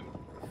food again.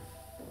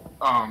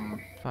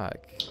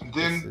 Fuck.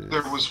 Then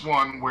there was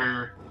one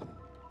where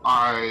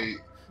I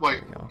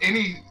like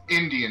any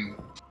Indian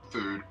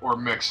food or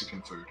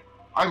Mexican food.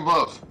 I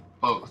love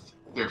both.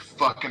 They're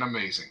fucking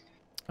amazing.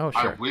 Oh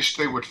sure. I wish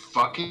they would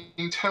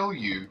fucking tell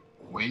you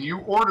when you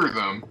order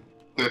them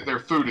that their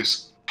food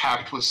is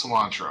packed with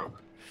cilantro.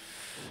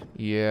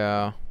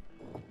 Yeah.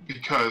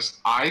 Because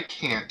I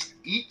can't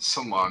eat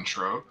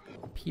cilantro.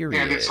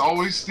 Period. And it's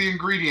always the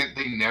ingredient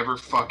they never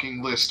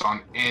fucking list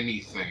on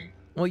anything.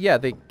 Well, yeah,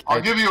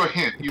 I'll give you a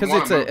hint.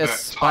 Because it's a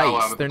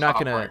spice. They're not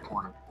gonna.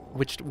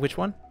 Which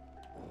one?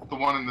 The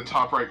one in the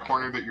top right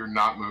corner that you're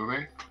not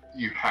moving.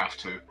 You have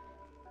to.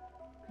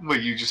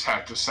 Like you just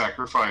have to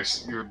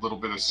sacrifice your little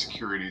bit of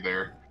security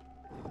there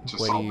to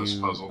solve this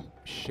puzzle.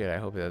 Shit, I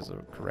hope that's the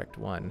correct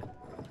one.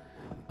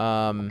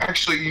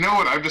 Actually, you know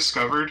what I've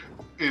discovered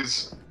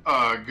is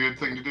a good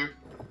thing to do?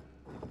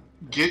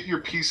 Get your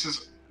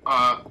pieces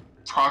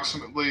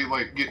approximately,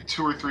 like, get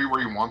 2 or 3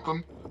 where you want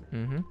them.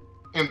 Mm-hmm.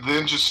 And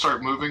then just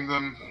start moving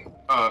them.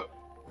 I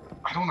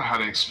don't know how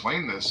to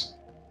explain this.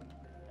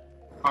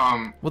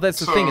 Well, that's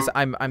the thing is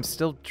I'm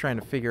still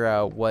trying to figure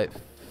out what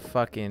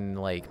fucking,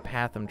 like,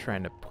 path I'm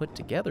trying to put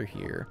together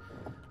here.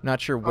 Not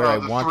sure where I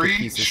want the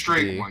pieces to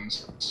be.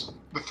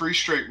 The 3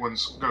 straight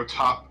ones go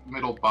top,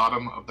 middle,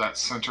 bottom of that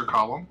center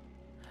column.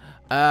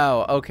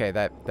 Oh, okay.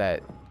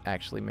 That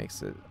actually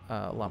makes it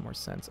a lot more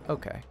sense.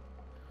 Okay.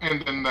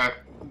 And then that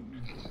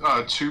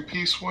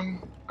 2-piece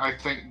one, I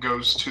think,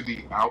 goes to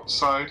the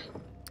outside,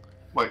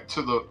 like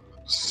to the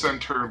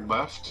center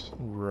left.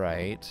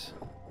 Right.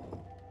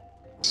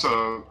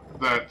 So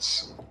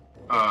that's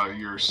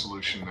your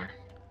solution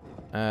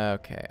there.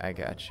 Okay, I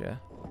gotcha.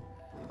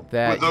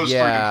 With those 3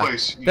 in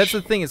place, that's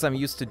the thing is I'm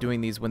used to doing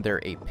these when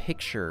they're a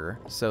picture,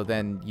 so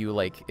then you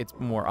like it's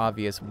more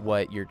obvious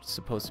what you're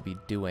supposed to be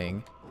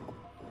doing.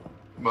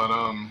 But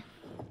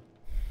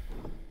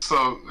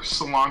so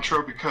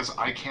cilantro, because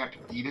I can't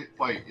eat it,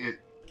 like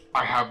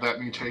I have that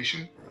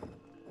mutation.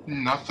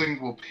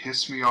 Nothing will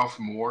piss me off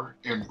more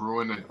and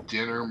ruin a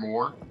dinner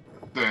more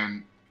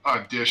than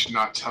a dish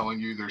not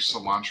telling you there's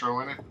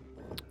cilantro in it.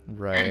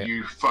 Right. And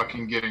you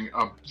fucking getting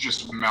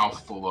just a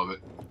mouthful of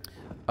it.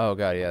 Oh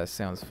god, yeah, that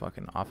sounds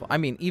fucking awful. I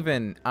mean,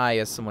 even I,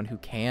 as someone who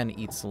can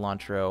eat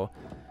cilantro,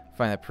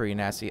 find that pretty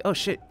nasty. Oh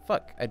shit,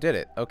 fuck, I did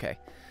it. Okay.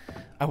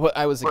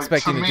 I was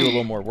expecting to do a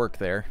little more work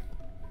there.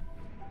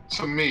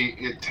 To me,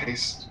 it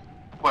tastes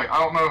like, I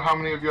don't know how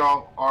many of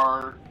y'all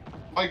are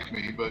like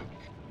me, but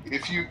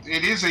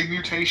it is a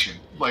mutation.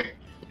 Like,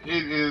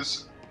 it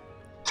is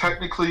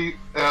technically,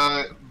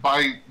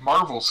 by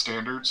Marvel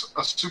standards,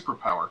 a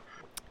superpower.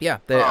 Yeah,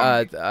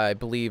 I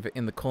believe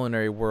in the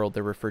culinary world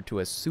they're referred to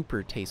as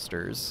super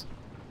tasters.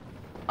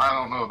 I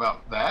don't know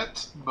about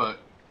that, but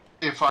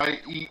if I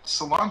eat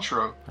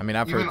cilantro, I mean,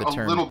 I've heard the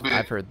term. Little bit,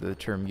 I've heard the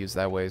term used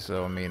that way,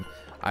 so I mean,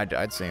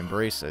 I'd say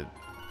embrace it.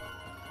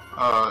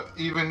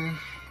 Even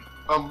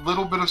a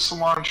little bit of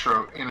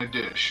cilantro in a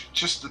dish,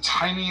 just the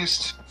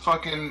tiniest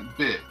fucking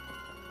bit,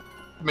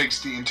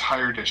 makes the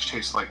entire dish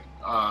taste like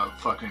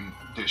fucking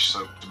dish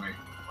soap to me,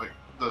 like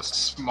the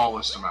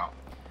smallest amount.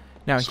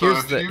 Now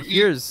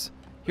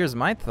here's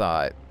my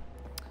thought.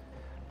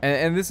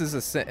 And this is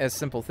a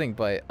simple thing,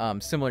 but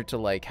similar to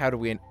like how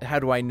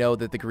do I know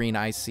that the green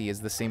I see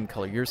is the same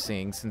color you're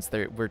seeing, since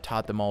we're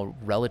taught them all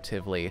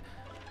relatively.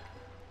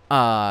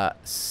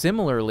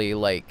 Similarly,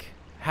 like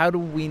how do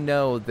we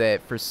know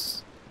that for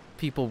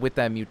people with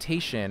that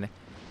mutation,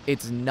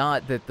 it's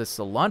not that the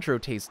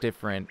cilantro tastes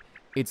different,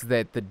 it's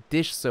that the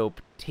dish soap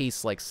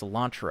tastes like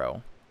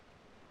cilantro?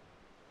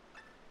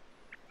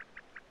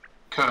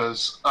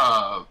 Because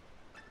the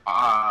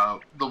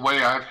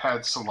way I've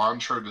had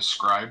cilantro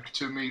described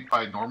to me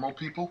by normal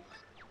people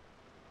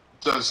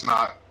does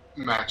not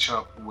match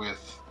up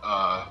with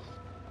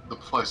the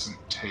pleasant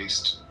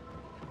taste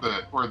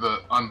or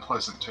the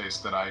unpleasant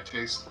taste that I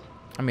taste.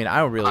 I mean, I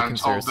don't really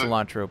consider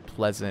cilantro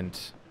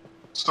pleasant.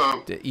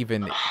 So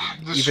even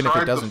if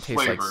it doesn't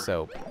taste like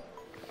soap.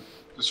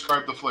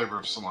 Describe the flavor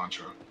of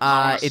cilantro.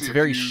 It's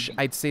very.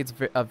 I'd say it's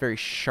a very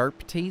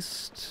sharp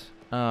taste.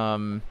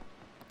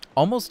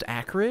 Almost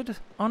acrid,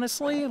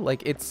 honestly.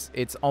 Like it's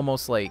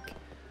almost like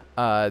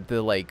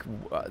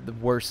the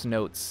worst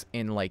notes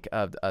in like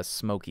a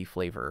smoky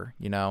flavor.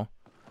 You know.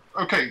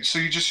 Okay, so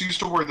you just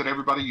used a word that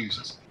everybody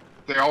uses.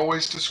 They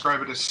always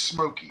describe it as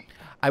smoky.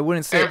 I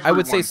wouldn't say. I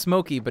would say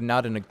smoky, but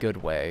not in a good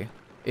way.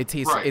 It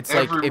tastes. Right. It's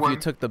like if you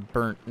took the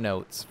burnt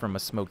notes from a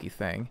smoky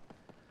thing.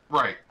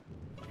 Right.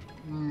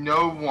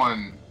 No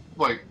one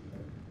like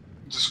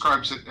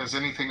describes it as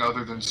anything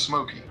other than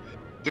smoky.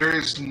 There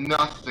is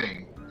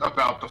nothing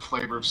about the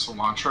flavor of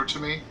cilantro to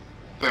me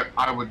that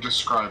I would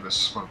describe as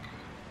smoky.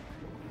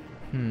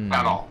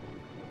 At all.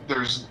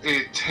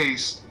 It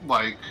tastes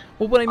like.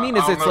 Well, what I mean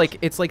is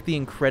it's like the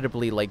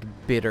incredibly like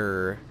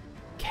bitter,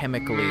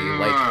 chemically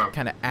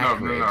kind of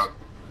acrid.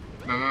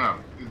 No.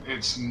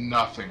 It's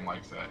nothing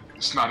like that.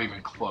 It's not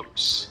even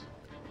close.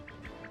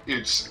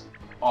 It's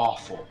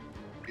awful.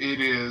 It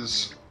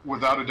is,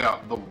 without a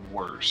doubt, the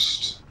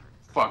worst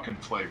fucking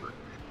flavor.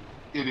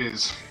 It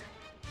is.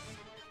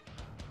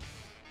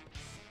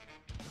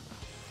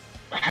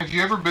 Have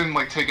you ever been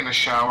like taking a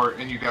shower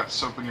and you got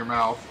soap in your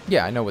mouth?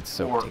 Yeah, I know what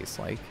soap tastes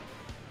like.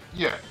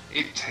 Yeah,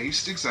 it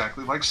tastes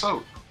exactly like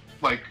soap.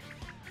 Like.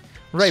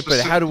 Right,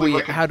 but how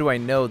do I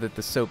know that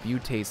the soap you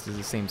taste is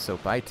the same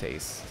soap I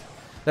taste?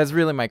 That's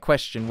really my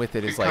question with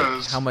it, is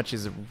like, how much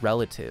is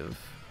relative?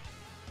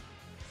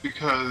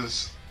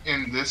 Because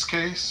in this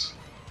case,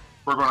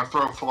 we're going to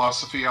throw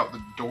philosophy out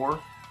the door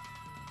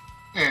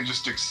and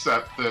just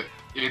accept that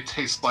it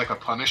tastes like a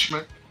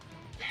punishment.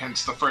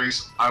 Hence the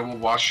phrase, I will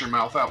wash your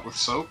mouth out with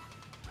soap,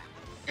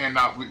 and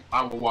not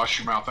I will wash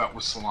your mouth out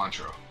with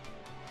cilantro.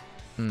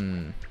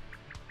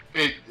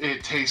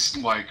 It tastes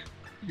like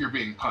you're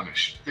being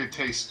punished. It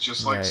tastes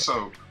just like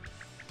soap.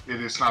 It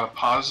is not a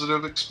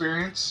positive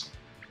experience.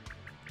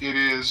 It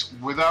is,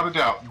 without a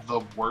doubt,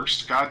 the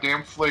worst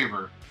goddamn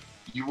flavor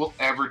you will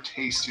ever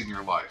taste in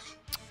your life.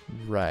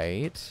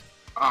 Right.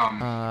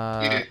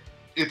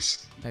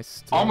 It's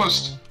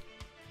almost,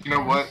 you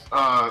know what?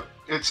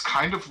 It's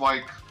kind of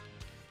like,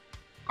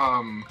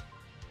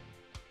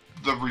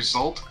 the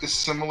result is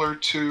similar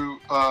to,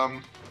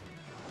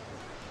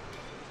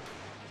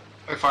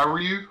 If I Were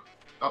You.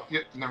 Oh,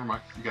 yeah, never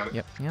mind. You got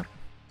it. Yep.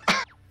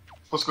 I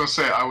was gonna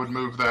say I would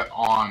move that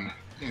on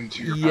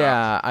into your path.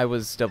 Yeah, I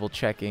was double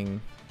checking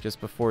just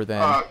before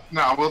then.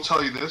 Now I will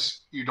tell you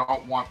this: you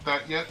don't want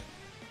that yet.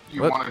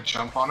 You want to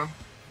jump on him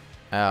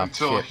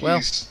until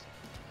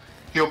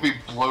he'll be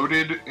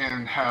bloated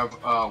and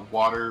have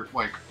water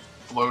like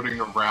floating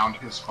around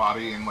his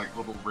body in like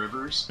little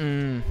rivers.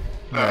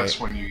 That's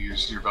when you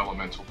use your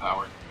elemental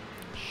power.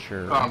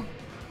 Sure.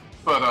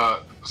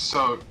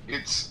 So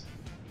it's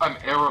an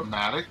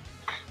aromatic,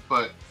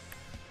 but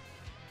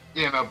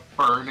in a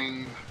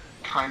burning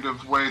kind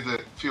of way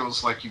that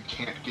feels like you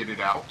can't get it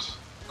out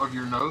of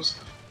your nose,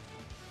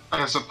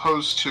 as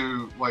opposed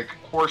to like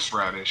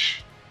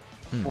horseradish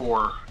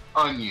or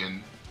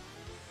onion.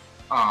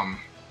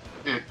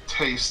 It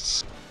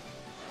tastes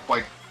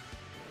like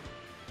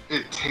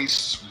it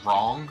tastes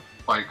wrong.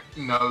 Like,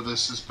 no,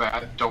 this is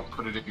bad. Don't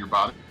put it in your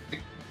body.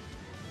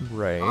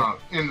 Right.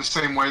 In the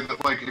same way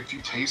that like if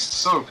you taste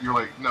soap, you're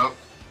like, nope.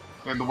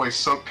 And the way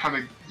soap kind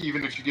of,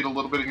 even if you get a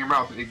little bit in your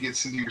mouth, it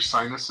gets into your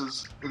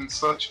sinuses and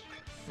such,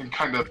 and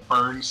kind of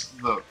burns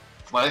the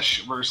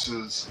flesh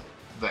versus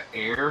the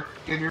air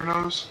in your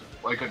nose,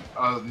 like a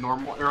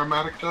normal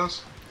aromatic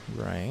does.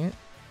 Right.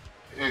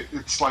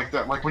 It's like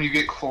that, like when you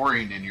get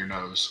chlorine in your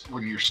nose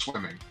when you're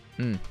swimming.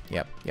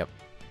 Yep.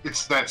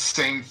 It's that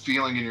same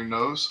feeling in your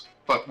nose,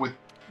 but with,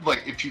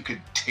 like, if you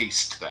could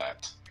taste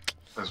that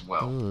as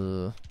well.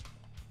 Ooh.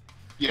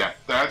 Yeah,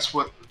 that's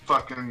what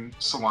fucking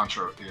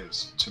cilantro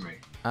is to me.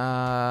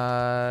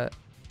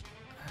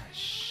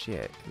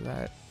 Shit.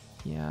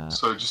 Yeah.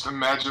 So just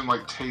imagine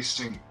like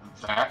tasting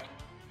that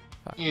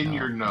in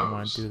your nose. I don't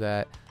want to do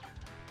that.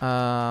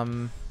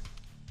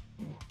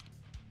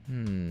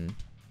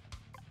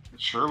 It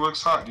sure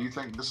looks hot. Do you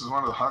think this is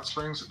one of the hot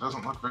springs? It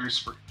doesn't look very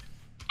spring.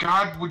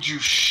 God, would you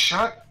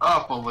shut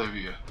up,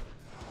 Olivia?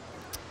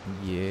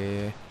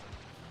 Yeah.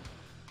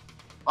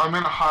 I'm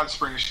in a hot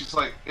spring. She's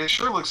like, it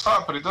sure looks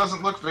hot, but it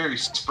doesn't look very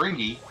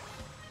springy.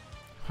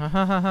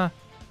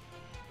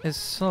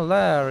 is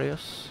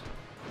hilarious.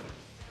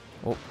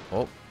 Oh,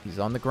 oh, he's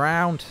on the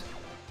ground.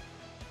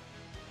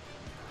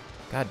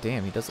 God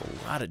damn, he does a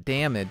lot of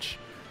damage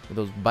with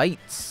those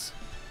bites.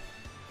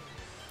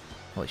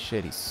 Holy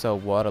shit, he's so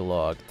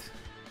waterlogged.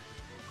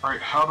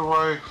 Alright, how do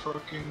I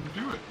fucking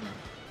do it then?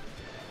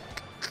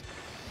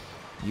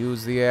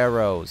 Use the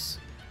arrows.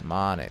 I'm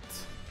on it.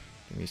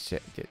 Give me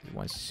get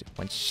 1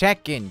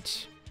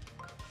 second.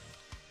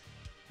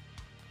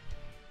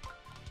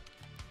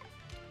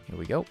 Here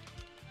we go.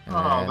 And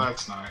oh,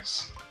 that's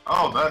nice.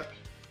 Oh, that.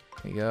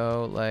 There we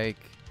go, like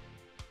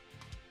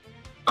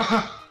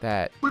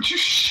that. Would you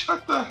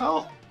shut the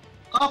hell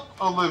up,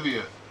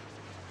 Olivia?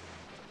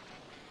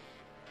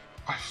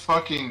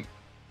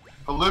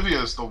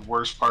 Olivia is the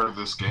worst part of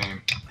this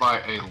game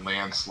by a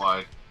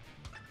landslide.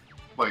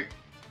 Like,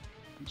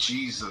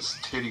 Jesus,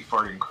 titty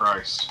farting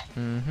Christ.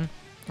 Mm-hmm.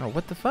 Oh,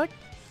 what the fuck?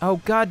 Oh,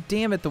 god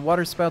damn it, the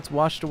water spouts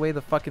washed away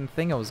the fucking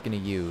thing I was gonna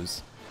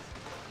use.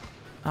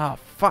 Oh,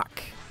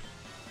 fuck.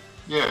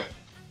 Yeah.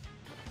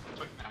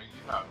 But now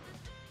you know.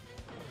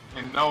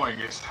 And knowing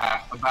is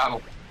half the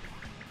battle.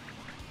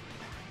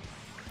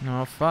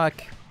 Oh,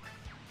 fuck.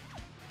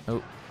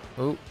 Oh,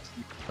 oh,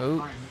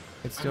 oh.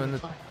 It's doing the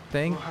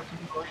thing.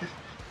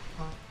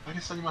 I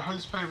guess I need my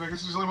husband's pay. I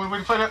guess there's only one way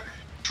to find out.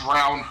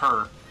 Drown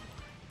her.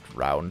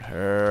 Drown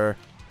her.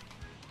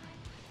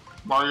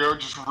 Mario,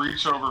 just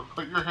reach over,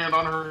 put your hand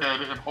on her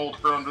head, and hold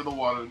her under the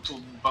water until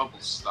the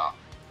bubbles stop.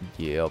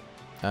 Yep.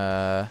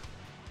 I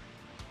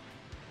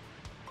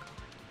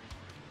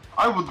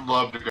would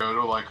love to go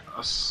to, like,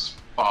 a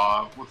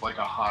spa with, like,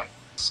 a hot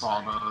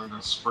sauna and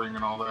a spring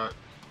and all that.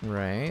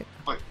 Right.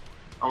 Like,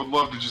 I would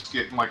love to just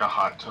get in, like, a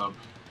hot tub.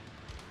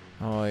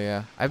 Oh,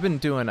 yeah. I've been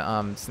doing,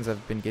 since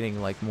I've been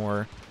getting, like,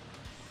 more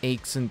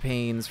aches and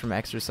pains from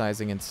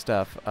exercising and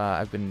stuff,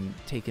 I've been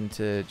taking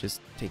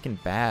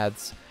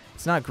baths.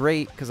 It's not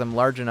great because I'm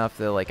large enough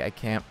that, like, I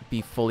can't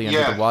be fully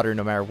under the water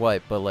no matter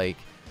what, but, like,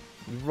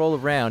 you roll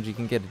around, you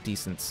can get a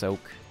decent soak.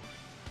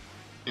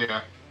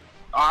 Yeah.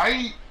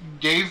 I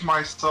gave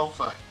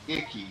myself a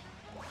hickey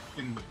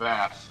in the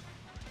bath.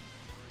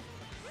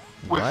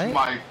 With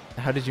what?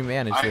 How did you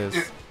manage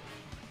this?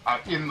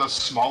 In the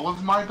small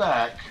of my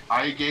back,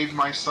 I gave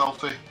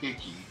myself a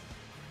hickey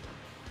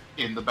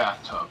in the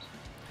bathtub.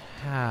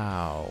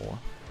 How?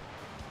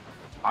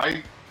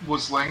 I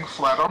was laying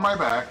flat on my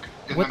back,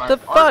 and what then the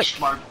I arched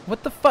fuck?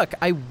 What the fuck?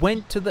 I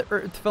went to the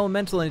Earth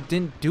Elemental and it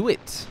didn't do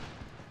it.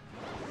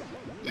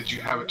 Did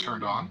you have it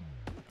turned on?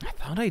 I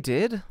thought I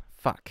did.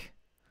 Fuck.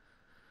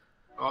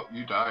 Oh,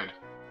 you died.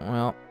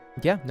 Well,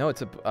 yeah, no,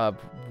 it's a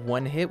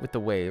one hit with the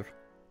wave.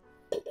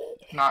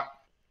 Not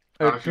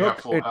if you have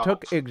full health. It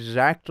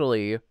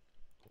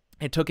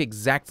took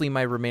exactly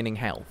my remaining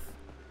health.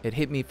 It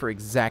hit me for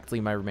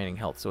exactly my remaining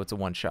health, so it's a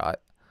one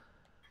shot.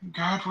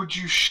 God, would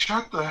you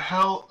shut the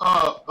hell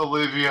up,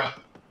 Olivia?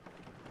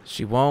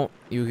 She won't.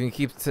 You can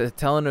keep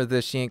telling her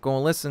this. She ain't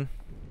gonna listen.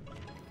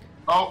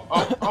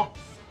 Oh.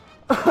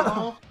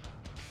 Oh.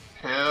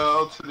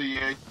 Hell to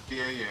the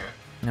yeah.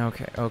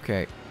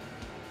 Okay.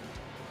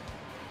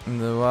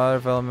 The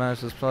water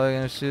elemental is probably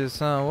gonna shoot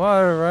some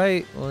water,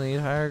 right? We'll need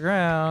higher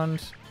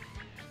ground.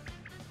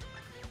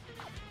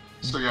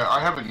 So yeah, I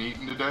haven't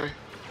eaten today,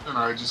 and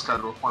I just got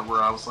to a point where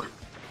I was like,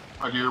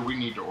 my dear, we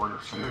need to order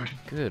food.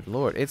 Good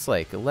lord, it's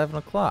like 11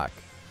 o'clock.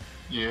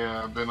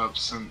 Yeah, I've been up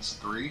since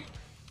 3.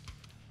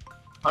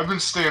 I've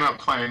been staying up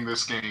playing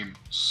this game,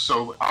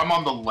 so I'm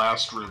on the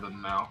last ribbon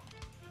now.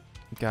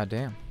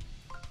 Goddamn.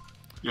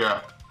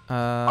 Yeah.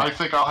 I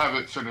think I'll have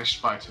it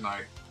finished by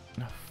tonight.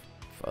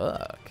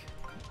 Fuck.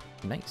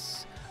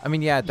 Nice. I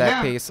mean, yeah, at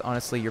that pace,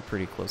 honestly, you're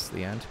pretty close to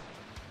the end.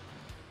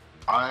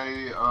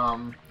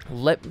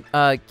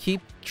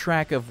 Keep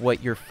track of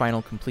what your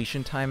final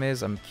completion time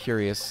is. I'm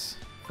curious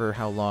for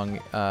how long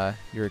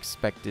you're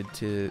expected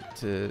to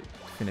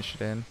finish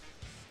it in.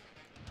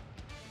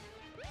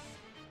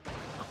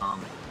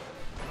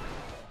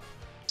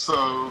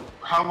 So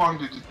how long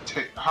did it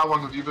take? How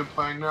long have you been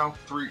playing now?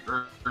 3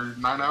 or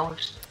 9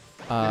 hours?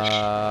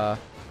 No,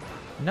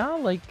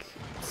 like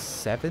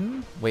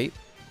 7. Wait,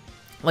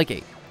 like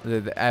 8.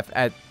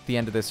 At the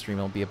end of this stream,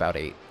 it'll be about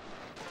 8.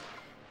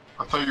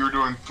 I thought you were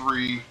doing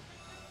 3.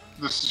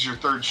 This is your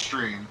 3rd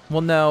stream.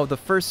 Well, no, the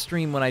first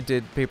stream when I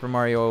did Paper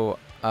Mario,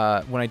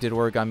 when I did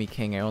Origami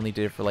King, I only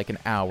did it for like an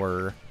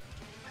hour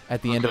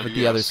at the end of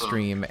the other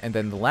stream, and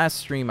then the last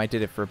stream I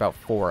did it for about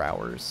 4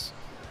 hours.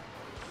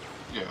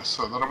 Yeah,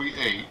 so that'll be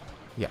 8.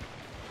 Yeah.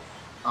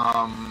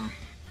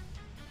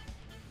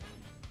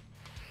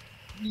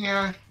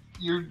 Yeah,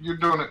 you're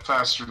doing it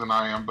faster than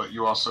I am, but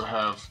you also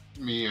have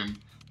me, and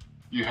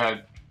you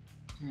had,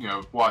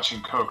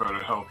 watching Coco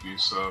to help you,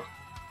 so.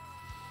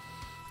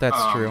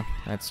 That's true.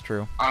 That's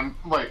true. I'm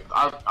like,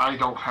 I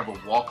don't have a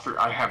walkthrough.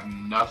 I have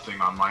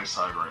nothing on my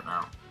side right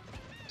now.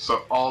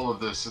 So all of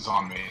this is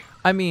on me.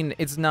 I mean,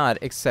 it's not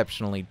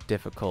exceptionally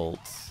difficult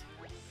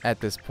at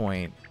this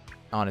point,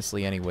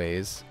 honestly,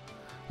 anyways.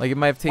 Like, it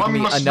might have taken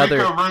me another...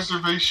 One must make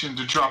a reservation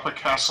to drop a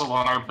castle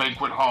on our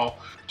banquet hall.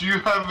 Do you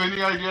have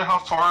any idea how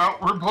far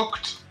out we're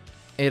booked?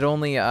 It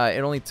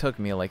only took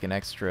me like an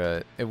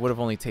extra. It would have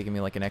only taken me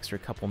like an extra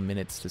couple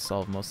minutes to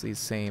solve most of these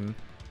same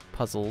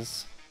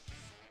puzzles.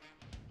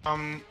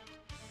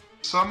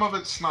 Some of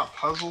it's not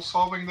puzzle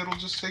solving that'll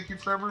just take you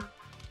forever.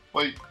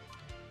 Like,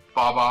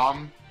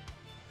 Bob-omb.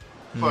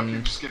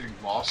 Fucking just getting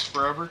lost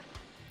forever.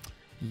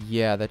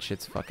 Yeah, that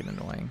shit's fucking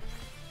annoying.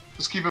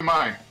 Just keep in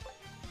mind,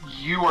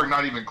 you are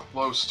not even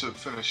close to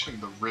finishing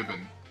the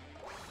ribbon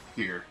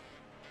here.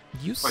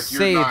 You like,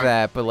 say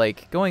that, but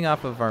like going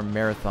off of our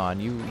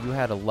marathon, you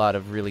had a lot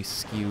of really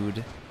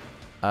skewed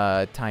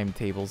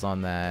timetables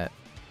on that.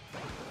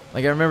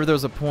 Like I remember there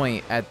was a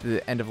point at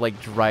the end of like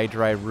Dry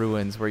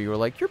Ruins where you were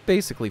like, you're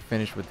basically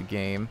finished with the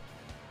game.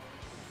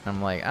 And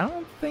I'm like, I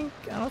don't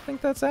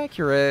think that's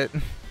accurate.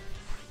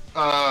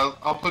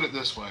 I'll put it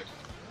this way.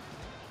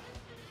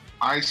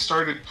 I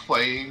started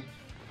playing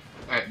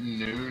at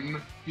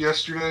noon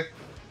yesterday.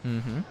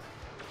 And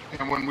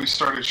when we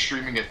started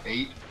streaming at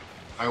 8,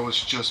 I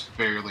was just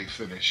barely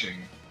finishing.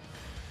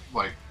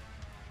 Like,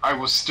 I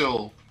was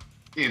still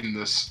in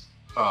this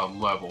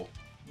level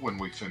when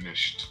we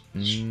finished.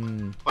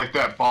 Like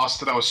that boss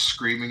that I was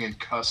screaming and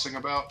cussing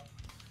about.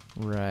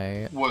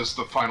 Right. Was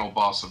the final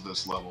boss of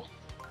this level.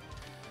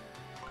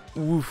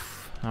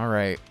 Oof.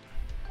 Alright.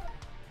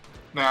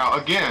 Now,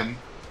 again,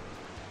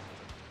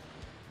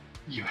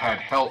 you had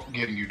help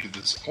getting you to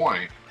this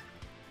point.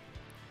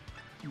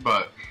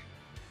 But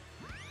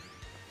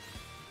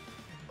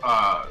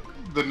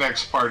the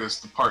next part is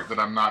the part that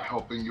I'm not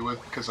helping you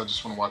with because I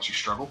just want to watch you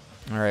struggle.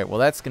 Alright, well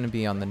that's going to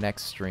be on the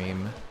next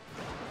stream.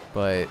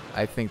 But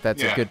I think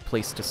that's a good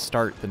place to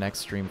start the next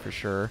stream for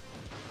sure.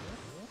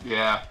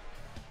 Yeah.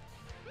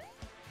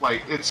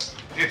 Like, it's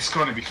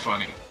going to be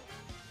funny.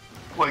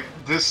 Like,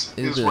 this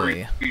is where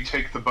you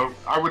take the boat.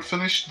 I would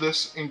finish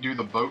this and do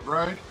the boat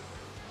ride.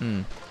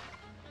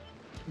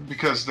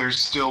 Because there's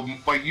still,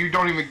 like, you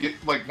don't even get,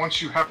 like, once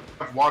you have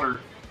water,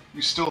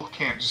 you still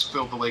can't just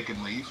fill the lake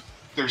and leave.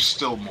 There's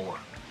still more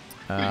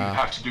that you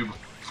have to do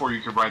before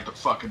you can ride the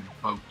fucking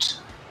boat.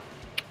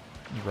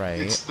 Right.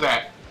 It's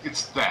that.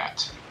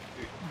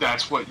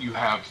 That's what you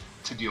have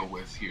to deal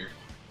with here.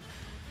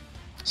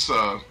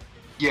 So,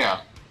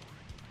 yeah.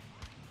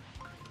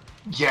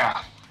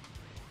 Yeah.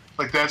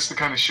 Like, that's the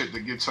kind of shit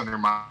that gets under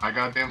my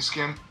goddamn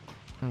skin.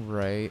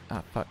 Right.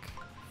 Ah, fuck.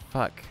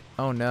 Fuck.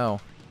 Oh, no.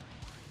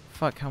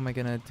 Fuck, how am I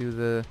gonna do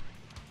the...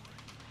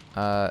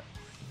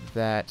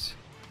 that...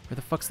 Where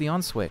the fuck's the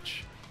on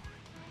switch?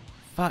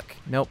 Fuck.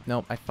 Nope,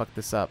 I fucked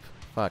this up.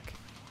 Fuck.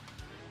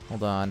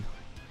 Hold on.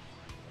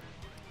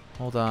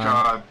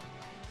 God.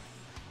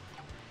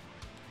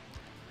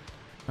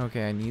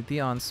 Okay, I need the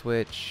on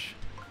switch.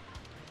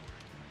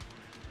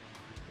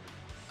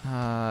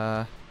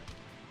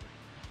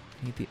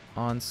 Need the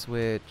on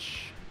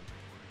switch.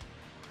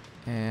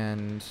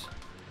 And...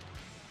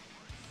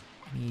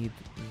 need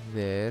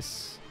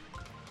this.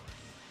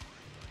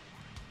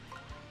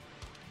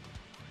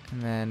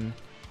 And then...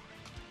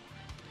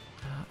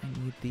 I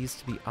need these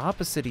to be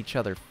opposite each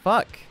other.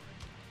 Fuck!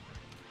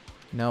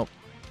 Nope.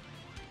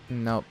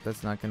 Nope,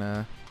 that's not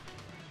gonna...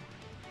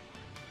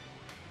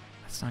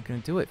 That's not gonna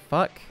do it.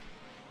 Fuck.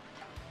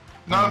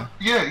 No,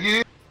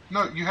 yeah.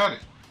 No, you had it.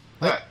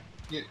 What?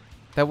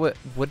 That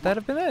would that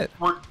have been it?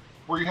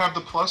 Where you have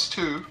the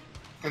 +2,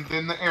 and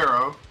then the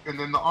arrow, and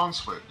then the on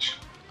switch.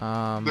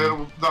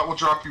 That will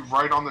drop you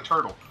right on the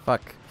turtle.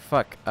 Fuck.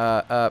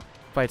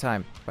 By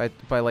time.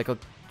 By like a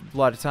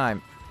lot of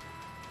time.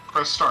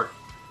 Press start.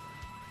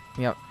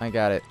 Yep, I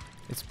got it.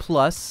 It's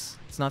plus.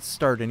 It's not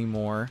start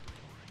anymore.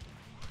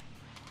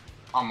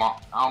 On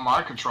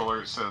my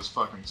controller, it says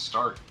fucking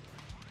start.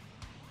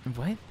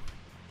 What?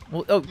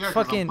 Well, oh, yeah,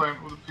 fucking... I'm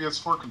playing with a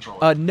PS4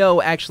 controller.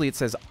 No, actually it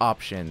says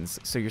options,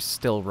 so you're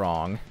still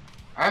wrong.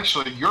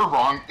 Actually, you're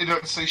wrong. It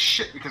doesn't say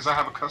shit because I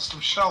have a custom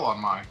shell on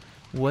mine.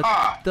 What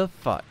the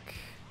fuck?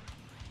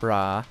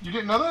 Brah. You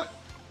didn't know that?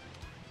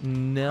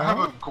 No. I have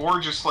a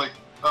gorgeous, like,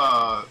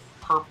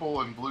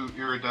 purple and blue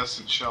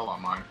iridescent shell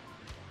on mine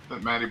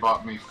that Maddie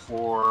bought me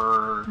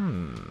for...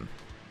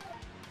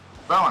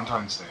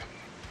 Valentine's Day.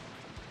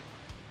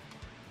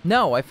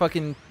 No, I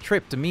fucking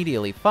tripped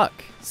immediately.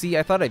 Fuck. See,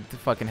 I thought I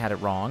fucking had it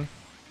wrong.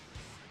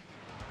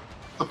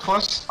 The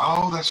plus...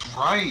 Oh, that's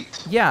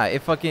right. Yeah,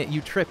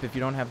 you trip if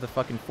you don't have the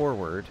fucking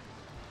forward.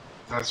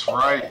 That's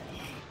right.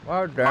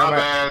 Oh, damn My it.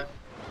 bad.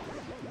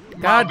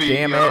 God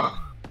damn it.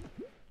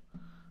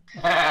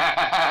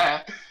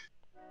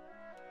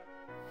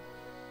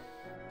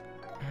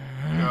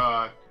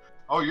 God.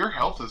 Oh, your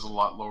health is a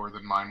lot lower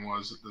than mine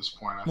was at this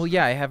point. Well,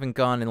 yeah, I haven't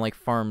gone and, like,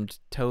 farmed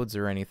toads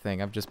or anything.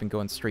 I've just been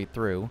going straight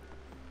through.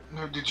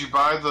 No, did you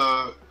buy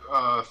the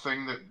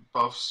thing that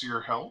buffs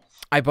your health?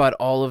 I bought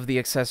all of the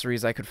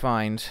accessories I could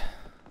find.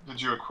 Did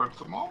you equip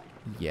them all?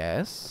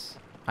 Yes.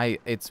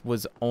 It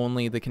was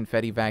only the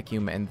confetti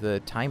vacuum and the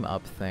time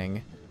up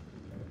thing.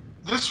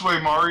 This way,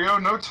 Mario.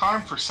 No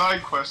time for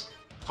side quests.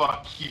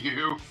 Fuck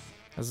you.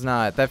 That's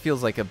not. That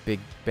feels like a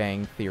Big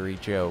Bang Theory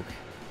joke.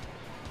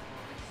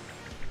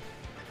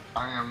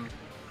 I am...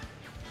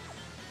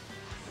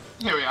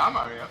 Here we are,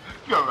 Mario.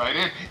 Go right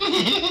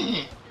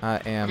in. I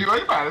What am. are you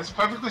worried about? It's a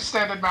perfectly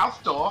standard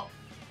mouth door.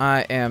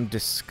 I am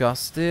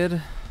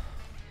disgusted.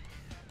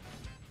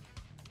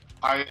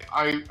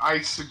 I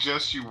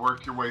suggest you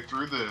work your way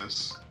through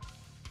this,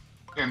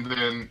 and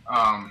then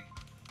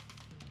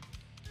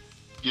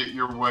get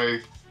your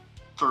way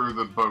through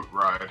the boat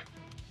ride.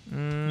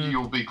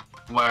 You'll be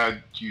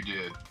glad you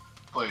did.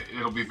 Like,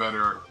 it'll be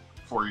better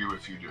for you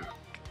if you do.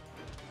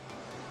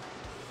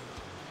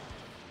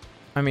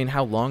 I mean,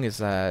 how long is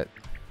that?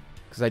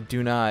 Because I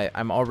do not.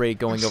 I'm already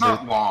going It's over.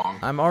 not long.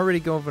 I'm already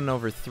going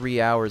over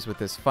 3 hours with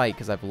this fight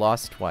because I've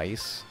lost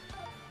twice.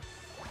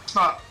 It's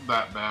not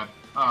that bad.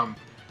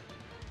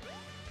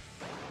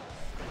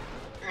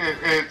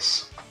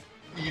 It's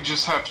you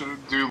just have to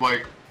do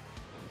like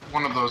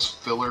one of those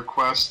filler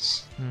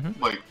quests,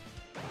 like,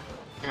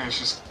 and it's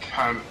just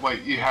kind of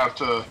like you have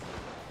to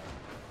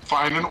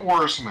find an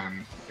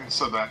oarsman, and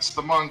so that's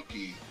the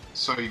monkey.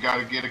 So you got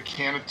to get a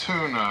can of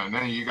tuna, and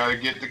then you got to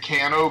get the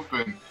can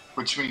open,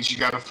 which means you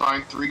got to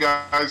find 3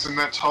 guys in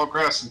that tall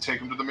grass and take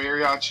them to the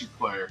mariachi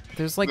player.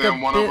 There's like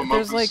then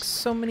there's like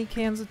so many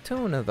cans of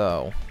tuna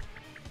though.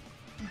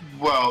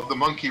 Well, the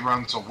monkey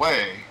runs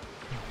away,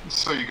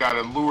 so you got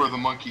to lure the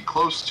monkey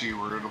close to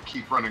you, or it'll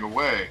keep running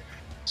away.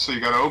 So you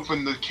got to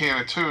open the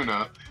can of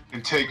tuna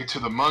and take it to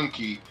the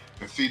monkey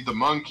and feed the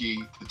monkey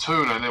the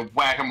tuna, and then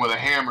whack him with a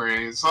hammer,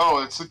 and it's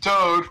a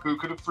toad. Who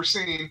could have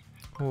foreseen?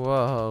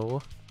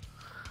 Whoa.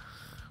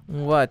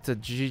 What a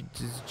jeep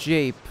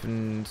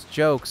and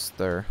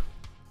jokester.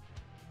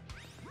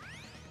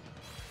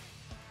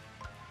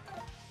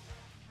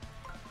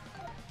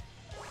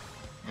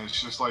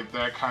 It's just like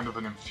that kind of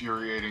an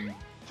infuriating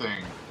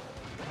thing.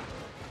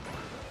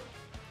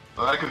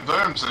 But that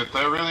confirms that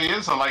there really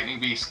is a lightning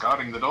beast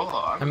guarding the door.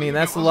 I mean,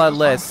 that's a lot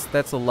less.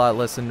 That's a lot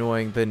less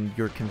annoying than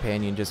your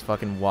companion just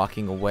fucking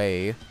walking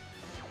away.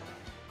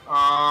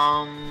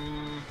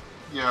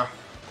 Yeah.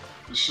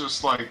 It's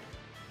just like.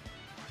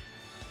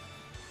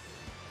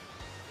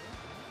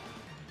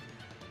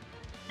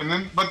 And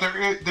then, but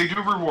they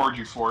do reward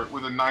you for it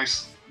with a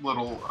nice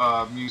little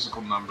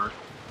musical number.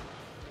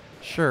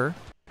 Sure.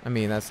 I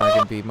mean, that's not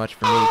gonna be much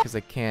for me because I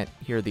can't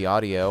hear the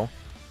audio.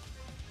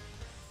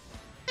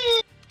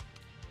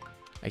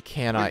 I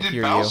cannot hear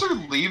you. Did Bowser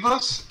leave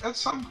us at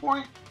some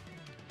point?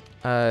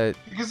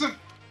 Because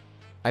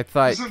I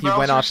thought isn't he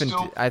went Bowser off and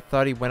still- I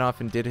thought he went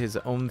off and did his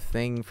own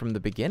thing from the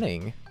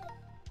beginning.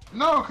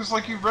 No, because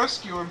like you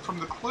rescue him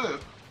from the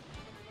cliff,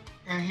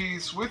 and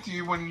he's with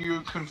you when you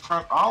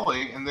confront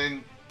Ollie, and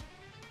then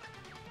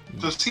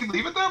does he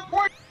leave at that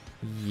point?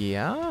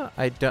 Yeah,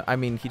 I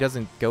mean, he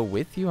doesn't go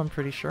with you. I'm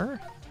pretty sure.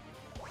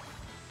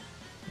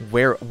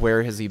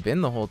 Where has he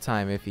been the whole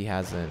time if he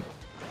hasn't?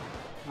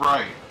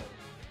 Right.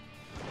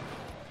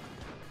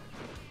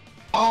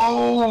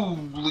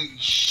 Holy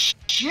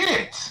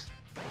shit!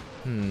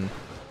 Hmm.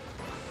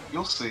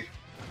 You'll see.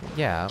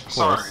 Yeah, of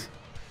Sorry. course.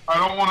 I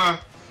don't want to.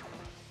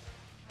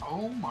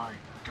 Oh my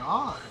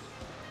god.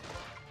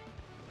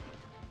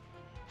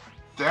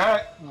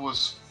 That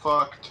was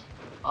fucked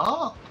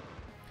up.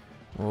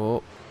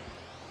 Oh.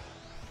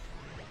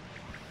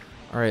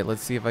 All right,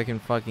 let's see if I can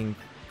fucking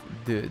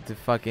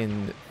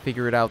fucking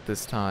figure it out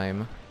this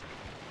time.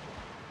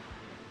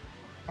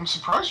 I'm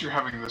surprised you're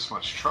having this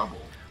much trouble.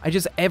 I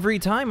just every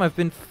time I've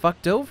been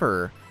fucked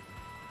over.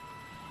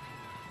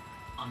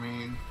 I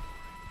mean,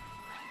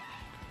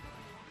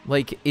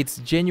 like, it's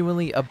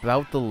genuinely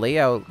about the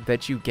layout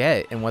that you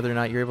get and whether or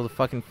not you're able to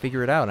fucking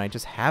figure it out, and I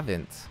just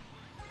haven't.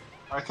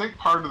 I think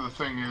part of the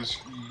thing is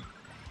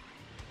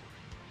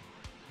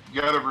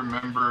you gotta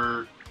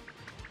remember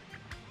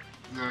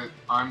that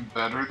I'm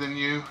better than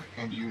you,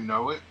 and you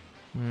know it.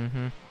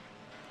 Mm-hmm.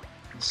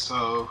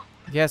 So...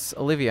 Yes,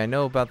 Olivia, I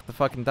know about the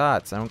fucking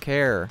dots. I don't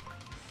care.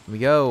 Here we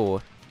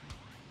go.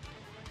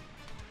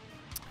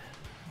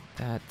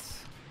 That...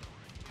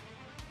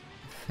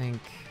 I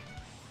think...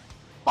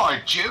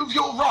 By Jove,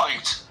 you're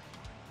right!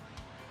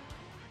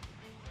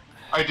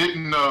 I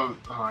didn't know...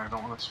 Oh, I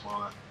don't want to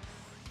spoil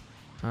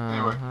that.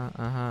 Anyway.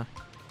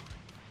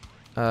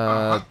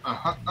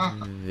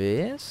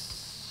 This...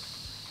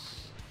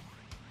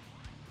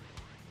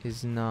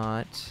 is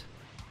not...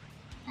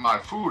 My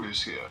food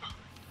is here.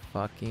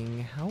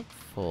 Fucking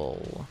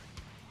helpful.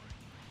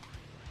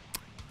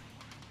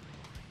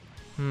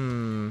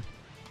 Hmm.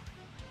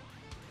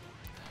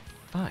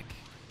 Fuck.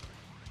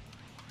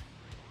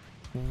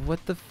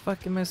 What the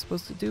fuck am I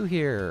supposed to do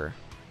here?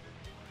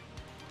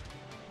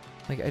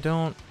 Like, I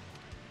don't...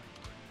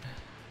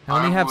 I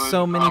only have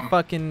so many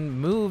fucking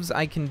moves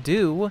I can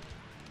do.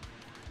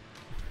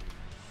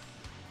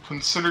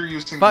 Consider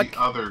using Fuck. the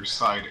other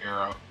side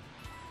arrow.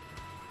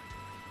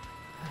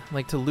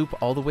 Like, to loop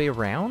all the way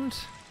around?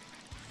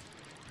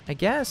 I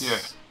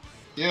guess.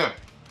 Yeah.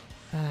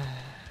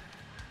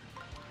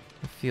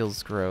 It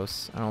feels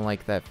gross. I don't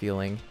like that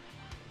feeling.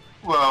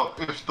 Well,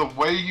 if the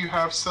way you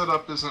have set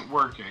up isn't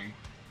working,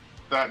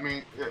 that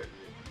means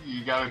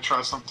you gotta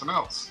try something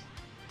else.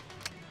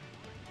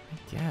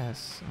 I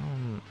guess.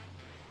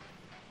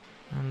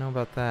 I don't know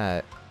about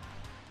that.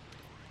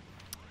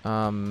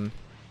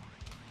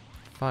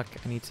 fuck.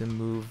 I need to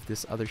move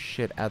this other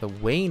shit out of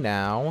the way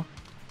now.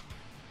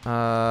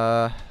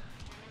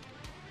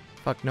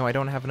 Fuck, no, I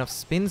don't have enough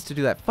spins to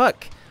do that.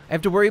 Fuck! I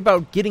have to worry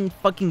about getting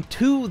fucking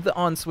to the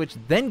on switch,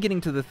 then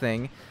getting to the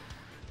thing.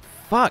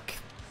 Fuck!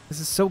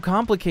 This is so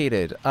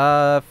complicated.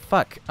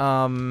 Fuck.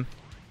 And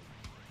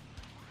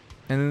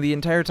then the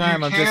entire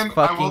time I'm just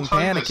fucking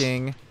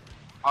panicking.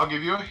 I'll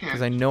give you a hint.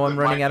 Because I know I'm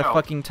running out of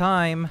fucking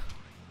time.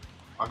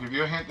 I'll give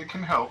you a hint that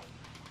can help.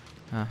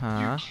 Uh-huh.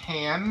 You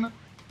can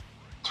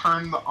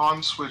turn the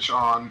on switch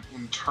on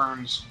in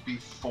turns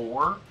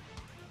before.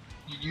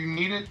 You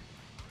need it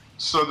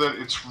so that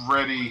it's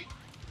ready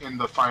in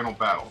the final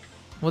battle.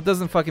 Well, it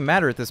doesn't fucking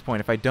matter at this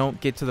point. If I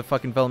don't get to the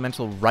fucking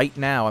Vellumental right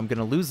now, I'm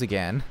gonna lose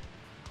again.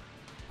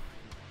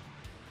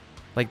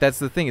 Like, that's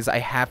the thing, is I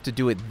have to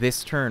do it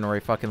this turn or I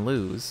fucking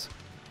lose.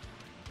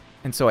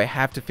 And so I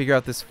have to figure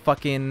out this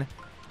fucking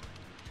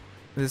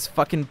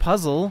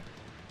puzzle,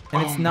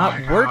 and it's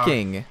not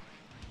working.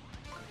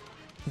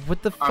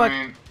 What the fuck?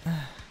 I mean,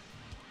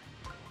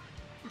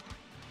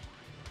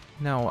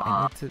 no,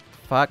 I need to...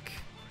 Fuck.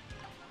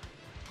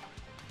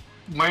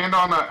 Land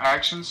on an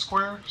action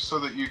square so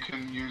that you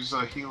can use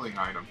healing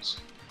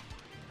items.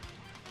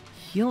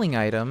 Healing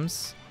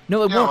items?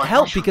 No, it Yeah, won't like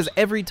help mushrooms. because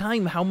every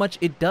time how much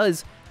it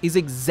does is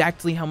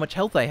exactly how much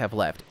health I have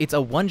left. It's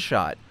a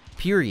one-shot,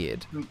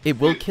 period. It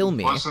will kill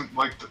me. It wasn't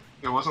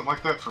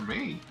like that for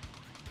me.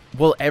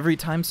 Well, every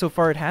time so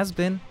far it has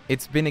been.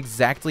 It's been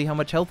exactly how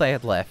much health I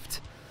had left.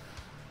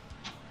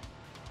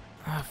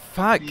 Ah,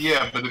 fuck.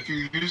 Yeah, but if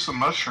you use a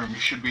mushroom, you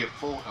should be at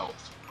full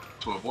health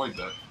to avoid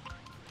that.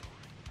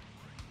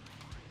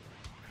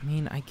 I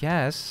mean, I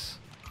guess.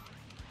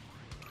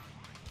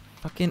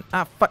 Fucking...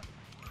 Ah, fuck.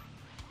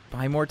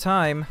 Buy more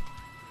time.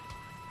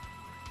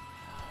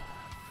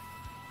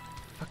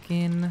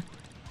 Fucking...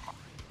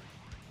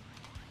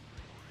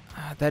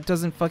 that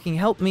doesn't fucking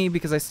help me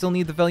because I still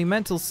need the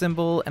Vellumental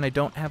symbol and I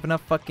don't have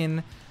enough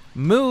fucking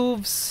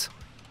moves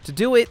to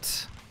do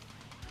it.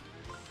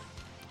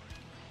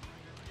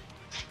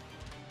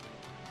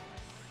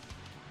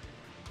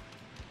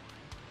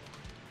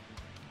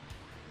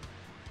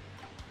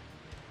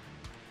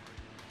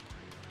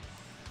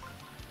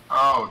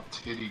 Oh,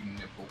 titty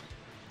nipple.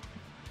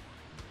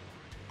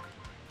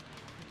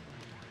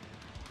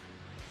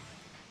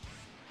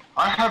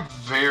 I have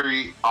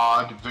very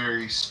odd,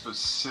 very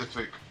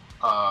specific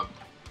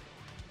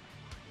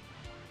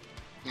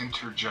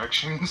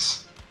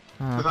interjections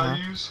that I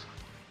use.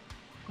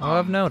 Oh,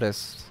 I've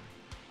noticed.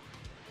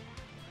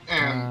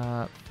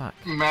 And fuck.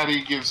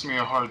 Maddie gives me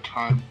a hard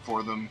time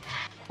for them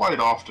quite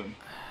often.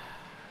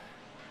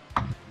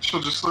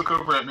 She'll just look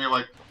over at me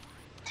like,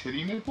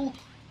 titty nipple?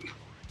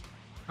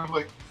 I'm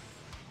like,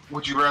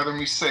 would you rather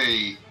me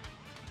say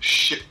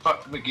shit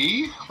fuck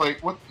McGee? Like,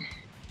 what?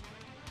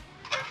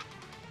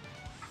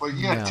 Like,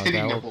 yeah, No, titty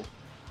that'll nipple.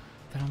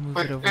 move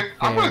Like, it over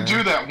I'm gonna there.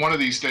 do that one of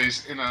these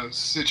days in a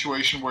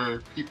situation where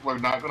people are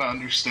not gonna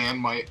understand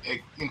my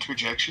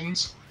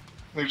interjections.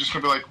 They're just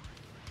gonna be like,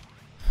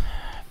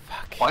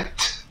 Fuck.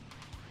 what?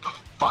 The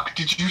fuck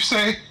did you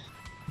say?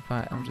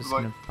 But I'm just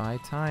Like- gonna buy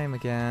time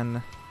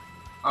again.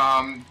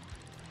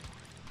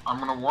 I'm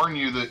gonna warn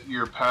you that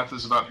your path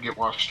is about to get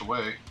washed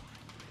away.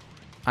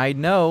 I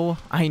know,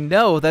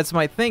 that's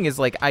my thing, is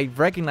like, I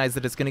recognize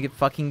that it's gonna get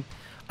fucking...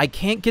 I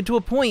can't get to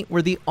a point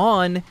where the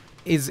on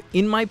is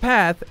in my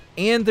path,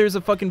 and there's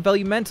a fucking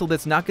Vellumental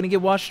that's not gonna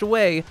get washed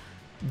away,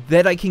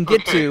 that I can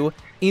get to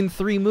in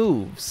 3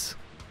 moves.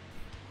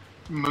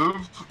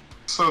 Move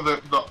so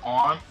that the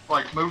on,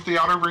 like, move the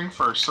outer ring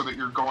first so that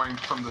you're going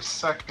from the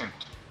second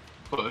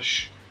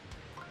push,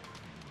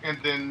 and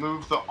then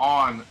move the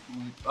on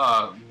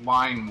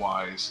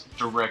line-wise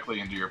directly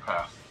into your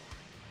path.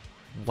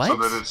 What? So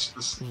that it's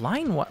this,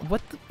 Line what?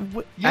 What?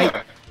 What?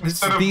 yeah.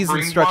 instead of These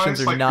ring-wise,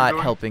 instructions are like you're not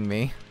doing- helping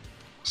me.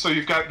 So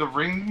you've got the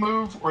ring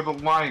move or the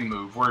line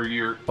move where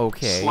you're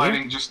Okay.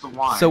 sliding just the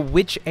line. So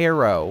which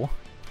arrow?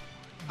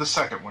 The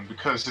second one,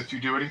 because if you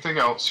do anything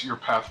else, your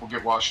path will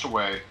get washed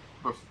away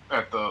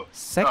at the...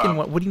 Second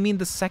one? What do you mean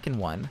the second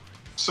one?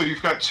 So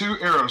you've got 2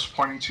 arrows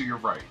pointing to your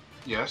right,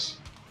 yes?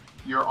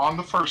 You're on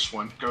the first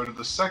one, go to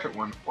the second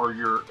one, or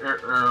your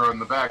arrow in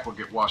the back will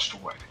get washed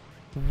away.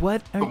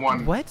 What? The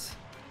one- What?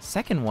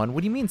 Second one?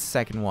 What do you mean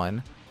second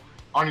one?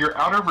 On your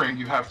outer ring,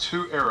 you have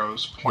 2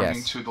 arrows pointing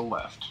Yes. to the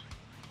left.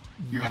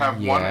 You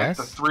have one at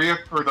the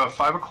Yes.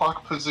 5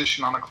 o'clock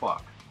position on a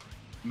clock.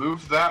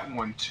 Move that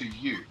one to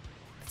you.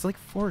 It's like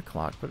 4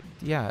 o'clock, but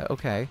yeah,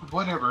 okay.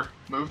 Whatever,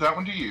 move that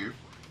one to you.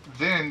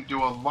 Then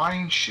do a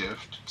line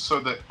shift so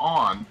that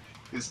on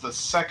is the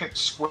second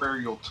square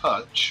you'll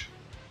touch.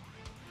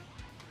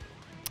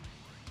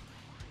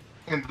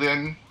 And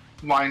then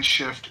line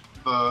shift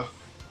the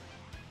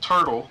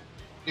turtle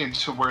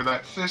into where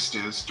that fist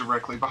is,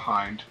 directly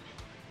behind.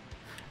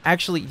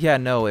 Actually, yeah,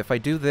 no, if I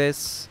do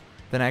this,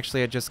 then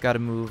actually I just gotta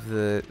move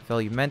the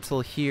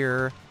Vellumental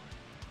here,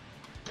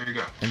 There you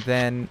go. and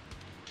then...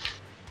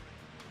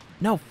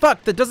 No,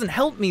 fuck, that doesn't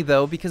help me,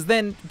 though, because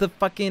then the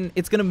fucking...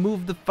 It's gonna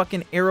move the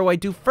fucking arrow I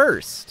do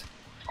first.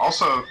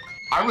 Also,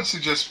 I would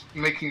suggest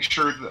making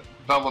sure that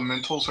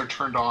Elementals are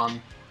turned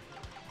on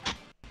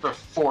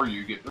before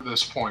you get to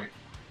this point.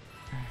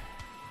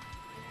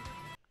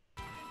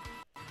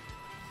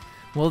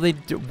 Well,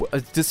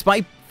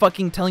 despite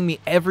fucking telling me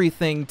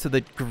everything to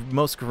the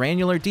most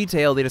granular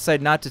detail, they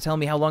decided not to tell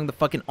me how long the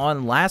fucking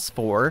on lasts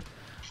for.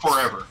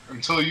 Forever.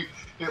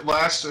 It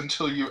lasts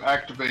until you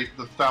activate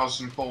the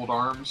 1,000-fold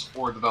arms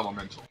or the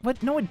elemental.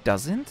 What? No, it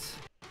doesn't.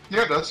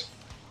 Yeah, it does.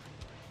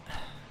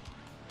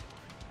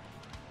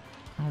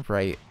 All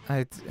right.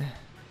 I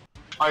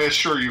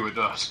assure you it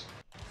does.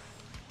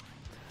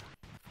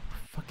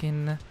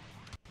 Fucking...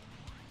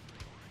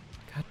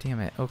 God damn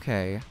it.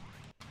 Okay.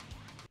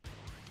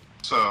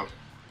 So,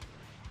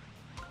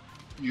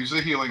 use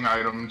a healing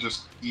item,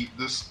 just eat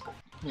this,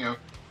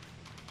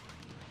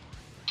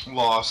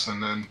 loss,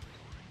 and then...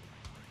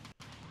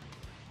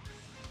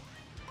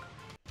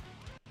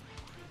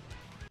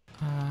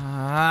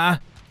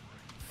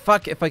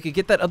 Fuck, if I could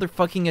get that other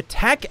fucking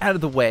attack out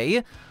of the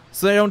way,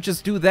 so I don't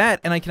just do that,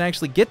 and I can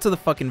actually get to the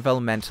fucking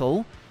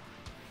Vellumental.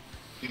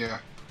 Yeah.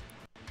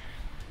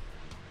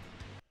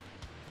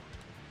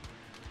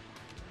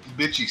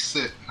 Bitchy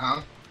sit,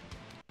 huh?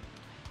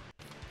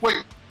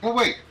 Wait.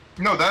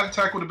 No, that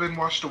attack would have been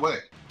washed away.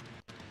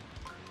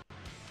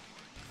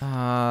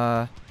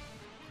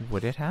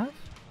 Would it have?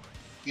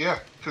 Yeah,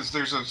 because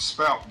there's a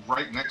spout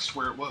right next to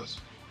where it was.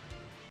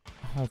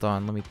 Hold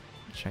on, let me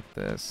check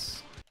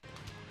this.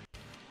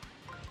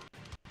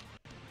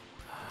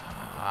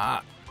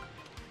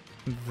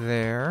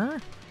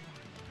 There.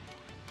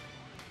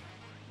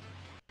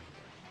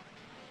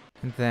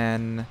 And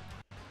then...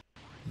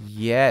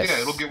 Yes.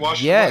 Yeah, it'll get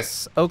washed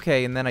Yes. Away.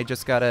 Okay, and then I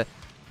just gotta...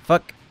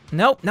 Fuck.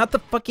 Nope, not the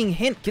fucking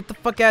hint. Get the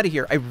fuck out of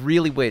here. I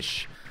really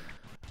wish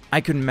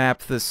I could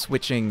map the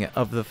switching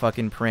of the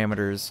fucking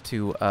parameters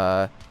to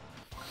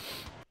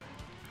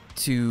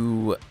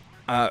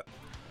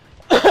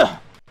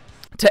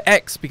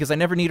X, because I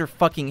never need her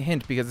fucking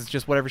hint, because it's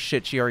just whatever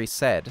shit she already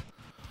said.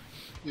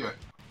 Yeah.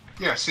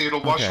 Yeah, see,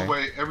 it'll wash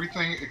away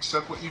everything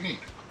except what you need.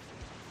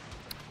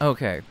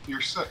 Okay. You're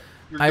set.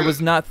 I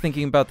was not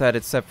thinking about that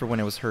except for when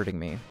it was hurting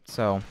me,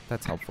 so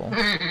that's helpful.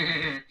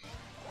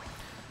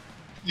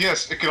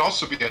 Yes, it could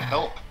also be a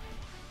help.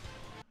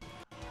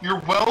 You're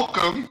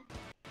welcome.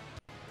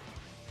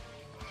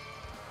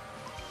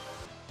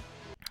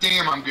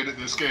 Damn, I'm good at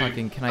this game.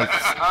 Fucking, can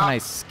I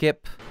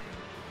skip?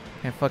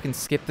 Can I fucking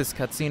skip this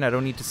cutscene? I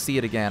don't need to see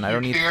it again. I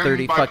don't need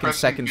 30 fucking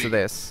seconds of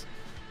this.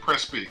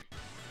 Press B.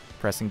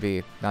 Pressing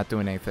B, not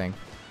doing anything.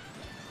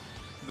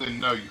 Then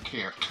no, you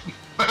can't.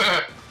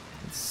 It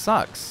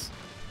sucks.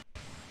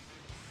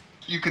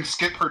 You can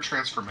skip her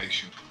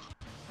transformation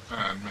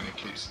in many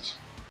cases.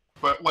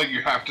 But, like,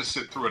 you have to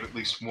sit through it at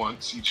least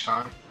once each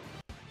time.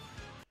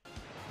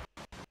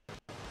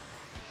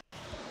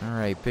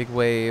 Alright, big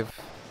wave.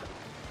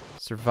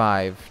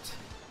 Survived.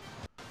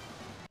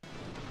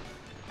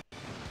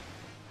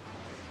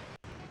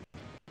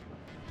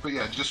 But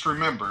yeah, just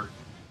remember,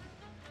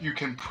 you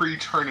can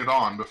pre-turn it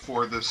on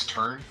before this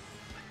turn.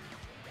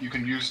 You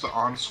can use the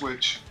on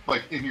switch,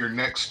 like, in your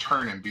next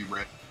turn and be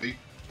ready.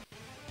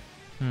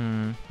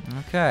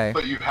 Okay.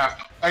 But you have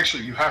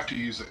to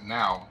use it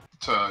now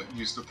to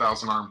use the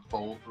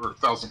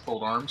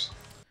 1,000-fold arms.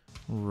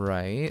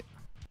 Right.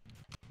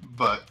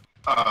 But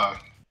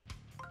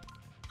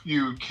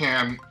you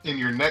can, in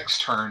your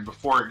next turn,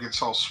 before it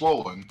gets all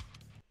swollen,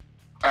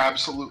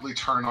 absolutely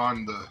turn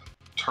on the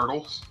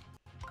turtles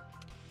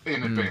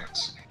in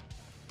advance.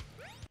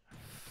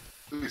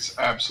 It's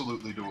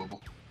absolutely doable.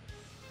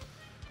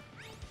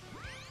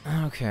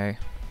 Okay.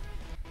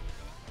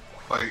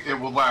 Like, it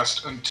will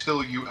last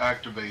until you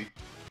activate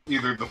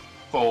either the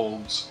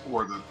folds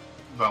or the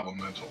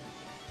Vellumental.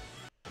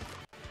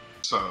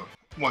 So,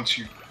 once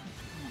you...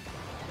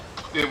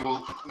 it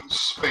will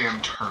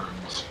span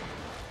turns.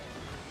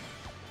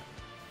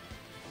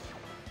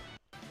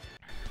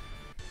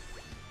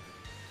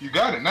 You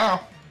got it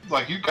now.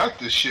 Like, you got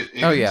this shit.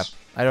 Ames. Oh, yeah.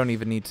 I don't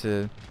even need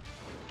to...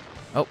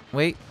 Oh,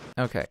 wait.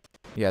 Okay.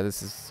 Yeah,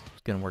 this is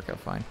gonna work out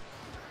fine.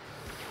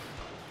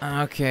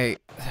 Okay.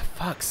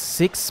 Fuck,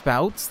 6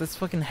 spouts? That's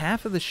fucking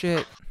half of the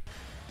shit.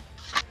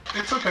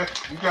 It's okay.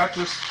 You got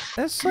this.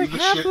 That's like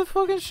half the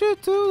fucking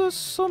shit, dude. That's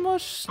so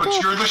much stuff.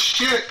 But you're the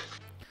shit.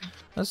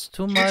 That's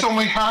too much. It's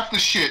only half the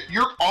shit.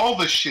 You're all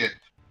the shit.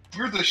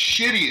 You're the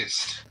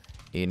shittiest.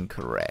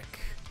 Incorrect.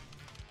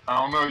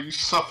 I don't know. You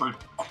suffered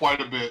quite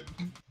a bit.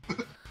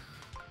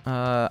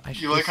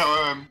 You like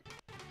how I'm...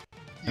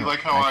 You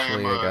like how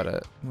actually, I am, I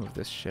gotta move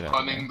this shit out.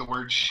 Punning the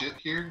word shit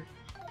here?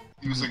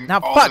 Using now,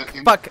 all fuck!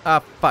 Fuck!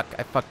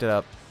 I fucked it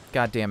up.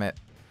 God damn it.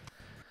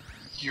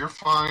 You're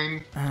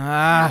fine.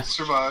 You'll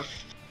survive.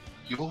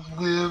 You'll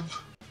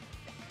live.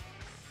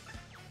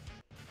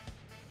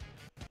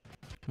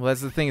 Well,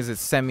 that's the thing, is it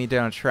sent me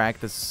down a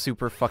track that's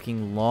super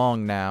fucking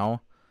long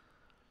now.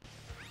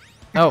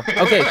 Oh,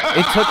 okay.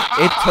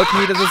 It took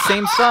me to the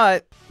same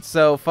spot.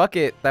 So fuck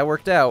it. That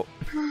worked out.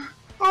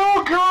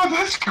 Oh god,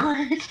 that's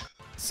great.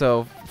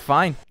 So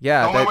fine.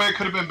 Yeah. The only way it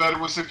could have been better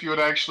was if you had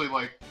actually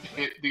like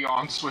hit the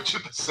on switch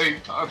at the same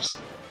time.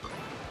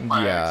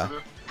 Yeah.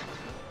 Accident.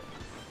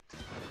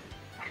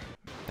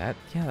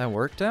 Yeah, that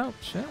worked out.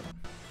 Shit.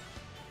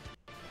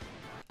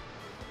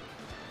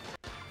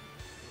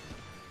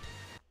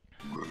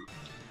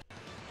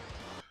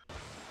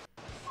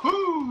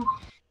 Whoo!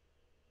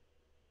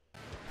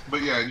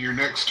 But yeah, in your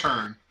next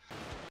turn,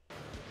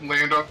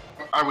 land on.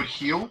 I would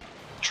heal.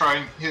 Try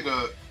and hit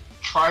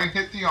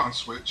the on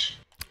switch.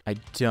 I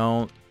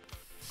don't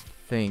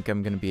think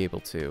I'm gonna be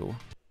able to.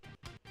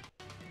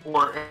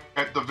 Or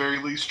at the very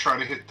least, try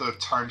to hit the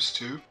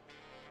 ×2.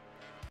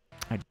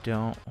 I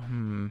don't.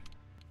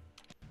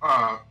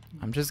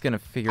 I'm just gonna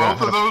figure out.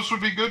 Both of those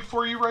would be good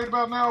for you right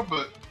about now,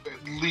 but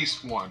at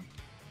least one,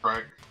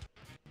 right?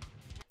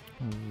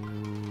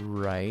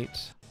 Right.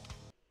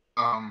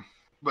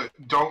 But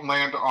don't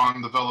land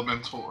on the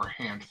Vellumental or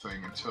hand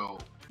thing until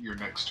your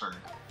next turn.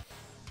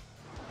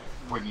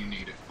 When you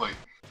need it. Like,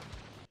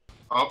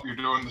 oh, you're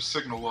doing the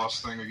signal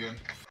loss thing again.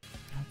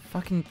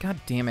 Fucking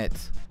goddamn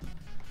it.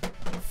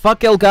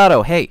 Fuck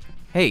Elgato. Hey,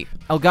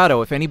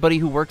 Elgato, if anybody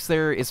who works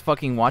there is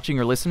fucking watching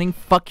or listening,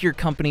 fuck your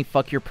company,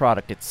 fuck your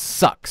product. It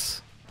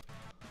sucks.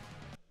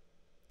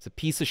 It's a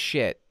piece of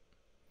shit.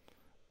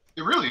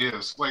 It really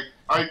is. Like,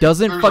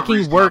 doesn't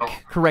fucking work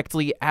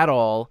correctly at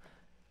all.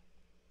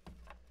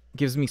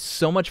 Gives me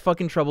so much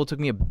fucking trouble. It took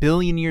me a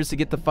billion years to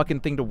get the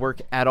fucking thing to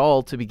work at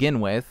all to begin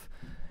with.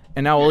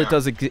 And now all it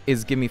does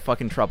is give me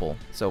fucking trouble.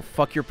 So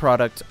fuck your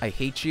product. I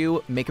hate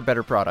you. Make a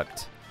better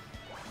product.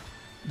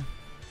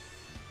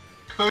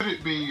 Could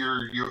it be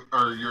your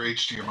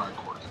HDMI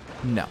cord?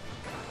 No.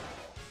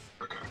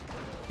 Okay.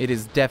 It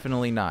is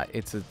definitely not.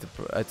 It's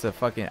a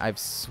fucking. I've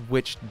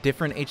switched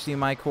different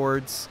HDMI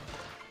cords,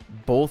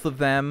 both of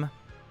them.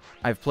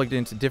 I've plugged it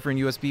into different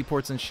USB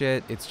ports and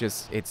shit. It's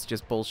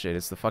just bullshit.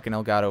 It's the fucking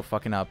Elgato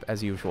fucking up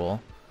as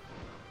usual.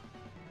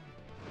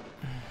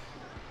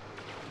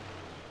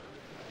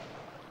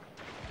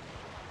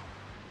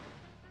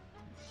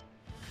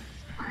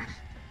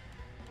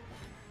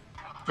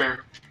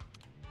 Fair.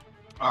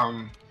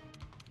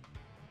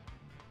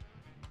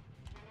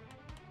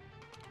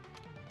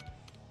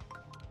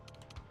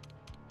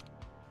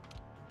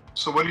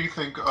 So what do you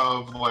think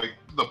of, like,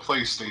 the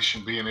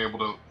PlayStation being able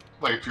to,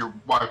 like, if your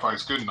Wi-Fi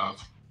is good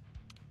enough,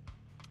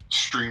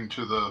 stream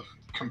to the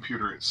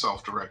computer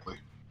itself directly?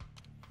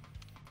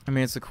 I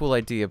mean, it's a cool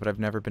idea, but I've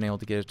never been able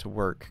to get it to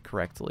work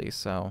correctly,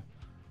 so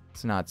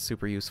it's not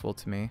super useful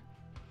to me.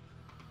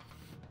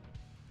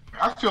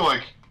 I feel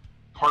like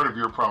part of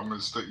your problem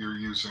is that you're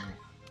using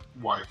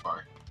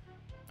Wi-Fi.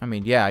 I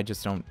mean, yeah, I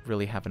just don't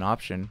really have an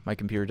option. My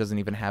computer doesn't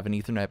even have an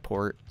Ethernet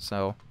port,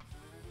 so...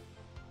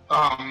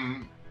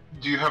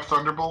 Do you have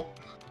Thunderbolt?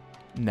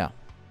 No.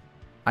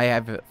 I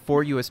have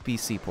 4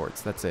 USB-C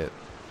ports, that's it.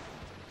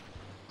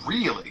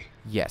 Really?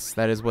 Yes,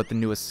 that is what the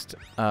newest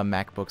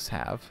MacBooks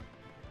have.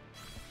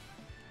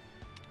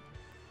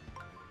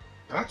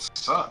 That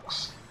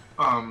sucks.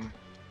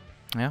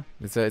 Yeah,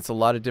 it's a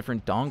lot of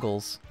different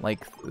dongles.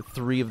 Like,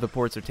 3 of the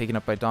ports are taken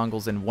up by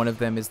dongles, and one of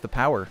them is the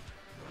power.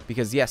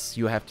 Because, yes,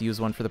 you have to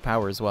use one for the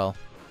power as well.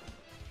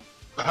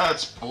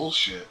 That's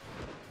bullshit.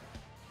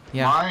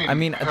 Yeah, I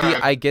mean,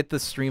 I get the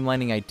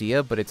streamlining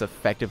idea, but it's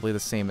effectively the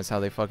same as how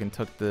they fucking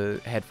took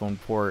the headphone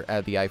port out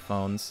of the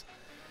iPhones.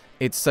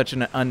 It's such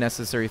an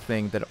unnecessary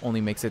thing that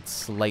only makes it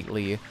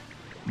slightly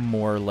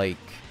more, like,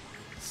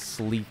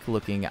 sleek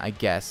looking, I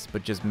guess,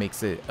 but just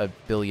makes it a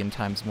billion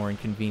times more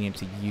inconvenient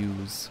to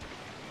use.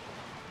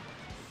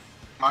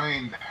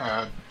 Mine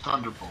had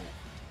Thunderbolt.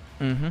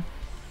 Mm-hmm.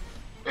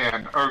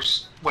 And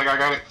I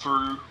got it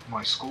through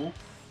my school,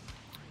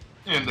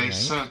 and they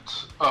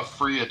sent a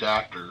free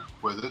adapter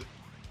with it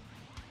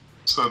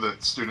so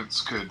that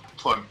students could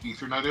plug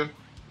Ethernet in.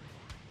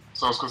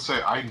 So I was going to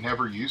say, I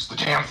never used the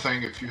damn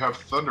thing. If you have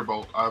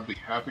Thunderbolt, I'd be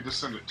happy to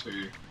send it to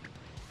you.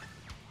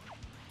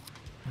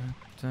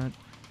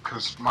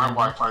 Because my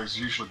Wi-Fi has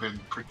usually been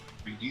pretty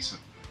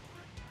decent.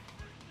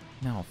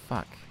 No,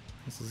 fuck.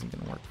 This isn't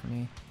going to work for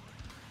me.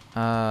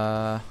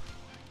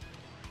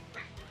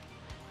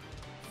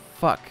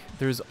 Fuck.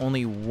 There's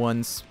only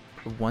one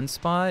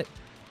spot?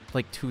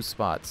 Like 2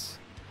 spots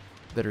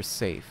that are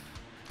safe.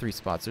 3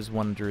 spots. There's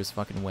one under his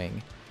fucking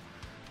wing.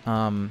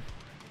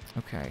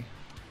 Okay.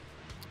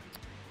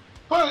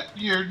 But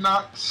you're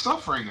not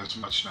suffering as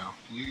much now.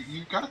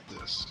 You got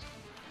this.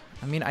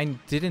 I mean, I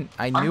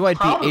knew I'd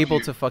be able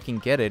to fucking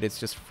get it. It's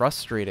just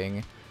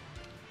frustrating.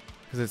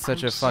 Because it's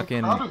such a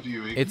fucking... I'm so proud of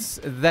you,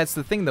 Iggy. That's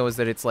the thing, though, is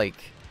that it's, like,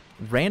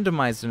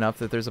 randomized enough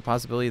that there's a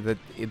possibility that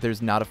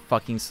there's not a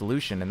fucking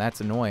solution, and that's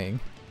annoying.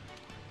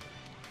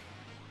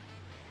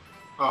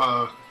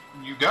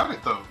 You got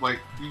it, though. Like,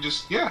 you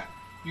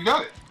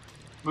got it.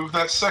 Move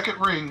that second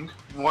ring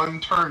 1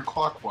 turn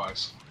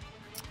clockwise.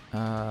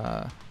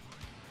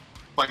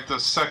 Like the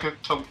second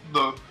to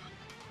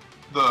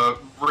the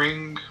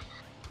ring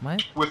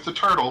what? With the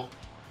turtle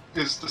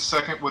is the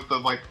second with the,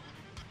 like,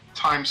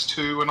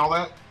 ×2 and all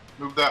that.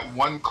 Move that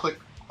 1 click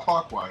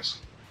clockwise.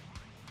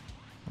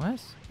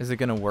 What? Is it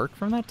gonna work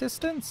from that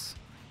distance?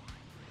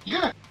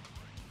 Yeah.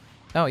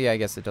 Oh, yeah, I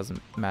guess it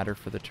doesn't matter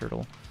for the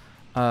turtle.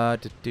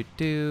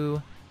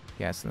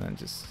 Yes, and then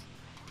just...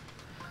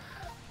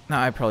 No,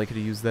 I probably could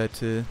have used that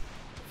to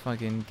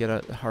fucking get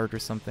a heart or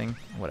something.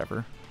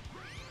 Whatever.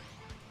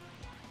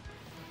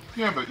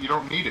 Yeah, but you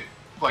don't need it.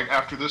 Like,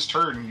 after this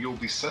turn, you'll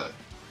be set.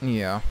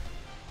 Yeah.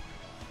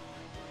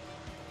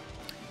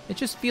 It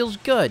just feels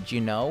good,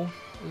 you know?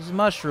 This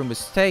mushroom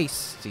is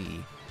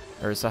tasty.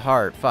 Or it's a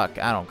heart. Fuck,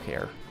 I don't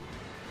care.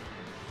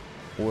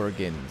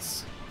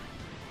 Organs.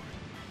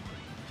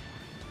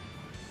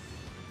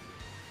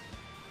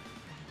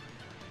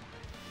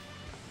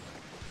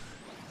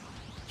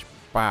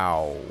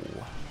 Bow.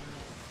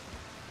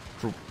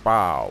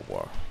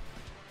 Bow.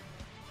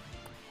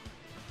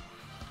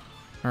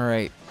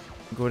 Alright.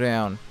 Go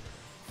down.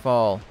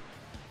 Fall.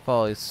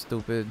 Fall, you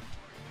stupid.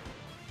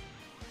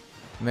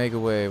 Mega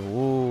Wave.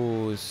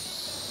 Ooh.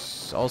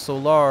 Also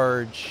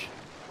large.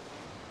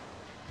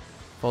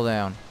 Fall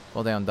down.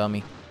 Fall down,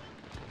 dummy.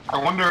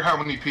 I wonder how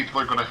many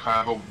people are going to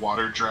have a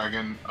water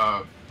dragon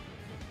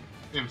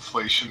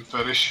inflation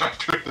fetish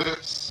after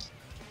this.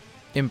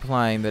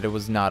 Implying that it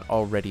was not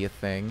already a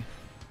thing.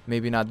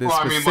 Maybe not this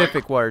Well, I mean,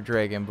 specific like, water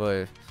dragon,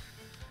 but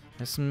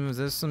there's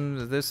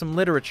some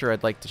literature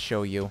I'd like to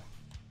show you.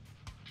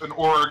 An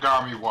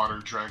origami water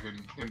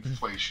dragon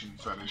inflation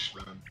fetish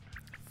then.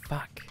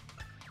 Fuck.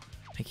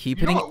 I keep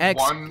You know hitting what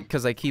X one-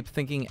 because I keep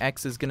thinking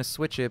X is gonna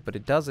switch it, but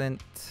it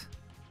doesn't.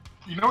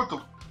 You know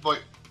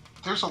what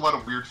there's a lot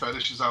of weird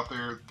fetishes out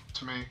there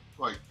to me,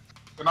 like,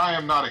 and I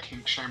am not a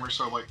kink shamer,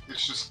 so like,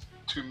 it's just,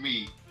 to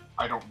me,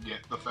 I don't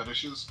get the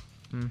fetishes.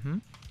 Mm-hmm.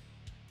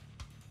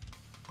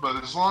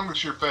 But as long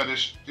as your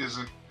fetish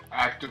isn't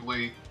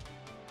actively,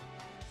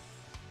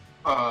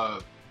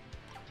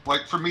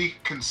 like, for me,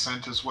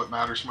 consent is what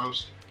matters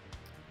most.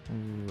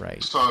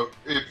 Right. So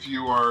if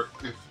you are,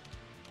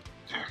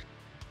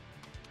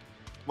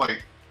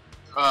 like,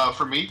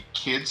 for me,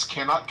 kids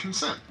cannot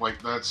consent.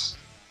 Like, that's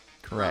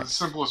Correct. as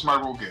simple as my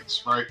rule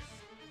gets, right?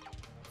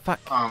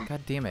 Fuck. God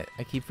damn it.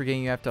 I keep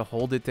forgetting you have to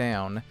hold it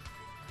down.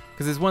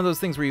 Because it's one of those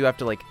things where you have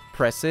to, like,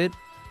 press it,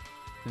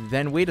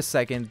 then wait a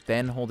second,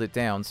 then hold it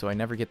down, so I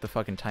never get the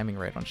fucking timing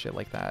right on shit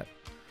like that.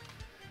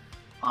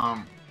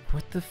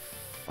 What the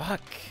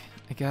fuck?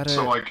 I gotta...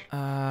 So, like,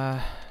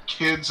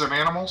 kids and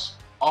animals,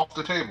 off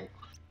the table.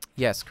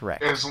 Yes,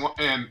 correct. As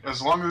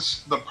long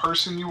as the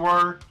person you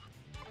are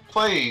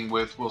playing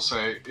with, we'll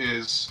say,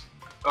 is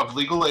of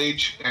legal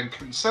age and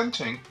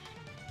consenting,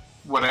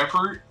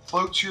 whatever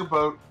floats your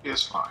boat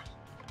is fine.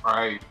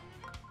 I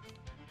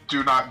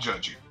do not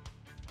judge you.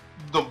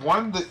 The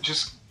one that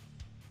just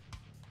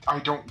I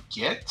don't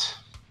get,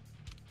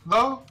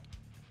 though,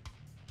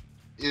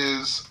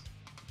 is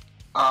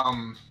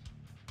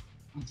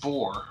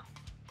Vor.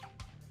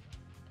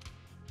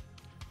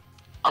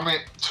 I mean,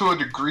 to a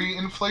degree,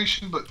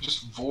 inflation, but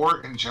just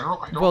Vor in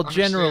general, I don't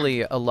understand.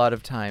 Generally, a lot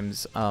of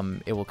times,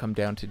 it will come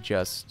down to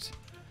just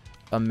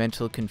a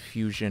mental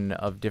confusion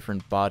of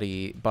different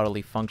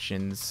bodily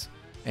functions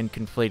and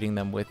conflating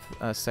them with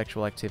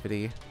sexual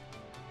activity.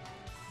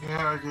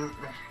 Yeah, I get.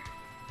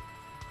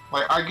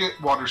 Like, I get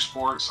water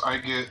sports. I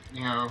get,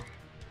 you know,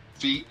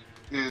 feet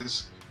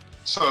is.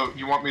 So,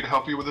 you want me to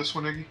help you with this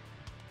one, Iggy?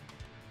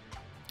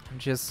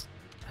 Just.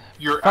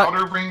 Your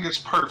outer ring is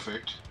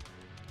perfect.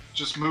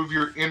 Just move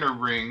your inner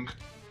ring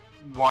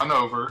one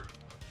over,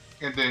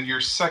 and then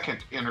your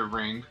second inner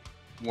ring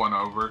one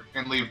over,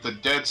 and leave the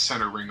dead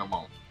center ring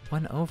alone.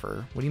 One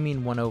over? What do you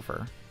mean one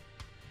over?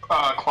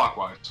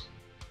 Clockwise.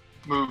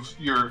 Move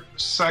your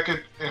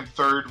second and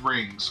third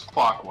rings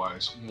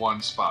clockwise,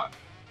 one spot.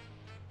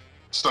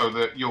 So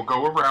that you'll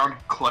go around,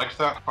 collect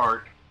that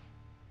heart.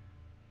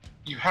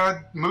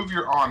 Move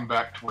your on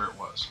back to where it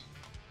was.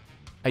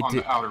 On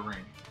the outer ring.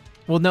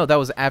 Well, no, that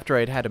was after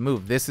I'd had a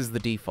move. This is the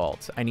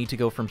default. I need to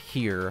go from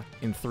here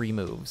in 3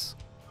 moves.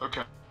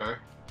 Okay.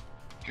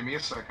 Give me a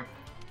second.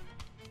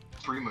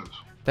 3 moves.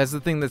 That's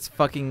the thing that's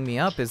fucking me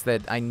up, is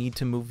that I need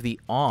to move the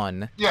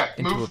on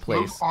into a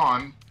place.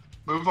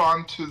 Move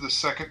on to the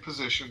second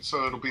position,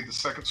 so it'll be the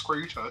second square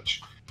you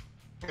touch.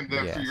 And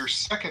then for your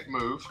second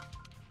move,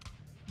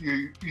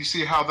 you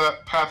see how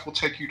that path will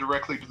take you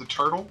directly to the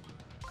turtle?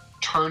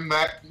 Turn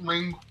that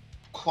ring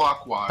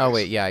clockwise. Oh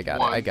wait, yeah, I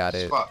got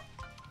it. Spot.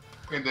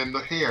 And then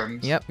the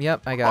hands.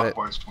 Yep, I got it.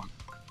 One.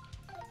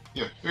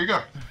 Yeah, here you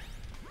go.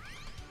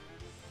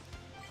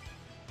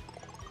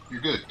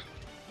 You're good.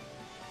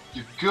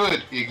 You're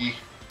good, Iggy.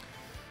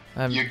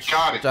 You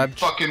got it. You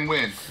fucking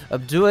win.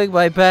 I'm doing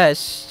my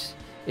best.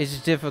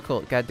 It's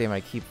difficult. God damn,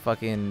 I keep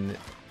fucking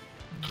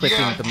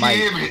clicking the mic.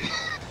 Damn it.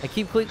 I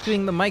keep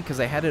clicking the mic because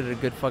I had it at a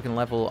good fucking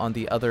level on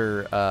the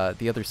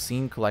other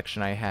scene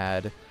collection I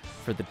had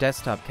for the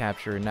desktop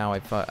capture, and now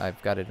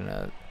I've got it in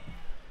a.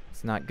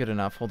 It's not good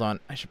enough. Hold on,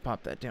 I should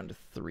pop that down to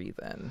 3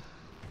 then.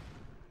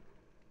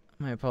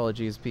 My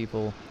apologies,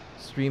 people.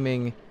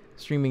 Streaming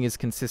is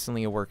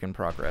consistently a work in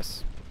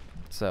progress,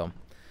 so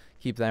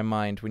keep that in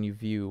mind when you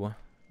view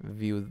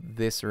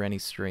this or any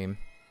stream.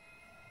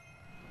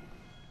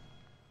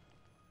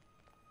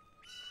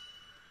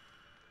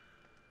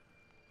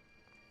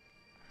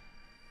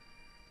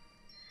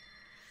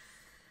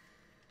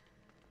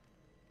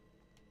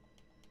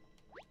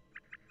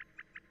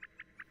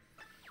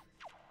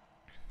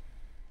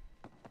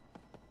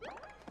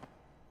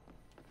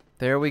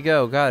 There we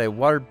go. Got it.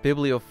 Water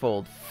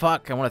bibliofold.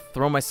 Fuck, I want to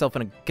throw myself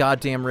in a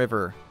goddamn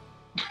river.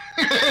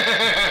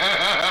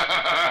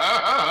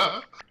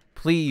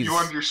 Please. You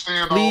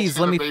understand? Please,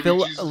 all let me baby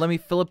fill Jesus? let me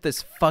fill up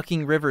this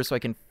fucking river so I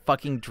can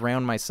fucking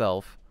drown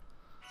myself.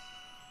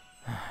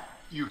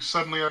 You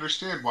suddenly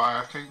understand why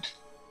I think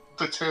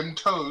the 10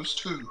 toes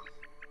too.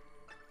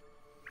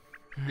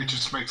 It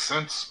just makes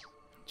sense.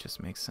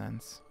 Just makes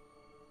sense.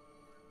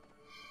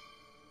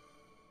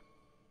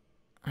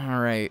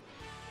 Alright.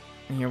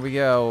 Here we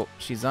go.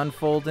 She's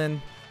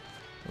unfolding.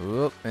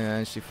 Whoop, and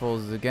then she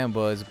folds it again,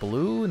 but it's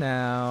blue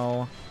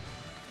now.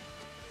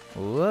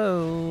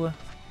 Whoa.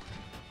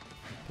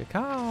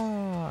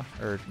 Caca.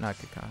 Or not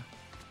caca.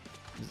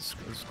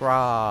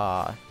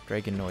 Scraw.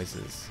 Dragon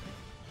noises.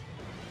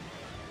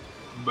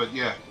 But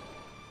yeah.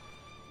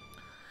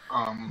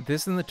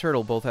 This and the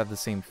turtle both have the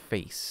same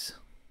face.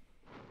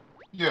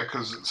 Yeah,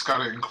 because it's got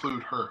to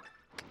include her.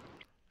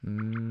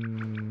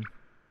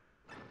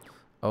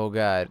 Oh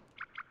god.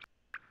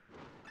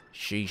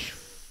 She's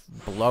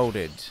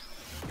bloated.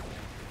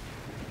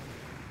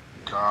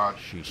 God.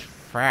 She's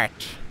fat.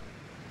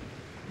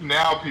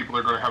 Now people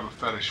are going to have a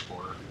fetish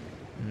for her.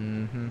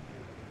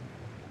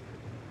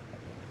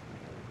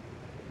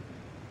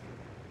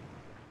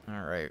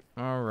 Alright.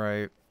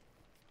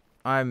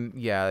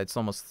 Yeah, it's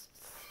almost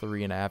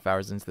 3.5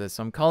 hours into this,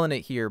 so I'm calling it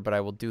here, but I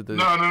will do the...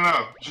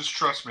 No. Just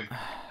trust me.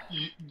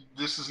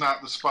 This is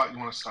not the spot you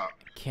want to stop.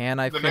 Can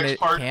I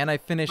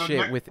finish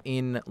it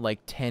within, like,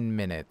 10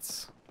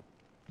 minutes?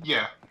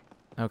 Yeah.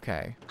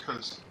 Okay.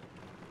 Because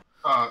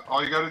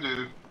all you got to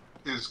do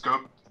is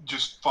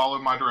just follow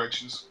my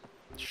directions.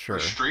 Sure.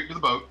 Go straight to the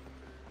boat.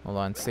 Hold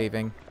on,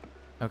 saving.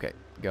 Okay,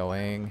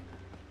 going.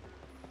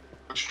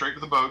 Go straight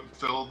to the boat,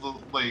 fill the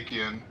lake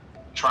in,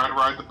 try to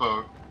ride the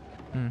boat,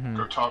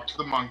 go talk to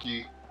the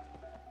monkey,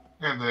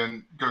 and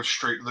then go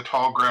straight to the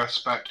tall grass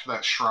back to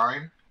that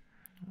shrine.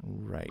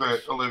 Right.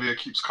 That Olivia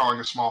keeps calling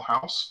a small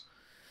house.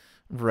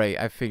 Right,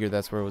 I figured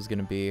that's where it was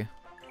gonna be.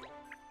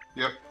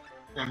 Yep.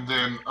 And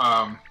then,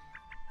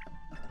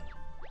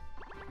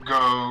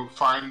 go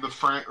find the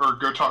friend, or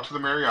go talk to the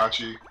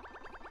mariachi,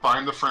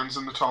 find the friends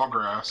in the tall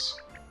grass,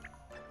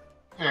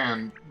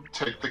 and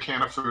take the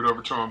can of food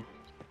over to them,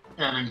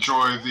 and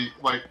enjoy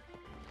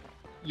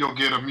you'll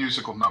get a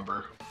musical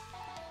number.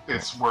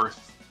 It's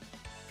worth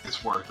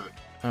it.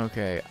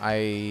 Okay,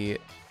 I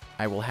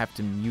will have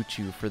to mute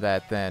you for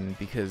that then,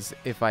 because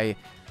if I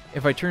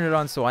turn it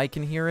on so I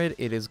can hear it,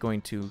 it is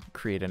going to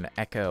create an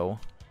echo.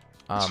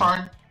 It's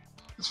fine.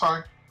 It's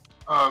fine.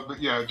 But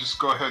yeah, just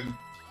go ahead and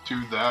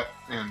do that,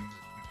 and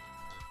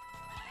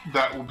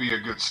that will be a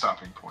good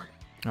stopping point.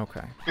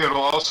 Okay.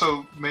 It'll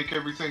also make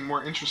everything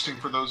more interesting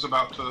for those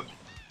about to,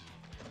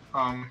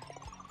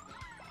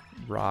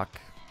 Rock.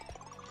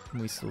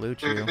 We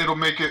salute you. It'll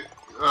make it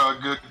a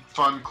good,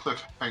 fun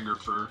cliffhanger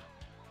for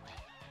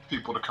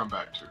people to come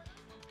back to.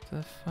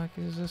 The fuck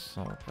is this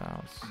all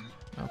about?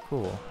 Oh,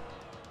 cool.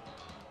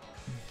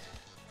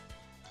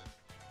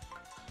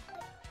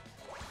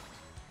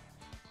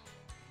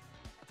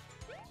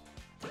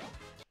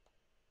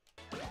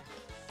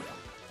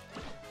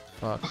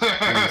 Fuck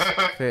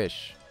these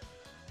fish.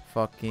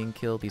 Fucking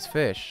kill these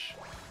fish.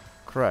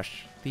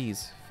 Crush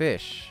these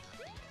fish.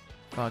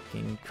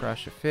 Fucking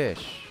crush a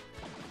fish.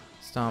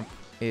 Stomp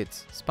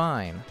its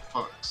spine.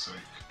 Fuck's sake.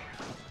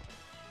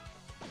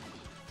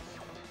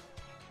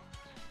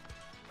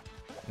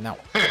 No.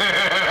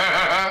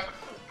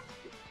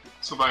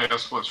 Somebody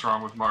asked what's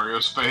wrong with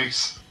Mario's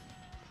face.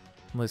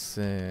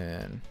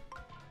 Listen.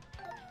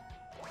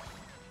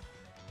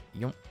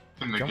 Yump.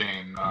 In the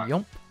game, not.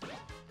 Yump.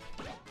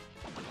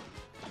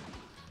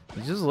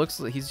 He just looks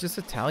like he's just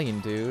Italian,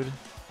 dude.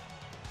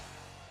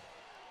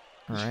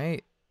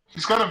 Alright.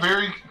 He's got a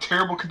very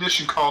terrible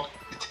condition called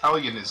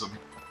Italianism.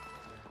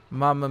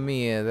 Mamma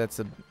mia, that's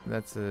a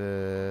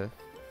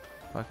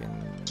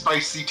fucking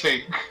Spicy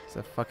take. It's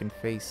a fucking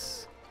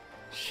face.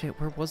 Shit,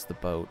 where was the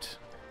boat?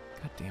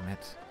 God damn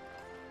it.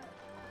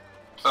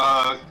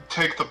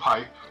 Take the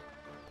pipe.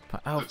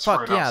 Oh It's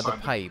fuck right yeah, the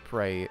outside pipe,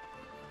 right.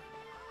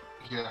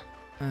 Yeah.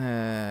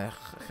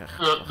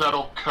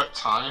 That'll cut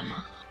time.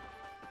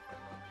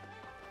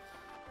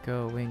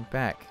 Going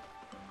back.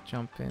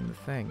 Jump in the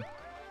thing.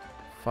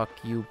 Fuck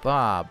you,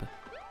 Bob.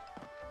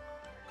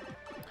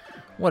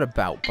 What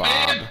about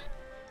Bob?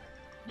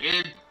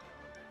 Bib.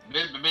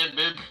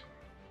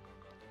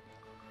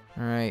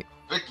 Alright.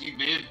 Fuck you,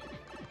 Bib.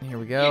 Here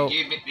we go.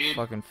 Bib.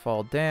 Fucking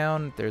fall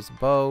down. There's a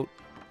boat.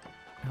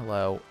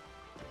 Hello.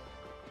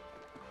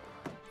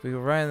 If we could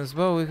ride in this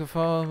boat, we could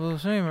follow the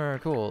steamer.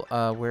 Cool.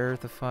 Where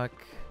the fuck?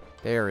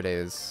 There it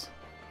is.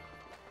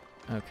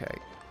 Okay.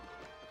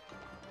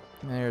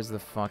 There's the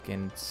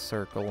fucking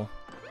circle.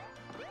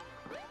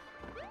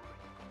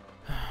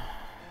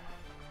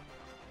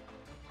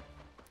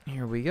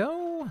 Here we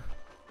go.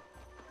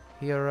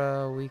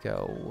 Here we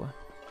go.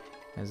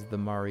 As the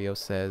Mario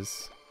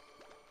says.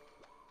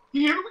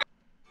 Here we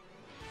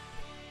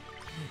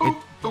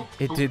go.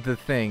 It did the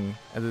thing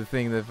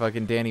that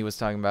fucking Danny was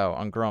talking about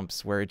on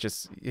Grumps, where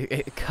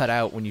it cut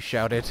out when you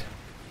shouted.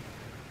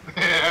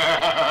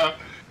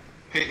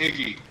 Hey,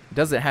 Iggy. It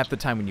does it half the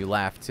time when you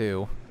laugh,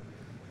 too.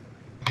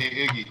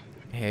 Hey, Iggy.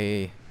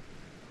 Hey.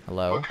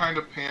 Hello? What kind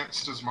of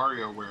pants does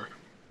Mario wear?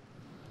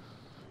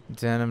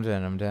 Denim,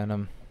 denim,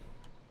 denim.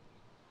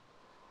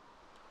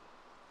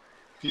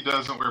 He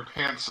doesn't wear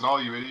pants at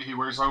all, you idiot. He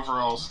wears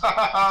overalls.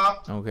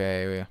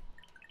 Okay.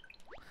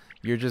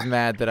 You're just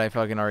mad that I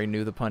fucking already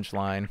knew the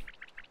punchline.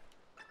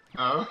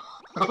 No?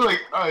 Like,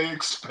 I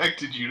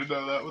expected you to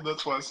know that one.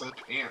 That's why I said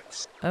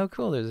pants. Oh,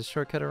 cool. There's a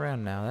shortcut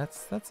around now.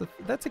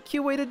 That's a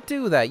cute way to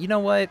do that. You know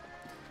what?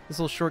 This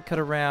little shortcut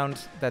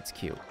around, that's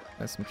cute.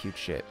 That's some cute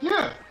shit.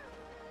 Yeah.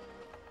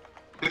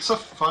 It's a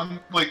fun,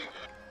 like,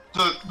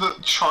 the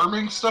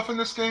charming stuff in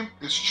this game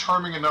is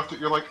charming enough that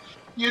you're like,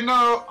 you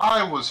know,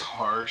 I was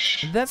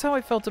harsh. That's how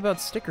I felt about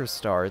Sticker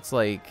Star. It's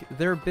like,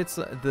 there are bits,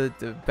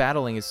 the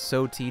battling is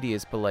so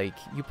tedious, but like,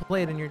 you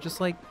play it and you're just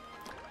like,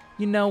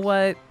 you know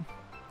what?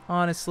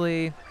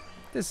 Honestly,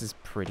 this is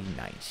pretty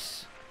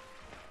nice.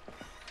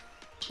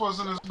 This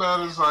wasn't as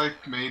bad as I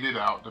made it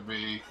out to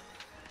be.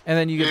 And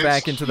then you get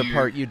back into the cute.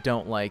 part you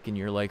don't like, and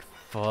you're like,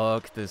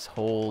 fuck this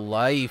whole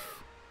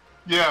life.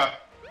 Yeah.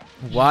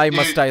 Why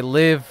must I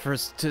live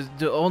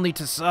only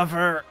to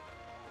suffer?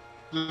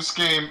 This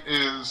game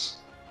is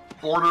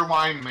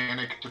borderline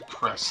manic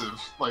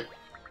depressive. Like,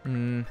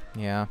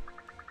 Yeah.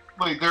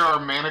 Like, there are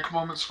manic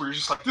moments where you're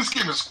just like, this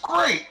game is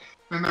great!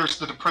 Then there's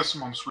the depressive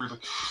moments where you're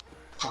like,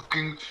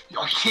 fucking,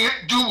 I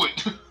can't do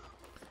it!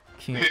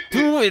 Can't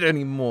do it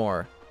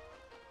anymore.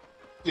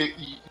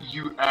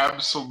 You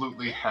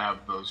absolutely have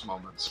those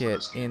moments.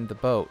 Get in the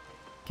boat.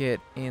 Get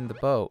in the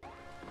boat.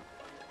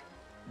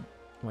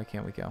 Why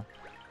can't we go?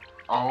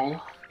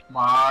 Oh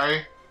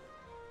my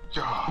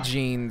god.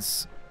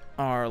 Jeans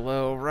are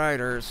low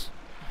riders.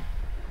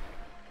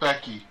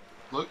 Becky,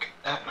 look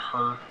at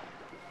her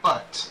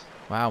butt.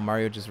 Wow,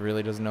 Mario just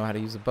really doesn't know how to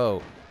use a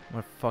boat. What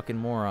a fucking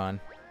moron.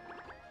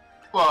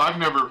 Well, I've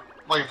never...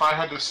 Like, if I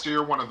had to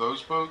steer one of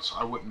those boats,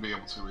 I wouldn't be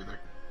able to either.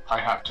 I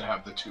have to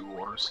have the 2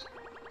 oars.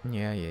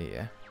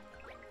 Yeah.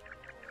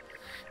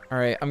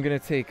 Alright, I'm gonna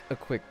take a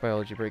quick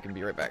biology break and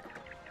be right back.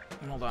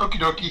 Hold on. Okie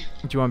dokie.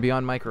 Do you want to be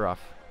on mic or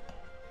off?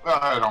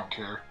 I don't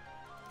care.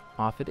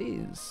 Off it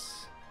is.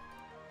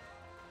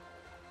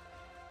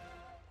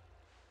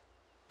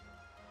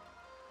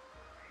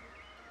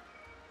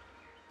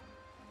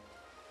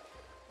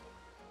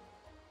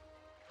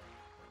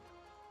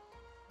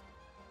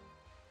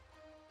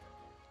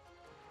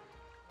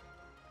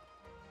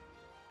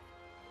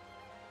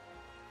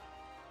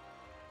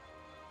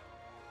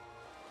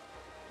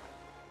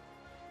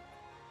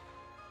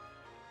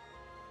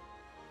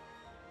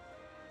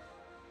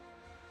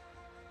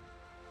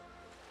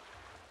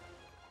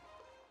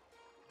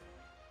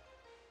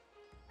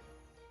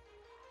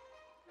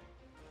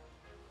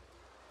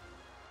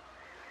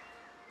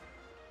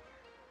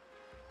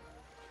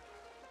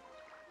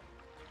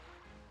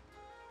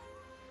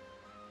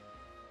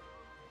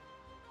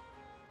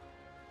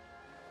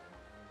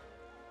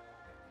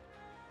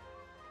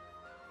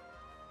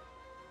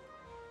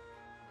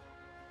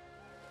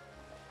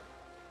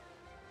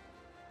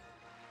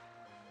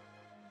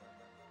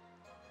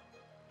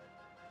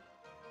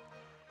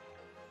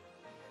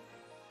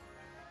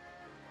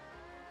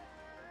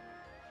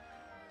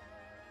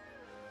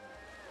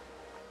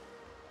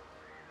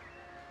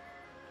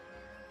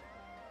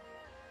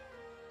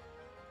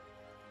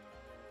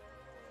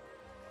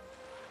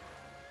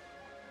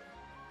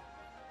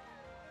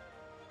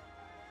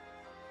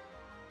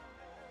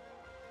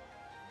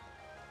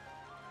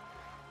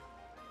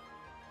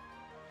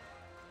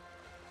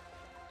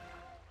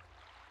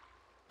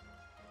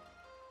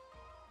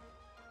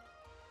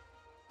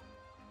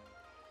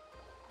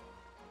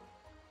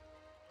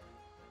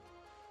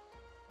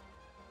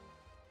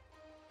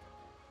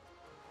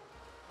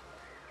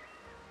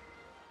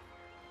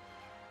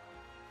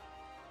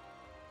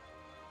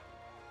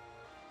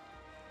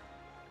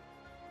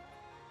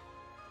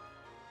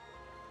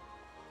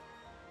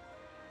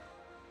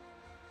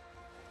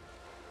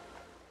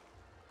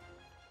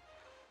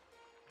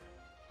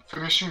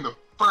 Finishing the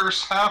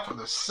first half of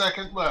the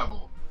 2nd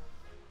level.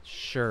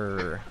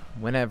 Sure.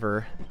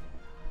 Whenever.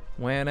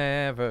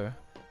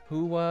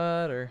 Who,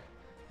 water.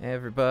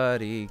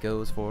 Everybody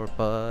goes for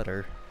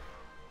butter.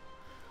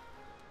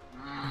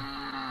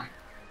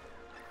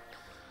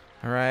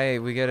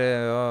 Alright, we got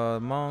a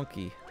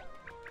monkey.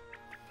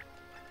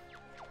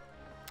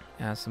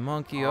 Ask the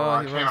monkey, he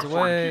runs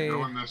away. I can't afford to keep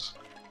doing this.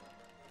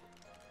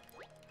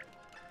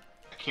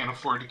 I can't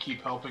afford to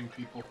keep helping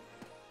people.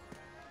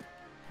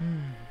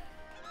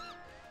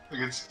 Like,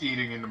 it's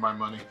eating into my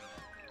money.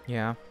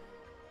 Yeah.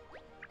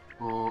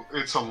 Ooh,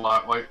 it's a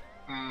lot. Like,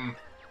 I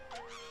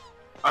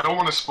don't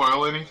want to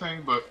spoil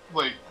anything, but,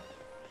 like,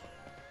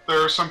 there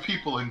are some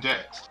people in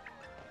debt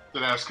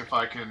that ask if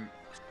I can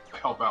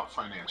help out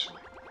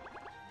financially.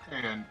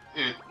 And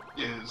it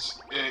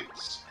is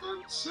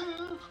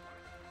expensive.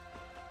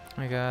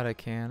 I got a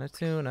can of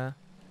tuna.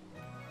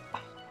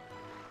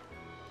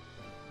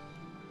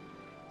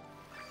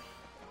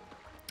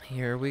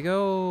 Here we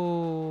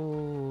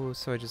go.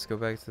 So I just go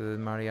back to the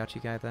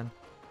mariachi guy then?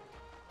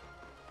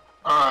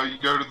 You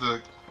go to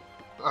the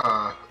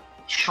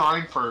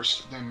shrine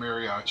first, then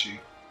Mariachi.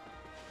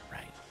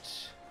 Right.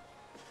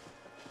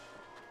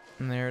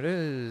 And there it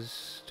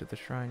is. To the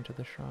shrine, to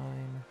the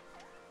shrine.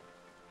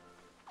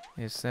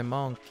 It's a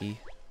monkey.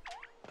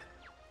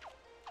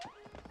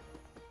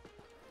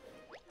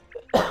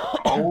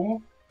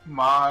 Oh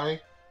my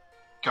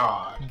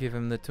god. Give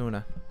him the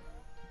tuna.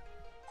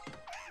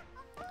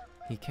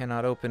 He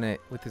cannot open it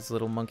with his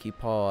little monkey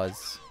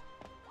paws.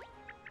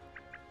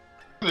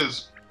 It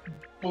is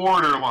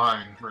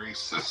borderline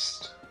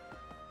racist.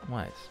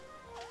 What?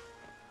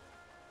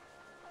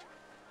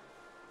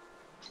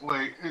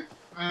 Like,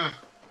 I'm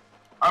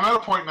at a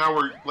point now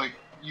where, like,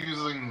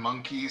 using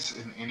monkeys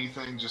in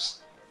anything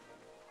just...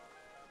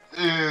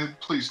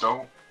 please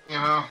don't, you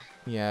know?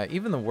 Yeah,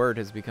 even the word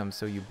has become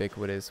so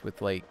ubiquitous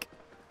with, like...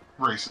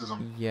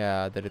 Racism.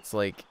 Yeah, that it's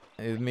like...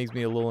 It makes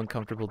me a little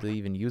uncomfortable to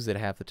even use it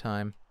half the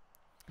time.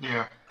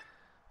 Yeah.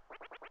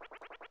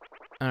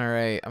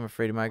 Alright, I'm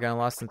afraid my guy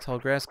lost in tall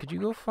grass. Could you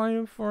go find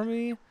him for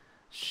me?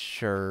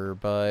 Sure,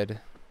 bud.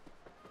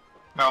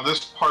 Now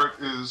this part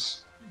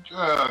is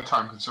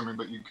time consuming,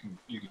 but you can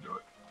do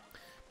it.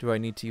 Do I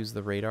need to use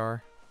the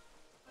radar?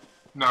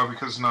 No,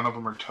 because none of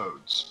them are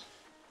toads.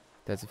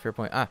 That's a fair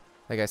point. Ah,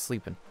 that guy's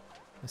sleeping.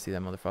 I see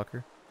that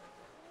motherfucker.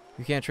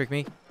 You can't trick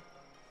me.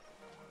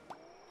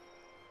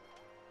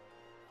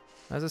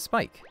 That's a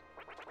spike.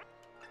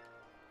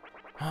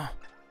 Oh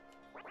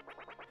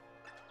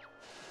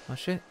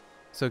shit.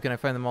 So can I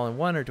find them all in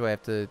one, or do I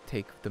have to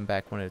take them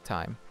back one at a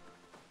time?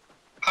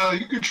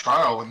 You could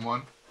try all in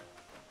one.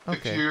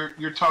 Okay. If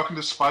you're talking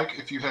to Spike,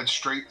 if you head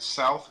straight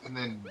south and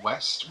then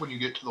west when you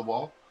get to the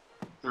wall,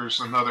 there's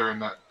another in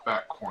that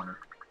back corner.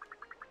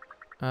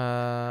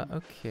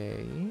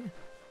 Okay.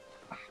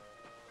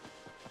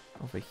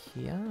 Over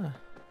here.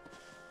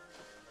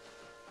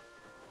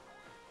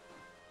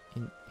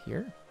 In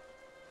here?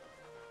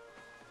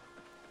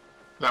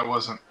 That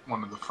wasn't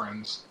one of the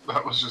friends.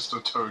 That was just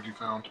a toad you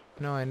found.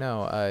 No, I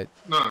know.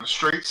 No,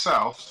 straight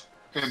south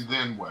and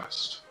then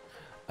west.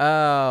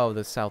 Oh,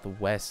 the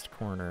southwest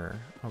corner.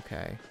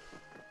 Okay.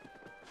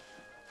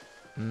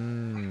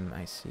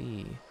 I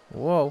see.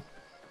 Whoa.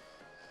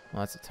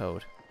 Well, that's a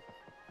toad.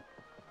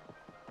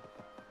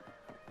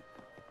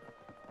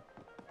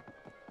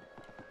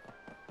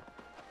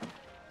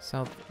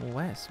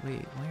 Southwest.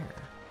 Wait, where?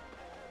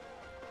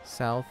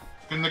 South.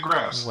 In the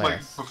grass. West.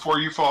 Like, before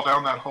you fall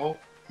down that hole,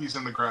 he's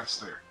in the grass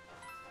there.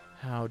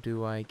 How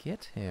do I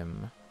get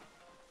him?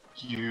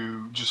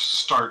 You just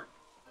start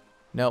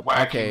Nope.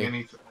 whacking Okay.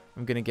 anything.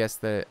 I'm gonna guess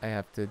that I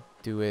have to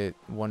do it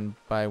one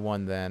by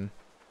one then.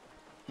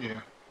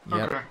 Yeah.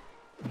 Yep. Okay.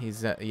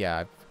 He's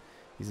yeah.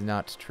 He's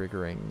not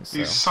triggering. So.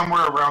 He's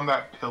somewhere around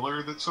that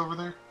pillar that's over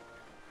there.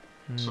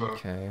 So,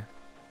 Okay.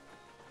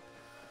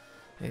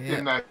 in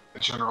Yeah. that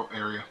general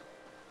area.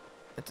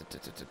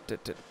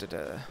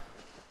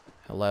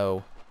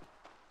 Hello.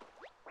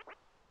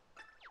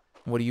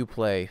 What do you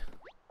play?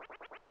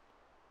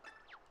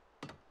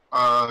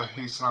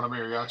 He's not a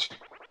mariachi.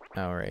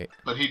 Alright.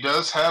 But he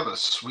does have a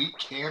sweet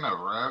can of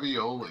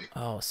ravioli.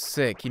 Oh,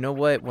 sick. You know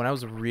what? When I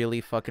was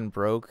really fucking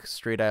broke,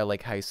 straight out of,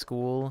 like, high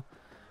school,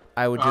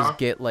 I would just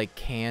get, like,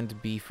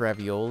 canned beef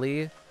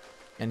ravioli.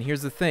 And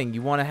here's the thing.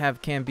 You want to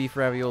have canned beef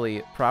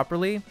ravioli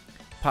properly,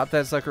 pop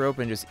that sucker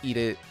open and just eat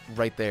it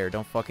right there.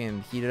 Don't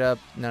fucking heat it up.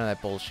 None of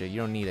that bullshit.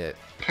 You don't need it.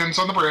 Depends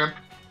on the brand.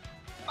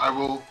 I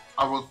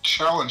will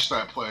challenge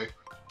that play.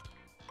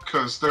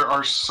 Because there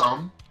are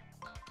some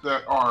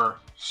that are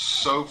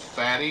so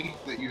fatty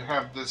that you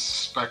have this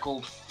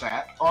speckled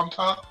fat on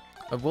top.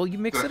 Well, you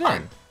mix it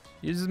in.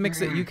 You just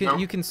mix it. You can Nope.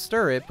 you can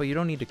stir it, but you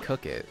don't need to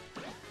cook it.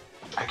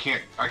 I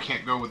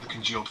can't go with the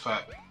congealed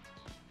fat.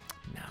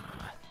 Nah.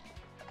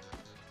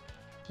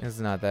 It's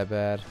not that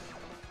bad.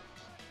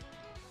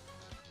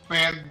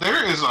 Man,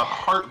 there is a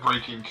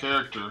heartbreaking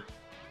character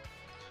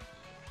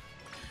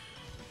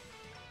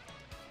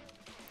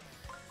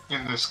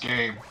in this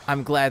game.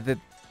 I'm glad that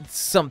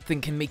something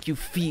can make you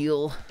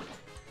feel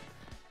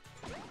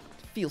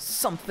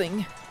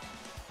something.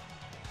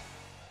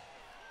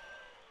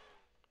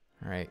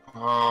 Alright,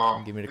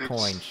 Oh, give me the it's-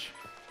 coins.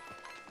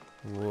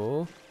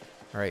 Whoa.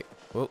 Alright,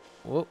 whoa,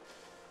 whoa.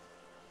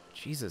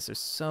 Jesus, there's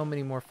so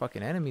many more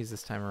fucking enemies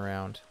this time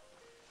around.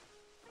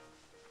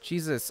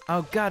 Jesus.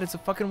 Oh god, it's a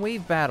fucking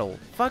wave battle.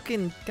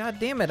 Fucking god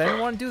damn it, I didn't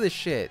want to do this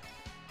shit.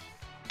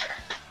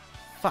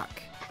 Fuck.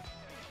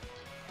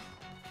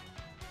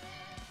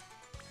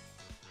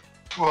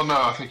 Well,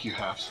 no, I think you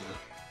have to.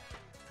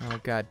 Oh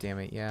god damn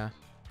it, yeah.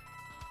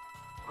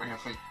 I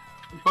think.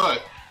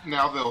 But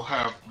now they'll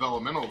have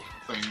elemental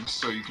things,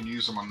 so you can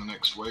use them on the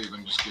next wave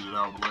and just get it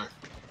out of the way.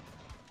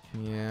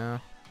 Yeah.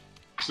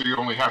 So you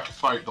only have to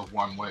fight the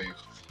one wave.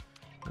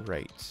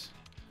 Right.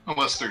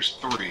 Unless there's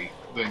 3,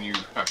 then you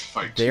have to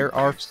fight 2 There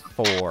are waves.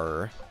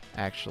 4,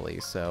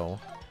 actually, so...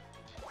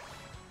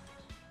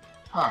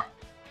 Huh.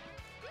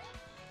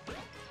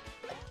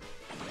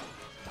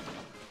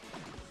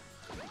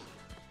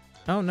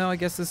 Oh, no, I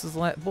guess this is...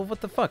 Well,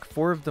 what the fuck?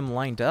 4 of them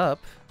lined up?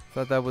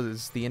 Thought that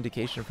was the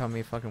indication of how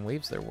many fucking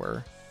waves there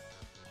were.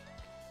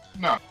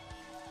 No.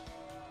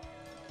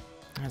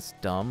 That's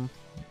dumb.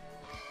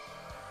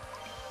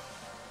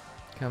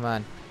 Come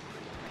on.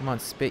 Come on,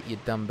 spit, you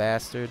dumb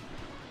bastard.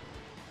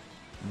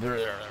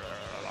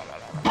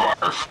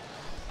 Barf.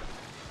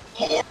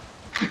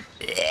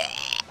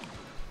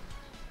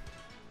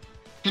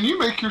 Can you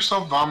make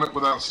yourself vomit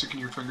without sticking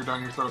your finger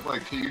down your throat?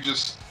 Like, can you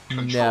just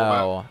control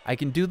No, I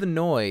can do the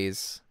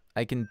noise.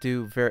 I can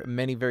do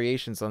many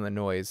variations on the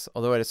noise.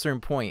 Although at a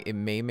certain point, it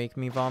may make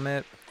me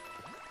vomit.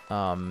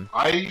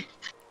 I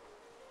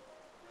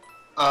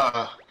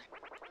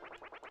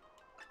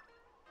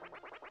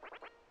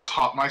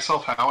taught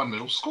myself how in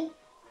middle school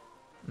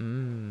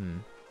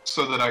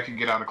so that I could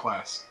get out of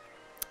class.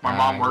 My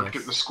mom worked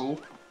at the school.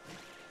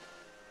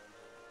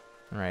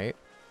 Right.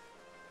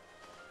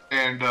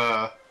 And,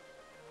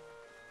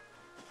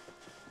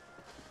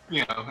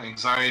 you know,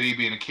 anxiety,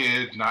 being a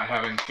kid, not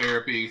having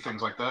therapy,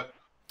 things like that.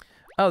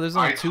 Oh, there's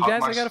only 2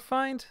 guys I gotta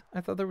find?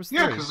 I thought there was 3.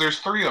 Yeah, because there's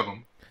 3 of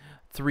them.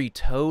 3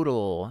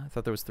 total. I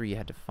thought there was 3 you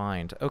had to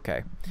find.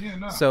 Okay. Yeah,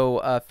 no.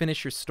 So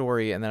finish your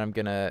story, and then I'm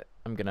gonna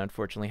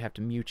unfortunately have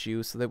to mute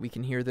you so that we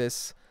can hear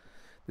this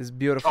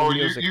beautiful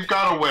music. Oh, you've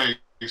got to wait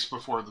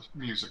before the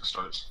music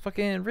starts.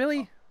 Fucking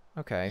really?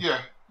 Okay.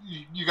 Yeah,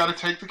 you got to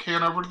take the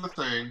can over to the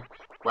thing,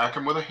 whack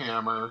him with a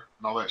hammer,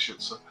 and all that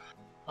shit. So,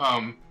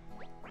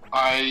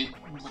 I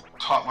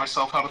taught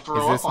myself how to throw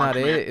up on Is this not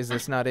command. it? Is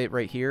this not it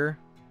right here?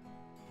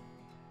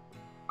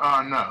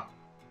 No.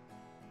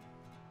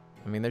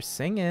 I mean, they're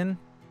singing.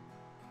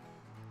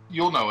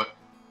 You'll know it.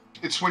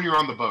 It's when you're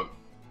on the boat.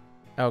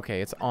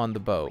 Okay, it's on the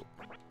boat.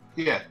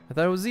 Yeah. I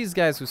thought it was these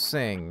guys who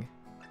sing.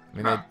 I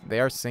mean, Huh. they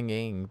are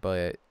singing,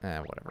 but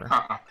whatever.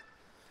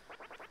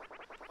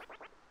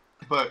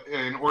 But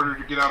in order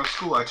to get out of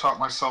school, I taught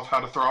myself how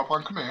to throw up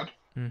on command.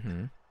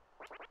 Mm-hmm.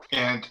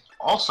 And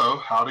also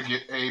how to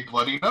get a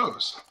bloody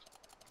nose,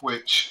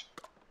 which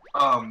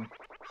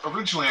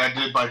originally I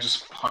did by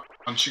just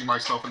punching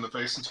myself in the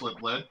face until it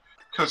bled,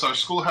 because our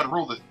school had a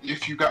rule that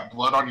if you got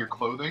blood on your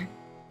clothing,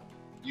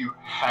 you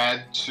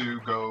had to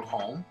go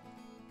home.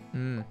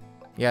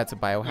 Yeah, it's a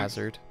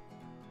biohazard.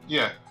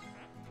 Yeah.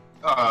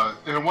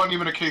 And it wasn't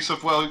even a case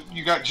of, well,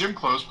 you got gym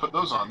clothes, put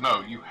those on.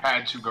 No, you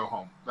had to go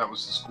home. That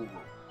was the school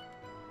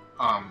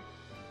rule.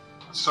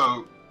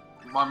 So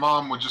my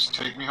mom would just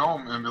take me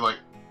home and be like,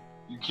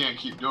 you can't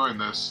keep doing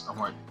this. I'm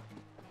like,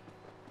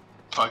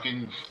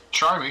 fucking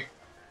try me.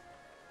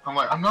 I'm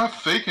like, I'm not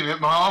faking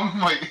it, Mom.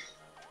 Like,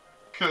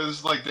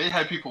 because, like, they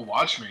had people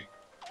watch me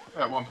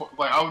at one point.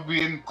 Like, I would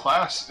be in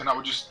class and I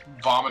would just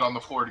vomit on the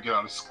floor to get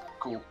out of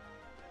school.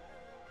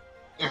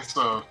 And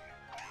so,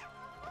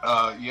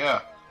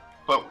 yeah.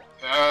 But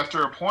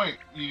after a point,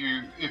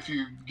 if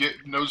you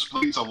get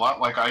nosebleeds a lot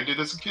like I did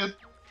as a kid,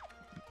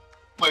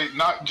 like,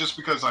 not just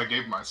because I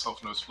gave myself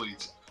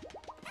nosebleeds,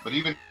 but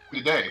even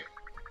today,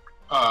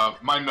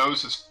 my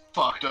nose is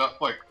fucked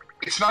up. Like,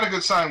 it's not a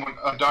good sign when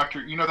a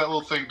doctor, you know that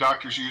little thing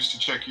doctors use to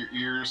check your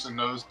ears and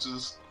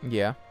noses?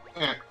 Yeah.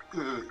 And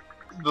the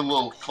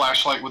little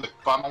flashlight with a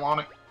funnel on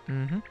it?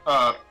 Mm-hmm.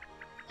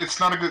 It's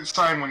not a good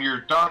sign when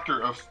your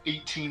doctor of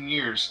 18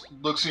 years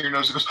looks in your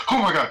nose and goes, oh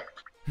my god!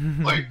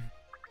 Like,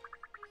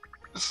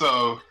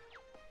 so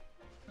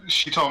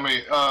she told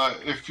me,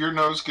 if your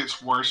nose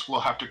gets worse,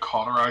 we'll have to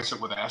cauterize it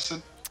with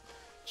acid.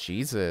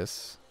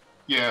 Jesus.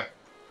 Yeah.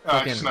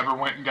 I just never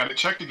went and got it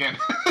checked again.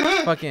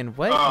 Fucking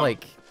what?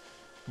 Like,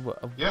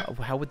 yeah.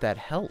 How would that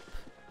help?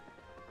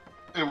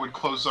 It would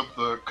close up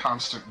the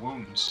constant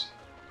wounds.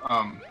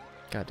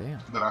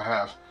 Goddamn. That I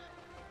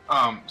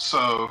have.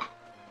 So,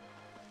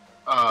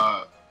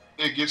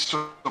 it gets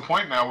to the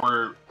point now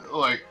where,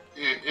 like,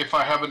 if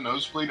I have a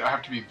nosebleed, I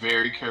have to be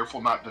very careful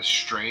not to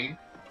strain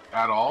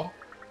at all,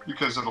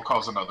 because it'll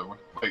cause another one.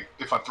 Like,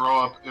 if I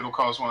throw up, it'll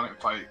cause one.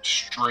 If I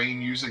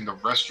strain using the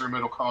restroom,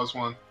 it'll cause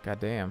one.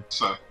 Goddamn.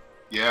 So,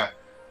 yeah.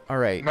 All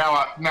right.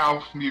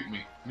 Now, mute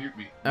me. Mute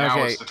me. Now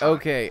Okay. is the time.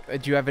 Okay.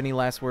 Do you have any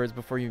last words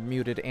before you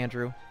muted,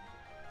 Andrew?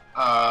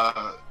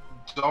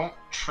 Don't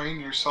train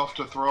yourself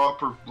to throw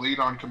up or bleed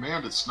on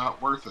command. It's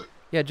not worth it.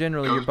 Yeah,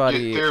 generally Go your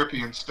body. get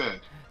therapy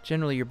instead.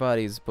 Generally, your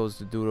body is supposed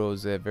to do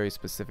those at very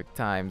specific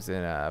times,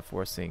 and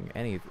forcing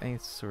any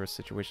sort of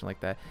situation like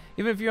that.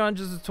 Even if you're on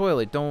just the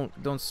toilet,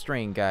 don't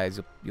strain, guys.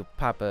 You'll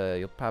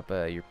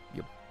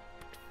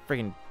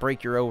freaking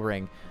break your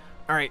O-ring.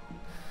 All right.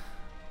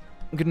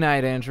 Good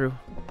night, Andrew.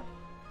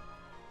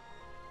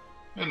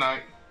 Good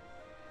night.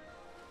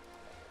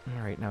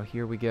 All right, now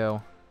here we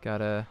go.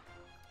 Gotta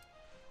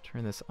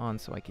turn this on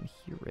so I can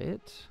hear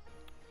it.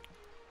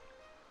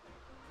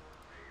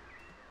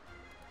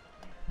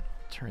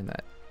 Turn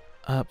that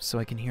up so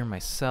I can hear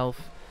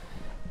myself,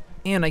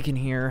 and I can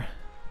hear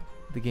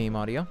the game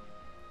audio.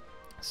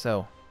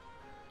 So,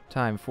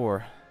 time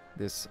for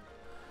this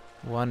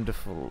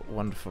wonderful,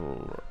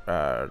 wonderful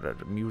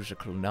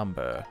musical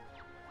number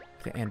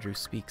that Andrew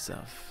speaks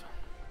of.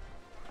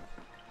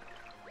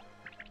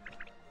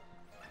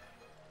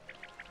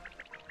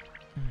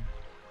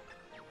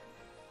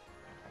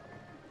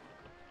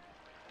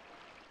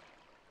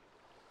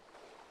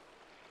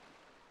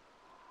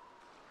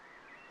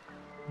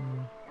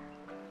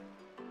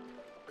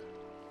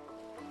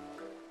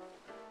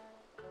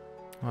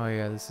 Oh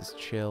yeah, this is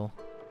chill.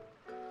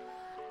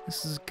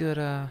 This is good,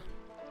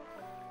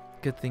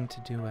 good thing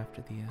to do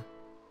after the,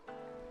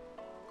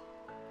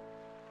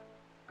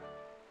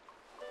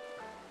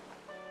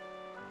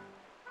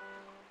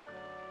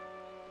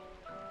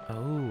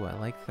 Oh, I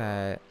like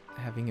that.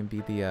 Having him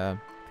be the, I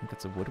think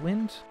that's a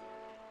woodwind?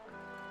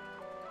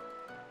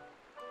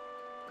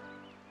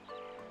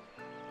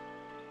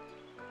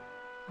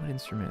 What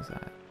instrument is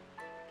that?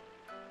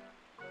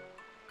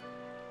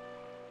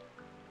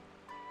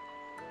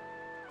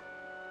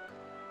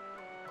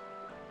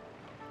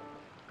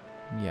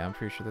 Yeah, I'm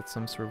pretty sure that's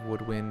some sort of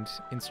woodwind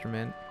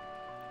instrument.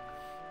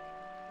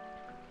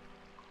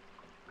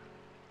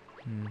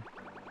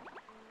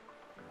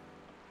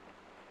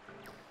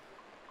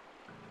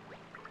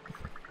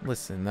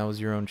 Listen, that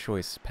was your own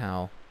choice,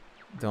 pal.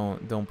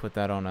 Don't put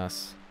that on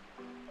us.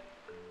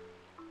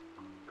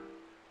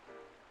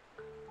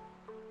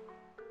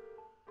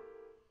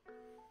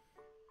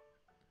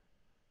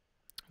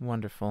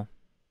 Wonderful.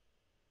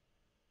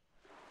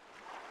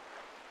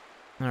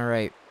 All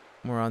right,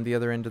 we're on the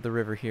other end of the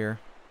river here.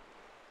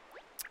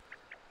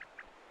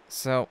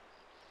 So,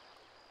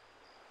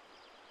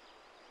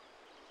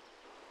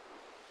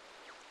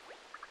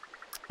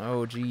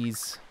 oh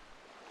geez,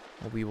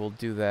 well, we will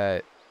do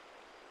that.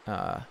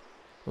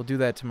 We'll do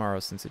that tomorrow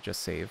since it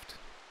just saved.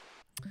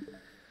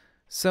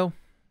 So,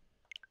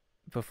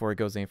 before it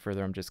goes any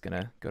further, I'm just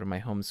gonna go to my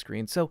home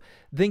screen. So,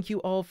 thank you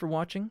all for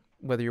watching.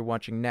 Whether you're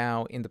watching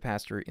now, in the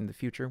past, or in the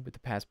future, with the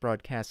past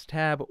broadcast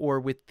tab, or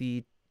with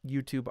the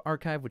YouTube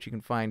archive, which you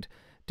can find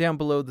down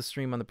below the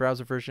stream on the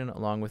browser version,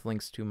 along with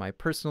links to my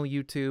personal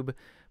YouTube,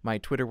 my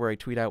Twitter where I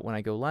tweet out when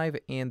I go live,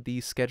 and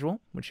the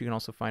schedule, which you can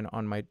also find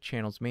on my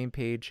channel's main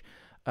page.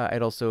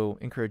 I'd also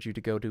encourage you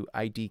to go to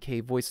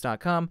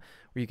idkvoice.com,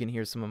 where you can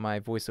hear some of my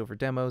voiceover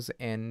demos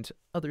and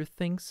other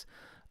things.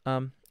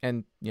 And,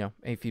 you know,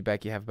 any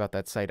feedback you have about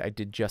that site, I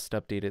did just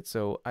update it,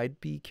 so I'd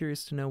be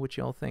curious to know what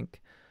y'all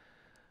think.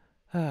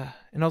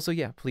 And also,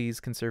 yeah, please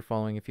consider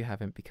following if you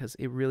haven't, because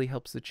it really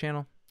helps the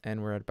channel,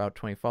 and we're at about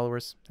 20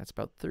 followers. That's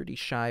about 30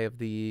 shy of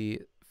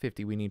the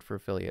 50 we need for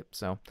affiliate,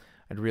 so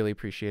I'd really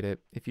appreciate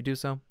it if you do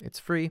so. It's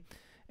free,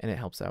 and it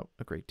helps out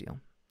a great deal.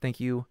 Thank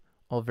you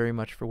all very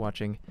much for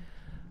watching.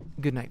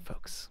 Good night,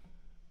 folks.